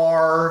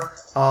 rebar,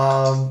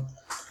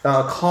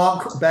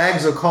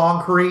 bags of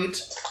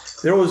concrete.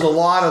 There was a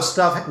lot of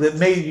stuff that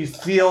made you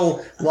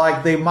feel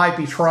like they might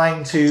be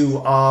trying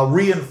to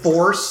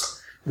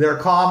reinforce their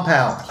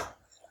compound.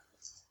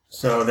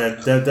 So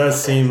that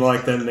does seem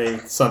like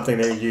something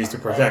they use to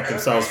protect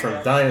themselves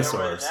from dinosaurs.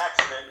 There was an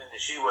accident,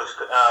 and she was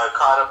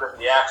caught up in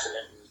the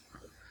accident.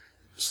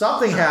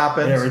 Something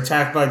happened. They were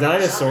attacked by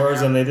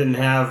dinosaurs, and they didn't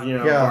have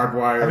barbed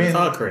wire and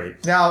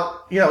concrete. Now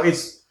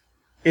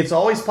it's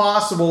always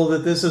possible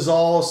that this is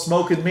all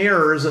smoke and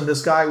mirrors, and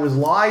this guy was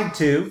lied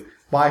to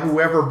by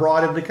whoever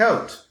brought him the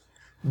coat.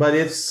 But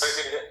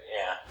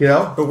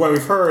But what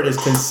we've heard is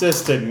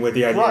consistent with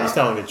the idea he's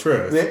telling the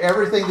truth.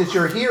 Everything that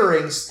you're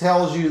hearing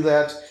tells you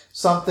that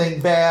something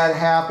bad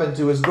happened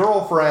to his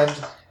girlfriend,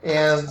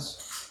 and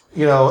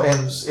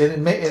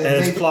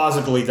it's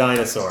plausibly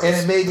dinosaurs. And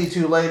it may be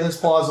too late, and it's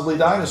plausibly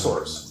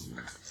dinosaurs.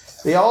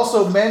 They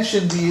also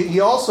mentioned he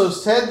also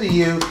said to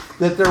you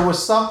that there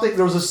was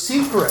a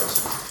secret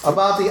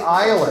about the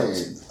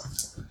island.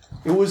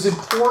 It was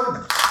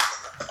important.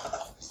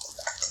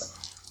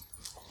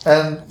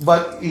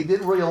 But he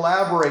didn't really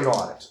elaborate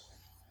on it.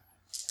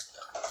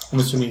 I'm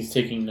assuming he's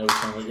taking notes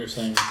on what you're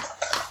saying.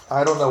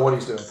 I don't know what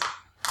he's doing.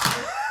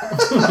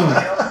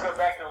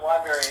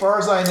 As far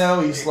as I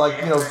know, he's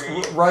talking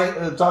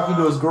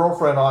to his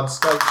girlfriend on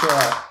Skype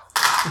chat.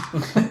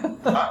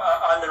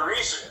 On the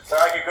research, so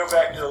I could go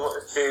back to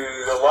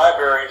the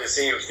library to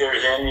see if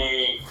there's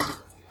any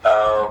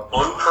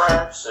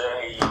blueprints,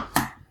 any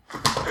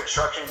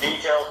construction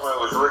details when it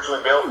was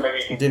originally built.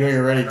 Maybe didn't we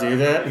already do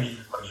that? As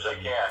much as I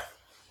can.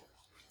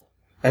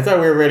 I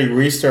thought we already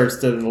researched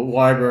the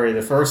library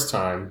the first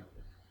time.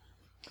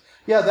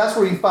 Yeah, that's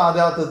where you found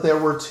out that there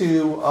were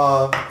two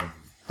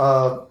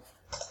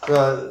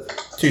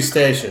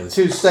stations.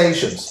 Two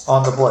stations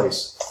on the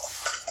place.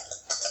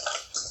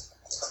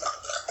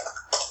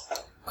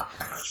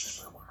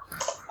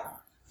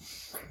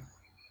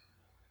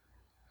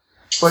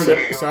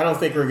 So I don't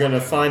think we're going to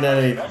find out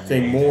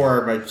anything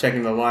more by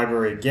checking the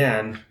library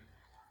again.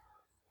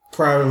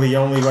 Probably the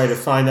only way to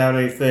find out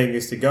anything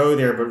is to go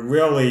there, but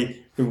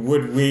really,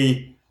 would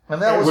we...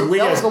 And that was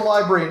the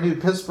library in New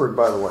Pittsburgh,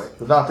 by the way,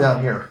 but not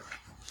down here.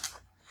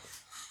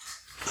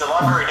 The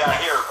library down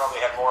here probably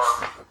had more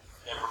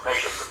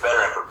information,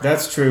 better information.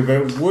 That's true,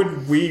 but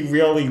would we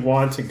really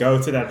want to go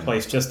to that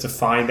place just to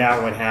find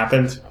out what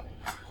happened?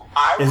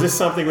 Is this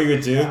something we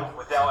would do?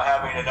 Without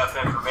having enough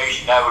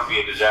information, that would be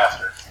a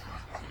disaster.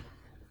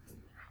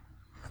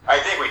 I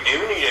think we do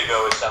need to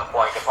go at some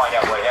point to find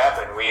out what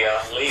happened. We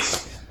at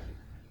least,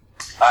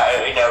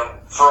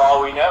 for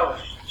all we know,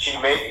 she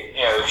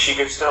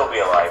could still be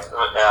alive.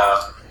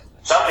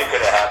 Something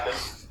could have happened.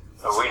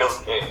 We don't. So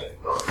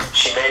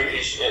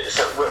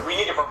we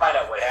need to find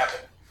out what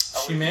happened.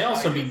 She may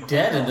also be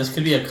dead, and this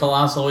could be a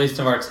colossal waste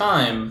of our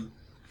time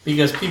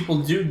because people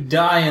do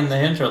die in the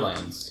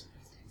hinterlands.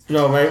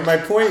 No, my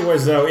point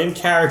was though, in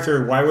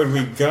character, why would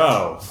we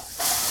go?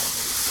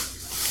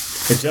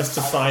 Just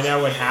to find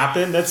out what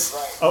happened? That's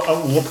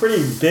a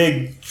pretty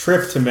big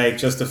trip to make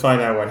just to find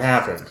out what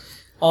happened.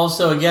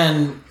 Also,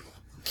 again,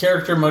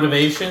 character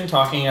motivation,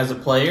 talking as a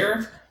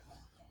player.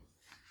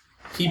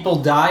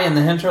 People die in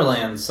the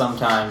hinterlands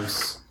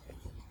sometimes.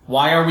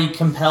 Why are we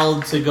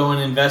compelled to go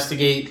and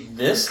investigate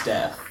this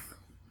death?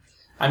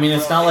 I mean,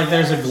 it's not like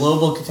there's a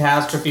global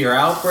catastrophe or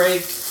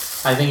outbreak.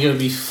 I think it would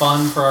be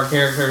fun for our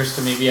characters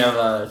to maybe have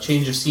a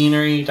change of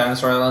scenery.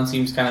 Dinosaur Island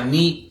seems kind of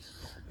neat,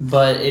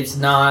 but it's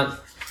not...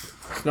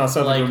 It's not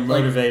something we're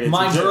motivated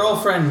my to do.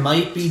 girlfriend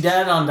might be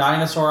dead on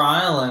Dinosaur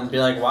Island. Be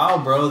like,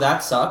 wow, bro,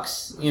 that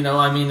sucks.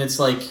 I mean, it's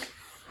like...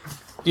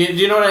 Do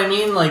you know what I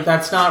mean? Like,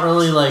 that's not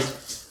really like...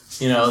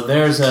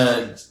 there's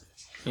a...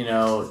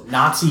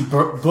 Nazi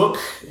book, book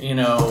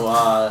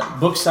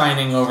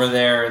signing over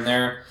there, and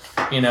they're,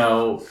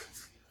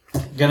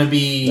 gonna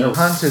be... They're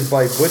hunted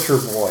by Butcher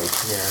Boy.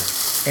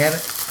 Yeah.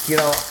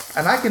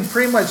 And I can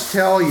pretty much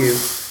tell you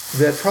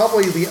that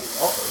probably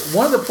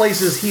one of the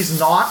places he's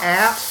not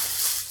at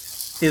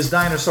is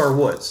Dinosaur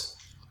Woods.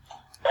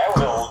 That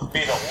would be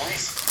the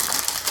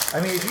least.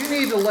 I mean, if you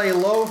need to lay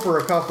low for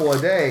a couple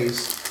of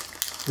days,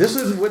 this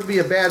would be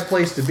a bad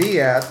place to be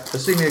at,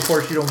 assuming, of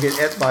course, you don't get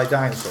ate by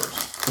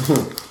dinosaurs.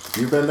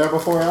 You've been there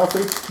before,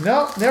 Alfie?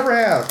 No, never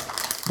have.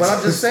 But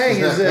I'm just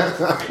saying is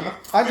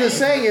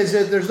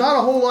that there's not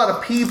a whole lot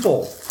of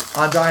people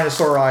on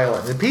Dinosaur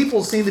Island, and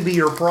people seem to be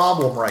your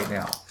problem right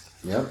now.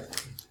 Yep.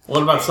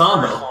 What about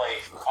Sambo? Personally,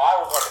 I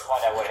would want to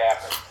find out what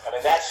happened. I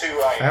mean, that's who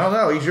I I don't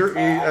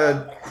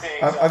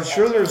know. I'm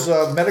sure there's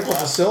medical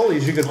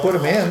facilities you could put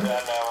him in.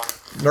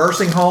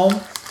 Nursing home.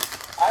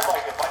 I'd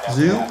like to find out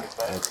Zoo? what happened,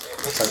 but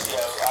it's, you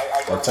know,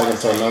 I Or take him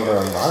to another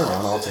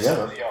environment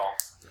altogether.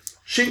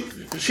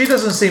 She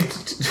doesn't seem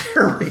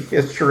terribly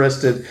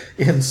interested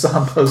in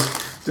Sambo's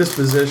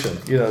disposition.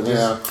 You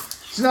know,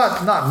 she's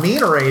not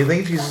mean or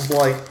anything. She's just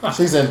like,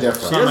 She's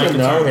indifferent. She doesn't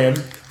know him.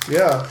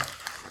 yeah.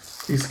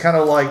 He's kind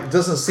of like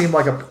doesn't seem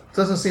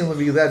to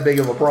be that big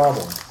of a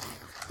problem.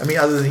 I mean,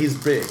 other than he's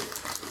big.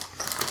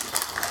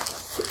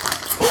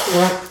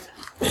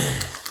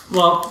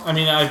 Well, I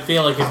mean, I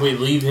feel like if we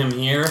leave him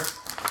here,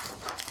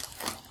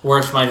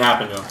 worse might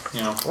happen to him. You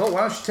know. Well,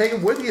 why don't you take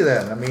him with you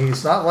then? I mean,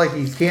 it's not like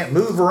he can't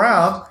move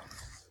around,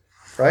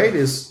 right? I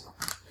mean,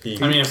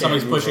 if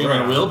somebody's pushing him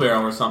in a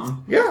wheelbarrow or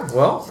something. Yeah.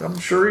 Well, I'm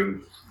sure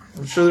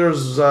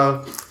there's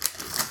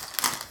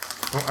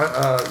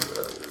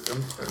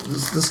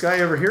this guy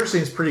over here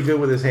seems pretty good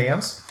with his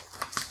hands.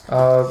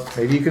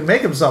 Maybe you can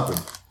make him something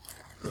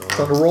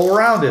to roll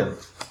around in.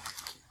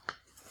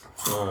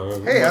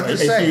 Hey, I'm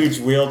just saying. A huge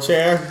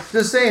wheelchair.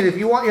 Just saying, if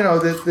you want, you know,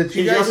 that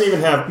you He guys doesn't even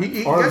have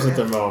you arms guys- at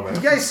the moment.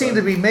 You guys seem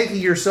to be making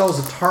yourselves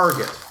a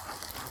target.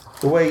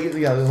 The way, you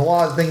know, there's a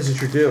lot of things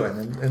that you're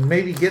doing, and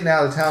maybe getting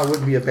out of town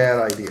wouldn't be a bad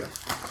idea.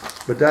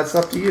 But that's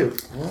up to you.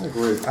 I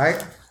agree.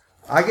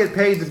 I get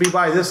paid to be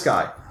by this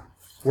guy.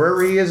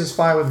 Wherever he is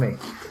fine with me.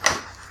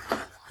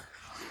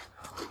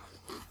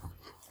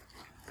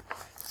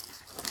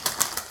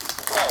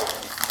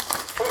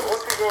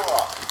 What could go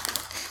wrong?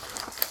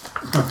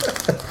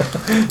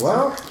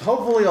 Well,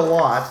 Hopefully a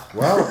lot.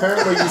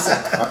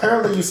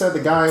 apparently you said the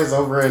guy is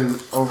over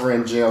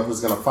in jail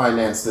who's going to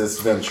finance this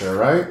venture,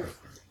 right?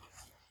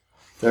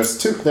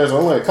 There's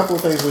only a couple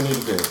of things we need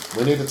to do.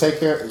 We need to take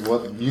care.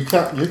 You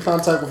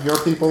contact with your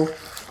people.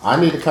 I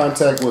need to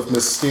contact with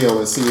Miss Steele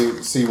and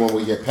see when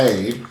we get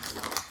paid.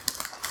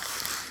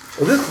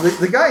 Well,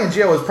 the guy in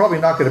jail is probably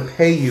not going to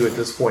pay you at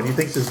this point. He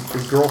thinks his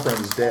girlfriend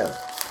is dead.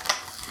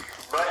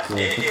 But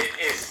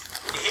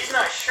he's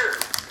not sure.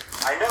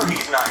 I know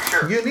he's not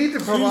sure. You need to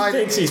provide. He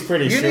thinks he's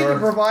pretty You sure. need to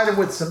provide him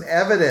with some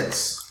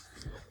evidence.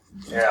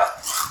 Yeah.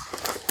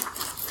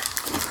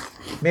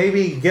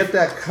 Maybe get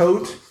that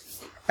coat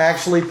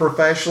actually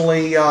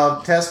professionally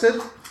tested.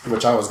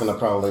 Which I was going to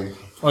probably.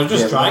 Or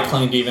just Yeah, dry right.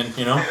 cleaned even,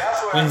 you know?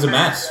 That's what Cleans I a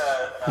mess.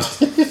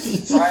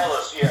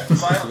 Silas,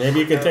 Silas. Maybe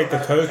you could take the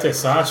coat to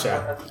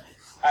Sasha.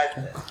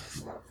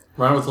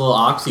 Run with a little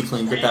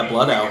OxyClean, get that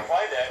blood out.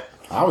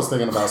 I was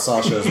thinking about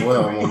Sasha as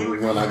well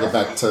when I get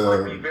back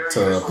to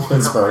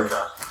Pittsburgh.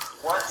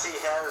 Once he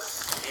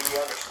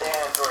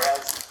understands or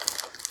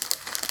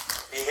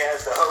he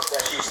has the hope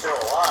that she's still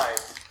alive,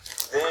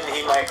 then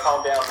he might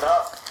calm down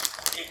enough.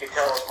 He could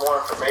tell us more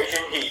information.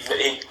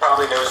 He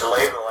probably knows the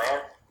lay of the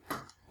land.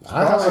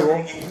 I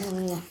don't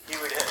He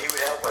would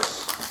help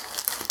us.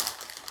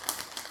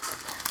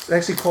 It's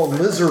actually called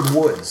Lizard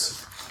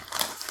Woods.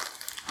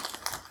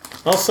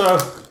 Also,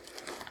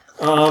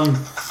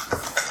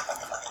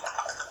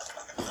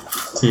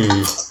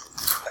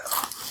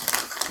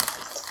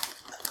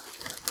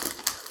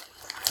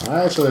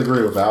 I actually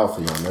agree with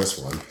Alfie on this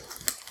one.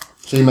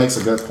 She makes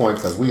a good point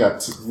because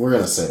we're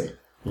gonna see.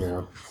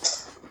 yeah.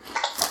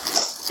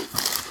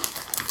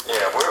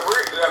 Yeah,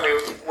 I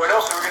mean, what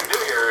else are we going to do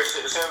here?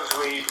 As soon as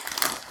we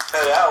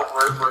head out,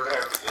 we're going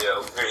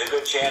to, there's a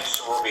good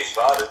chance we'll be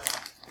spotted.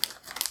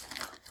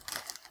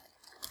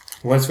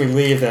 Once we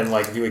leave, then,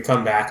 do we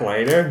come back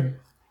later?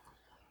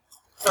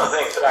 No,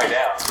 things die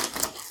down.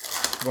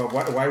 Well,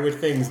 why would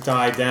things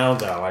die down,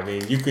 though? I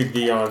mean, you could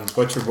be on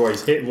Butcher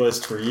Boy's hit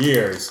list for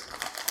years.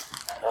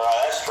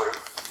 That's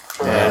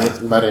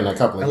true. But in a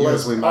couple of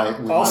years, we might.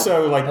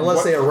 Also,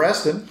 Unless they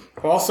arrest him.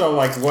 Also,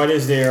 what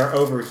is there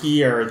over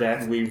here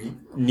that we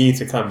need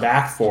to come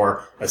back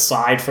for,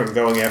 aside from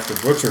going after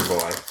Butcher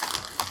Boy?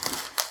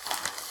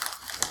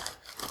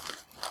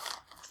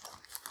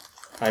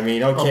 I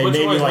mean, okay, Butcher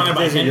maybe Boy's wanted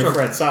by visit your Hinter-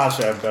 friend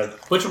Sasha,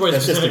 but Butcher Boy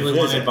that's just a specifically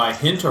visit. wanted by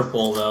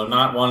Interpol, though,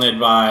 not wanted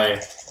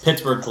by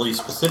Pittsburgh police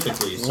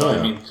specifically. So, Yeah.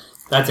 I mean,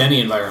 that's any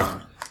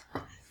environment.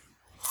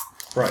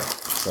 Right.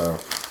 So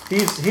He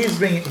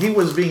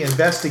was being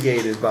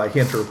investigated by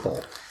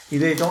Interpol.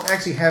 They don't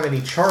actually have any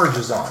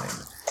charges on him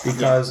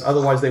because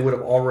otherwise they would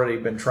have already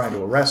been trying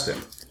to arrest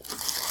him.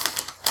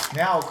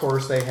 Now, of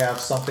course, they have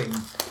something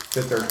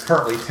that they're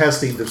currently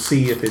testing to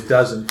see if it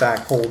does in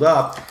fact hold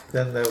up.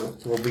 Then they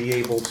will be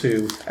able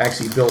to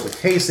actually build a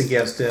case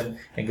against him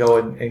and go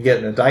and get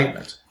an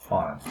indictment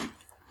on him.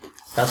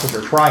 That's what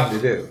they're trying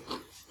to do.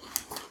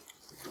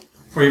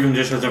 Or even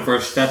just as a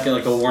first step,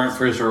 get a warrant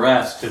for his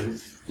arrest. And,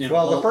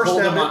 Well, the first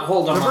hold step, him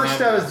on is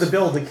to evidence.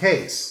 build the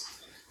case.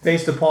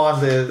 based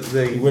upon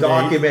the Would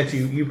document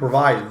you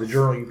provided, the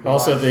journal you provided.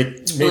 Also, Well, maybe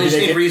they just they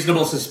need can,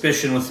 reasonable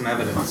suspicion with some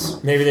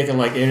evidence. maybe they can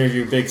like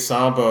interview Big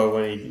Sambo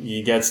when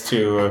he gets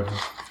to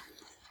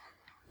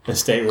a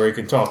state where he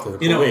can talk to the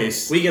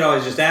police. We could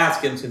always just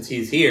ask him since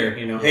he's here.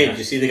 Hey, did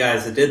you see the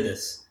guys that did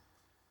this?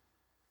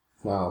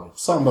 Well,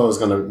 Sambo is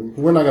gonna.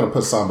 We're not gonna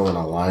put Sambo in a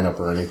lineup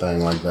or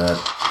anything like that.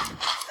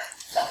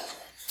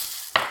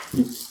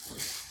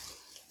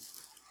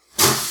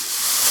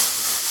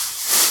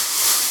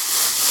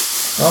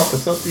 Well,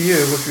 it's up to you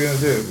what you're going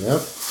to do.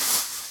 Yep.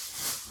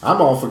 I'm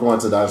all for going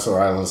to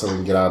Dinosaur Island so we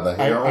can get out of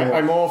here.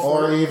 I'm all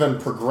for or even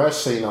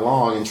progressing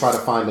along and try to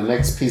find the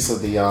next piece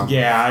of the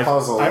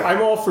puzzle.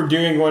 I'm all for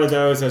doing one of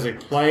those as a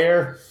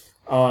player.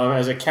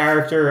 As a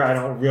character, I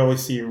don't really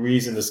see a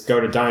reason to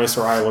go to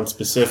Dinosaur Island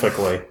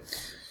specifically.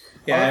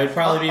 Yeah, it would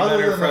probably be other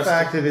better than for the us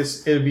fact that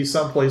it'd be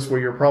someplace where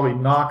you're probably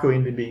not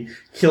going to be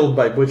killed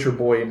by Butcher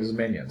Boy and his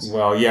minions.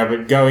 Well, yeah,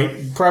 but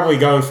probably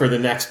going for the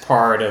next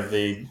part of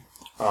the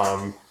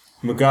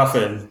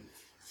MacGuffin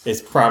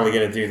is probably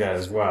going to do that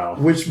as well.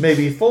 Which may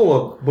be full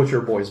of Butcher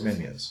Boy's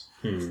minions.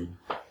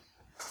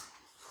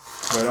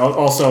 But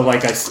also,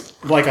 like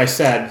I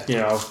said,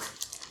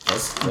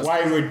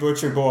 why would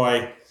Butcher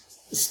Boy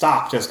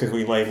stop just because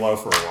we laid low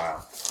for a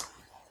while?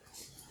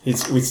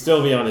 We'd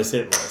still be on his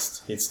hit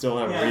list. He'd still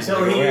have a reason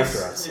to go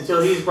after us.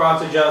 Until he's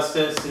brought to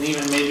justice and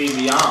even maybe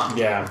beyond.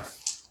 Yeah.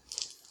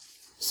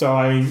 So,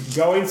 I mean,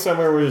 going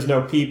somewhere where there's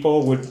no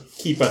people would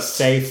keep us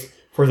safe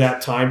for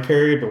that time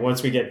period, but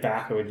once we get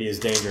back, it would be as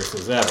dangerous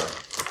as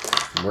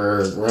ever.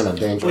 We're in a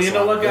dangerous. Well, you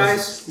know line. what,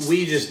 guys?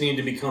 We just need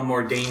to become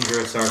more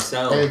dangerous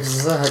ourselves.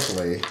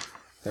 Exactly.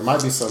 There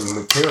might be some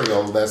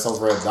material that's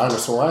over at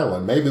Dinosaur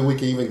Island. Maybe we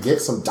can even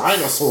get some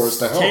dinosaurs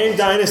to help. Tame us.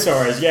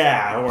 dinosaurs,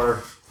 yeah,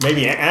 or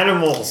maybe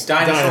animals.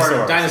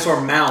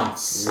 Dinosaur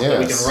mounts that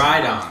we can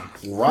ride on.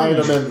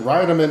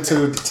 Ride them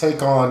into to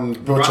take on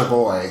Butcher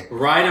Boy.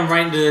 Ride them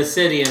right into the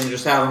city and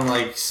just have them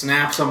like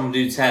snap some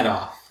dude's head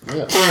off.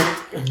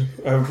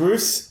 Yeah.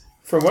 Bruce,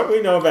 from what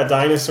we know about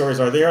dinosaurs,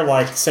 are there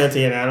like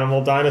sentient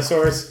animal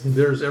dinosaurs?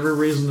 There's every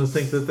reason to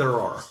think that there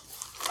are.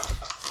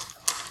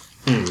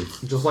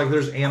 Just like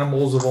there's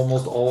animals of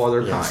almost all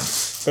other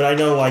kinds. But I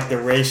know like the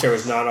ratio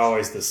is not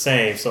always the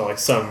same, so like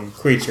some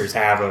creatures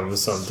have them,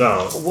 some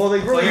don't. Well, they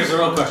really Here's the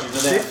real question: do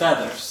they have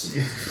feathers?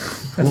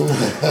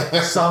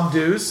 some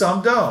do,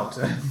 some don't.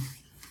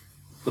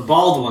 The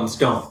bald ones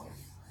don't.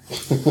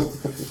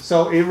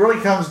 So it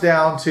really comes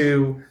down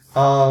to,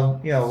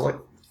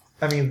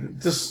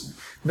 just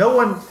no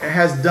one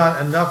has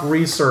done enough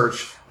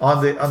research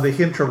on the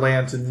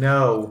hinterland to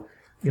know,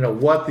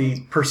 what the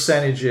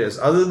percentage is.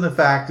 Other than the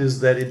fact is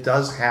that it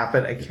does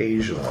happen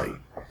occasionally.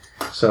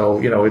 So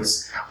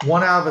it's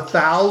 1 out of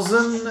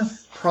 1,000,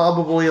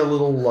 probably a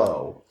little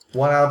low.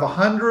 1 out of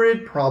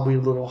 100, probably a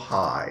little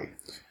high.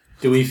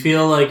 Do we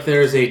feel like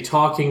there's a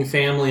talking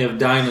family of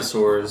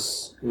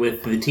dinosaurs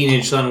with the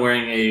teenage son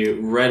wearing a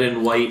red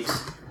and white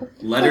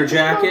leather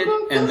jacket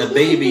and the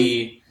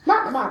baby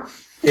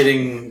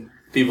hitting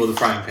people with a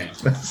frying pan?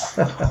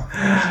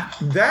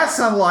 That's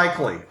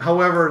unlikely.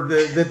 However,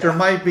 that there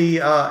might be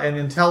an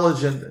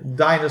intelligent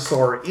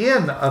dinosaur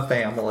in a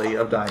family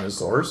of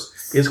dinosaurs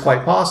is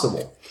quite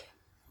possible.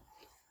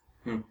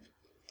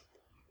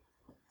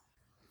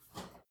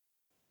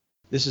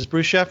 This is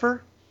Bruce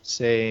Sheffer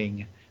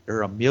saying there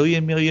are a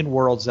million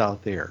worlds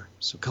out there,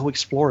 so go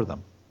explore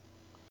them.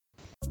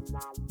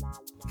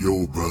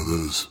 Yo,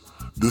 brothers,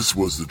 this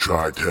was the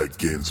TriTech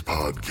Games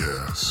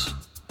Podcast.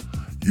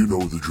 You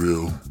know the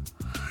drill.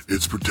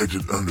 It's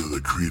protected under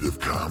the Creative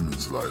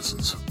Commons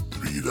License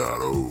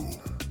 3.0.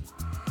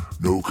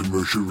 No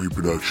commercial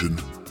reproduction,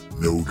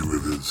 no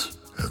derivatives,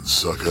 and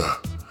sucker,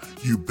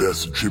 you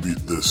best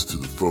attribute this to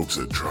the folks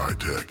at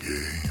TriTech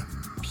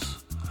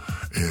Games.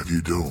 And if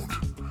you don't,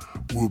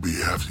 we'll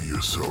be after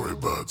your sorry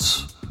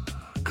butts,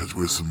 'cause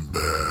we're some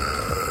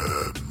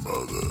bad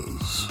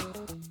mothers.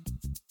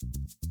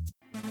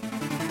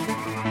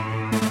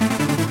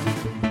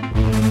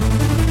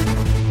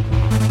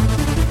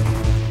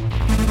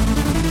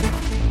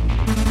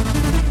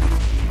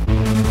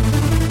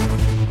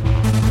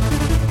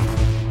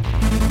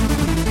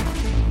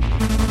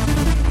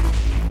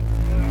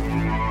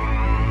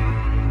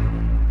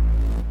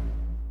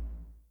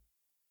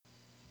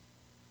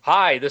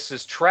 Hi, this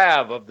is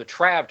Trav of the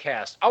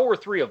Travcast, Hour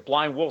 3 of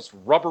Blind Wolf's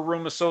Rubber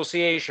Room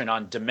Association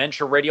on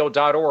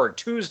DementiaRadio.org,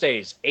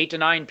 Tuesdays, 8 to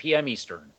 9 p.m. Eastern.